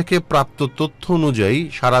কাছ থেকে প্রাপ্ত তথ্য অনুযায়ী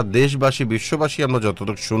সারা দেশবাসী, বিশ্ববাসী আমরা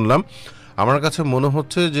যতটুকু শুনলাম, আমার কাছে মনে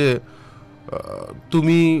হচ্ছে যে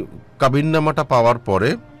তুমি কাবিননামাটা পাওয়ার পরে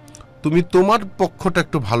তুমি তোমার পক্ষটা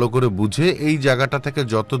একটু ভালো করে বুঝে এই জায়গাটা থেকে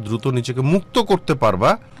যত দ্রুত নিজেকে মুক্ত করতে পারবা,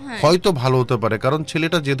 হয়তো ভালো হতে পারে। কারণ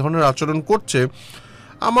ছেলেটা যে ধরনের আচরণ করছে,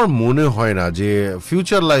 আমার মনে হয় না যে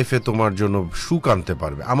ফিউচার লাইফে তোমার জন্য সুখ আনতে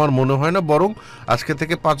পারবে। আমার মনে হয় না, বরং আজকে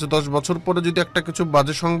থেকে 5-10 বছর পরে যদি একটা কিছু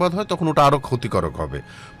বাজে সংবাদ হয়, তখন ওটা আরো ক্ষতিকারক হবে।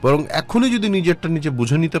 বরং এখনই যদি নিজেরটা নিজে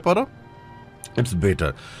বুঝে নিতে পারো, ইটস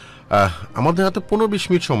বেটার। আমাদের হাতে 15-20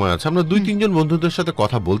 মিনিট সময় আছে, আমরা 2-3 জন বন্ধুদের সাথে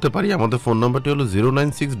কথা বলতে পারি। আমাদের ফোন নাম্বারটি হলো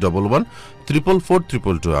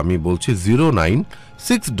 09611444222। আমি বলছি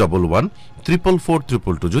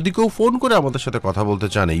 09611444222। যদি কেউ ফোন করে আমাদের সাথে কথা বলতে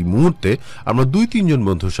চান এই মুহূর্তে, আমরা 2-3 জন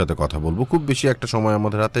বন্ধুর সাথে কথা বলবো। খুব বেশি একটা সময়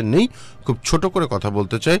আমাদের হাতে নেই, খুব ছোট করে কথা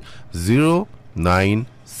বলতে চাই।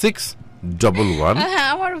 09611।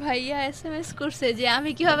 আমার ভাইয়া SMS করছে যে আমি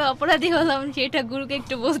কিভাবে অপরাধী হলাম সেটা গুরুকে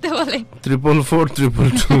একটু বলতে বলে।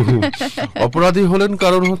 44422। অপরাধী হলেন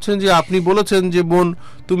কারণ হচ্ছেন যে আপনি বলেছেন যে বোন,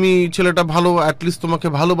 তুমি ছেলেটা ভালো, অ্যাটলিস্ট তোমাকে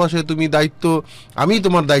ভালোবাসে, তুমি দায়িত্ব, আমি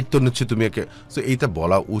তোমার দায়িত্ব নিচ্ছি, তুমি একে। তো এইটা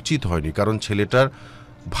বলা উচিত হয়নি, কারণ ছেলেটার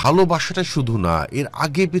ভালোবাসাটা শুধু না, এর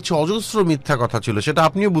আগে পিছে অজস্র মিথ্যা কথা ছিল, সেটা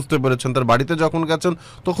আপনিও বুঝতে পেরেছেন। তার বাড়িতে যখন গেছেন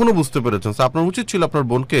তখনও বুঝতে পেরেছেন। আপনার উচিত ছিল আপনার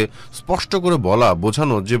বোনকে স্পষ্ট করে বলা,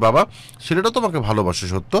 বোঝানো যে বাবা, ছেলেটা তোমাকে ভালোবাসে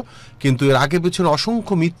সত্য, কিন্তু এর আগে পিছনে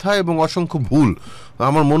অসংখ্য মিথ্যা এবং অসংখ্য ভুল।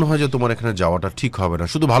 আমার মনে হয় যে তোমার এখানে যাওয়াটা ঠিক হবে না।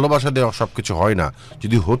 শুধু ভালোবাসা দেওয়া সবকিছু হয় না,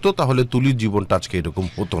 যদি হতো তাহলে তুলির জীবনটা আজকে এরকম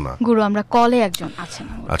হতো না। গুরু, আমরা কলে একজন আছেন।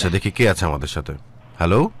 আচ্ছা, দেখি কে আছে আমাদের সাথে।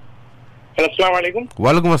 হ্যালো, আসসালামু আলাইকুম।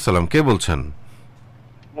 ওয়ালাইকুম আসসালাম, কে বলছেন?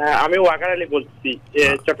 আমি ওয়াকার আলী বলছি,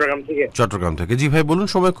 চট্টগ্রাম থেকে। চট্টগ্রাম থেকে, জি ভাই বলুন,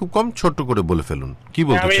 সময় খুব কম, ছোট্ট করে বলে ফেলুন, কি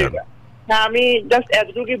বলতে চান? আমি জাস্ট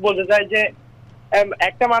এতটুকুই বলতে চাই যে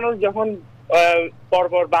একটা মানুষ যখন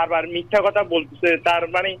পরপর বারবার মিথ্যা কথা বলতেছে, তার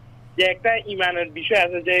মানে যে একটা ইমানের বিষয়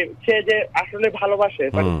আছে, যে সে যে আসলে ভালোবাসে,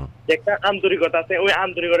 মানে যে একটা আন্তরিকতা আছে, ওই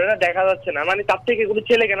আন্তরিকতা দেখা যাচ্ছে না। মানে তার থেকে এগুলো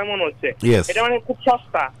ছেলে কেন মনে হচ্ছে, এটা মানে খুব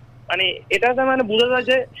সস্তা। মানে এটা মানে বোঝা যায়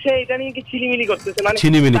যে সে এটা নিয়ে কি ছিনিমিনি করতেছে, মানে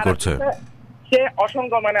ছিনিমিনি করছে। সে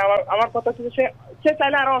অসংখ্য, মানে আমার কথা হচ্ছে সে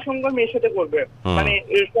চাইলে আরো অসংখ্য মেয়ের সাথে করবে, মানে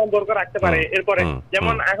সম্পর্ক রাখতে পারে। এরপরে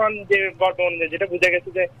যেমন এখন যে বর্তমানে যেটা বোঝা গেছে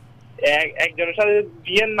যে একজনের সাথে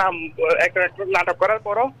বিয়ের নাম একটা নাটক করার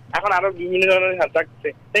পরও এখন আরো বিভিন্ন ধরনের হাত রাখছে।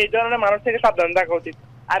 এই ধরনের মানুষ থেকে সাবধান থাকা উচিত।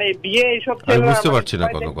 আর এই বিয়ে এইসব বুঝতে পারছি না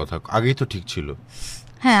কত কথা, আগেই তো ঠিক ছিল।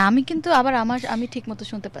 হ্যাঁ, আমি কিন্তু আবার আমি ঠিক মতো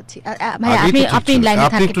শুনতে পাচ্ছি। ভাই আপনি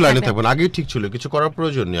একটু লাইনে থাকবেন। আগেই ঠিক ছিল, কিছু করার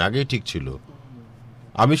প্রয়োজন নেই, আগেই ঠিক ছিল।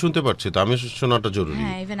 আমি শুনতে পাচ্ছি, তো আমি শোনাটা জরুরি।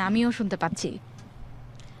 হ্যাঁ, ইভেন আমিও শুনতে পাচ্ছি।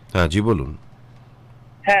 হ্যাঁ, জি বলুন।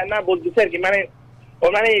 হ্যাঁ, না বলতেছি আর কি, মানে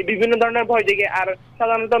মানে বিভিন্ন ধরনের ভয় দেখে। আর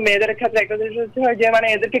সাধারণত মেয়েদের ক্ষেত্রে একটা জিনিস হয় যে মানে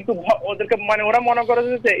এদেরকে একটু, ওদেরকে মানে ওরা মনে করে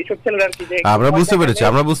যে এইসব ছেলেরা আর কি। আমরা বুঝতে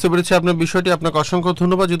পেরেছি আপনার বিষয়টি। আপনাকে অসংখ্য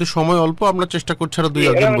ধন্যবাদ। যদি সময় অল্প, আমরা চেষ্টা করছি আরো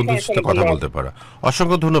 2-1 বন্ধুর সাথে কথা বলতে পারা।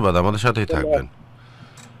 অসংখ্য ধন্যবাদ, আমাদের সাথেই থাকবেন।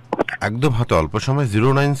 একদম হাতে অল্প সময়।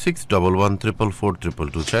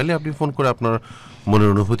 09611444222। চাইলে আপনি ফোন করে আপনার মনের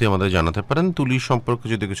অনুভূতি আমাদের জানাতে পারেন। তুলির সম্পর্কে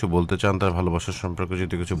যদি কিছু বলতে চান, তার ভালোবাসার সম্পর্কে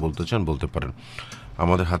যদি কিছু বলতে চান বলতে পারেন।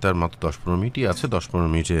 আমাদের হাতে আর মাত্র 10-15 মিনিটই আছে। 10-15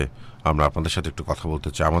 মিনিটে আমরা আপনাদের সাথে একটু কথা বলতে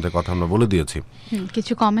চাই। আমাদের কথা আমরা বলে দিয়েছি।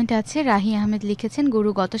 কিছু কমেন্ট আছে। রাহি আহমেদ লিখেছেন, গুরু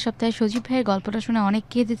গত সপ্তাহে সজীব ভাইয়ের গল্পটা শুনে অনেক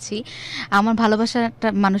কেঁদেছি। আমার ভালোবাসার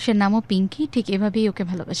মানুষের নামও পিঙ্কি, ঠিক এভাবেই ওকে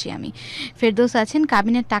ভালোবাসি আমি। ফেরদৌস আছেন,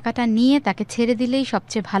 কাবিনের টাকাটা নিয়ে তাকে ছেড়ে দিলেই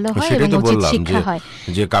সবচেয়ে ভালো হয় এবং উচিত শিক্ষা হয়।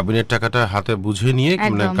 যে কাবিনের টাকাটা হাতে বুঝে নিয়ে,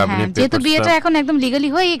 মানে কাবিনের যেহেতু বিয়েটা এখন একদম লিগ্যালি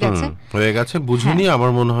হয়ে গেছে, বুঝে নিয়ে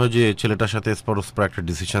আমার মনে হয় যে ছেলেটার সাথে স্পষ্ট একটা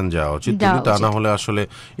ডিসিশন যাওয়া উচিত। তা না হলে আসলে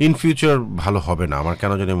ইন ফিউচার ভালো হবে না। আমার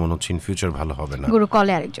কেন জানি মনে হচ্ছে ইন ফিউচার ভালো হবে না। গুরু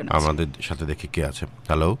কলে আরেকজন আমাদের সাথে দেখি কে আছে।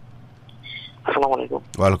 হ্যালো, আসসালামু আলাইকুম।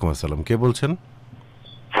 ওয়ালাইকুম আসসালাম। কে বলছেন?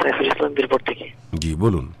 সাইফুল ইসলাম বীরপুর থেকে। জি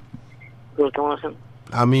বলুন। গুরু কেমন আছেন?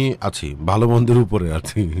 আমি আছি, ভালো মন্দের উপরে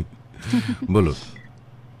আছি। বলুন।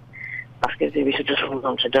 আজকে যে বিষয়টা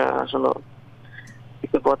শুনলাম সেটা আসলে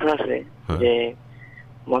একটা কথা আছে যে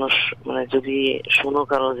মানুষ, মানে যদি শোনো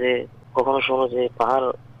কারো যে কখনো শোনো যে পাহাড়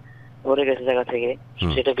ধরে গেছে জায়গা থেকে,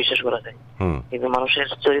 সেটা বিশ্বাস করা যায়, কিন্তু মানুষের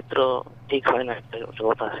চরিত্র ঠিক হয় না, একটা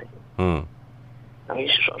কথা আছে। আমি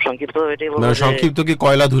সংক্ষিপ্ত এটাই বলবো। সংক্ষিপ্ত কি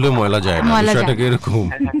কয়লা ধুলে ময়লা যায় না, বিষয়টা কি এরকম?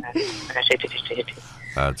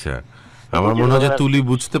 আচ্ছা, আমার মনে হয় যে তুলি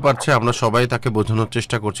বুঝতে পারছে, আমরা সবাই তাকে বোঝানোর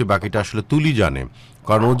চেষ্টা করছি, বাকিটা আসলে তুলি জানে।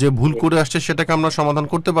 কারণ ও যে ভুল করে আসছে সেটাকে আমরা সমাধান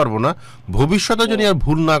করতে পারবো না। ভবিষ্যতে যদি আর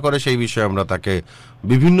ভুল না করে সেই বিষয়ে আমরা তাকে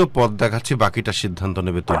বিভিন্ন পথ দেখাচ্ছি, বাকিটা সিদ্ধান্ত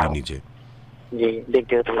নেবে তুলি নিজে।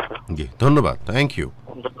 জি, ধন্যবাদ, থ্যাংক ইউ।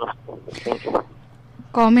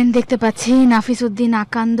 কমেন্ট দেখতে পাচ্ছি। নাফিসউদ্দিন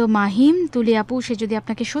আকান্দ মাহিম, তুলি আপু সে যদি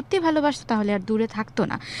আপনাকে সত্যি ভালোবাসতো তাহলে আর দূরে থাকতো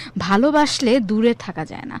না, ভালোবাসলে দূরে থাকা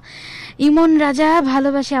যায় না। ইমন রাজা,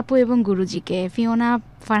 ভালোবাসে আপু এবং গুরুজিকে। ফিওনা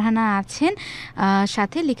ফারহানা আছেন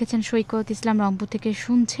সাথে, লিখেছেন সৈকত ইসলাম রংপুর থেকে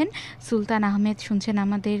শুনছেন। সুলতান আহমেদ শুনছেন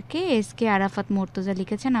আমাদেরকে। এসকে আরাফাত মোর্তজা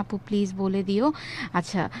লিখেছেন, আপু প্লিজ বলে দিও।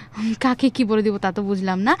 আচ্ছা, কাকে কি বলে দিব তা তো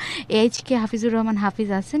বুঝলাম না। এইচকে হাফিজুর রহমান হাফিজ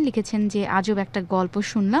আছেন, লিখেছেন যে আজব একটা গল্প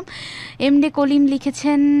শুনলাম। এমডে কলিম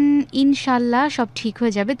লিখেছেন, ইনশাল্লাহ সব ঠিক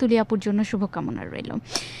হয়ে যাবে, তুলি আপুর জন্য শুভকামনা রইল।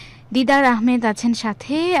 দিদার আহমেদ আছেন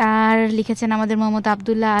সাথে, আর লিখেছেন আমাদের মোহাম্মদ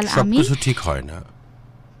আব্দুল্লাহ আল আমিন। সবকিছু ঠিক হয় না,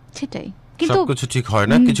 সেটাই, সবকিছু ঠিক হয়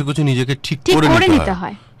না, কিছু কিছু নিজেকে ঠিক করে নিতে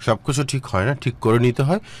হয়। সবকিছু ঠিক হয় না, ঠিক করে নিতে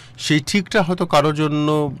হয়। সেই ঠিকটা হয়তো কারোর জন্য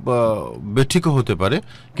বেঠিকও হতে পারে,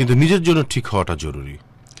 কিন্তু নিজের জন্য ঠিক হওয়াটা জরুরি।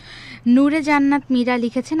 নূরে জান্নাত মীরা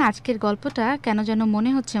লিখেছেন, আজকের গল্পটা কেন যেন মনে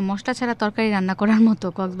হচ্ছে মশলা ছাড়া তরকারি রান্না করার মতো,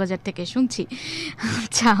 কক্সবাজার থেকে শুনছি।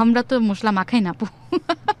 আচ্ছা, আমরা তো মশলা মাখাই না।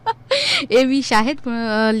 এবি শাহেদ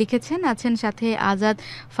লিখেছেন, আছেন সাথে আজাদ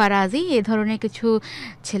ফারাজি। এ ধরনের কিছু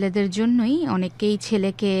ছেলেদের জন্যই অনেকেই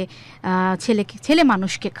ছেলে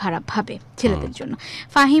মানুষকে খারাপ ভাবে, ছেলেদের জন্য।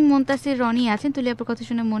 ফাহিম মুনতাসির রনি আছেন, তুলি আপুর কথা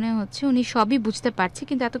শুনে মনে হচ্ছে উনি সবই বুঝতে পারছে,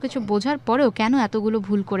 কিন্তু এত কিছু বোঝার পরেও কেন এতগুলো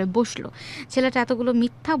ভুল করে বসলো। ছেলেটা এতগুলো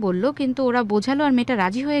মিথ্যা বলল, কিন্তু ওরা বোঝালো আর মেয়েটা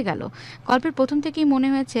রাজি হয়ে গেল। গল্পের প্রথম থেকেই মনে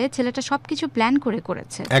হয়েছে ছেলেটা সবকিছু প্ল্যান করে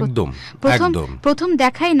করেছে। প্রথম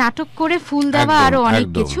দেখাই নাটক করে ফুল দেওয়া, আরো অনেক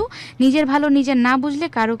কিছু। নিজের ভালো নিজের না বুঝলে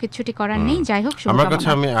কারো কিছুটি করার নেই। যাই হোক,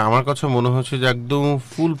 আমার কাছে মনে হচ্ছে যে একদম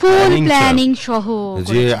ফুল প্ল্যানিং সহ,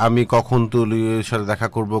 যে আমি কখন তুলির সাথে দেখা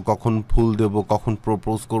করব, কখন ফুল দেব, কখন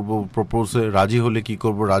প্রপোজ করব, প্রপোজে রাজি হলে কি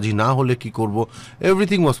করব, রাজি না হলে কি করব,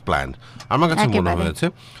 এভরিথিং ওয়াজ প্ল্যান্ড। আমার কাছে মনে হয়েছে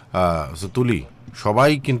তুলি সবাই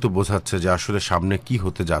কিন্তু বোঝাচ্ছে যে আসলে সামনে কি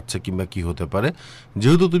হতে যাচ্ছে কিংবা কি হতে পারে।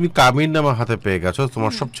 যেহেতু তুমি কাবিন নামা হাতে পেয়ে গেছো,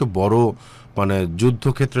 তোমার সবচেয়ে বড় মানে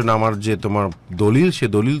যুদ্ধক্ষেত্রে নামার যে তোমার দলিল, সে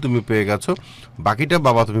দলিল তুমি পেয়ে গেছো। বাকিটা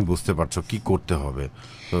বাবা তুমি বুঝতে পারছো কি করতে হবে।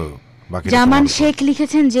 তো জামান শেখ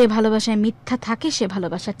লিখেছেন, যে ভালোবাসায় মিথ্যা থাকে সে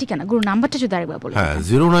ভালোবাসার ঠিকানা। গুরু নাম্বারটা যদি আরেকবার বলেন। হ্যাঁ,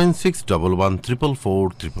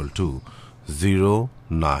 09611442222,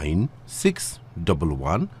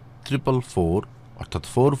 0961144, অর্থাৎ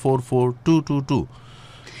 444222।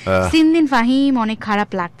 সিনদিন ফাহিম, অনেক খারাপ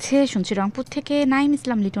লাগছে শুনছি রংপুর থেকে। নাইম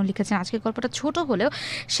ইসলাম লিটন লিখেছেন, আজকের গল্পটা ছোট হলেও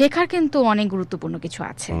শেখার কিন্তু অনেক গুরুত্বপূর্ণ কিছু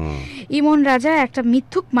আছে। ইমন রাজা, একটা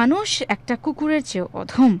মিথ্যুক মানুষ একটা কুকুরের চেয়ে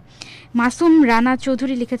অধম। মাসুম রানা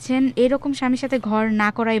চৌধুরী লিখেছেন, এরকম স্বামীর সাথে ঘর না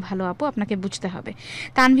করাই ভালো আপু, আপনাকে বুঝতে হবে।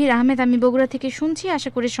 তানভীর আহমেদ, আমি বগুড়া থেকে শুনছি, আশা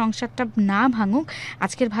করি সংসারটা না ভাঙুক।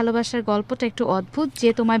 আজকের ভালোবাসার গল্পটা একটু অদ্ভুত, যে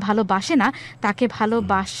তোমায় ভালোবাসে না তাকে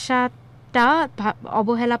ভালোবাসাটা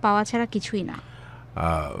অবহেলা পাওয়া ছাড়া কিছুই না।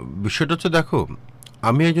 বিষয়টা হচ্ছে, দেখো,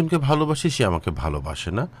 আমি একজনকে ভালোবাসি, সে আমাকে ভালোবাসে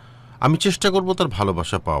না, আমি চেষ্টা করব তার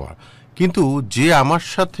ভালোবাসা পাওয়ার। কিন্তু যে আমার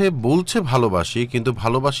সাথে বলছে ভালোবাসি, কিন্তু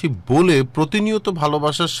ভালোবাসি বলে প্রতিনিয়ত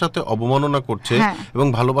ভালোবাসার সাথে অবমাননা করছে এবং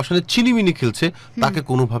ভালোবাসা নিয়ে চিনিমিনি খেলছে, তাকে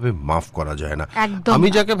কোনোভাবে মাফ করা যায় না। আমি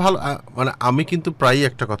যাকে মানে আমি কিন্তু প্রায়ই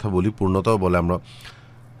একটা কথা বলি, পূর্ণতাও বলে, আমরা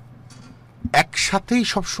একসাথেই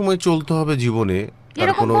সবসময় চলতে হবে জীবনে, তার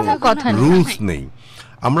কোনো রুলস নেই।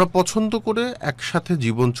 আমরা পছন্দ করে একসাথে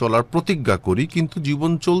জীবন চলার প্রতিজ্ঞা করি, কিন্তু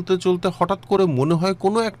জীবন চলতে চলতে হঠাৎ করে মনে হয়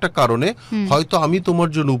কোনো একটা কারণে হয়তো আমি তোমার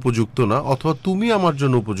জন্য উপযুক্ত না, অথবা তুমি আমার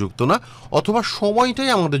জন্য উপযুক্ত না, অথবা সময়টাই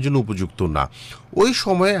আমাদের জন্য উপযুক্ত না। ওই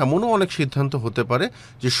সময়ে এমনও অনেক সিদ্ধান্ত হতে পারে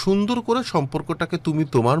যে সুন্দর করে সম্পর্কটাকে তুমি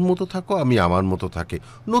তোমার মতো থাকো, আমি আমার মতো থাকি।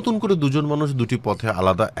 নতুন করে দুজন মানুষ দুটি পথে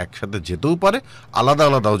আলাদা একসাথে যেতেও পারে, আলাদা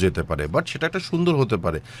আলাদাও যেতে পারে, বাট সেটা একটা সুন্দর হতে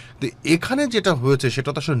পারে। তো এখানে যেটা হয়েছে সেটা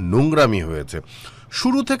তো আসলে নোংরামি হয়েছে।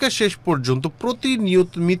 শুরু থেকে শেষ পর্যন্ত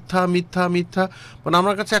প্রতিনিয়ত মিথ্যা মিথ্যা মিথ্যা। মানে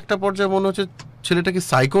আমার কাছে একটা পর্যায়ে মনে হচ্ছে ছেলেটা কি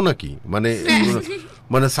সাইকো নাকি,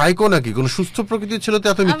 মানে সাইকো নাকি? কোন সুস্থ প্রকৃতির ছেলে তো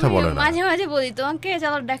এত মিথ্যা বলে না। মাঝে মাঝে বলি তোমাকে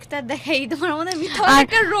চলো ডাক্তার দেখাই, তোমার মনে মিথ্যা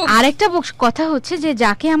একটা রোগ। আরেকটা কথা হচ্ছে যে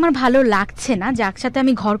যাকে আমার ভালো লাগছে না, যার সাথে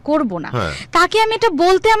আমি ঘর করব না, তাকে আমি এটা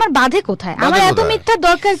বলতে আমার বাধে কোথায়? আমার এত মিথ্যার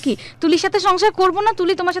দরকার কি? তুলির সাথে সংসার করব না,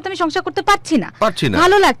 তুলি তোমার সাথে আমি সংসার করতে পারছি না,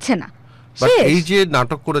 ভালো লাগছে না। এই যে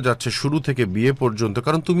নাটক করে যাচ্ছে শুরু থেকে বিয়ে পর্যন্ত,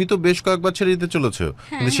 কারণ তুমি তো বেশ কয়েকবার ছেড়ে দিতে চলেছো,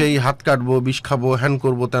 কিন্তু সেই হাত কাটবো, বিষ খাবো, হ্যান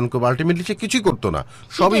করবো, ত্যান করবো, আলটিমেটলি সে কিছুই করতো না,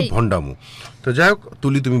 সবই ভণ্ডামু। তো যাই হোক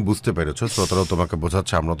তুলি, তুমি বুঝতে পেরেছো, শ্রোতারাও তোমাকে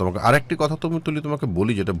বোঝাচ্ছে, আমরা তোমাকে আরেকটি কথা তুলি তোমাকে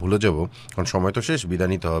বলি, যেটা ভুলে যাবো কারণ সময় তো শেষ,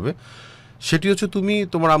 বিদায় নিতে হবে। সেটি হচ্ছে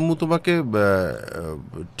তোমার আম্মু তোমাকে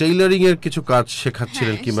টেইলারিং এর কিছু কাজ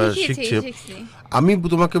শেখাচ্ছিলেন কিংবা শিখছে। আমি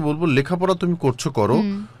তোমাকে বলবো লেখাপড়া তুমি করো,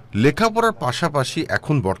 লেখাপড়ার পাশাপাশি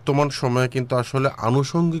এখন বর্তমান সময়ে কিন্তু আসলে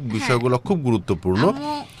আনুষঙ্গিক বিষয়গুলো খুব গুরুত্বপূর্ণ।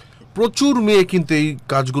 প্রচুর মেয়ে কিন্তু এই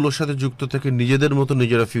কাজগুলোর সাথে যুক্ত থেকে নিজেদের মতো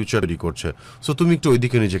নিজেরা ফিউচার তৈরি করছে। সো তুমি একটু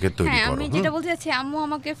ওইদিকে নিজেকে তৈরি করো। আমি যেটা বলতে চাচ্ছি, আম্মু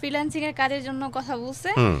আমাকে ফ্রিল্যান্সিং এর কাজের জন্য কথা বলছে,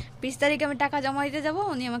 20 তারিখে আমি টাকা জমা দিতে যাব,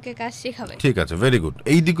 উনি আমাকে কাজ শেখাবে। ঠিক আছে, ভেরি গুড।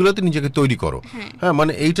 এই দিকগুলোতে নিজেকে তৈরি করো। হ্যাঁ,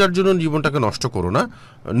 মানে এইটার জন্য জীবনটাকে নষ্ট করো না,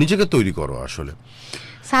 নিজেকে তৈরি করো আসলে।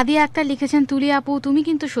 সাদিয়া আক্তার লিখেছেন, তুলি আপু তুমি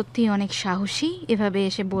কিন্তু সত্যিই অনেক সাহসী, এভাবে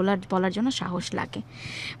এসে বলার জন্য সাহস লাগে।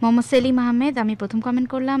 মোহাম্মদ সেলিম আহমেদ, আমি প্রথম কমেন্ট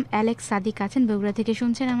করলাম। অ্যালেক্স সাদিক আছেন বগুড়া থেকে,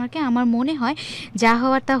 শুনছেন আমাকে। আমার মনে হয় যা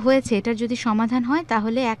হওয়ার তা হয়েছে, এটার যদি সমাধান হয়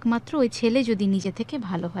তাহলে একমাত্র ওই ছেলে যদি নিজে থেকে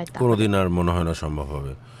ভালো হয়। কোনোদিন আর মনে হয় না সম্ভব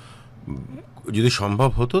হবে। যদি সম্ভব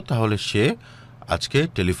হতো তাহলে সে আজকে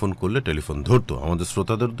টেলিফোন করলে টেলিফোন ধরতো। আমাদের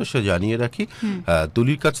শ্রোতাদের উদ্দেশ্যে জানিয়ে রাখি,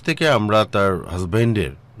 তুলির কাছ থেকে আমরা তার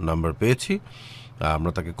হাজব্যান্ডের নাম্বার পেয়েছি,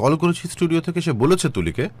 আমরা তাকে কল করেছি স্টুডিও থেকে। সে বলেছে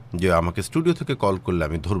তুলিকে যে আমাকে স্টুডিও থেকে কল করলে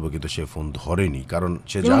আমি ধরবো, কিন্তু সে ফোন ধরেনি, কারণ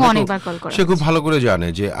সে জানে, সে খুব ভালো করে জানে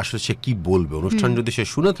যে আসলে সে কি বলবে। অনুষ্ঠান যদি সে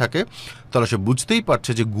শুনে থাকে তাহলে সে বুঝতেই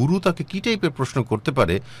পারছে যে গুরু তাকে কি টাইপের প্রশ্ন করতে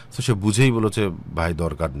পারে, তো সে বুঝেই বলেছে ভাই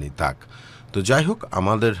দরকার নেই, থাক। তো যাই হোক,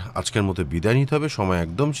 আমাদের আজকের মতো বিদায় নিতে হবে, সময়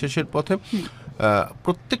একদম শেষের পথে।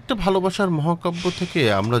 প্রত্যেকটা ভালোবাসার মহাকাব্য থেকে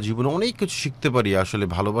আমরা জীবনে অনেক কিছু শিখতে পারি। আসলে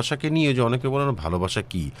ভালোবাসাকে নিয়ে যে অনেকে বলে না ভালোবাসা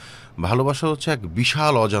কি, ভালোবাসা হচ্ছে এক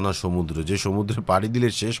বিশাল অজানা সমুদ্র, যে সমুদ্রে পাড়ি দিলে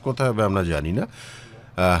শেষ কোথায় হবে আমরা জানি না,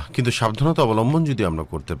 কিন্তু সাবধানতা অবলম্বন যদি আমরা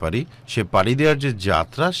করতে পারি, সে পাড়ি দেওয়ার যে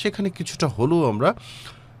যাত্রা, সেখানে কিছুটা হলেও আমরা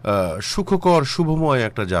সুখকর শুভময়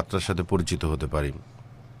একটা যাত্রার সাথে পরিচিত হতে পারি।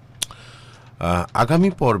 আগামী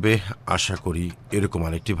পর্বে আশা করি এরকম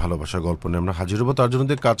আরেকটি ভালোবাসার গল্প নিয়ে আমরা হাজির হবো। তার জন্য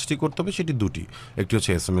যে কাজটি করতে হবে সেটি দুটি। একটি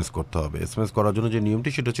হচ্ছে SMS করতে হবে। SMS করার জন্য যে নিয়মটি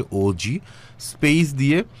সেটা হচ্ছে OG স্পেস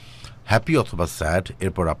দিয়ে হ্যাপি অথবা স্যাড,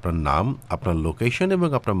 এরপর আপনার নাম, আপনার লোকেশন এবং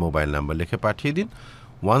আপনার মোবাইল নাম্বার লিখে পাঠিয়ে দিন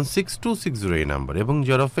 16260 এই নাম্বার। এবং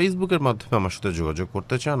যারা ফেসবুকের মাধ্যমে আমার সাথে যোগাযোগ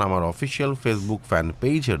করতে চান, আমার official Facebook fan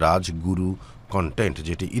page Rajguru content,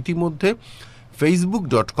 যেটি ইতিমধ্যে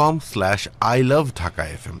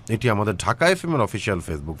facebook.com/ILoveDhakaFM, এটি আমাদের ঢাকা FM এর অফিসিয়াল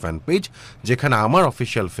ফেসবুক ফ্যান পেজ, যেখানে আমার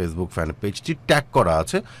অফিসিয়াল ফেসবুক ফ্যান পেজটি ট্যাগ করা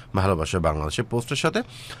আছে ভালোবাসা বাংলাদেশের পোস্টের সাথে।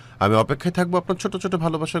 আমি অপেক্ষায় থাকবো আপনার ছোট ছোট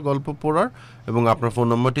ভালোবাসার গল্প পড়ার, এবং আপনার ফোন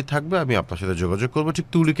নম্বরটি থাকবে, আমি আপনার সাথে যোগাযোগ করবো। ঠিক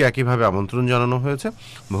তুলিকে একইভাবে আমন্ত্রণ জানানো হয়েছে,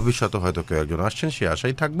 ভবিষ্যতে হয়তো কেউ একজন আসছেন, সে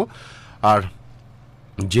আশাই থাকবো। আর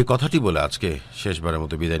যে কথাটি বলে আজকে শেষবারের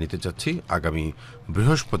মতো বিদায় নিতে চাচ্ছি, আগামী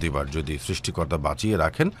বৃহস্পতিবার যদি সৃষ্টিকর্তা বাঁচিয়ে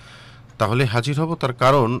রাখেন তাহলে হাজির হব। তার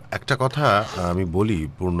কারণ একটা কথা আমি বলি,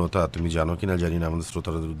 পূর্ণতা তুমি জানো কিনা জানি না, আমাদের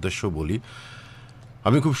শ্রোতাদের উদ্দেশ্য বলি,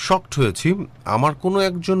 আমি খুব শকড হয়েছি। আমার কোনো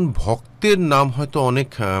একজন ভক্তের নাম হয়তো অনেক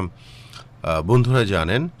বন্ধুরা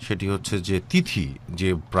জানেন, সেটি হচ্ছে যে তিথি, যে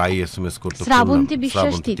প্রায় SMS করতো, শ্রাবন্তী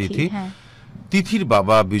তিথি। তিথির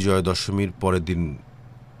বাবা বিজয় দশমীর পরের দিন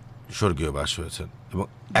স্বর্গীয় বাস হয়েছেন, এবং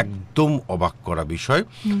একদম অবাক করা বিষয়,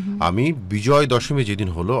 আমি বিজয় দশমী যেদিন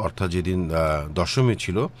হলো, অর্থাৎ যেদিন দশমী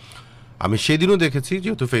ছিল, আমি সেদিনও দেখেছি,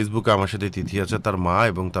 যেহেতু ফেসবুকে আমার সাথে তিথি আছে, তার মা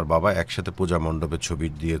এবং তার বাবা একসাথে পূজা মণ্ডপের ছবি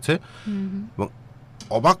দিয়েছে, এবং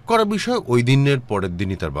অবাক করা বিষয় ওই দিনের পরের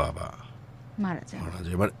দিনই তার বাবা মারা যায়।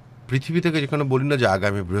 মানে পৃথিবী থেকে যেখানে বলি না যে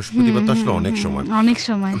আগামী বৃহস্পতিবার, তো আসলে অনেক সময়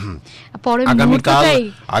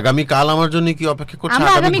আগামীকাল আমার জন্য কি অপেক্ষা করছে,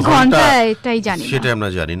 সেটা আমরা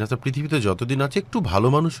জানি না। তো পৃথিবীতে যতদিন আছে একটু ভালো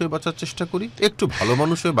মানুষ হয়ে বাঁচার চেষ্টা করি, একটু ভালো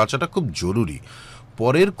মানুষ হয়ে বাঁচাটা খুব জরুরি।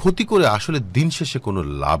 পরের ক্ষতি করে আসলে দিন শেষে কোনো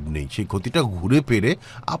লাভ নেই। সেই ক্ষতিটা ঘুরে ফিরে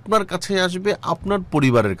আপনার কাছে আসবে, আপনার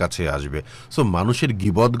পরিবারের কাছে আসবে। সো মানুষের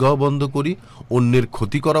গীবত গাওয়া বন্ধ করি, অন্যের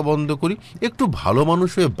ক্ষতি করা বন্ধ করি, একটু ভালো মানুষ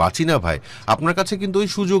হয়ে বাঁচি না ভাই। আপনার কাছে কিন্তু ওই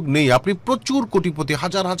সুযোগ নেই। আপনি প্রচুর কোটিপতি,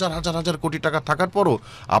 হাজার হাজার হাজার হাজার কোটি টাকা থাকার পরও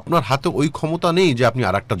আপনার হাতে ওই ক্ষমতা নেই যে আপনি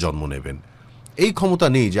আরেকটা জন্ম নেবেন। এই ক্ষমতা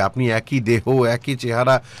নেই যে আপনি একই দেহ, একই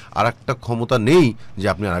চেহারা, আর একটা ক্ষমতা নেই যে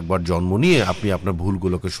আপনি আরেকবার জন্ম নিয়ে আপনি আপনার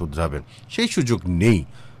ভুলগুলোকে শুধরাবেন। সেই সুযোগ নেই।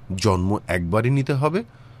 জন্ম একবারই নিতে হবে।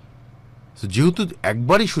 যেহেতু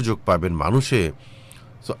একবারই সুযোগ পাবেন মানুষে,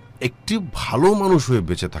 একটি ভালো মানুষ হয়ে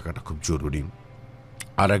বেঁচে থাকাটা খুব জরুরি।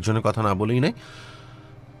 আর একজনের কথা না বলেই নাই,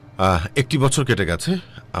 1 বছর কেটে গেছে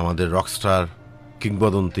আমাদের রকস্টার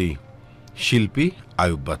কিংবদন্তি শিল্পী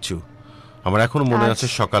আয়ুব বাচ্চু। আমার এখনো মনে আছে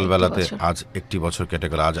সকালবেলাতে আজ 1 বছর কেটে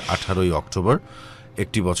গেল। আজ 18ই অক্টোবর।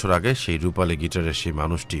 1 বছর আগে সেই রূপালী গিটারের সেই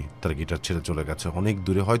মানুষটি তার গিটার ছেড়ে চলে গেছে অনেক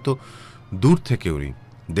দূরে। হয়তো দূর থেকে উনি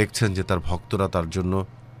দেখছেন যে তার ভক্তরা তার জন্য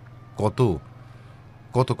কত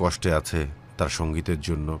কত কষ্টে আছে, তার সঙ্গীতের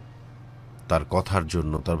জন্য, তার কথার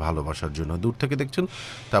জন্য, তার ভালোবাসার জন্য। দূর থেকে দেখছেন।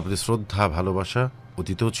 তার প্রতি শ্রদ্ধা, ভালোবাসা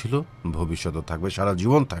অতীতেও ছিল, ভবিষ্যতেও থাকবে, সারা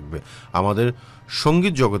জীবন থাকবে। আমাদের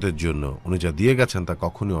সঙ্গীত জগতের জন্য উনি যা দিয়ে গেছেন তা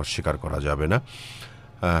কখনোই অস্বীকার করা যাবে না।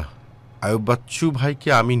 আয়ুব বাচ্চু ভাইকে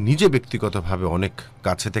আমি নিজে ব্যক্তিগতভাবে অনেক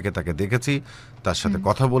কাছে থেকে তাকে দেখেছি, তার সাথে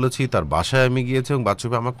কথা বলেছি, তার বাসায় আমি গিয়েছি এবং বাচ্চু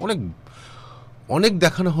ভাই আমাকে অনেক অনেক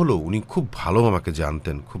দেখানো হলো। উনি খুব ভালো আমাকে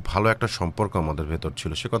জানতেন, খুব ভালো একটা সম্পর্ক আমাদের ভেতর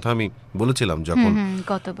ছিল। সে কথা আমি বলেছিলাম যখন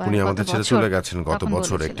উনি আমাদের ছেড়ে চলে গেছেন গত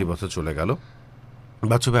বছর। 1 বছর চলে গেল।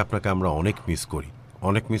 বাচ্চু ভাই আপনাকে আমরা অনেক মিস করি,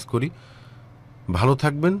 অনেক মিস করি। ভালো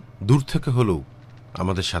থাকবেন, দূর থেকে হলেও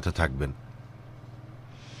আমাদের সাথে থাকবেন।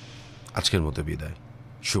 আজকের মতো বিদায়,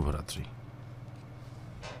 শুভরাত্রি।